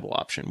it a viable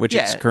option, which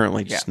it's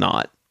currently just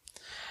not.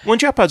 Well,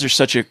 drop pods are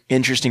such an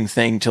interesting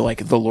thing to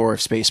like the lore of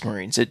Space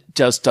Marines. It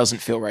just doesn't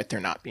feel right they're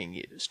not being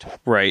used.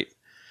 Right.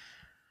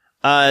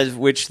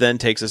 Which then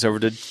takes us over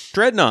to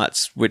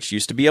dreadnoughts, which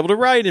used to be able to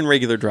ride in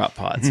regular drop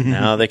pods.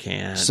 Now they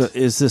can't. So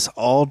is this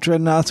all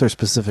dreadnoughts or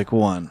specific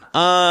one?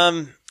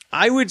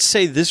 I would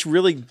say this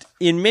really,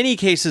 in many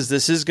cases,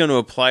 this is going to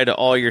apply to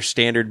all your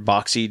standard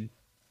boxy,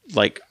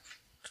 like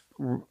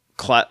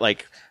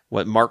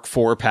what Mark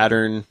IV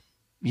pattern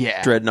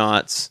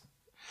dreadnoughts.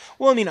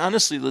 Well, I mean,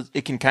 honestly,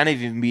 it can kind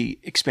of even be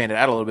expanded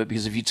out a little bit,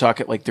 because if you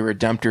talk at like the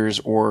Redemptors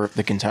or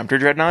the Contemptor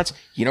dreadnoughts,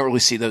 you don't really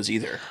see those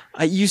either.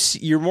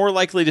 You're more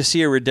likely to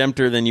see a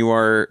Redemptor than you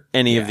are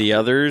any of the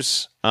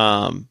others.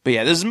 But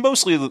yeah, this is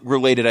mostly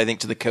related, I think,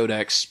 to the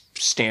Codex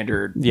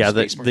standard. Yeah,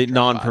 the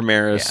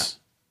non-Primaris.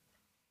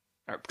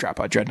 Yeah. Or drop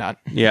pod dreadnought.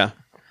 Yeah.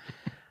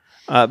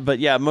 But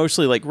yeah,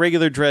 mostly like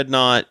regular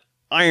dreadnought,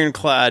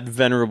 Ironclad,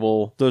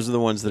 Venerable. Those are the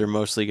ones that are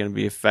mostly going to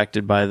be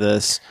affected by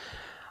this.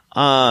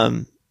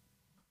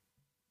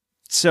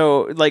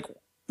 So, like,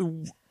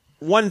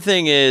 one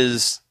thing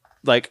is,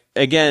 like,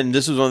 again,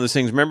 this was one of those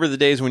things. Remember the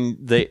days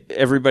when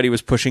everybody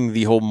was pushing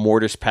the whole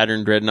Mortis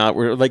pattern dreadnought,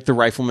 where like the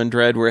Rifleman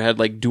dread, where it had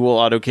like dual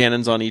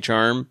autocannons on each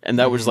arm, and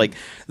that was like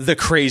the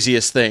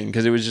craziest thing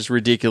because it was just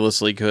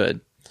ridiculously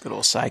good. Good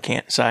old Psy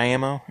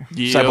ammo,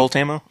 Psybolt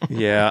ammo.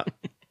 Yeah.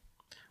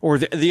 Or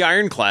the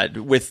Ironclad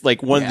with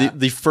like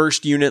the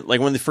first unit, like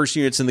one of the first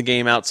units in the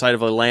game outside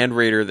of a Land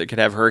Raider that could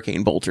have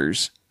Hurricane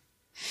Bolters.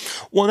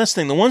 Well, that's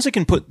the thing. The ones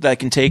that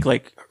can take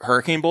like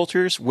Hurricane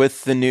Bolters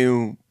with the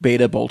new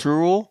Beta Bolter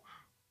rule.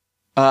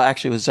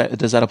 Actually,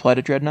 does that apply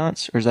to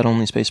dreadnoughts, or is that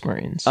only Space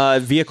Marines?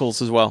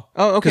 Vehicles as well.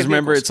 Oh, okay. Because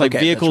remember, it's like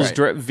vehicles,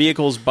 right.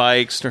 vehicles,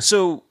 bikes.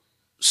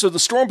 So the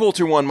Storm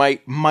Bolter one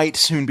might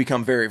soon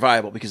become very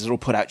viable, because it'll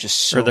put out just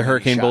so or the many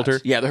Hurricane shots.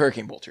 Bolter. Yeah, the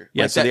Hurricane Bolter.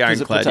 Yeah, so the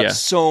Ironclad. It puts out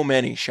so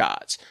many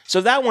shots.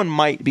 So that one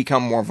might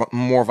become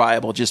more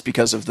viable just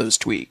because of those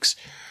tweaks.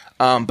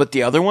 But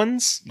the other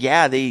ones,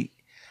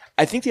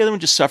 I think the other one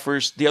just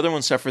suffers. The other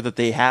ones suffer that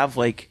they have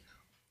like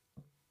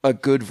a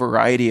good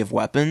variety of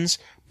weapons,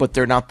 but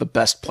they're not the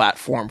best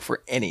platform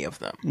for any of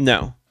them.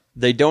 No,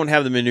 they don't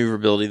have the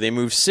maneuverability. They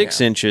move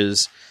 6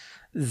 inches.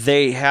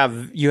 You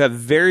have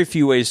very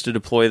few ways to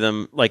deploy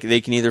them. Like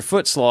they can either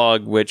foot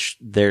slog, which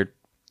they're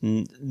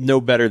no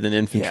better than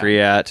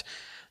infantry at.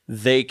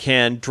 They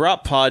can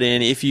drop pod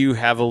in if you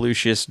have a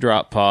Lucius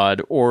drop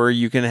pod, or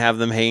you can have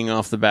them hanging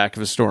off the back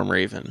of a Storm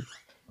Raven.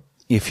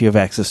 If you have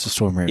access to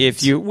Storm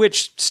Ravens.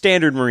 Which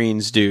standard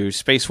Marines do,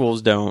 Space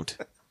Wolves don't.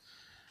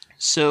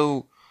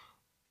 So,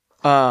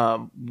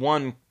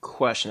 one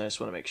question I just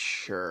want to make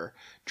sure: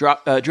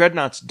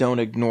 dreadnoughts don't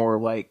ignore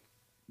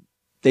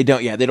they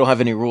don't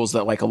have any rules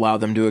that like allow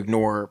them to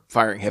ignore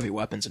firing heavy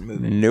weapons and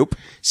moving. Nope.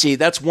 See,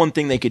 that's one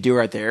thing they could do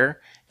right there.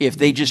 If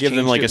they just give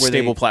them like a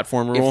stable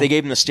platform rule. If they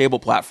gave them the stable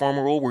platform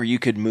rule where you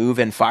could move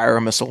and fire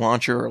a missile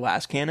launcher or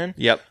las cannon,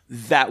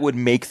 that would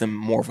make them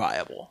more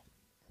viable.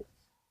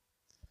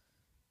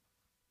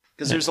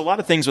 Because there's a lot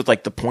of things with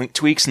like the point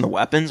tweaks and the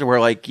weapons where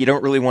like you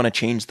don't really want to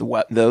change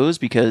those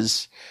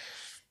because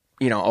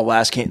a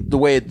las cannon, the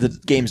way the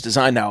game's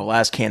designed now, a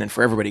las cannon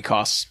for everybody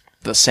costs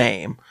the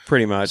same.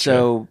 Pretty much.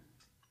 So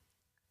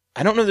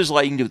I don't know if there's a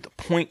lot you can do with the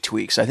point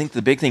tweaks. I think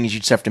the big thing is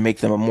you just have to make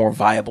them a more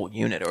viable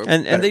unit.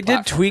 And they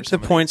did tweak the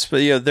points,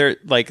 but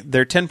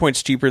they're 10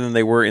 points cheaper than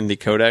they were in the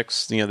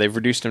Codex. They've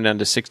reduced them down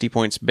to 60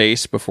 points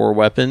base before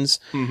weapons.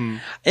 Mm-hmm.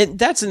 And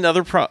that's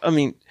another problem. I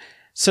mean,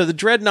 so the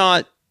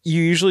Dreadnought,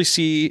 you usually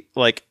see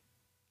like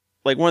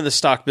one of the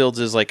stock builds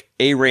is like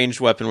a ranged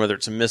weapon, whether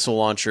it's a missile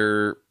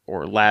launcher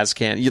or las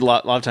cannon. A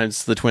lot of times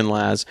it's the twin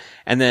las,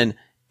 and then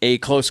a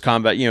close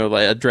combat,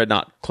 like a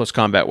Dreadnought close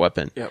combat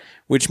weapon,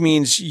 which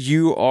means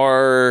you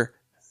are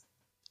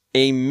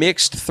a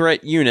mixed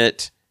threat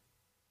unit,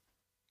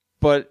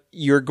 but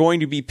you're going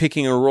to be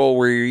picking a role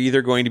where you're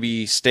either going to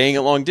be staying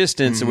at long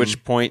distance, at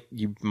which point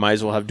you might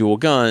as well have dual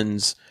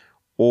guns,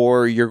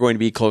 or you're going to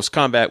be close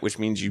combat, which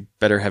means you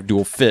better have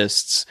dual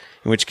fists,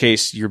 in which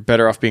case you're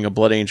better off being a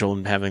Blood Angel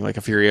and having like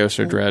a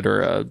Furiosa dread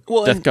or a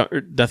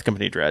Death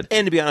Company dread.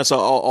 And to be honest,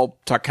 I'll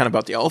talk kind of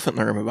about the elephant in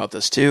the room about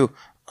this too.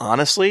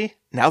 Honestly,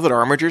 now that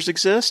armigers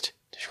exist,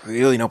 there's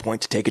really no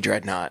point to take a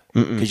Dreadnought,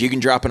 because you can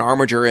drop an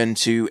armiger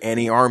into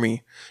any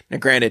army. Now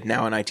granted,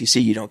 now in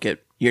ITC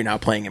you're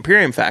not playing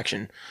Imperium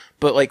faction,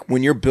 but like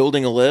when you're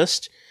building a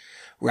list,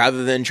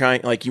 rather than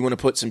trying, like, you want to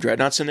put some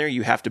dreadnoughts in there,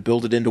 you have to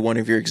build it into one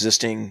of your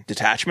existing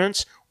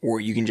detachments, or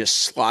you can just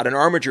slot an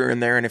armiger in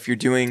there. And if you're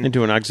doing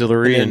Into an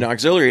auxiliary. and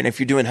if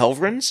you're doing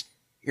Helverins,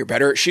 you're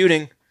better at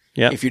shooting.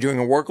 Yep. If you're doing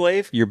a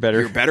Warglaive, You're better.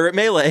 You're better at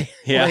melee.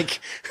 Yeah. Like,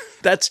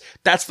 that's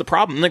the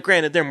problem. Now,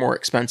 granted, they're more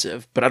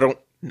expensive, but I don't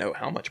know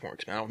how much more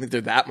expensive. I don't think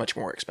they're that much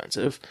more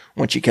expensive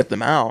once you get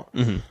them out.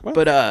 Mm-hmm.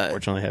 But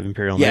Fortunately, I have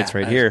Imperial Knights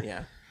right here.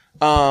 Yeah.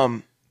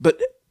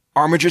 But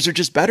armigers are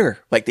just better.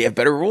 Like, they have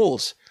better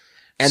rules.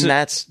 And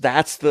that's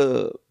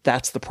the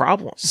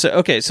problem.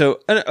 So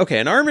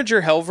an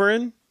Armiger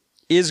Helverin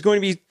is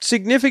going to be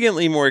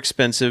significantly more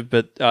expensive,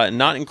 but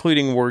not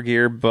including war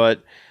gear.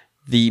 But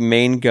the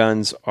main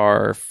guns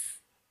are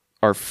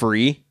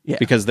free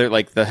because they're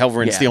like the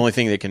Helverin's the only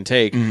thing they can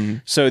take.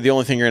 So the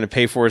only thing you're going to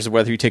pay for is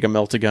whether you take a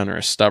melta gun or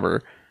a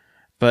stubber.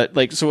 But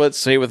like, so let's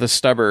say with a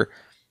stubber,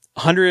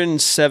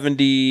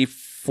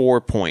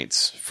 174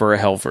 points for a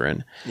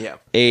Helverin. Yeah.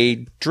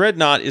 A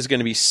Dreadnought is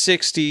going to be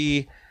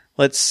 60.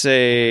 Let's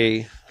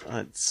see,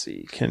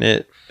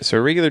 so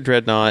a regular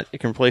Dreadnought, it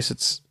can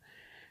place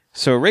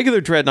so a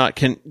regular Dreadnought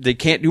they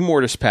can't do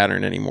Mortis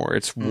pattern anymore.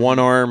 It's one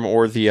arm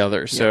or the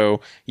other. So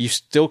you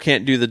still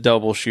can't do the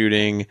double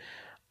shooting.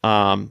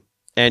 And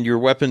your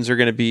weapons are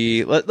going to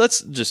be,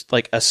 let's just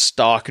like a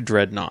stock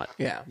Dreadnought.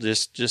 Yeah.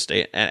 Just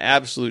an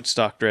absolute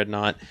stock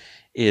Dreadnought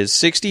is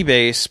 60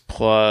 base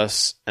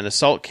plus an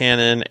assault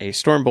cannon, a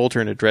storm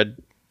bolter, and a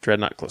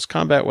Dreadnought close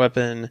combat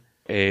weapon.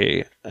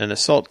 An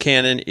assault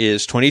cannon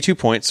is 22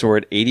 points, so we're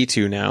at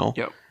 82 now.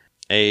 Yep.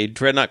 A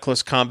Dreadnought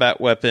close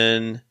combat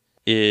weapon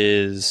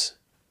is...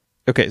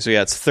 Okay, so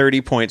yeah, it's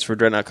 30 points for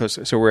Dreadnought close...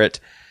 So we're at,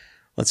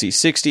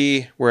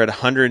 60. We're at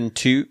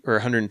 102 or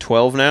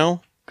 112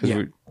 now.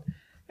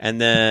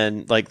 And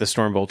then, like, the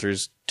Storm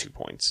Bolter's 2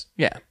 points.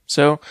 Yeah.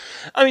 So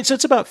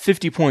it's about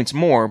 50 points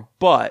more,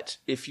 but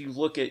if you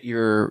look at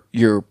your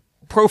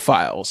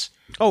profiles...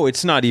 Oh,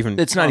 it's not even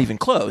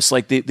close.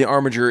 Like, the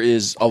Armiger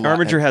is a lot.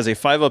 Armiger has a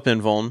 5-up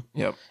invuln.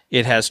 Yep.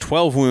 It has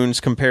 12 wounds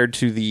compared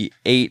to the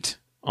 8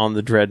 on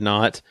the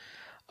Dreadnought.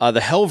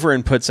 The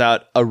Helverin puts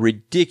out a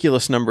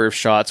ridiculous number of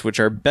shots, which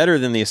are better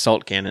than the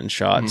assault cannon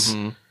shots.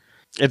 Mm-hmm.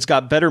 It's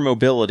got better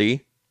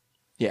mobility.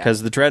 Yeah.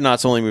 Because the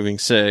Dreadnought's only moving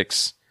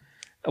 6.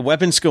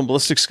 Weapon skill and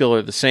ballistic skill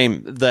are the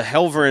same. The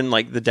Helverin,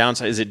 like, the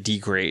downside is it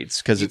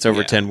degrades because it's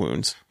over 10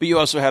 wounds. But you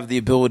also have the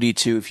ability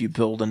to, if you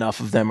build enough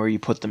of them or you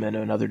put them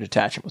into another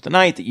detachment with the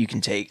knight, that you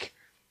can take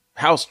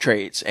house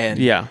traits.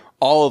 And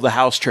all of the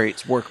house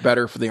traits work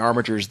better for the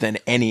armigers than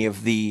any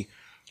of the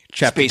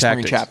Space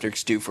Marine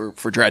chapters do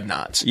for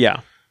Dreadnoughts. Yeah.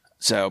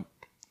 So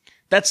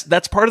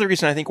that's part of the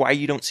reason I think why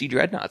you don't see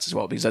Dreadnoughts as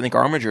well, because I think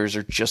armigers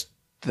are just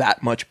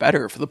that much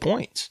better for the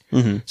points.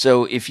 Mm-hmm.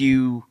 So if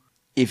you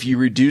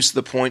reduce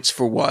the points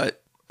for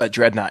what a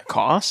Dreadnought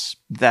costs,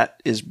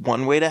 that is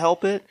one way to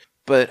help it.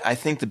 But I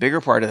think the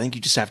bigger part, I think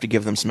you just have to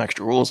give them some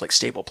extra rules like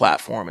stable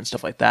platform and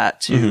stuff like that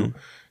to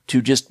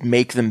just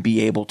make them be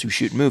able to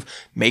shoot and move.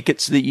 Make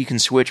it so that you can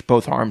switch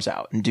both arms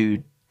out and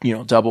do,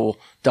 double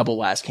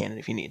last cannon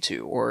if you need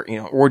to,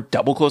 or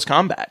double close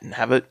combat and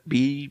have it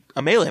be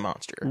a melee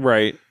monster.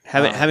 Right.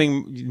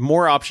 Having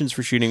more options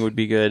for shooting would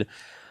be good.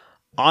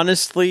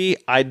 Honestly,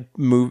 I'd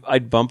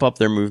bump up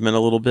their movement a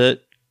little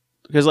bit.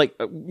 Because,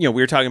 we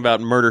were talking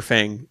about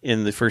Murderfang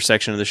in the first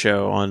section of the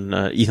show on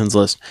Ethan's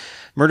list.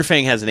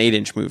 Murderfang has an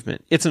 8-inch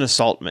movement. It's an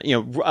assault.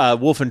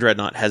 Wolf and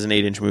Dreadnought has an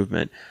 8-inch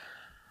movement.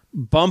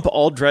 Bump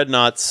all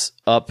Dreadnoughts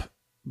up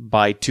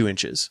by 2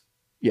 inches.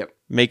 Yep.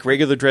 Make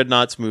regular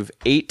Dreadnoughts move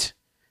 8.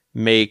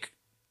 Make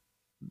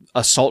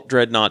assault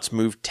Dreadnoughts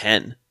move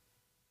 10.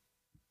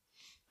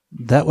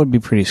 That would be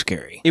pretty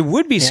scary. It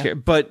would be scary.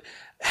 But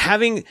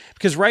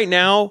because right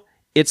now,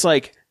 it's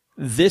like...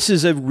 This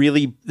is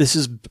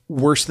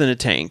worse than a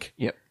tank.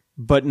 Yep.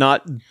 But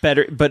not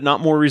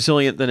more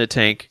resilient than a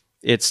tank.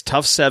 It's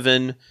tough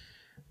 7,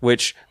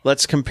 which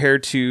let's compare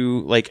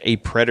to like a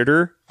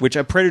Predator, which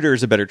a Predator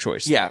is a better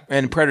choice. Yeah,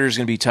 and Predator is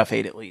going to be tough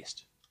 8 at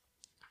least.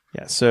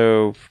 Yeah,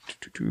 so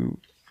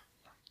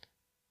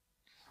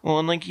well,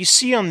 and like you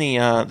see on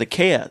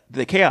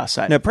the chaos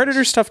side. No,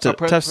 Predator's tough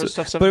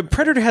to but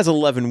Predator has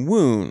 11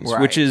 wounds, right.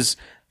 which is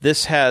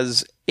this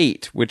has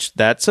 8, which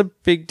that's a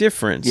big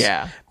difference.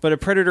 Yeah. But a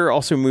Predator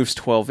also moves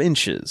 12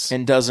 inches.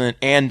 And doesn't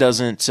have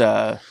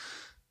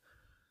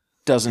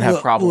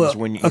problems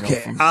when you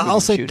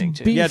I'll say shooting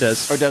to be Yeah, it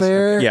does. Or does-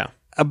 fair Yeah.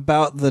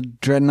 about the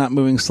Dreadnought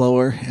moving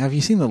slower. Have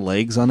you seen the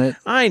legs on it?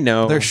 I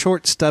know. They're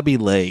short, stubby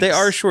legs. They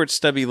are short,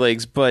 stubby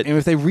legs, but And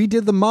if they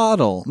redid the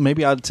model,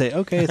 maybe I'd say,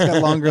 okay, it's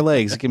got longer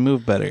legs. It can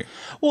move better.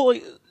 Well,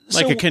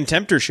 like a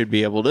Contemptor should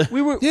be able to.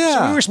 we were look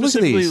at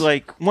specifically these.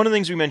 like one of the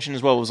things we mentioned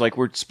as well was like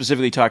we're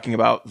specifically talking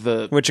about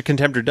Which a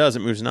Contemptor does. It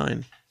moves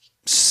 9.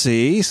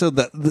 See? So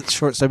the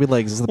short, stubby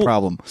legs is the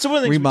problem. So one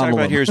of the things we're Remodel talking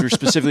about them. here is we're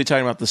specifically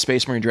talking about the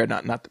Space Marine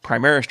Dreadnought, not the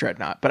Primaris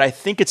Dreadnought. But I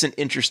think it's an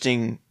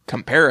interesting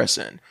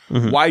comparison.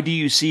 Mm-hmm. Why do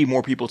you see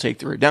more people take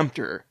the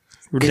Redemptor?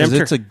 Because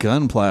it's a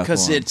gun platform.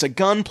 Because it's a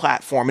gun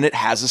platform and it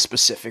has a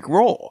specific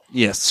role.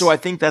 Yes. So I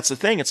think that's the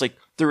thing. It's like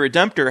the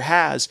Redemptor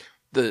has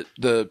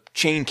the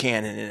chain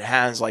cannon and it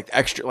has like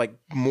extra, like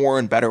more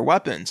and better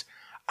weapons.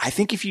 I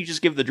think if you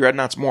just give the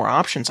Dreadnoughts more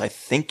options, I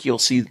think you'll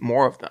see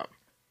more of them.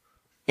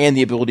 And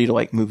the ability to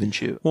like move and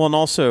shoot. Well, and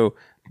also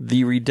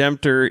the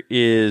Redemptor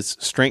is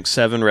strength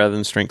 7 rather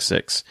than strength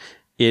 6.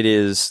 It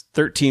is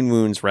 13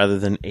 wounds rather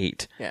than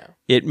 8. Yeah.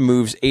 It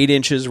moves 8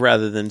 inches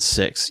rather than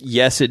 6.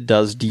 Yes, it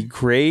does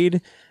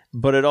degrade,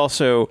 but it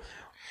also...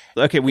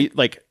 Okay,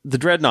 the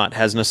Dreadnought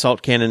has an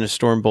assault cannon, a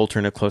storm bolter,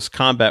 and a close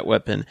combat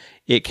weapon.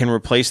 It can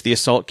replace the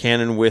assault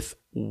cannon with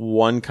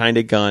one kind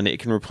of gun. It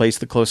can replace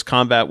the close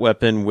combat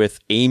weapon with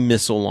a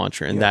missile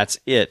launcher, and that's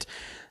it.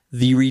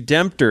 The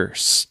Redemptor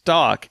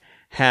stock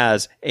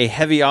has a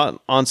heavy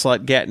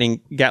onslaught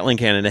Gatling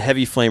cannon, a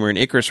heavy flamer, an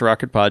Icarus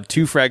rocket pod,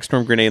 2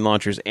 Fragstorm grenade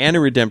launchers, and a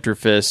Redemptor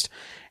fist,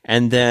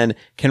 and then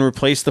can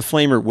replace the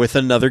flamer with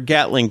another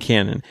Gatling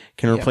cannon,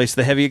 can replace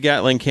the heavy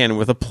Gatling cannon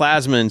with a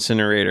plasma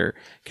incinerator,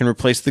 can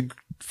replace the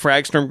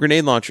Fragstorm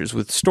grenade launchers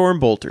with storm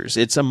bolters.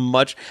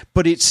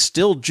 But it's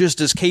still just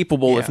as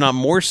capable, if not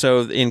more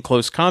so, in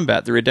close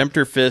combat. The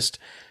Redemptor fist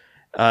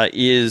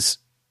is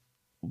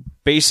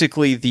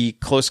basically the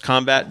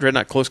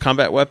Dreadnought close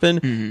combat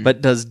weapon, but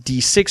does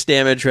D6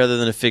 damage rather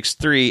than a fixed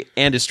 3,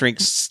 and is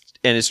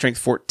strength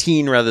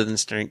 14 rather than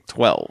strength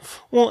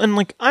 12. Well, and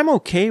like I'm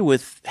okay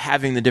with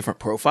having the different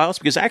profiles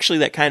because actually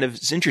that kind of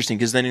is interesting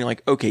because then you're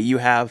like, okay, you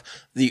have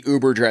the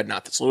Uber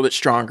Dreadnought that's a little bit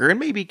stronger and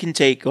maybe can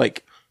take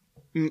like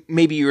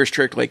maybe you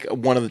restrict like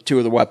one of the 2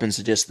 of the weapons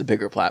to just the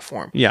bigger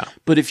platform. Yeah.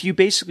 But if you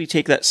basically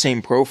take that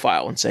same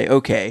profile and say,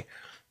 okay,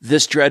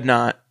 this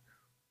Dreadnought,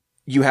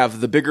 you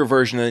have the bigger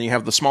version and then you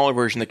have the smaller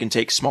version that can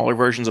take smaller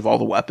versions of all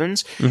the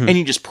weapons and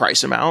you just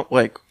price them out.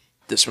 Like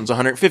this one's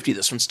 150,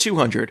 this one's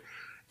 200.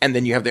 And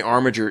then you have the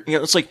Armiger. You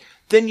know, it's like,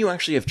 then you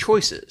actually have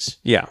choices.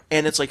 Yeah.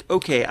 And it's like,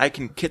 okay, I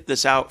can kit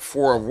this out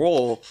for a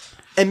role.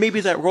 And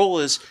maybe that role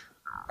is,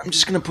 I'm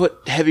just going to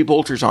put heavy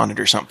bolters on it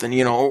or something,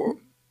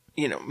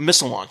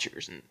 missile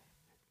launchers. And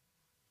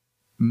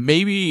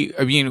Maybe,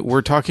 I mean,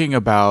 we're talking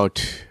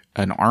about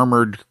an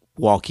armored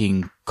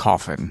walking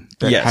coffin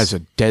that has a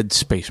dead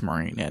Space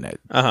Marine in it.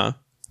 Uh-huh.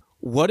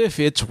 What if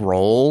its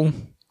role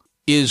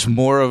is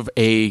more of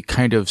a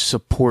kind of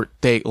support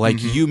thing?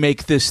 Like, you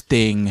make this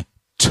thing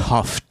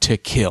tough to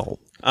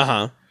kill.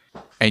 Uh-huh.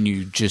 And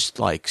you just,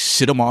 like,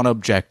 sit them on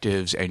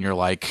objectives and you're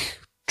like,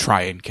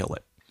 try and kill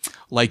it.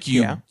 Like,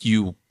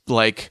 you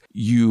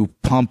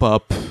pump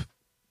up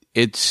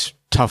its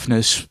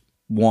toughness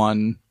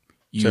 1.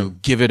 You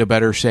give it a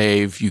better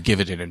save. You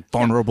give it an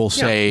invulnerable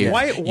save.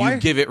 Why you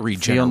give it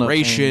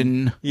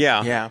regeneration.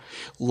 Yeah.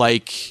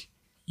 Like,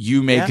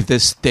 you make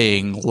this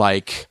thing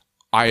like,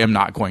 I am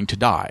not going to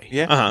die.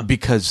 Yeah. Uh-huh.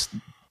 Because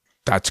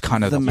that's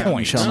kind of the mountain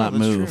point. shall not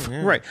move. True,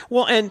 yeah. Right.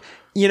 Well, and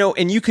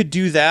you could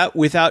do that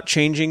without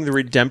changing the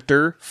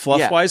Redemptor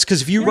fluff-wise,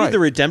 because if you read the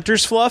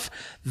Redemptor's fluff,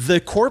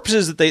 the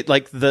corpses that they,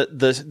 like,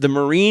 the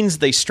Marines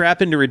they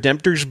strap into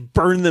Redemptors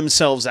burn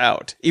themselves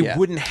out. It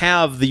wouldn't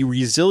have the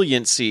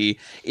resiliency.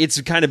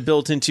 It's kind of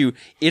built into,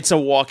 it's a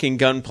walking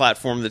gun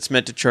platform that's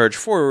meant to charge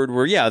forward,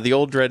 where, the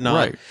old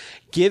Dreadnought... Right.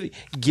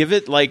 Give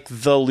it like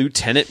the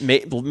lieutenant.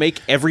 Make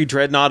every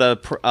Dreadnought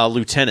a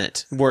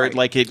lieutenant, where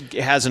it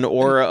has an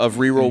aura of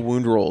reroll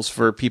wound rolls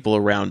for people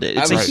around it.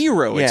 It's a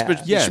hero. Yeah.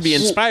 It should be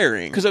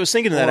inspiring. Because I was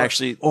thinking of that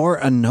actually. Or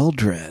a null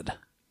dread.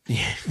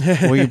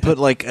 Where you put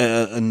like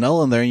a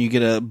null in there and you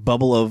get a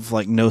bubble of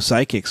like no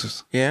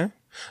psychics. Yeah.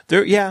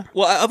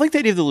 Well, I like the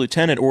idea of the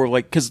lieutenant, or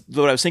like, because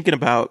what I was thinking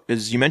about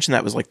is you mentioned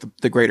that was like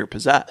the greater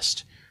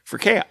possessed for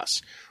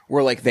chaos.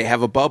 Where like they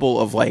have a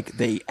bubble of like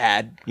they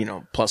add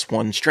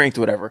 +1 strength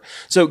or whatever.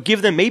 So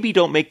maybe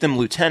don't make them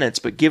lieutenants,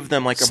 but give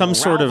them like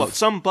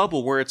some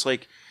bubble where it's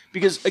like,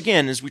 because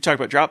again, as we talked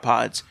about drop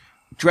pods,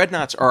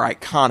 Dreadnoughts are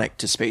iconic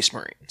to Space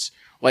Marines.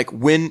 Like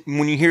when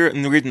you hear it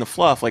and read in the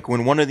fluff, like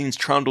when one of these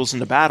trundles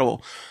into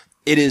battle,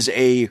 it is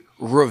a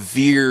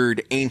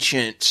revered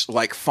ancient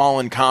like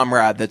fallen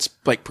comrade that's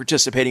like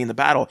participating in the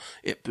battle.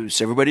 It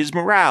boosts everybody's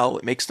morale.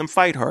 It makes them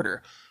fight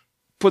harder.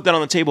 Put that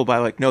on the table by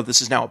like, no,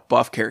 this is now a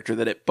buff character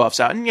that it buffs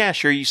out. And yeah,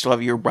 sure, you still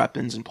have your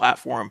weapons and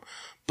platform,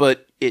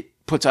 but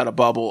it puts out a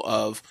bubble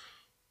of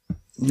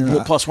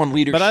 +1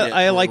 leadership. But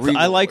I like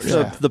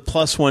the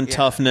 +1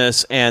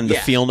 toughness and the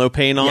feel no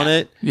pain on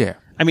it. Yeah.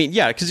 I mean,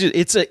 because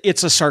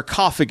it's a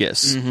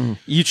sarcophagus.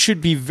 It should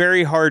be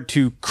very hard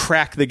to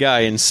crack the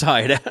guy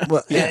inside.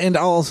 Well, and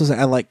I'll also say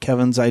I like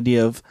Kevin's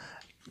idea of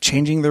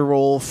changing the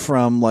role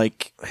from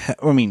like,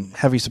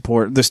 heavy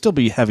support. There'll still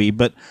be heavy,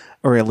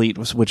 or elite,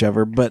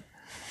 whichever, but.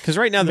 Because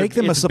right now,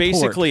 it's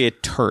basically a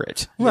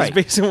turret. Right. That's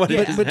basically what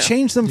it is. But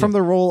change them from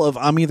the role of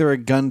I'm either a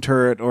gun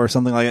turret or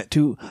something like that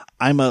to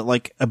I'm a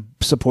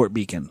support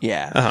beacon.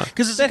 Yeah.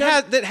 Because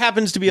that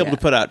happens to be able to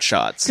put out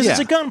shots. Because it's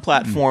a gun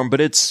platform,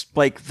 but it's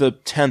like the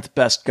 10th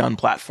best gun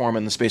platform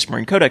in the Space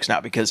Marine Codex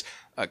now, because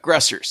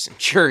aggressors,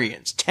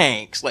 Centurions,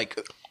 tanks, like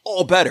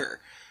all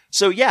better.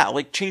 So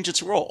like change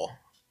its role.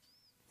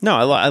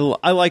 No,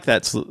 I like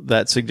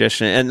that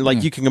suggestion. And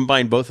like you can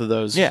combine both of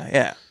those.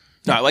 Yeah.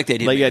 No, I like the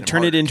idea. Like,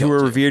 turn it into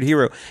a revered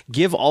hero.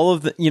 Give all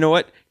of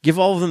Give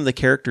all of them the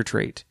character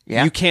trait.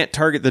 Yeah. You can't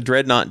target the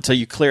Dreadnought until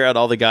you clear out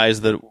all the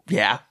guys that.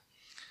 Yeah.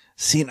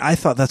 See, I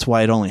thought that's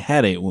why it only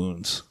had 8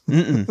 wounds.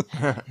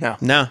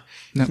 No.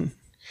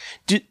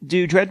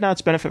 Do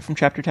dreadnoughts benefit from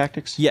chapter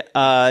tactics?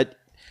 Yeah.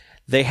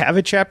 They have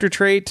a chapter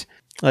trait.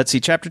 Let's see,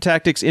 chapter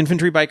tactics,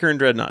 infantry, biker, and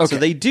dreadnought. So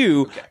they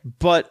do,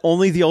 but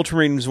only the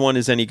Ultramarines one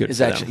is any good for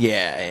them.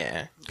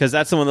 Yeah. Because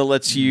that's the one that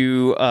lets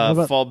you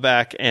fall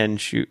back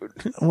and shoot.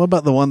 What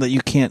about the one that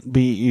you can't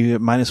be, you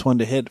get -1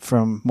 to hit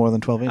from more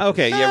than 12 inches?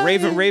 Okay, yeah,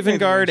 Raven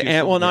Guard,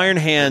 and an Iron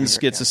Hands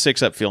gets a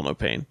 6-up, feel no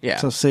pain. Yeah.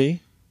 So see?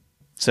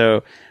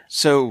 So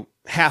So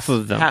half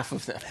of them. half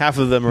of them. Half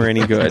of them are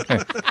any good.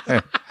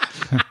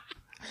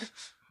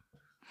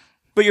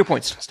 But your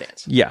point still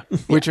stands. Yeah.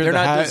 Which are they're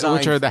not designed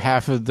which are the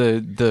half of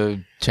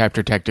the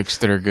chapter tactics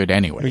that are good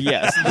anyway.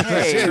 Yes.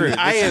 Hey,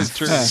 I have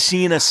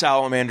seen a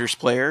Salamanders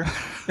player.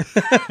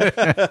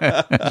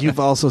 You've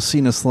also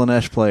seen a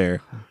Slaanesh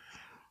player.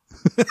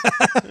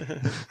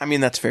 I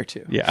mean, that's fair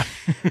too. Yeah.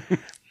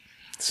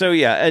 So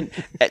yeah,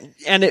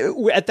 and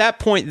at that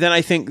point, then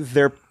I think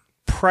their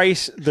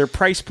price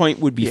point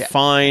would be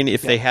fine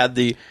if they had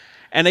the.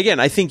 And again,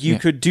 I think you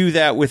could do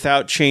that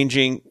without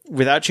changing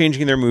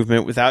their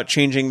movement, without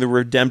changing the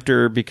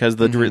Redemptor, because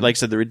like I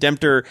said, the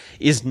Redemptor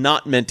is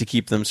not meant to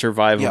keep them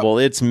survivable.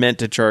 Yep. It's meant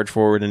to charge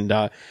forward and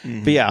die.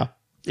 But yeah,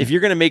 if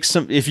you're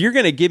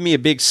gonna give me a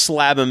big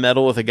slab of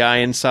metal with a guy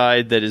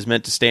inside that is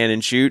meant to stand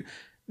and shoot,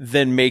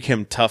 then make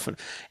him toughen.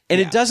 And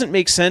it doesn't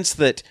make sense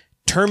that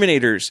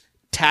Terminators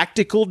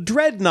tactical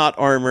dreadnought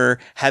armor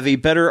have a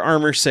better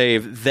armor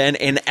save than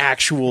an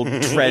actual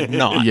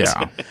dreadnought.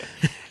 Yeah.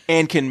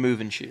 And can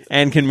move and shoot.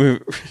 And can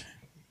move.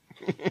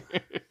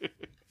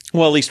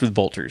 Well, at least with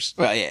bolters.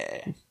 Well,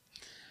 yeah.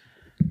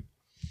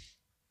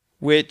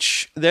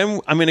 Which,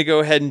 then I'm going to go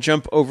ahead and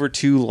jump over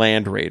to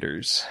Land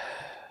Raiders.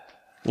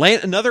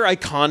 Another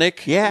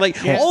iconic.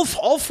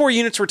 All 4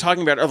 units we're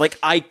talking about are like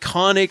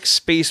iconic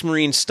Space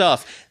Marine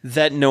stuff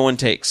that no one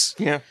takes.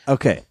 Yeah.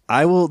 Okay,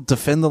 I will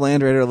defend the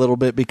Land Raider a little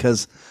bit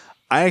because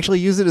I actually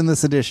use it in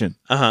this edition.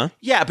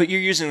 Yeah, but you're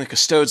using the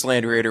Custodes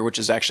Land Raider, which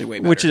is actually way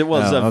better. Which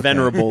was a okay.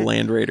 venerable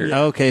Land Raider.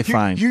 Okay,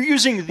 fine. You're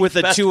using the With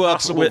a best 2-up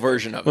possible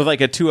version of it. with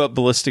like a 2-up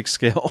ballistic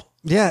skill.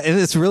 Yeah,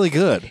 it's really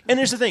good. And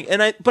here's the thing,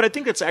 but I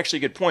think that's actually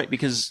a good point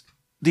because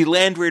the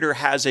Land Raider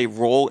has a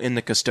role in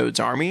the Custodes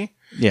army.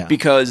 Yeah.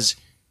 Because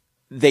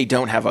they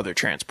don't have other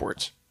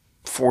transports,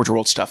 Forge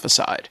World stuff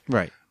aside.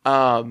 Right.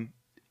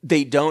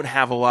 They don't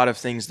have a lot of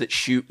things that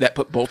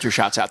put bolter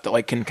shots out that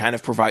like can kind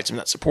of provide some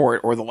of that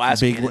support or the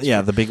last cannons.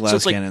 Yeah, the big So last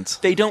it's like cannons.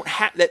 they don't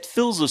have that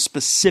fills a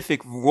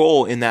specific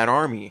role in that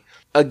army.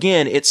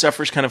 Again, it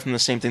suffers kind of from the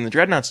same thing the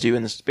Dreadnoughts do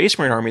in the Space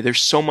Marine army.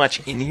 There's so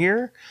much in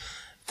here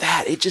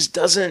that it just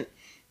doesn't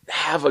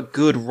have a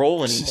good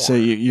role anymore. So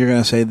you're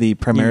going to say the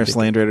Primaris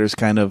Land Raiders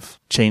kind of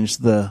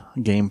changed the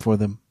game for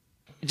them?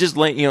 It just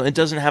it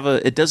doesn't have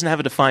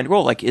a defined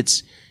role. Like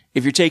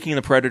if you're taking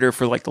the Predator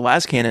for like the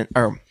last cannon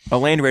or a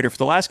Land Raider for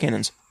the last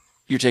cannons,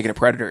 you're taking a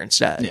Predator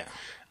instead.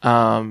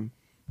 Yeah.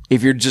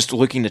 If you're just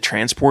looking to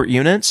transport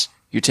units,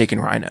 you're taking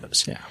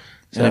Rhinos. Yeah.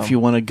 And if you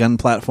want a gun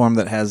platform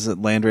that has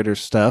Land Raider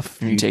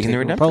stuff, you taking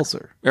take the a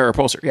Redemptor. Or a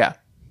Repulsor, yeah.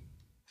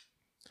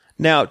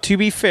 Now, to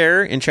be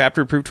fair, in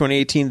Chapter Approved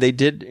 2018, they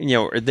did,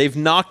 they've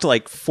knocked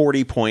like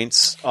 40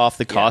 points off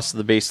the cost of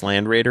the base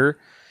Land Raider.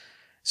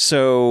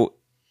 So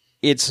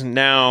it's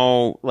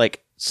now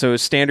like,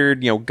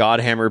 standard,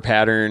 Godhammer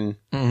pattern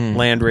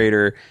Land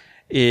Raider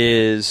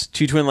is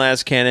 2 twin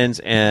las cannons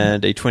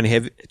and a twin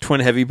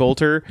heavy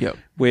bolter,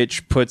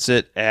 which puts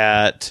it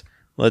at,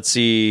 let's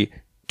see,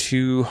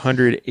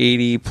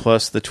 280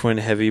 plus the twin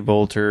heavy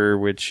bolter,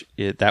 which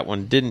that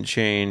one didn't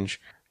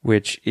change,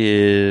 which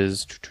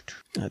is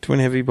twin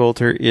heavy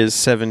bolter is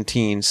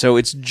 17. So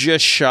it's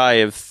just shy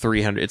of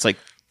 300. It's like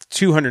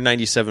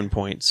 297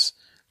 points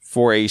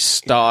for a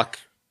stock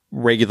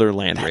regular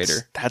Land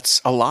Raider.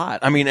 That's a lot.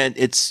 I mean,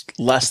 it's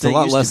less It's a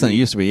lot less than it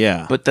used to be,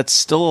 yeah. But that's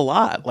still a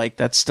lot. Like,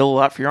 that's still a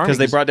lot for your army. Because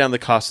they brought down the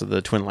cost of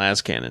the twin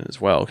las cannon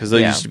as well, because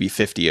they used to be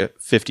 50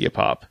 a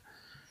pop.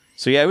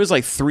 So yeah, it was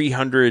like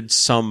 300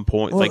 some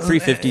points, like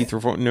 350.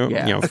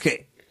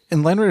 Okay.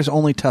 And Land Raider's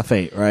only tough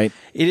 8, right?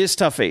 It is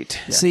tough 8.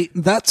 Yeah. See,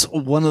 that's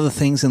one of the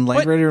things in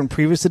Land Raider in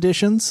previous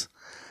editions.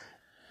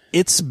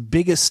 Its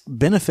biggest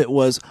benefit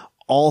was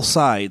all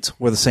sides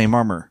were the same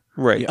armor.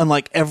 Right.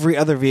 Unlike every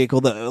other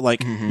vehicle that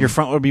your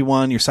front would be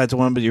 1, your sides are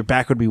 1, but your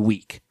back would be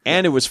weak.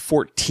 And it was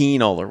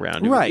 14 all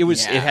around. Right.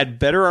 It had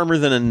better armor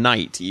than a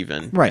knight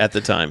even at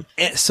the time.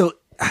 And so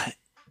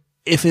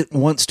if it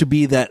wants to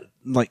be that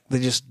like the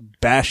just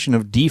bastion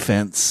of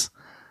defense,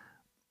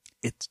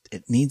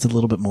 it needs a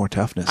little bit more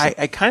toughness.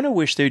 I kind of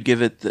wish they would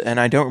give it, and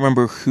I don't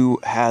remember who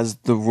has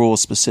the rule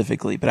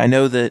specifically, but I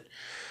know that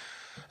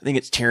I think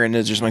it's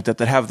Tyranids or something like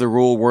that have the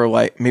rule where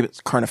like maybe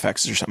it's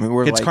Carnifexes or something.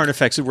 Where it's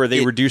Carnifexes where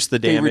they reduce the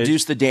damage. They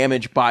reduce the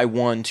damage by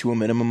 1 to a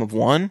minimum of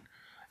 1.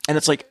 And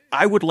it's like,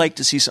 I would like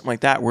to see something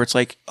like that where it's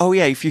like, oh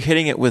yeah, if you're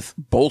hitting it with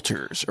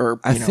bolters or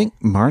I think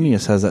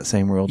Marnius has that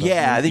same rule.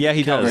 Yeah, I think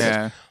he does.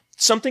 Yeah.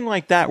 Something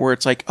like that where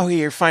it's like, oh yeah,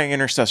 you're firing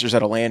intercessors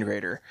at a Land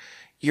Raider.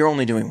 You're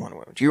only doing 1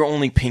 wound. You're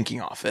only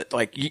pinking off it.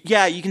 Like,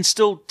 yeah, you can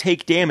still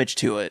take damage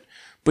to it,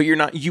 but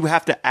you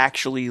have to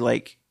actually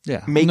like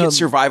make it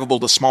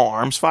survivable to small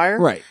arms fire.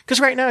 Right. Because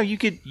right now you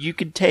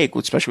could take,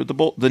 especially with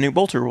the new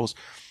bolter rules,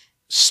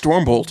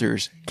 storm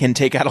bolters can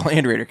take out a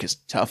Land Raider because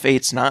tough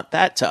 8's not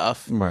that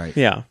tough. Right.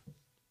 Yeah.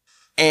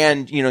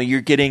 And,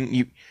 you're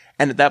getting,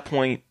 and at that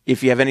point,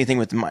 if you have anything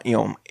with,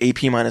 AP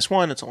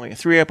 -1, it's only a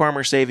 3-up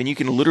armor save, and you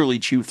can literally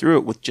chew through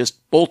it with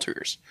just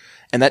bolters.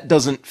 And that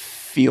doesn't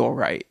feel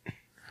right.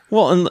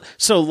 Well, and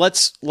so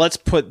let's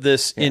put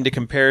this into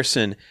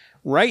comparison.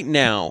 Right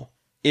now,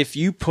 if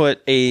you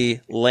put a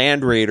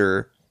Land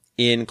Raider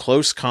in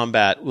close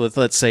combat with,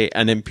 let's say,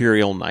 an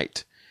Imperial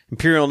Knight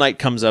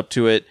comes up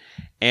to it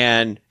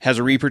and has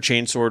a Reaper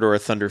Chainsword or a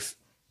Thunder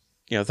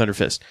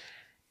Fist,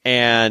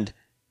 and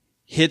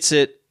hits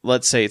it.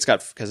 Let's say it's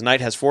got, because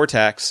Knight has 4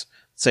 attacks.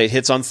 Say it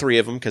hits on 3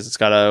 of them because it's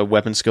got a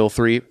weapon skill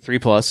 3+.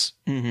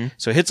 Mm-hmm.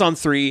 So it hits on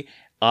 3.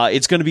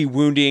 It's going to be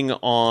wounding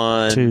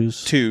on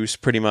twos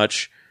pretty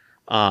much.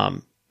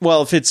 Well,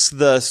 if it's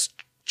the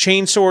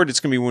Chainsword, it's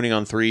going to be wounding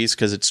on 3s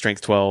because it's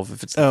strength 12.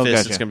 If it's the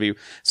fist, it's going to be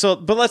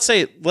but let's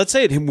say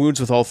it wounds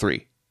with all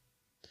 3.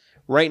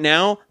 Right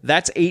now,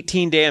 that's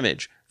 18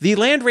 damage. The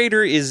Land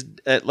Raider is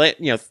at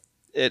AP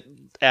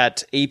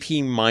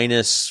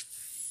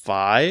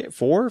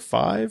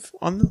 -5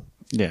 on the.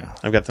 Yeah,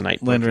 I've got the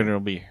Knight. Land Raider will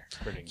be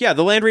hurting. Yeah,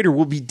 the Land Raider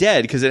will be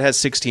dead because it has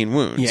 16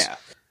 wounds. Yeah.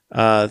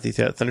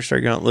 The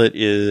Thunderstar Gauntlet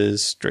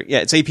is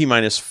it's AP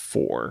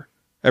 -4.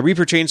 A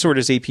Reaper Chainsword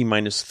is AP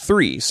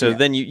 -3. So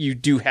then you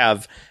do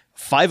have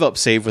 5-up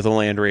save with a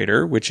Land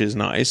Raider, which is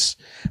nice.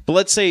 But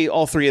let's say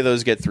all 3 of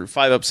those get through.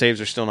 5-up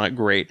saves are still not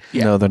great.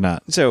 Yeah. No, they're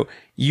not. So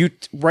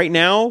right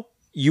now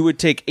you would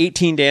take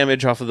 18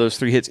 damage off of those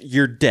 3 hits.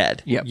 You're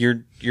dead. Yep.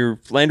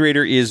 Your Land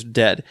Raider is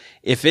dead.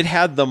 If it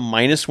had the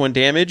 -1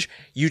 damage,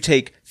 you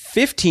take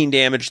 15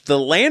 damage. The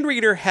Land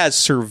Raider has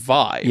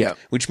survived,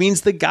 which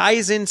means the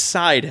guys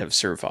inside have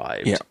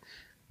survived. Yeah.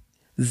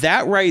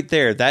 That right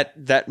there, that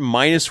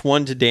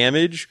 -1 to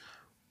damage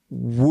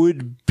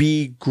would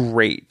be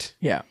great.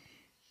 Yeah.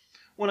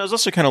 Well, I was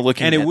also kind of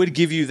looking and it would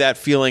give you that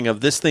feeling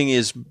of this thing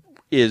is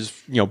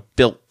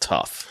built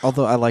tough.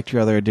 Although I liked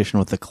your other addition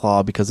with the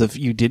claw, because if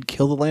you did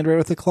kill the Land Raider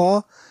with the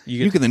claw,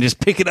 you can then just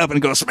pick it up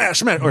and go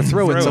smash, or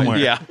throw it somewhere.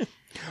 Yeah.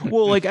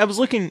 Well, like I was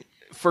looking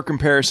for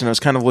comparison. I was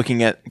kind of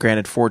looking at,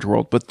 granted, Forge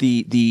World, but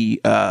the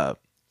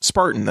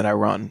Spartan that I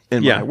run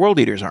in my World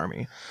Eaters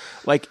army,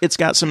 like it's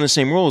got some of the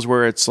same rules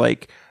where it's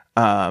like,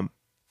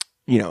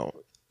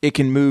 it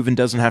can move and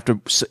doesn't have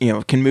to,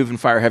 can move and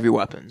fire heavy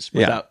weapons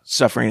without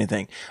suffering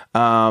anything.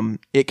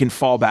 It can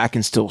fall back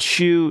and still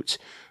shoot.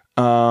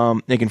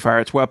 It can fire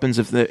its weapons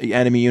if the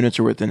enemy units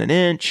are within an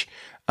inch.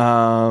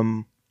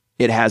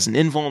 It has an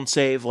invuln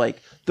save.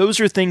 Like those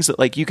are things that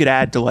like you could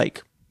add to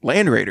like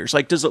Land Raiders.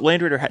 Like does the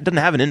Land Raider doesn't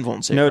have an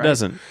invuln save? No, right? it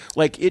doesn't.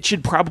 Like it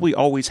should probably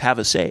always have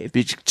a save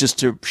just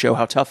to show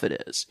how tough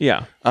it is.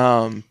 Yeah.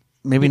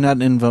 Maybe not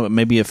an invuln, but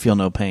maybe a feel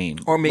no pain,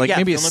 or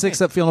maybe a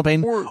 6-up feel no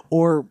pain,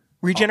 or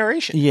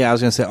regeneration. Yeah, I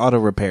was gonna say auto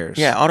repairs.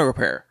 Yeah, auto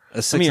repair.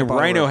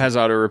 Rhino has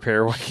auto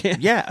repair. Why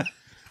can't? Yeah.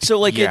 So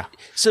like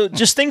so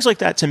just things like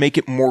that to make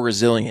it more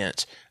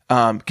resilient.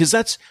 Because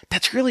that's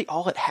really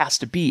all it has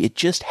to be. It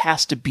just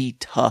has to be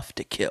tough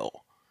to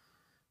kill.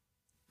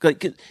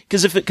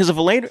 Because if a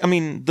Land, I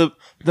mean the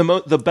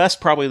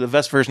best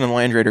version of the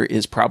Land Raider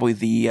is probably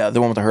the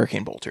one with the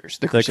Hurricane Bolters,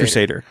 the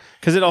Crusader,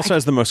 because it also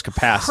has the most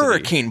capacity.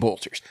 Hurricane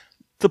Bolters.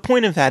 The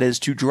point of that is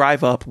to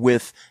drive up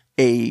with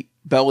a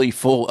belly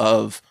full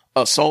of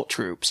assault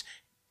troops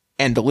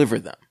and deliver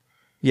them.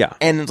 Yeah.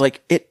 And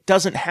like, it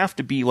doesn't have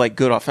to be like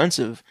good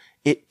offensive.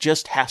 It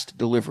just has to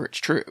deliver its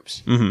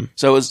troops. Mm-hmm.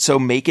 So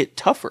make it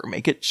tougher,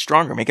 make it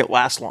stronger, make it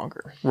last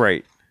longer.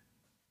 Right.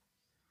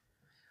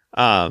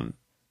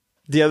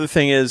 The other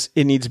thing is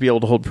it needs to be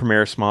able to hold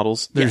Primaris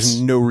models. There's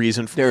no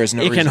reason for there is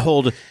no it. It can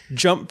hold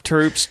jump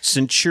troops,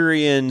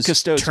 Centurions,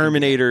 Custodes,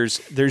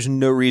 Terminators. There's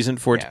no reason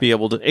for it to be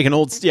able to. It can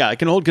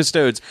hold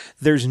Custodes.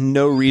 There's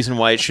no reason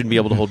why it shouldn't be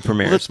able to hold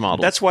Primaris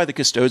models. That's why the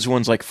Custodes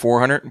one's like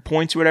 400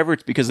 points or whatever.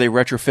 It's because they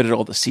retrofitted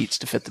all the seats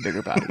to fit the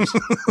bigger bodies.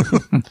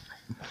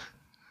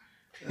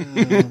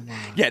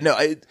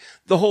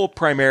 The whole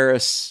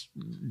Primaris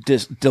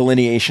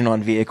delineation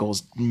on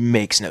vehicles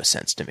makes no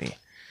sense to me.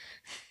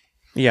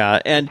 Yeah,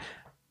 and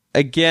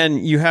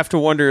again, you have to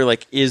wonder,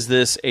 like, is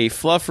this a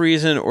fluff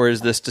reason or is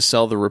this to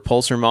sell the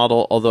repulsor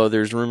model? Although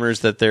there's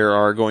rumors that there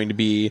are going to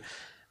be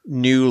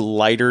new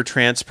lighter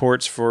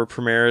transports for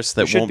Primaris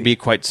that won't be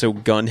quite so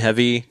gun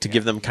heavy to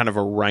give them kind of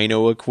a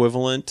Rhino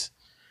equivalent.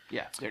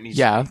 Yeah,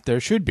 there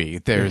should be.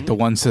 They're the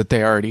ones that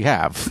they already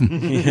have.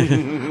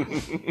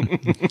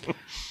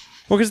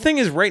 Well, because the thing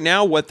is, right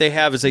now, what they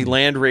have is a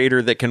Land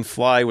Raider that can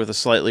fly with a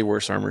slightly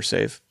worse armor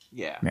save.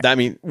 Yeah. I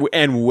mean,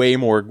 and way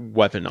more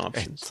weapon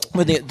options.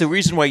 But the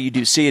reason why you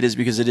do see it is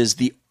because it is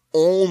the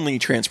only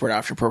transport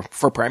option for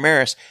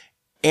Primaris,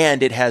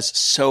 and it has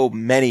so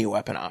many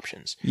weapon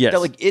options. Yes.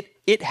 That, like,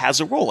 it has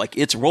a role. Like,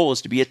 its role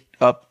is to be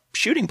a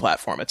shooting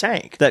platform, a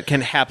tank. That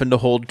can happen to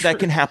hold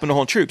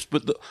troops.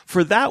 But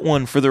for that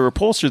one, for the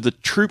repulsor, the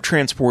troop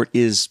transport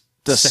is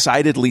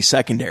decidedly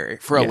secondary.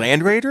 For a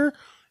Land Raider,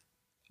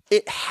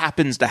 it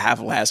happens to have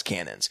las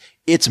cannons.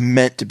 It's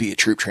meant to be a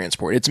troop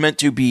transport. It's meant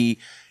to be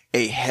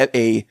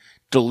a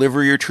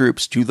deliver your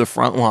troops to the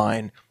front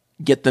line,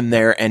 get them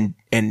there, and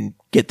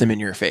get them in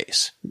your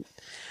face.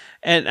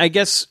 And I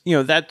guess,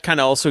 that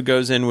kind of also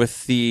goes in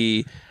with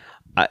the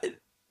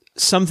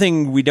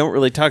something we don't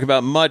really talk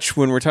about much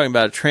when we're talking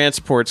about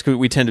transports, because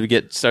we tend to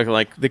get stuck on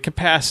like the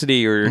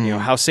capacity or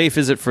how safe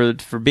is it for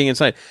being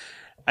inside.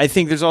 I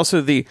think there's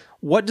also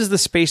what does the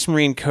Space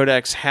Marine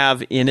Codex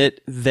have in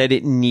it that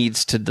it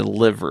needs to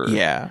deliver?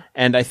 Yeah.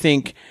 And I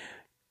think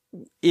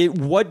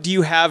what do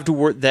you have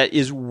that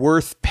is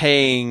worth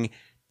paying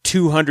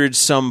 200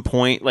 some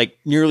point, like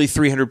nearly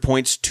 300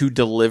 points to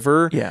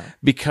deliver? Yeah.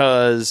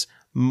 Because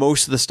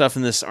most of the stuff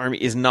in this army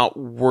is not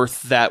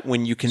worth that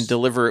when you can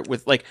deliver it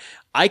with, like,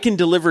 I can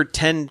deliver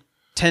 10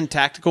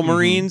 tactical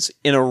Marines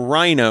in a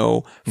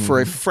Rhino for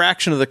a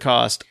fraction of the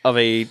cost of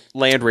a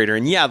Land Raider.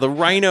 And yeah, the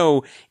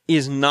Rhino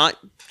is not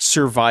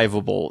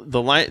survivable.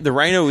 The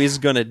Rhino is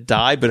going to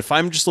die, but if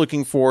I'm just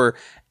looking for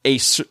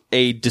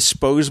a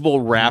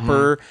disposable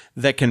wrapper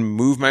that can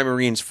move my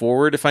Marines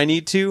forward if I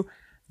need to,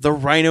 the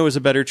Rhino is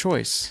a better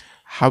choice.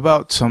 How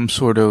about some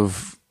sort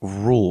of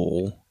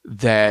rule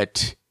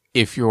that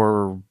if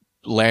your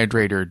Land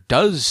Raider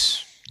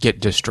does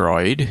get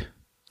destroyed,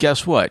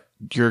 guess what?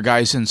 Your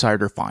guys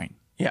inside are fine.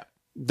 Yeah.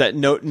 That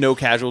no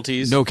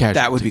casualties. No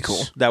casualties. That would be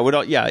cool. That would,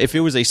 if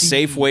it was a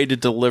safe way to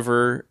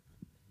deliver.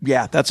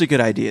 Yeah, that's a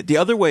good idea. The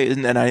other way,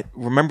 and I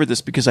remember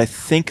this because I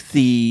think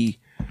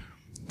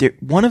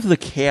one of the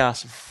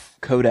Chaos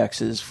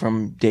codexes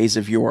from Days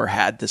of Yore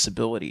had this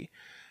ability.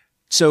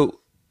 So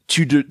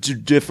to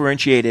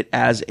differentiate it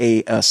as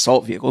a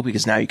assault vehicle,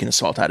 because now you can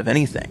assault out of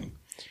anything.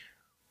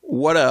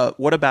 What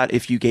about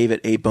if you gave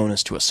it a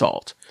bonus to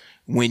assault?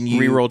 When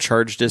you reroll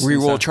charge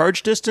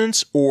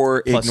distance,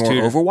 or Plus ignore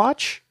 2.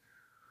 Overwatch,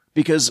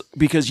 because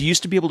you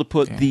used to be able to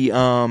put it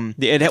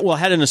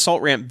had an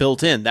assault ramp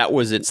built in. That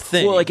was its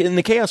thing. Well, like in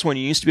the Chaos one,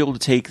 you used to be able to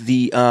take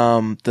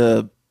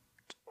the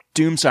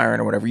Doom Siren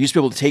or whatever. You used to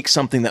be able to take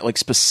something that like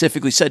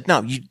specifically said,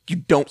 no, you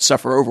don't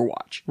suffer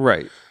Overwatch.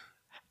 Right.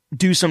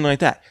 Do something like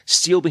that.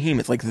 Steel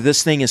Behemoth, like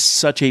this thing is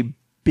such a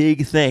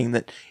big thing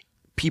that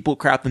people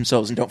crap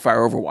themselves and don't fire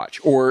Overwatch,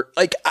 or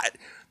like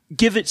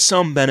give it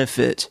some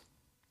benefit.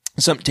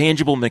 Some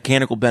tangible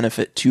mechanical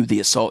benefit to the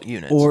assault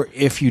units. Or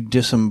if you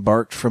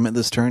disembarked from it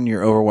this turn,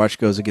 your Overwatch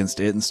goes against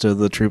it instead of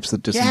the troops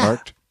that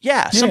disembarked.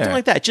 Yeah, something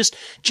like that. Just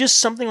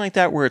something like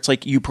that where it's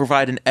like you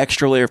provide an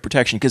extra layer of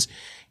protection, because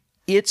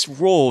its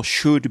role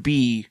should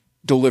be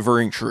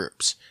delivering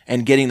troops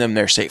and getting them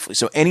there safely.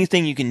 So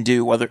anything you can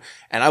do, and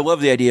I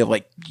love the idea of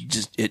like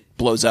it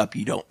blows up,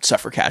 you don't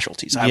suffer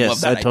casualties. I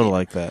love that. I totally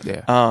like that.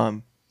 Yeah.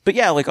 But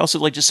yeah, like also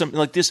like just something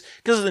like this,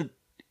 because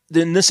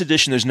in this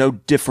edition, there's no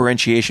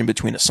differentiation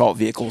between assault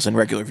vehicles and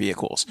regular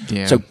vehicles.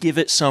 Yeah. So give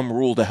it some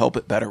rule to help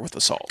it better with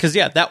assault. Because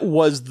that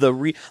was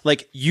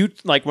like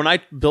when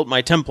I built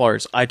my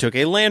Templars, I took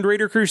a Land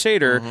Raider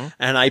Crusader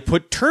and I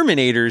put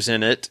Terminators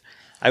in it.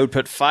 I would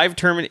put 5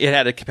 it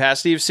had a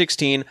capacity of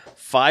 16,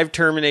 5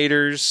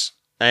 Terminators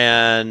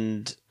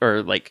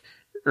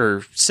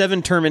or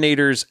 7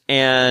 Terminators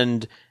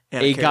and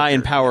a guy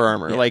in power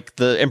armor, like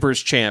the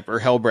Emperor's Champ or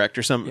Helbrecht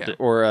or something,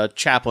 or a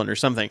Chaplain or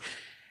something.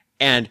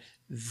 And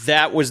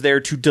that was there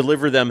to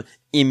deliver them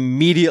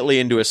immediately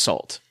into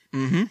assault.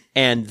 Mm-hmm.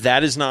 And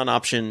that is not an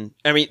option.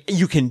 I mean,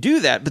 you can do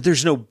that, but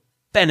there's no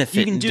benefit.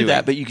 You can do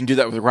that, but you can do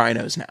that with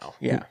Rhinos now.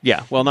 Yeah.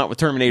 Yeah. Well, not with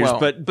Terminators,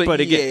 but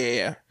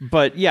again,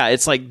 but yeah,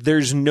 it's like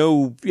there's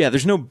no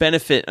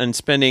benefit in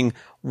spending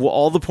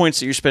all the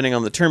points that you're spending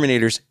on the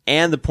Terminators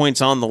and the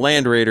points on the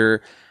Land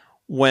Raider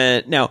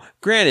now,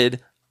 granted,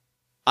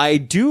 I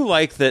do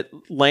like that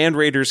Land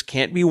Raiders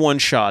can't be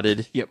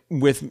one-shotted. Yep.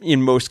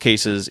 In most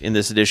cases in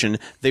this edition,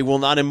 they will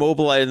not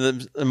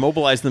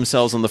immobilize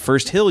themselves on the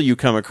first hill you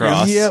come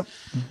across. Yep.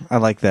 I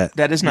like that.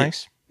 That is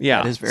nice.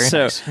 Yeah. That is very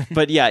nice.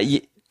 But yeah,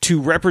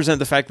 to represent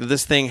the fact that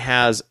this thing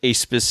has a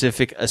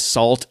specific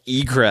assault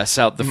egress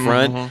out the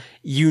front,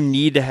 you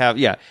need to have,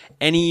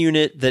 any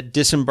unit that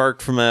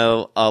disembarked from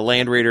a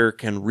Land Raider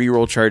can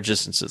reroll charge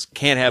distances,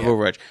 can't have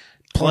Overwatch.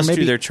 Plus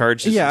maybe, 2 their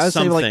charge distance. Yeah, I'd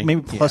say like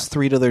maybe plus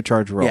 3 to their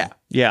charge roll.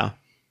 Yeah.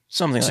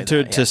 Something like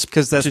that.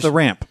 Because that's the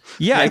ramp.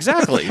 Yeah,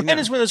 exactly. And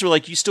it's one of those where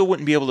like you still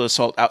wouldn't be able to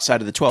assault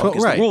outside of the 12.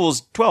 Because the rule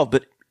is 12,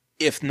 but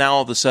if now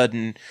all of a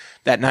sudden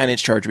that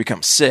 9-inch charge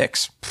becomes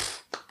 6,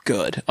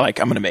 good.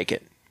 Like I'm going to make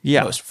it.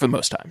 Yeah. For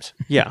most times.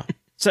 Yeah.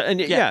 So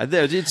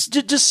it's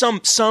just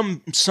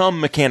some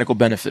mechanical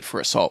benefit for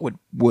assault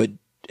would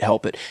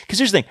help it. Because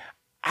here's the thing.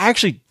 I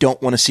actually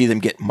don't want to see them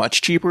get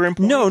much cheaper in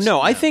points.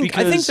 No. I think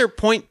their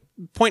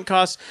point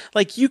costs,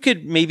 like you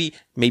could maybe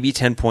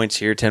 10 points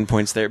here, 10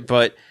 points there,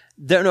 but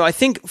I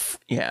think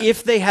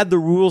if they had the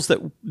rules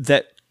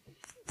that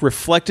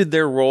reflected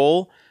their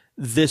role,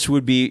 this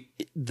would be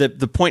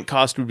the point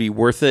cost would be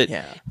worth it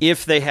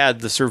if they had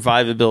the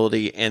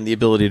survivability and the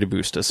ability to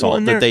boost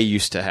assault that they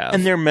used to have.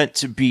 And they're meant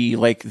to be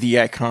like the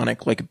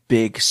iconic, like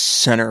big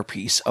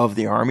centerpiece of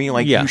the army.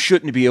 Like you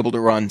shouldn't be able to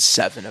run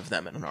 7 of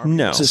them in an army.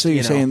 No. So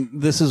you're saying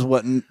this is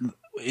what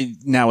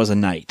now as a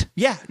knight.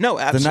 Yeah, no,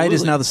 absolutely. The knight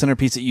is now the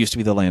centerpiece. It used to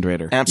be the Land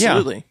Raider.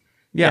 Absolutely.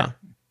 Yeah.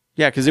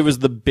 Yeah, because it was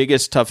the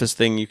biggest, toughest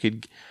thing you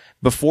could...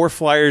 Before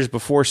flyers,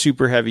 before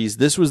super heavies,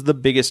 this was the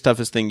biggest,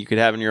 toughest thing you could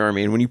have in your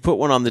army. And when you put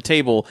one on the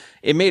table,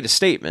 it made a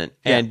statement.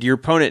 And your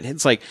opponent,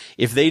 it's like,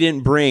 if they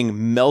didn't bring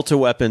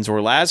melta-weapons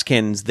or las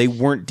cannons, they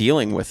weren't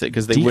dealing with it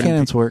because they wouldn't...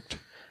 D-cannons worked.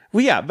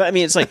 Well, yeah, but I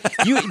mean, it's like,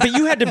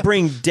 you had to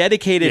bring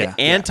dedicated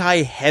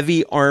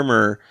anti-heavy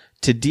armor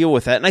to deal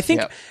with that. And I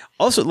think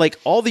also, like,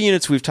 all the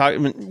units we've talked, I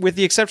mean, with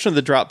the exception of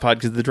the drop pod,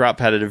 because the drop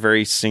pod had a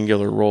very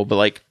singular role, but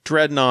like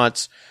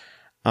dreadnoughts,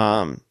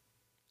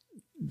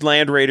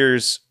 Land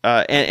Raiders,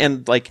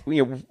 and like,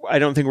 you know, I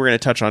don't think we're going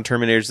to touch on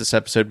Terminators this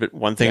episode, but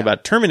one thing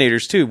about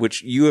Terminators too,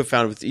 which you have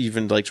found with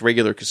even like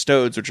regular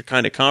Custodes, which are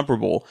kind of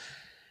comparable,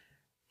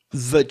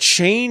 the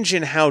change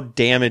in how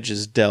damage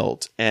is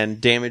dealt and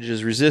damage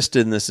is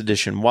resisted in this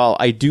edition, while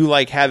I do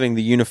like having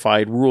the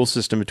unified rule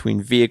system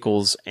between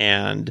vehicles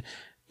and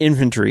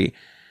infantry,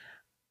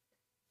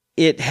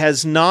 it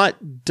has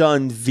not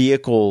done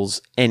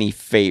vehicles any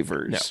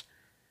favors. No.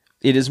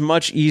 It is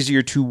much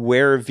easier to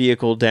wear a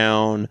vehicle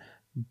down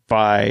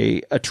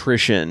by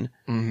attrition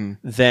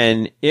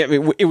than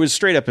it was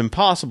straight up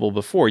impossible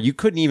before. You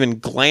couldn't even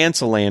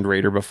glance a Land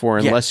Raider before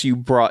unless you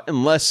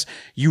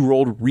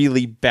rolled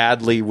really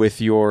badly with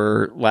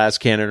your las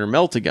cannon or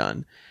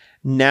melta-gun.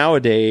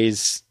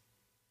 Nowadays,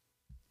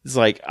 it's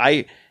like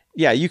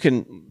you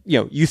can,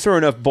 you throw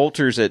enough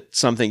bolters at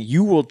something,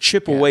 you will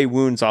chip away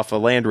wounds off a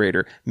Land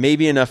Raider,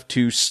 maybe enough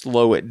to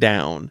slow it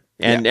down.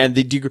 And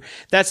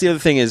that's the other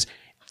thing is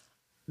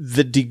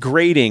the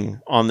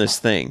degrading on this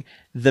thing.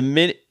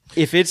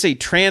 If it's a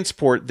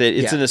transport that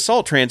it's an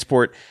assault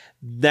transport,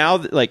 now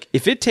like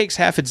if it takes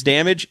half its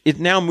damage, it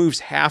now moves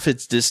half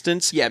its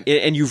distance. Yeah,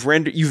 and you've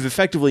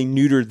effectively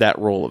neutered that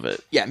role of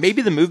it. Yeah,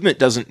 maybe the movement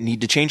doesn't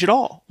need to change at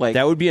all. Like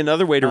that would be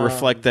another way to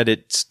reflect that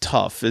it's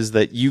tough, is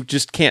that you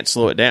just can't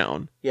slow it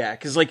down. Yeah,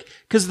 because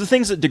the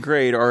things that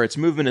degrade are its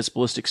movement, its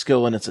ballistic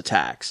skill, and its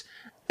attacks.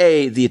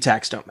 The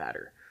attacks don't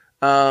matter.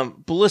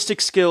 Ballistic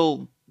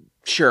skill,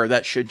 sure,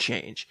 that should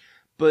change.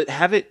 But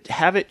have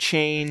it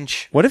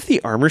change. What if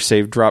the armor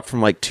save dropped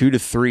from like 2 to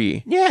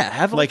 3? Yeah,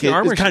 have like the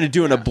armor kind of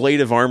doing a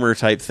blade of armor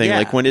type thing. Yeah.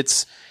 Like when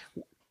it's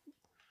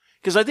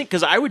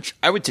because I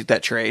would take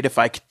that trade if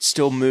I could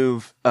still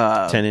move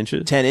 10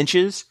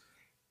 inches,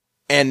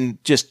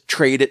 and just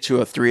trade it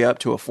to a 3-up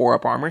to a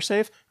 4-up armor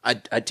save.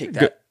 I'd take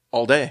that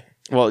all day.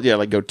 Well, yeah,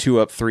 like go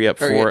 2-up, 3-up,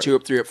 4.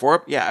 2-up, 3-up,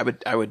 4-up. Yeah,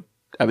 I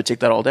would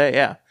take that all day.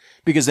 Yeah.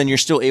 Because then you're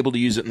still able to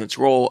use it in its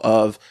role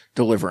of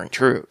delivering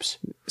troops.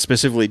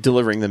 Specifically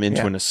delivering them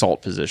into an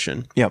assault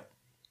position. Yep.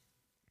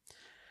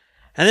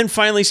 And then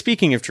finally,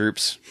 speaking of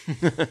troops,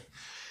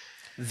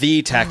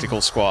 the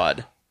tactical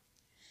squad,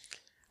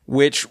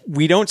 which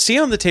we don't see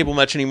on the table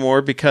much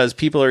anymore because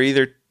people are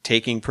either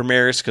taking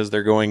Primaris because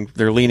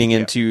they're leaning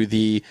into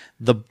the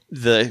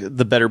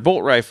better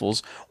bolt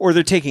rifles, or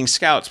they're taking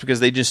scouts because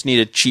they just need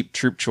a cheap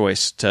troop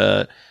choice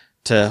to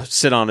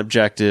sit on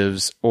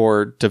objectives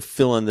or to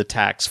fill in the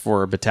tax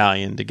for a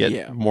battalion to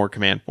get more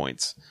command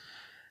points.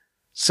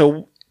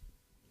 So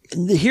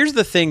here's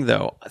the thing,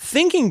 though.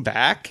 Thinking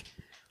back,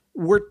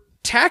 were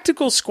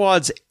tactical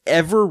squads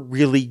ever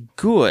really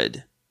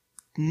good?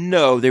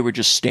 No, they were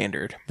just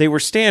standard. They were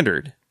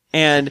standard.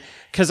 And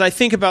because I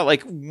think about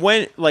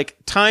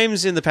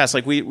times in the past,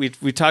 like we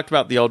talked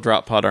about the old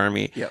drop pod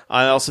army. Yep.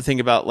 I also think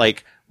about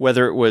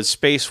whether it was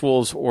Space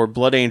Wolves or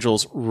Blood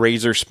Angels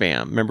Razor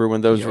Spam. Remember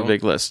when those were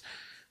big lists?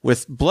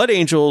 With Blood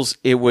Angels,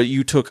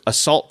 you took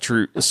assault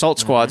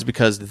squads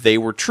because they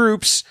were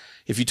troops.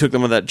 If you took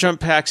them with that jump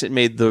packs, it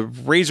made the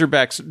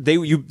Razorbacks.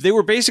 They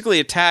were basically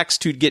attacks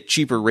to get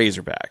cheaper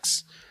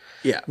Razorbacks.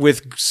 Yeah.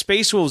 With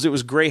Space Wolves, it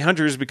was Grey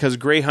Hunters because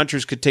Grey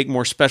Hunters could take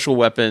more special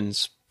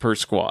weapons per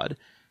squad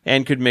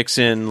and could mix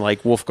in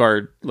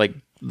Wolfguard,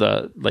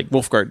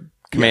 Wolfguard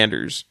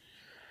commanders.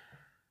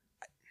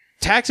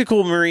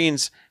 Tactical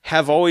Marines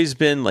have always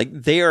been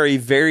they are a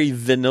very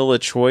vanilla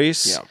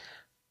choice. Yeah.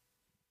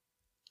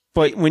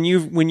 But when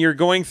you're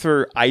going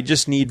through, I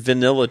just need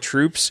vanilla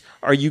troops,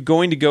 are you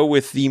going to go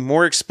with the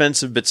more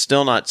expensive but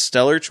still not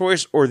stellar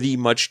choice, or the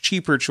much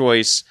cheaper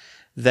choice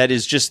that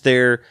is just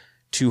there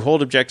to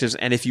hold objectives,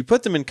 and if you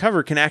put them in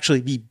cover, can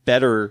actually be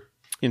better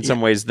in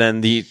some ways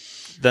than the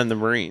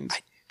Marines?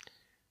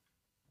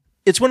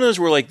 It's one of those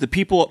where the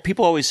people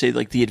always say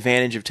the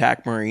advantage of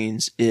TAC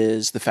Marines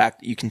is the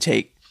fact that you can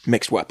take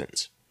mixed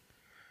weapons.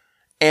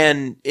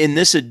 And in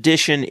this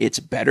edition, it's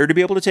better to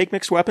be able to take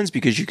mixed weapons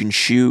because you can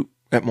shoot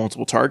at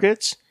multiple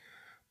targets.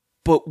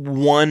 But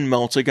one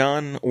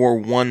melta-gun or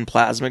one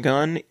plasma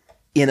gun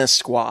in a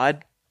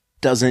squad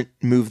doesn't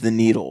move the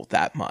needle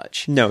that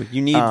much. No,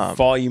 you need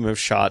volume of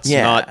shots,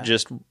 not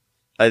just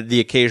the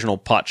occasional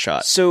pot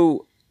shot.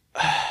 So,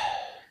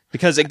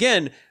 because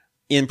again,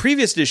 in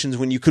previous editions,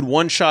 when you could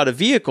one-shot a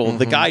vehicle,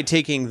 the guy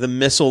taking the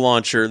missile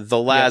launcher, the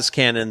las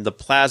cannon, the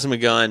plasma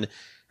gun,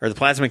 or the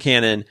plasma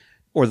cannon,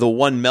 or the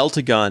one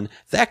melta-gun,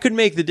 that could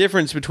make the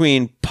difference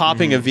between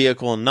popping a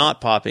vehicle and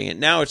not popping it.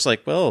 Now it's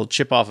it'll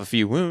chip off a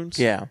few wounds.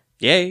 Yeah.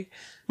 Yay.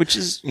 Which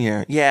is,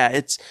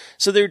 it's,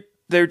 so they're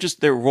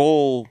their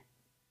role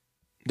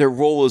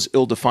is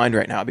ill-defined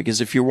right now, because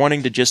if you're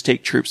wanting to just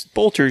take troops with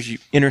bolters,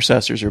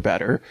 intercessors are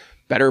better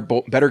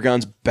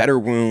guns, better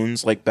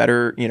wounds, like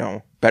better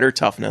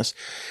toughness.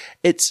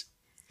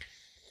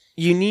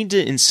 You need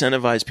to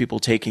incentivize people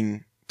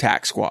taking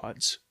tac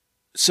squads.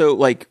 So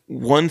like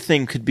one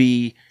thing could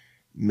be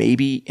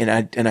maybe, and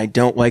I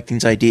don't like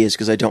these ideas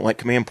because I don't like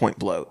command point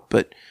bloat,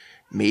 but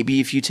maybe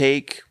if you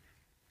take,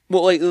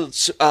 well, like,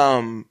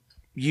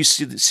 you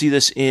see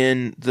this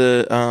in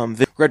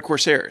the Red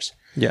Corsairs.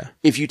 Yeah.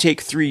 If you take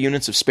 3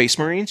 units of Space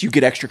Marines, you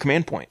get extra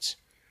command points.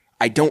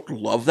 I don't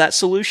love that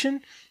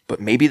solution,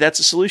 but maybe that's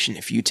a solution.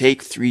 If you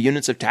take 3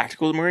 units of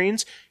Tactical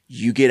Marines,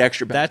 you get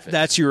extra benefits.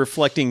 That's you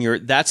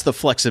reflecting that's the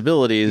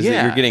flexibility, is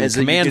that you're getting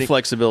command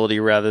flexibility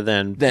rather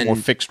than more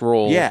fixed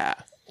role. Yeah.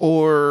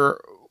 Or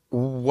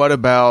what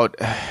about,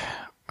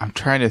 I'm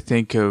trying to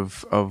think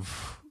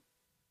of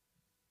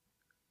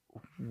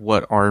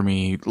what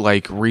army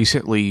like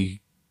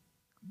recently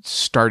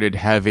started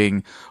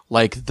having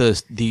like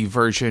the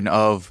version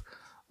of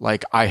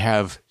like I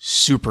have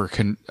super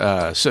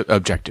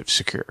objectives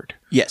secured.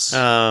 Yes.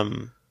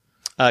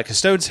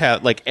 Custodes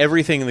have like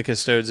everything in the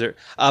Custodes are.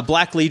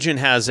 Black Legion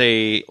has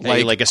a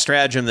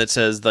stratagem that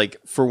says like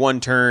for one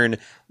turn,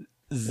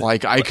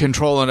 like I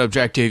control an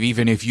objective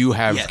even if you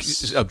have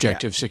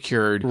objective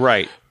secured.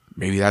 Right.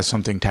 Maybe that's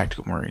something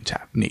Tactical Marines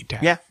need to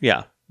have. Yeah.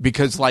 Yeah.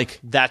 Because like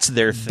that's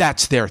their thing.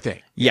 That's their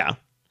thing. Yeah.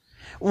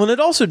 Well, and it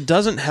also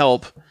doesn't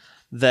help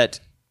that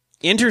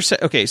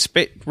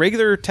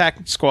regular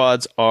attack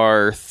squads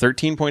are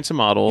 13 points a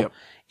model. Yep.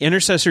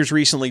 Intercessors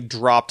recently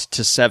dropped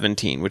to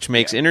 17, which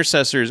makes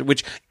intercessors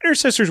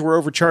were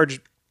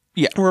overcharged,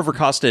 were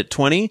overcosted at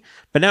 20,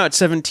 but now at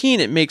 17,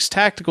 it makes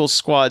tactical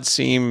squads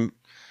seem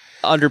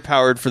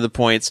underpowered for the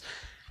points.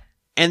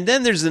 And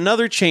then there's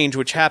another change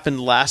which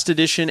happened last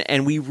edition,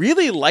 and we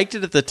really liked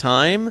it at the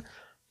time,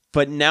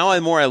 but now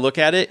the more I look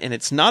at it, and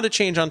it's not a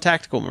change on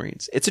Tactical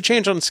Marines, it's a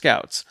change on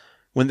Scouts.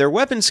 When their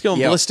weapon skill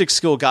and ballistic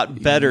skill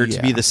got better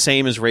to be the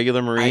same as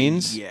regular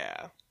Marines.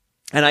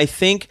 And I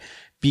think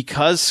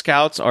because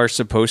Scouts are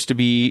supposed to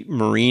be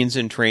Marines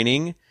in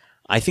training,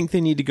 I think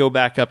they need to go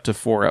back up to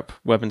 4-up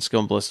weapon skill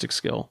and ballistic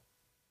skill.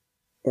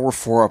 Or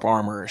 4-up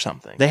armor or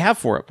something. They have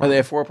 4-up armor. Oh, they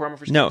have 4-up armor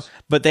for Scouts? No,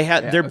 but they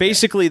have.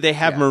 They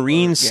have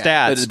Marine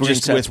stats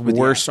just with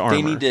worse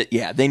armor.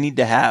 They need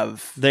to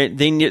have.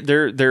 They need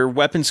their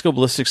weapon skill,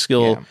 ballistic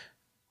skill.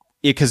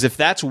 Because if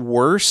that's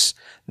worse,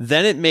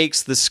 then it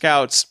makes the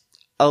Scouts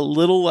a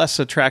little less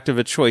attractive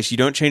a choice. You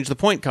don't change the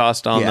point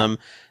cost on them.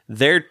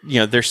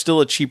 They're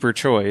still a cheaper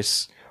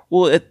choice.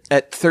 Well,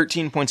 at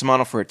 13 points a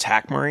model for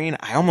attack Marine,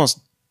 I almost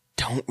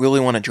don't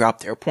really want to drop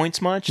their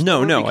points much.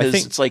 No, because I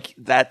think it's like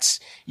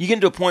you get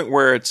to a point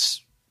where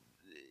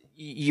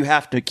you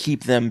have to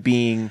keep them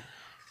being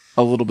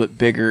a little bit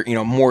bigger,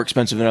 more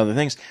expensive than other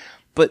things.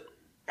 But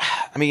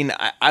I mean,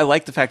 I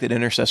like the fact that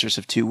intercessors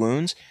have 2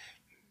 wounds.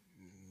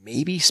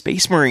 Maybe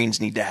Space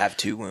Marines need to have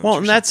 2 wounds. Well,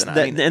 and that's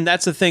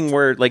the thing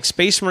where like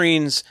Space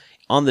Marines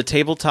on the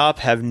tabletop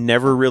have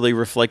never really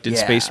reflected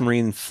Space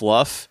Marine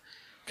fluff,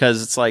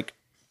 because it's like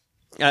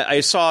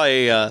I saw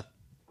a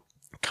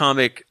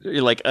comic,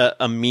 like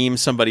a meme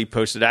somebody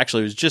posted.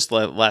 Actually, it was just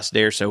last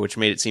day or so, which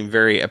made it seem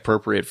very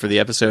appropriate for the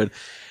episode.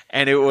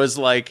 And it was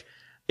like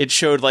it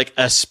showed like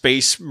a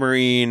Space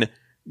Marine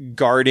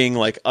guarding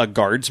like a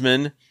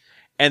guardsman,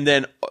 and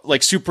then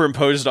like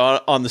superimposed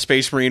on the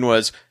Space Marine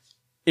was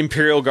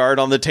Imperial Guard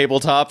on the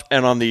tabletop,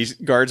 and on the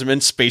guardsmen,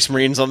 Space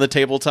Marines on the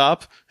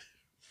tabletop.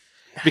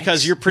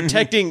 Because you're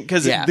protecting,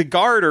 because the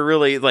guard are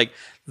really like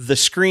the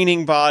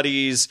screening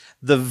bodies,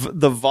 the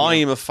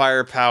volume of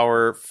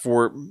firepower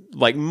for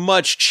like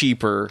much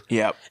cheaper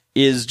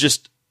is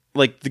just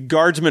like the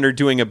guardsmen are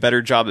doing a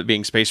better job at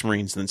being Space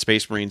Marines than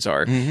Space Marines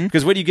are.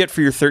 Because what do you get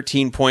for your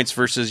 13 points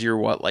versus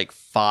your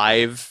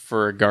 5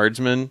 for a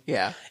guardsman?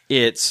 Yeah.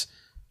 It's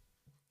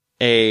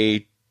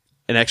an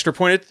extra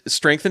point of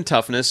strength and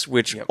toughness,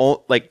 which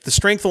the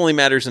strength only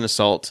matters in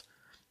assault.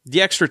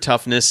 The extra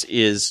toughness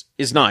is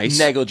nice.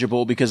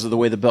 Negligible because of the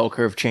way the bell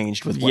curve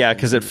changed with weapons. Yeah,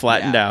 because it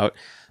flattened out.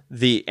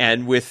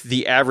 And with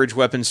the average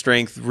weapon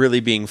strength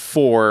really being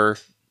 4,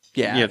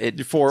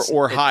 4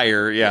 or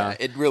higher,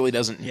 it really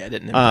doesn't, it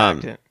didn't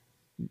impact it.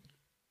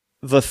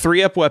 The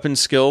 3-up weapon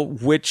skill,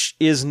 which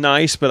is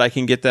nice, but I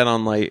can get that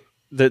on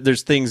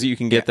there's things that you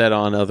can get that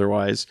on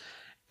otherwise.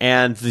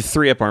 And the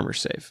 3-up armor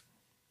save,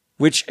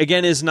 which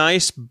again is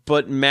nice,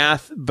 but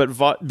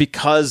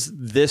because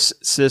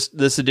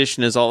this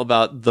edition is all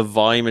about the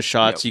volume of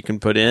shots you can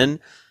put in,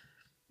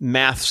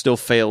 math still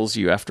fails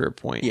you after a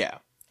point. Yeah.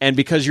 And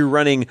because you're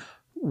running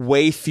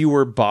way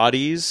fewer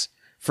bodies,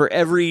 for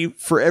every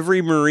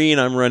Marine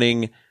I'm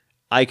running,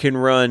 I can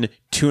run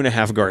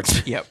 2.5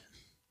 guards. Yep.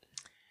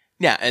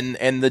 Yeah,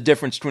 and the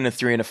difference between a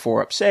 3 and a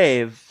 4-up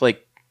save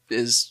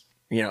is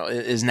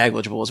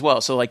negligible as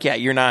well. So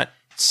you're not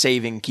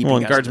saving keeping.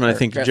 Well, guardsmen I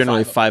think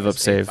generally 5-up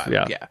save.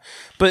 Yeah.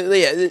 But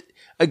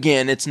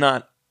again, it's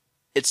not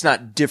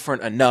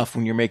different enough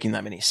when you're making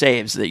that many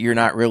saves that you're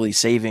not really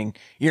saving.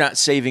 You're not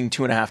saving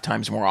 2.5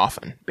 times more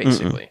often,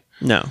 basically.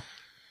 No.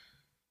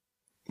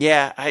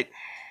 Yeah,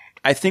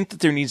 I think that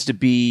there needs to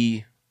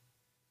be,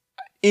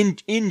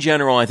 in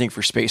general, I think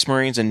for Space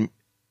Marines, and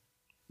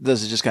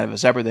this is just kind of a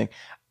separate thing,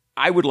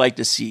 I would like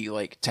to see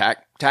like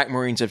TAC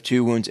Marines have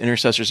 2 wounds,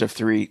 Intercessors have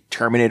 3,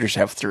 Terminators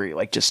have 3,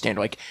 like just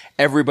standard, like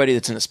everybody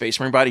that's in a Space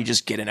Marine body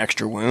just get an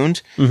extra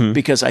wound,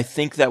 because I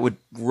think that would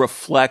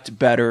reflect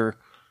better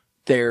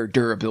their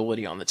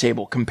durability on the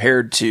table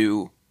compared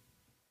to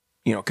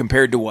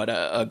what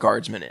a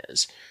guardsman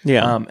is.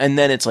 Yeah. And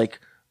then it's like,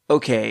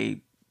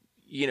 okay,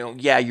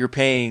 you're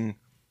paying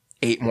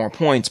 8 more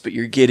points, but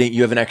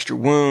you have an extra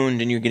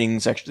wound and you're getting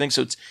this extra thing.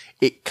 So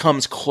it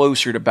comes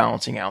closer to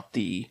balancing out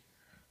the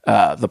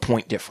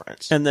point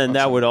difference. And then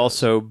that would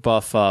also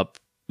buff up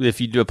if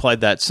you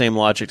applied that same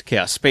logic to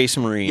Chaos Space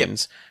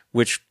Marines,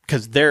 which,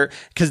 because their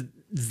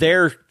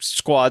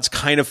squads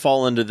kind of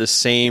fall into the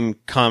same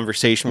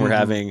conversation we're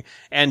having.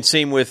 And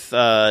same with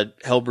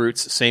Hellbrutes,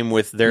 same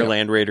with their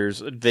Land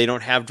Raiders. They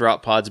don't have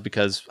drop pods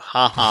because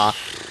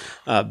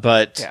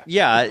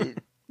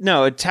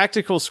no, a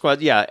tactical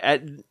squad,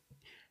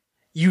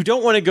 you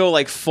don't want to go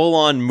like full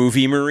on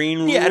movie Marine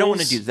rules. Yeah, I don't want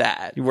to do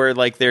that. Where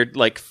like they're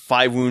like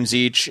 5 wounds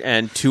each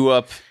and 2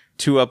 up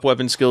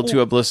weapon skill,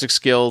 2 up ballistic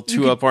skill,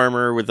 2 up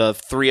armor with a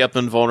 3 up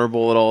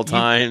invulnerable at all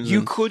times.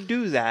 You could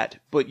do that,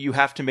 but you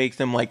have to make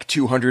them like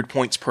 200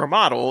 points per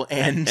model,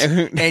 and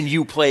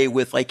you play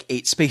with like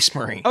 8 Space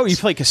Marines. Oh, you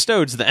play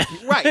Custodes then.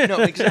 Right, no,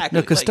 exactly.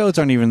 No, Custodes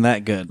aren't even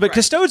that good. But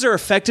Custodes are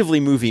effectively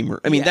movie.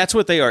 I mean, that's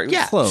what they are.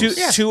 Yeah.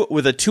 Close. Two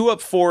with a 2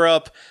 up, 4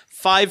 up,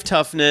 5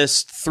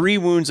 toughness, 3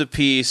 wounds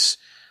apiece,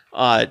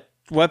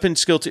 weapon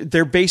skill.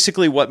 They're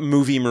basically what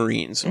movie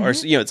Marines are.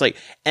 So, it's like,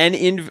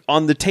 and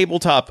on the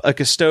tabletop, a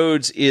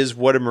Custodes is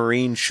what a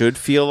Marine should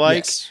feel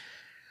like. Yes.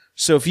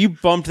 So if you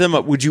bumped them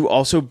up, would you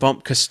also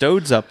bump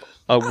Custodes up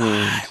a wound?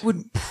 I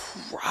would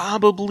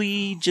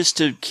probably, just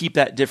to keep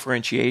that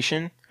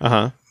differentiation.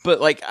 Uh-huh. But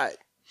like,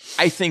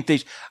 I think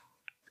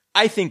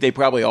they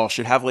probably all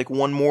should have like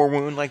 1 more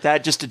wound like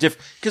that, just to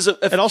because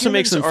it also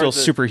makes them feel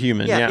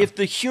superhuman. Yeah, if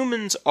the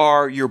humans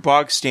are your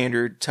bog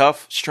standard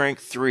tough,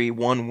 strength 3,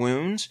 1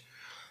 wounds,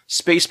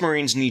 Space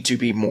Marines need to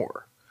be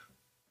more.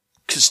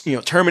 Because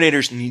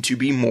Terminators need to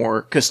be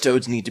more.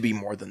 Custodes need to be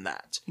more than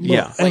that.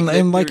 Yeah,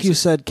 and like you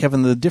said,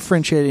 Kevin, the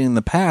differentiating in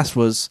the past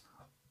was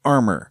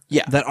armor.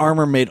 Yeah, that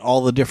armor made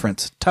all the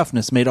difference.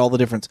 Toughness made all the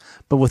difference.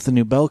 But with the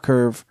new bell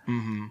curve,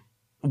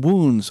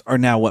 wounds are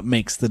now what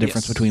makes the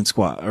difference between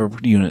squad or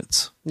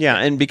units. Yeah,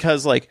 and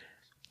because like,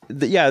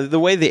 the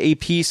way the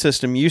AP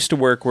system used to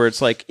work, where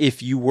it's like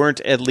if you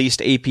weren't at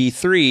least AP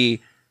 3,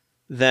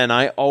 then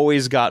I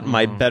always got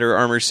my better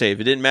armor save.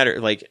 It didn't matter.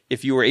 Like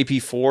if you were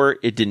AP 4,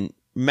 it didn't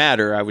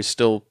matter. I was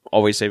still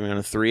always saving on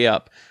a 3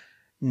 up.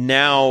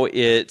 Now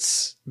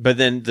but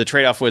then the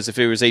trade off was if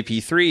it was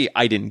AP 3,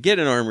 I didn't get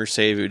an armor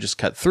save. It would just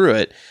cut through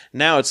it.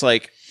 Now it's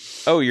like,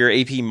 oh, you're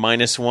AP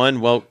 -1.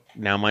 Well,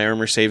 now my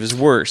armor save is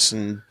worse,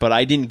 but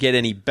I didn't get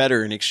any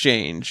better in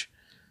exchange.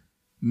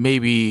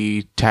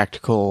 Maybe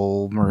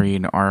tactical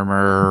Marine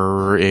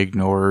armor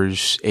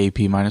ignores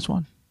AP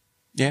 -1.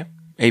 Yeah.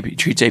 AP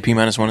treats AP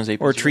 -1 as AP.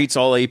 Or treats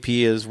all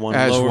AP as 1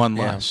 as lower. 1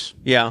 less.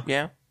 Yeah.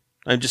 Yeah.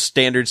 I'm just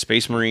standard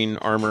Space Marine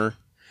armor.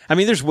 I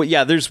mean, there's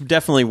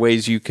definitely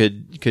ways you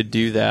could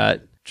do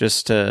that.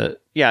 Just and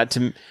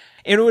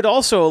it would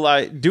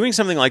also doing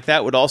something like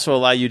that would also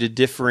allow you to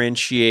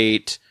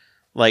differentiate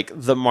like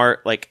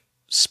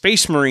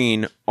Space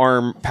Marine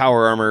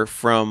power armor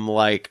from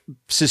like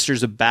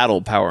Sisters of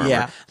Battle power armor.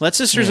 Yeah. Let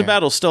Sisters of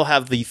Battle still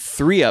have the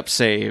 3 up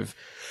save,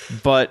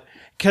 but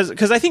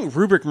because I think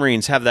Rubric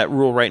Marines have that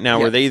rule right now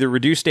where they either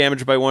reduce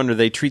damage by 1 or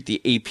they treat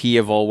the AP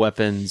of all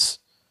weapons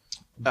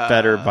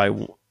better by.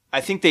 I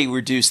think they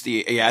reduce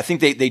I think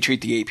they treat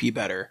the AP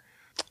better.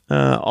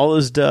 All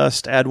is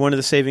dust. Add 1 to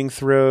the saving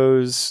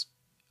throws.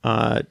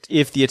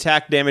 If the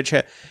attack damage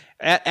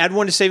add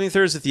 1 to saving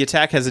throws if the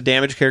attack has a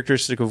damage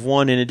characteristic of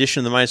 1. In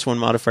addition, the -1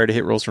 modifier to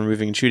hit rolls for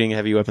moving and shooting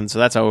heavy weapons. So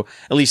that's how,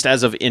 at least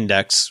as of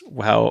Index,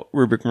 how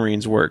Rubric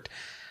Marines worked.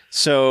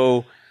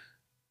 So,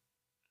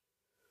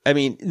 I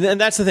mean, and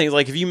that's the thing.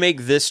 Like, if you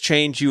make this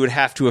change, you would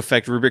have to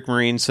affect Rubric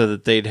Marines so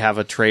that they'd have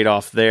a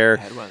trade-off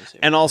there.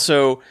 And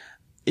also,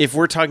 if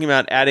we're talking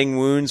about adding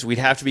wounds, we'd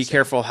have to be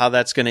careful how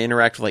that's going to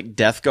interact with like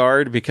Death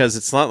Guard, because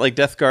it's not like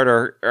Death Guard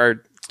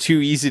are too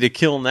easy to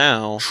kill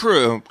now.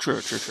 True.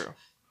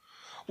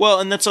 Well,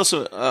 and that's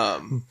also,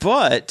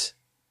 but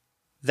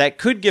that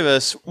could give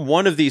us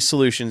one of these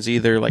solutions: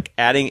 either like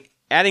adding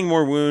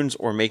more wounds,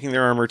 or making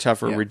their armor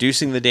tougher,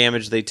 reducing the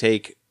damage they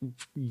take,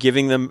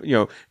 giving them,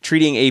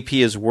 treating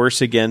AP as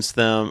worse against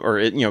them, or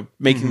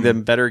making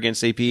them better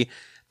against AP.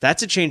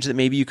 That's a change that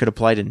maybe you could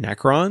apply to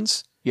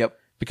Necrons. Yep.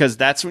 Because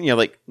that's when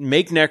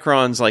make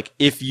Necrons like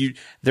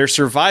they're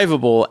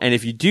survivable, and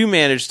if you do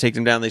manage to take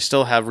them down, they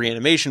still have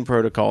reanimation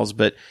protocols.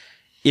 But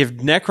if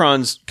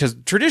Necrons, because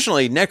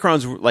traditionally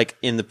Necrons, like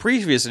in the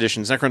previous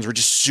editions, Necrons were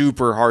just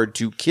super hard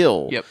to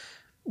kill. Yep.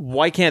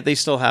 Why can't they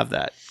still have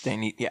that? They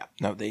need, they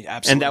absolutely.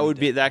 And that would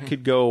that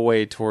could go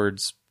away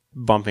towards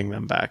bumping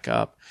them back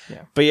up.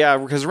 Yeah. But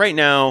because right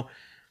now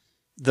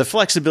the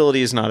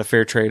flexibility is not a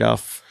fair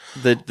trade-off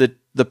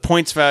The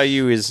points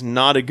value is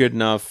not a good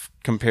enough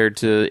compared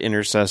to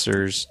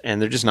intercessors,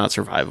 and they're just not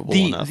survivable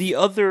enough. The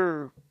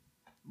other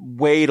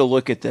way to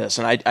look at this,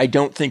 and I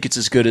don't think it's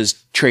as good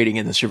as trading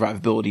in the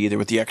survivability either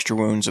with the extra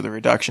wounds or the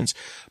reductions,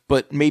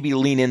 but maybe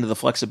lean into the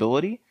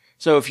flexibility.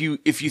 So if you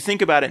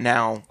think about it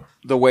now,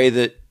 the way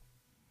that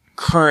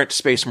current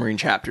Space Marine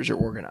chapters are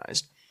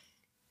organized,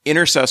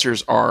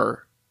 intercessors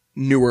are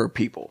newer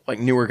people, like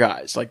newer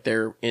guys, like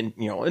they're in,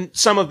 and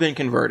some have been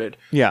converted.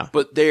 Yeah.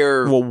 But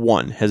they're,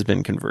 one has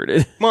been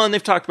converted. well, and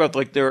they've talked about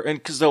like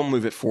and cause they'll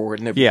move it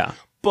forward. And Yeah.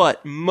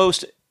 But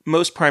most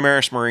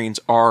Primaris Marines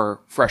are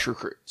fresh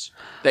recruits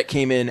that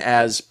came in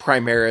as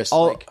Primaris.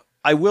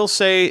 I will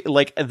say,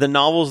 like, the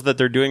novels that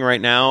they're doing right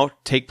now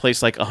take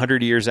place like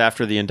 100 years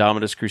after the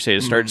Indomitus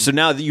Crusade started. So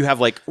now that you have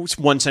like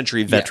 1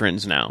 century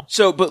veterans now.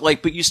 So,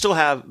 but you still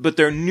have, but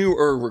they're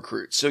newer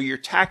recruits. So your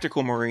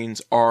tactical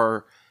Marines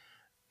are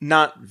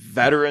not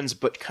veterans,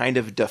 but kind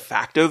of de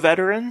facto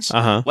veterans.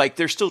 Uh-huh. Like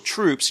they're still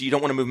troops. So you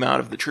don't want to move them out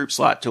of the troop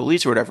slot to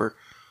elites or whatever,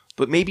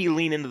 but maybe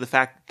lean into the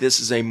fact that this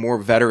is a more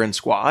veteran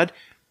squad.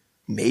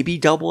 Maybe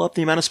double up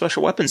the amount of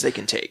special weapons they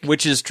can take.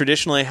 Which is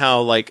traditionally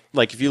how, like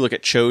if you look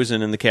at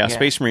Chosen in the Chaos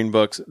Space Marine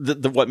books,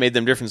 what made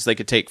them different is they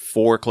could take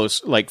 4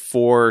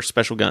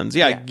 special guns.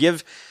 Yeah,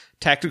 give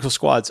tactical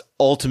squads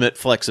ultimate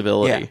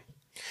flexibility. Yeah.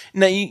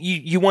 Now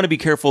you want to be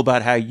careful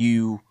about how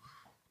you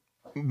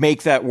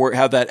make that work,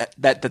 how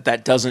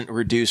that doesn't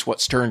reduce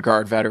what Stern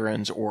Guard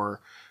veterans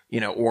or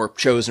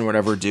Chosen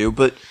whatever do,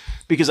 but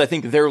because I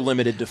think they're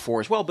limited to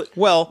 4 as well. But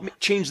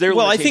change their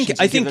limitations.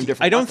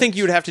 I don't think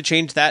you would have to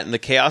change that in the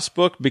Chaos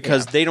book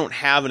because they don't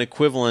have an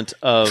equivalent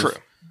of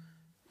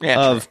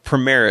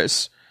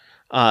Primaris.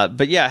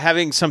 But yeah,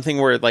 having something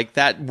where like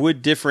that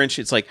would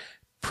differentiate. It's like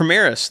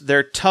Primaris,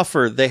 they're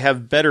tougher, they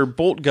have better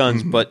bolt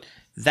guns, but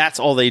that's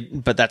all they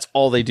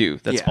do.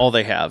 That's all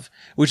they have,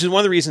 which is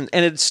one of the reasons.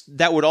 And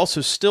that would also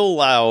still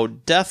allow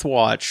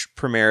Deathwatch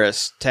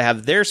Primaris to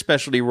have their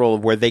specialty role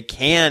of where they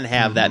can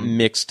have that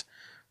mixed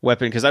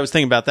weapon. Because I was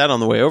thinking about that on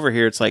the way over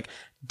here. It's like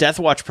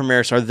Deathwatch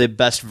Primaris are the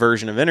best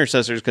version of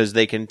intercessors because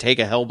they can take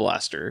a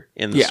Hellblaster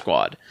in the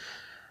squad.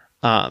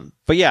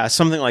 But yeah,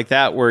 something like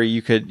that where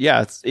you could,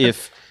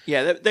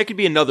 that could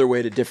be another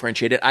way to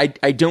differentiate it.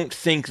 I don't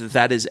think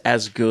that is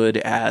as good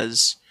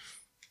as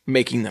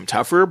making them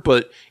tougher,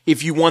 but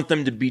if you want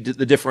them to be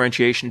the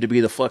differentiation, to be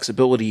the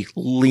flexibility,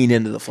 lean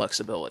into the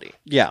flexibility.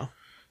 Yeah.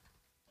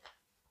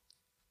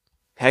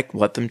 Heck,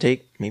 let them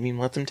take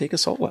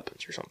assault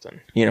weapons or something,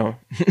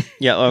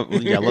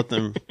 Let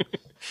them.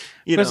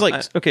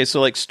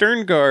 So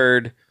Stern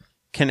Guard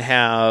can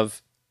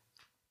have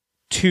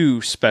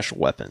 2 special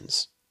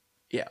weapons.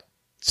 Yeah.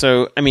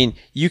 So, I mean,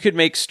 you could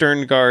make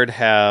Stern Guard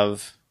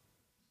have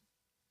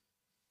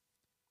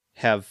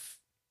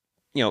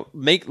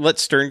let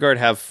Stern Guard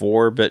have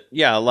 4, but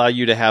allow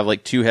you to have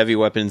like 2 heavy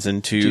weapons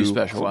and 2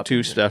 special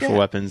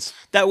weapons.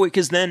 That way,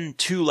 because then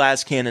 2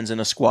 las cannons in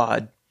a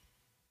squad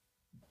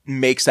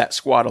makes that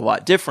squad a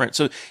lot different.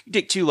 So you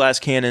take 2 las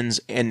cannons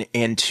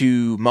and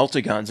 2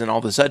 multi-guns, and all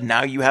of a sudden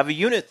now you have a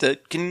unit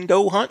that can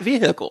go hunt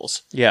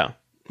vehicles. Yeah.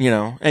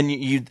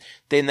 And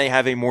then they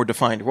have a more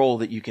defined role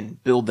that you can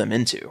build them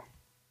into.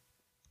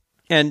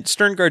 And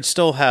Stern Guard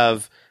still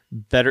have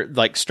better,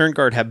 like Stern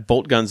Guard have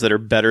bolt guns that are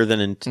better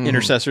than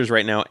intercessors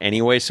right now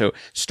anyway. So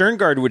Stern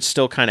Guard would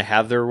still kind of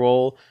have their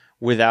role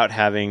without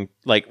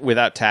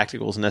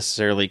tacticals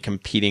necessarily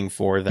competing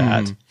for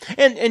that.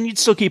 And you'd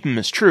still keep them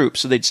as troops,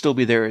 so they'd still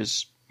be there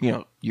as,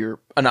 an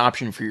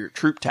option for your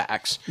troop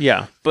tax.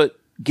 Yeah. But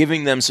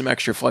giving them some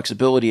extra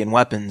flexibility in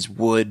weapons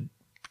would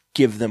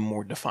give them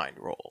more defined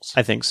roles.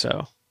 I think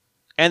so.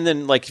 And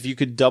then like if you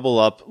could double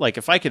up, like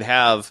if I could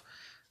have,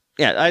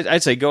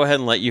 I'd say go ahead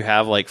and let you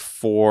have like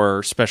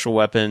 4 special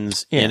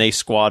weapons in a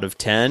squad of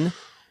 10.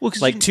 Well,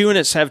 like 2 in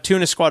a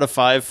squad of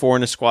 5, 4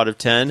 in a squad of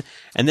 10,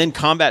 and then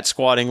combat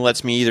squatting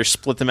lets me either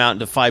split them out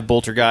into 5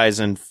 bolter guys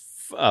and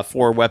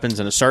 4 weapons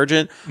and a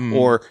sergeant,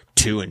 or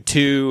 2 and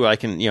 2. I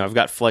can, I've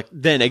got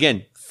then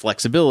again,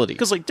 flexibility.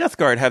 Because like Death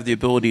Guard have the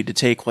ability to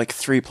take like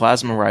 3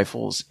 plasma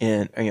rifles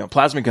in,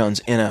 plasma guns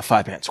in a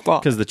 5-man squad.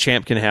 Because the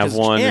champ can have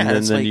 1,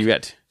 and then you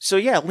get. So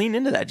lean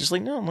into that. Just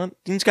like, no,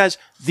 these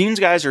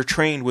guys are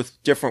trained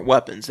with different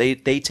weapons. They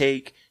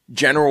take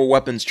general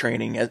weapons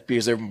training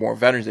because they're more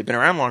veterans. They've been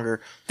around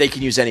longer. They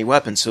can use any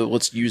weapon. So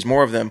let's use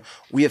more of them.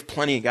 We have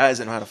plenty of guys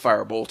that know how to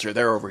fire a bolter.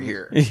 They're over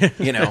here,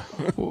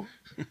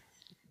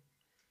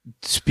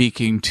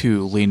 Speaking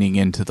to leaning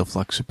into the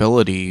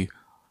flexibility,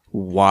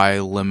 why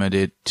limit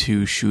it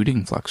to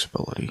shooting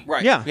flexibility?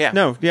 Right. Yeah.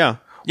 No. Yeah.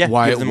 Yeah.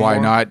 Why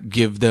not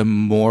give them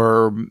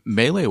more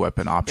melee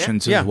weapon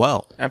options as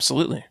well?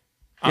 Absolutely.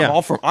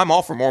 I'm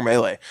all for more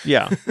melee.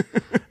 Yeah.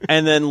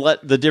 And then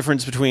let the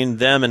difference between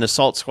them and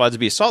assault squads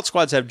be assault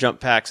squads have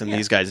jump packs and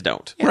these guys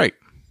don't. Yeah. Right.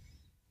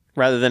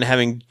 Rather than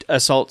having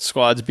assault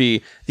squads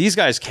be these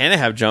guys can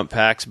have jump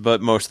packs,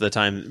 but most of the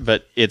time,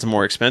 but it's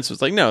more expensive.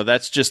 It's like, no,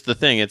 that's just the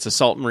thing. It's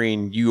Assault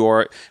Marine.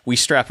 We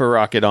strap a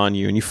rocket on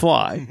you and you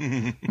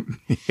fly.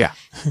 Yeah.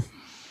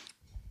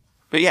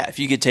 But yeah, if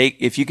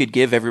you could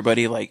give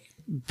everybody like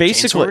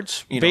basically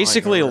chainswords, you know,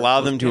 basically like, or-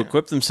 allow them to yeah.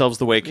 equip themselves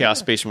the way Chaos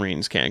Space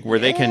Marines can, where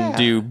they can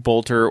do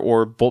bolter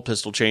or bolt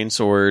pistol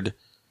chainsword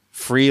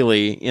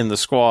freely in the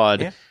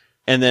squad,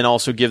 and then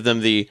also give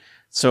them the.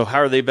 So how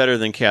are they better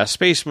than Chaos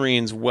Space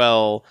Marines?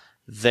 Well,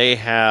 they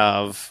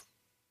have,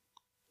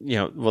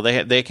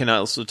 they can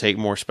also take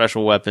more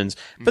special weapons.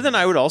 But then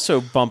I would also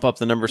bump up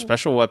the number of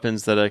special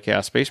weapons that a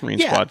Chaos Space Marine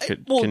squad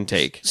can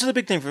take. So the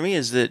big thing for me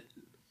is that,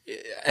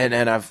 and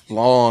I've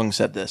long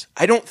said this,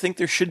 I don't think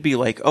there should be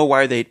like, oh,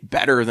 why are they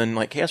better than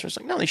like Chaos Marines?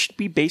 Like, no, they should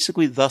be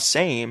basically the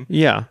same.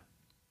 Yeah.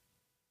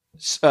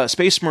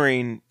 Space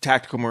Marine,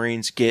 Tactical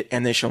Marines get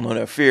And They Shall Know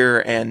No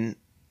Fear and,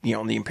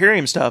 the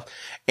Imperium stuff,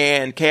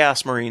 and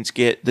Chaos Marines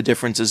get the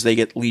differences. They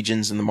get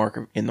legions in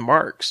the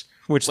marks.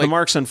 Which the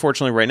marks,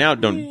 unfortunately, right now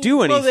don't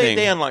do anything. Well,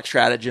 they unlock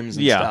stratagems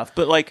and stuff,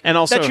 but and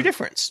also, that's your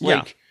difference.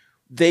 Like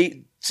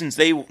since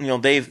they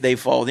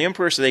follow the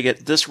Emperor, so they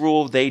get this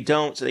rule. They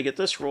don't, so they get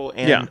this rule,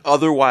 and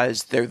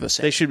otherwise they're the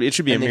same. It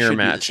should be a mirror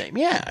match.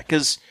 Yeah,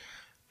 because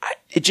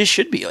it just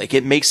should be like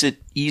it makes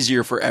it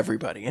easier for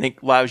everybody, and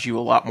it allows you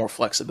a lot more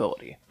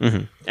flexibility.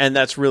 Mm-hmm. And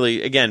that's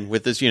really, again,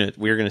 with this unit,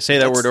 we're going to say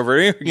that word over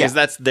here because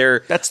that's their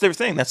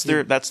thing. That's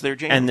their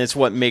jam, and it's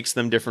what makes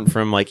them different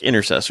from like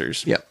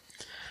intercessors. Yep.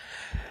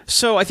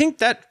 So I think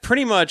that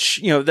pretty much,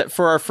 that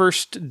for our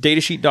first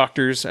datasheet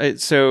doctors.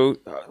 So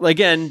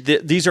again,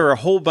 these are a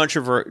whole bunch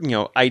of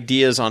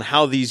ideas on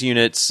how these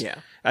units. Yeah.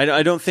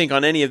 I don't think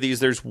on any of these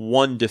there's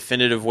one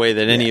definitive way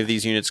that any of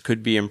these units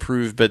could be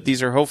improved, but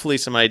these are hopefully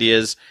some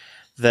ideas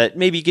that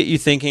maybe get you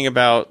thinking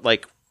about,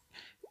 like,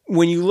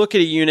 when you look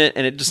at a unit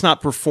and it's just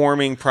not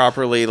performing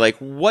properly, like,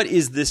 what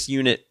is this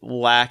unit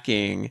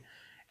lacking?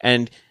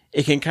 And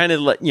it can kind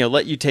of let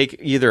you take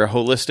either a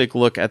holistic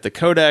look at the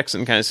codex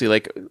and kind of see,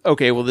 like,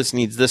 okay, well, this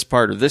needs this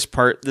part or this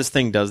part. This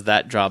thing does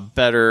that job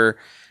better,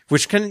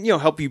 which can,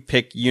 help you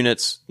pick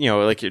units,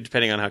 like,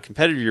 depending on how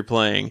competitive you're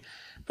playing,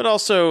 but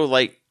also,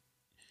 like,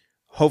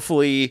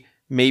 hopefully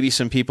maybe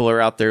some people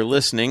are out there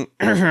listening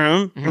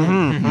and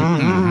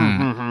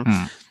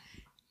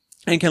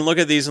can look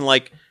at these and,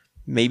 like,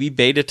 maybe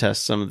beta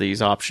test some of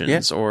these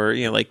options or,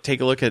 like, take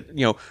a look at,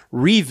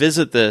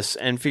 revisit this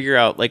and figure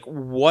out, like,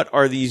 what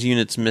are these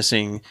units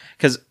missing?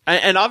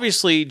 And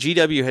obviously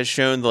GW has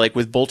shown that, like,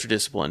 with Bolter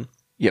Discipline,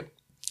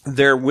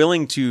 they're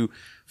willing to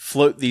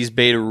float these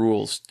beta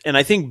rules. And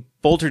I think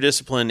Bolter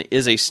Discipline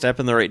is a step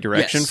in the right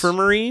direction for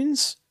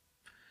Marines.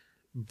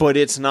 But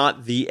it's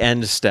not the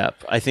end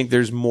step. I think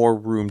there's more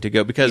room to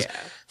go because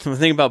the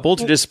thing about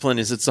Bolter Discipline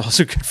is it's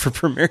also good for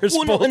Primaris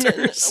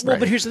bolters.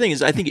 But here's the thing: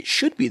 is I think it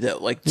should be though.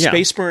 Like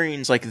Space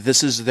Marines, like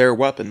this is their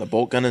weapon. The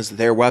bolt gun is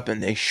their weapon.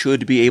 They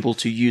should be able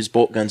to use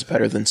bolt guns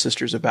better than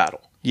Sisters of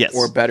Battle. Yes,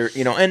 or better,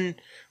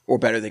 or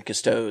better than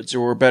Custodes,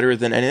 or better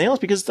than anything else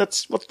because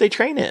that's what they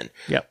train in.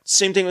 Yep.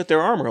 Same thing with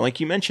their armor, like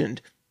you mentioned.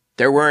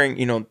 They're wearing,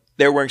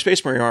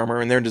 Space Marine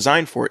armor and they're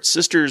designed for it.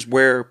 Sisters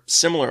wear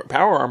similar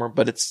power armor,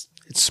 but it's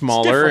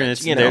smaller and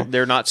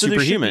they're not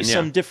superhuman.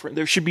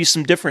 There should be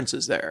some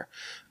differences there.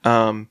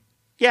 So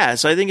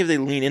I think if they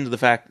lean into the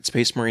fact that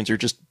Space Marines are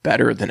just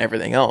better than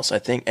everything else, I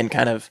think, and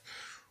kind of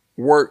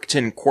work to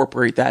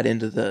incorporate that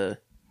into the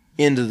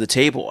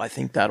table, I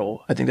think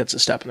that's a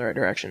step in the right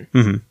direction.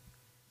 Mm-hmm.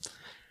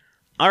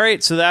 All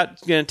right, so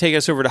that's going to take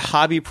us over to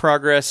hobby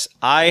progress.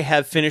 I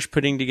have finished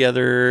putting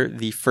together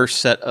the first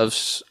set of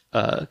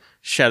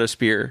Shadow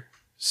Spear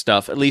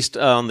stuff, at least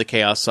on the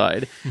Chaos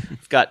side.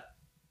 I've got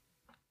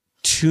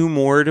 2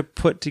 more to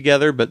put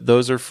together, but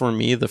those are for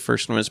me. The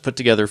first one is put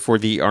together for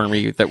the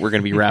army that we're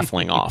going to be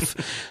raffling off.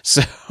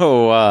 So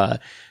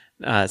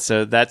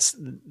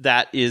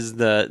that is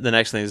the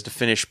next thing is to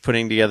finish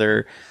putting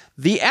together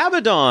the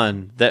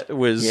Abaddon that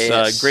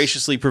was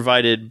graciously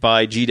provided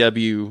by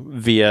GW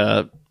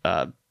via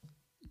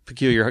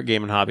Peculiar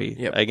Game and Hobby.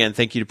 Yep. Again,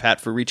 thank you to Pat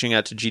for reaching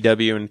out to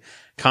GW and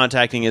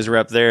contacting his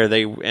rep there.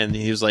 And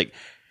he was like,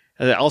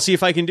 I'll see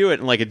if I can do it.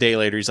 And like a day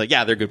later, he's like,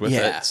 yeah, they're good with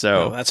it.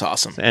 So that's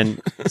awesome.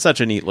 And it's such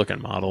a neat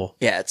looking model.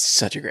 Yeah, it's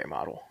such a great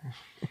model.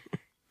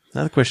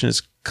 Now the question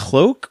is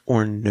cloak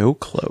or no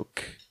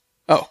cloak?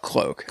 Oh,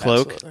 cloak.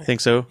 Cloak? Absolutely.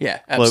 Think so? Yeah,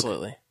 Cloak.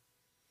 absolutely.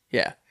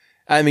 Yeah.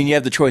 I mean, you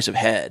have the choice of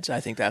heads. I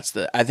think that's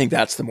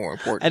the more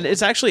important. And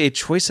it's actually a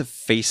choice of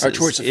faces. Or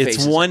choice of it's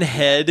faces. one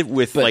head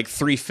with like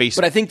 3 face.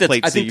 But I think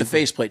plates the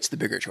faceplate's the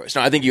bigger choice.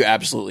 No, I think you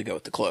absolutely go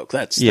with the cloak.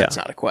 That's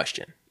not a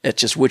question.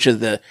 It's just which of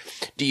the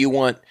do you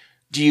want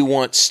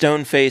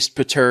stone-faced,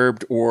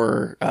 perturbed,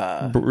 or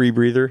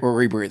rebreather? Or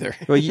rebreather.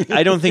 Well,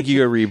 I don't think you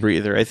go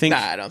rebreather. I think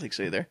I don't think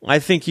so either. I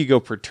think you go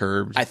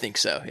perturbed. I think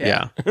so.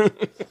 Yeah.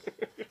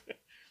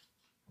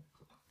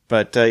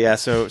 But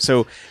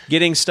so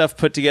getting stuff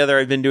put together.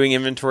 I've been doing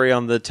inventory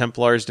on the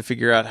Templars to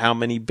figure out how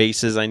many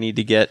bases I need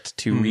to get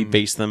to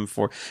rebase them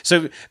for.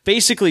 So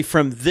basically,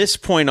 from this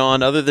point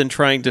on, other than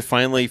trying to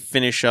finally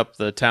finish up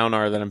the town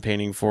R that I'm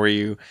painting for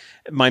you,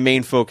 my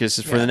main focus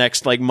is for the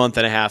next like month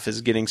and a half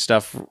is getting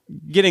stuff built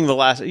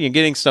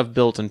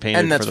and painted.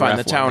 And that's for the fine. The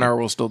raffle town line. R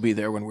will still be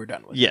there when we're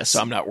done with it. Yes. So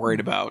I'm not worried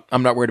about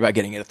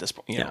getting it at this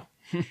point. You know.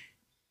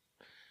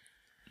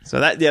 So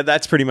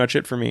that's pretty much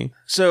it for me.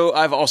 So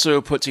I've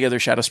also put together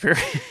Shadowspear.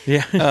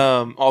 Yeah.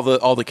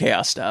 all the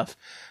chaos stuff.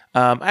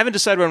 I haven't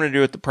decided what I'm going to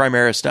do with the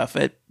Primaris stuff.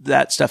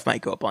 That stuff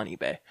might go up on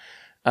eBay.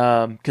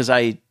 Because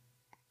I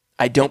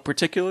don't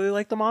particularly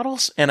like the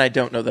models, and I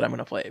don't know that I'm going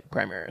to play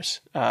Primaris.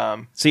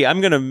 See,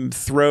 I'm going to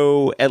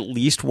throw at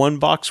least one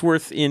box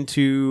worth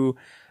into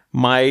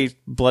my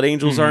Blood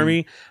Angels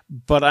army,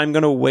 but I'm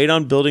going to wait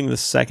on building the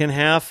second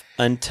half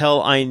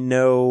until I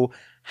know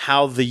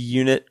how the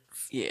unit,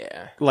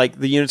 like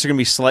the units are going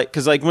to be slight.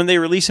 Because like when they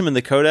release them in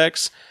the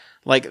Codex,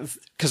 like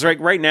because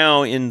right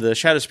now in the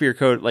Shadowspear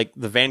code, like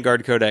the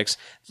Vanguard Codex,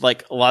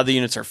 like a lot of the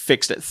units are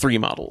fixed at 3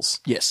 models.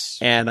 Yes,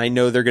 and I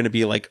know they're going to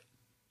be like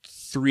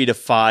 3 to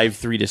 5,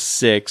 3 to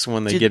 6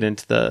 when they get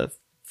into the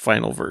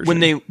final version.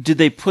 When did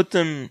they put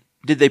them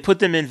in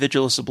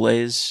Vigilus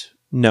Ablaze?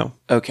 No.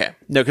 Okay.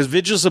 No, because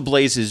Vigilus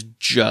Ablaze is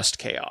just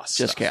chaos.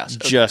 Just stuff. chaos.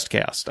 Okay. Just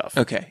chaos stuff.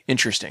 Okay.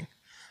 Interesting.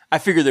 I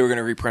figured they were going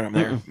to reprint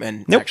them there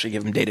and actually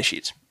give them data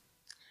sheets.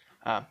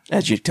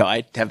 As you can tell,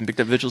 I haven't picked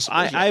up Vigilus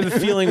Ablaze yet. I have a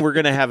feeling we're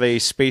going to have a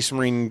Space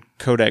Marine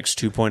Codex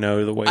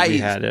 2.0 the way we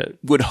had it.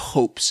 Would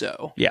hope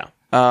so. Yeah.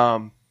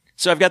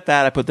 So I've got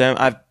that. I put them.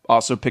 I've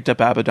also picked up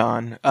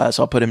Abaddon,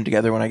 so I'll put him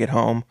together when I get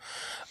home.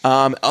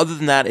 Other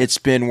than that, it's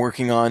been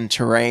working on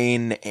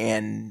terrain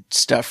and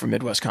stuff from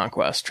Midwest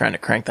Conquest, trying to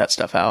crank that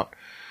stuff out.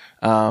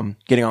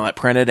 Getting all that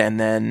printed and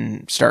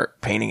then start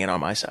painting it on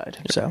my side.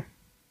 So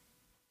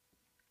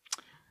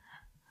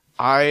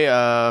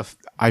I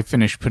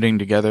finished putting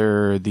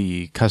together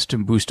the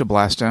custom Boosta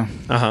Blasta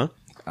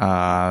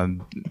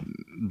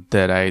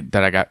that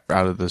I got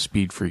out of the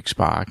Speed Freaks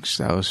box.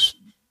 That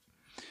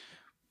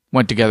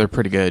went together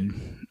pretty good.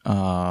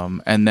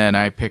 And then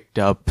I picked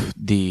up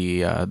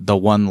the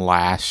one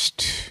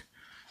last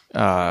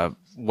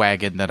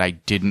wagon that I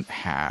didn't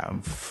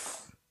have.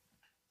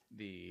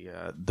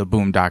 The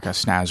Boondocka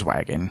Snaz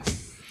wagon.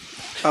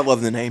 I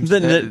love the names.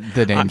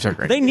 The names are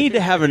great. They need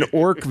to have an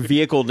orc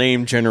vehicle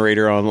name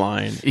generator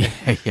online.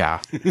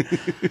 Yeah.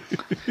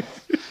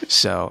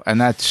 So, and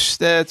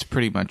that's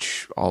pretty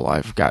much all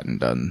I've gotten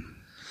done.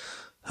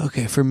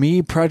 Okay, for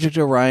me, Project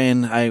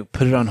Orion, I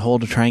put it on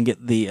hold to try and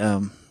get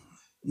the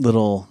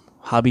little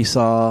hobby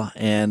saw,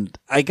 and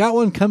I got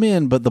one come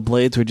in, but the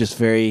blades were just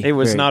It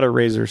was not a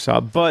razor saw,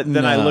 but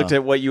then I No. looked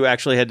at what you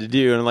actually had to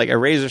do, and like a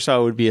razor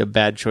saw would be a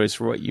bad choice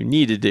for what you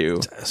need to do.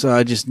 So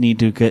I just need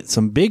to get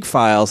some big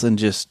files and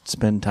just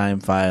spend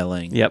time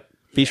filing. Yep.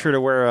 Be sure to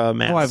wear a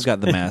mask. Oh, I've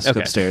got the mask Okay.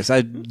 upstairs.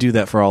 I do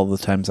that for all the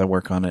times I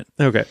work on it.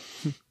 Okay.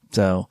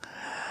 So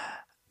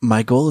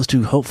my goal is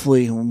to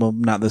hopefully, well,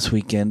 not this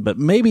weekend, but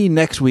maybe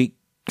next week,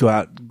 go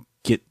out,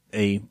 get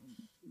a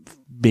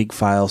big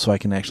file so I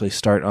can actually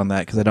start on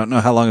that, because I don't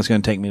know how long it's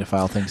going to take me to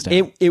file things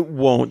down. It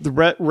won't.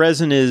 The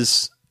resin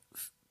is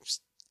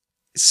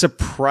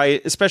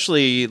surprise,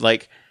 especially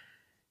like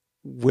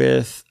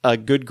with a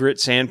good grit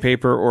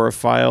sandpaper or a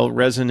file.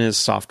 Resin is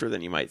softer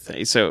than you might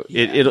think, so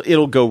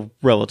it'll go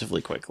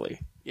relatively quickly.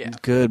 Yeah.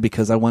 Good,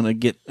 because I want to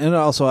get, and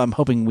also I'm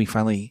hoping we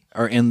finally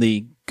are in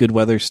the good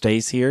weather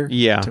stays here.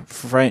 Yeah.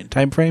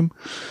 Time frame,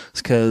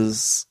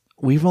 because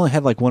we've only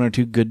had like 1 or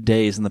 2 good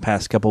days in the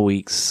past couple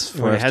weeks.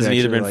 Where it us to hasn't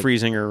either actually, been like,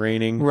 freezing or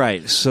raining,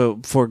 right? So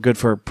good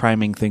for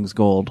priming things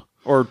gold.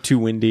 or too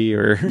windy,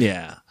 or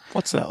Yeah,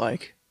 What's that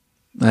like?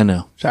 I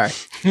know. Sorry.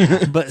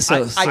 But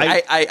so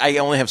I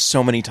only have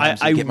so many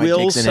times to get my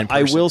digs in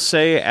I person. will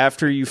say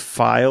after you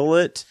file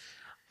it,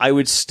 I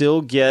would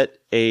still get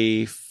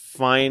a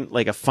fine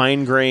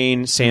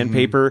grain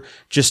sandpaper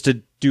just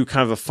to do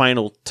kind of a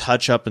final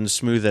touch up and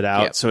smooth it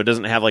out, so it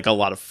doesn't have like a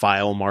lot of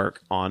file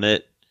mark on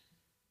it.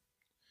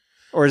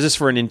 Or is this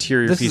for an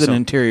interior this piece? is an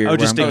interior. Oh,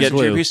 just where to I'm get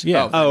glue. Your piece?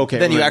 Yeah. Oh, okay.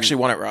 Then you Well, actually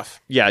want it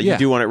rough. Yeah, you Yeah.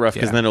 do want it rough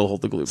because Yeah. then it'll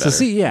hold the glue So better.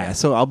 see,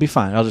 so I'll be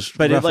fine. I'll just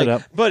but rough it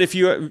up. But if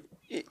you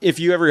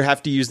ever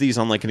have to use these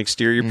on like an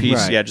exterior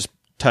piece, Right. just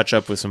touch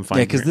up with some fine.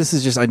 Yeah, because grain. this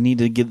is just, I need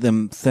to get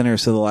them thinner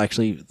so they'll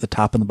actually, the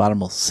top and the bottom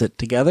will sit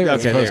together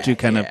as Okay. opposed to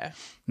kind of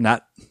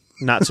not.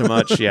 not so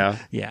much. Yeah.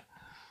 Yeah.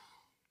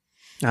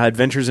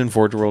 Adventures in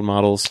Forge World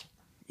models.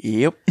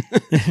 Yep.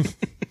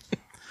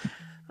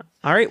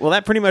 All right, well,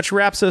 that pretty much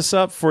wraps us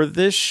up for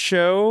this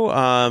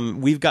show.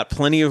 We've got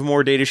plenty of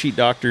more datasheet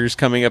doctors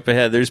coming up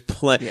ahead. There's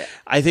plenty. Yeah.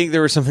 I think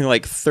there were something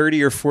like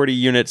 30 or 40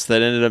 units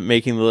that ended up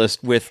making the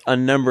list, with a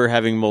number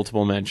having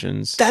multiple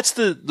mentions. That's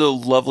the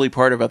lovely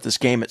part about this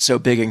game. It's so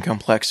big and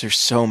complex. There's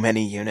so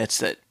many units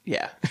that,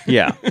 Yeah.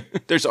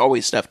 there's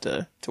always stuff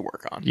to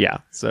work on. Yeah.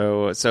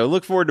 So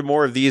look forward to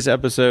more of these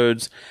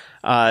episodes,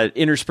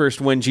 interspersed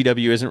when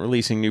GW isn't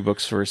releasing new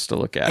books for us to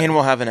look at. And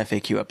we'll have an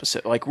FAQ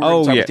episode. Like, we're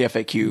going to talk about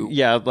the FAQ.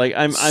 Yeah, like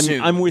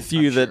soon, I'm with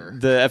you I'm that sure.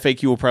 the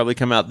FAQ will probably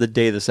come out the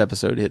day this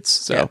episode hits.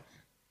 So Yeah.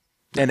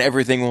 And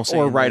everything we'll say.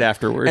 Or right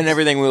afterwards. And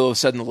everything we'll have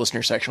said in the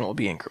listener section will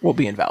be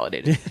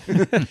invalidated.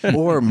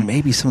 Or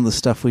maybe some of the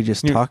stuff we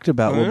just talked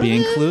about will be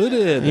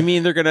included. You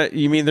mean they're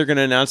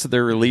gonna announce that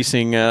they're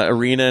releasing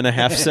Arena in a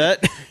half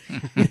set?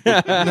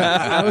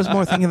 I was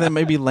more thinking that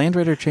maybe Land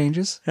Raider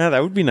changes. Yeah,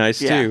 that would be nice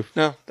too.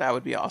 No, that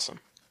would be awesome.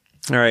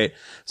 All right.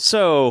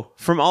 So,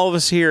 from all of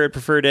us here at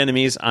Preferred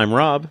Enemies, I'm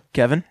Rob.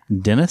 Kevin?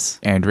 Dennis?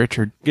 And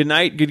Richard. Good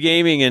night, good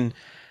gaming, and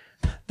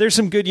there's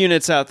some good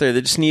units out there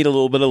that just need a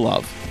little bit of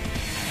love.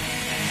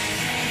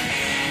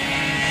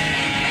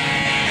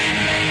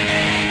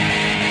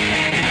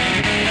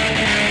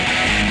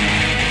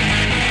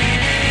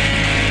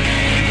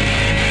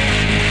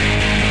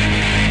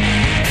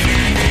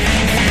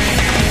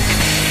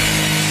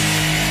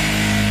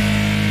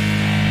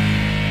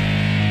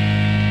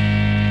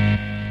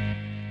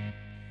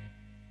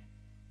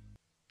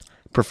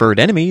 Preferred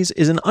Enemies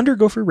is an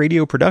Undergopher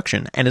Radio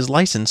production and is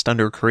licensed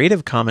under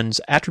Creative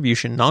Commons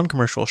Attribution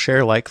Non-Commercial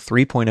Share-alike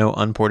 3.0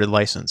 Unported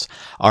license.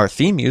 Our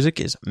theme music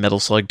is Metal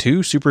Slug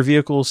 2 Super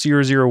Vehicle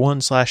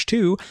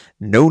 001/2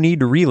 No Need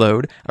to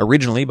Reload,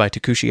 originally by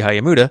Takushi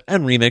Hayamuda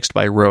and remixed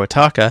by Ro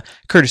Ataka,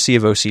 courtesy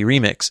of OC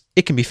Remix.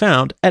 It can be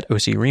found at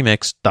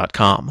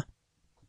ocremix.com.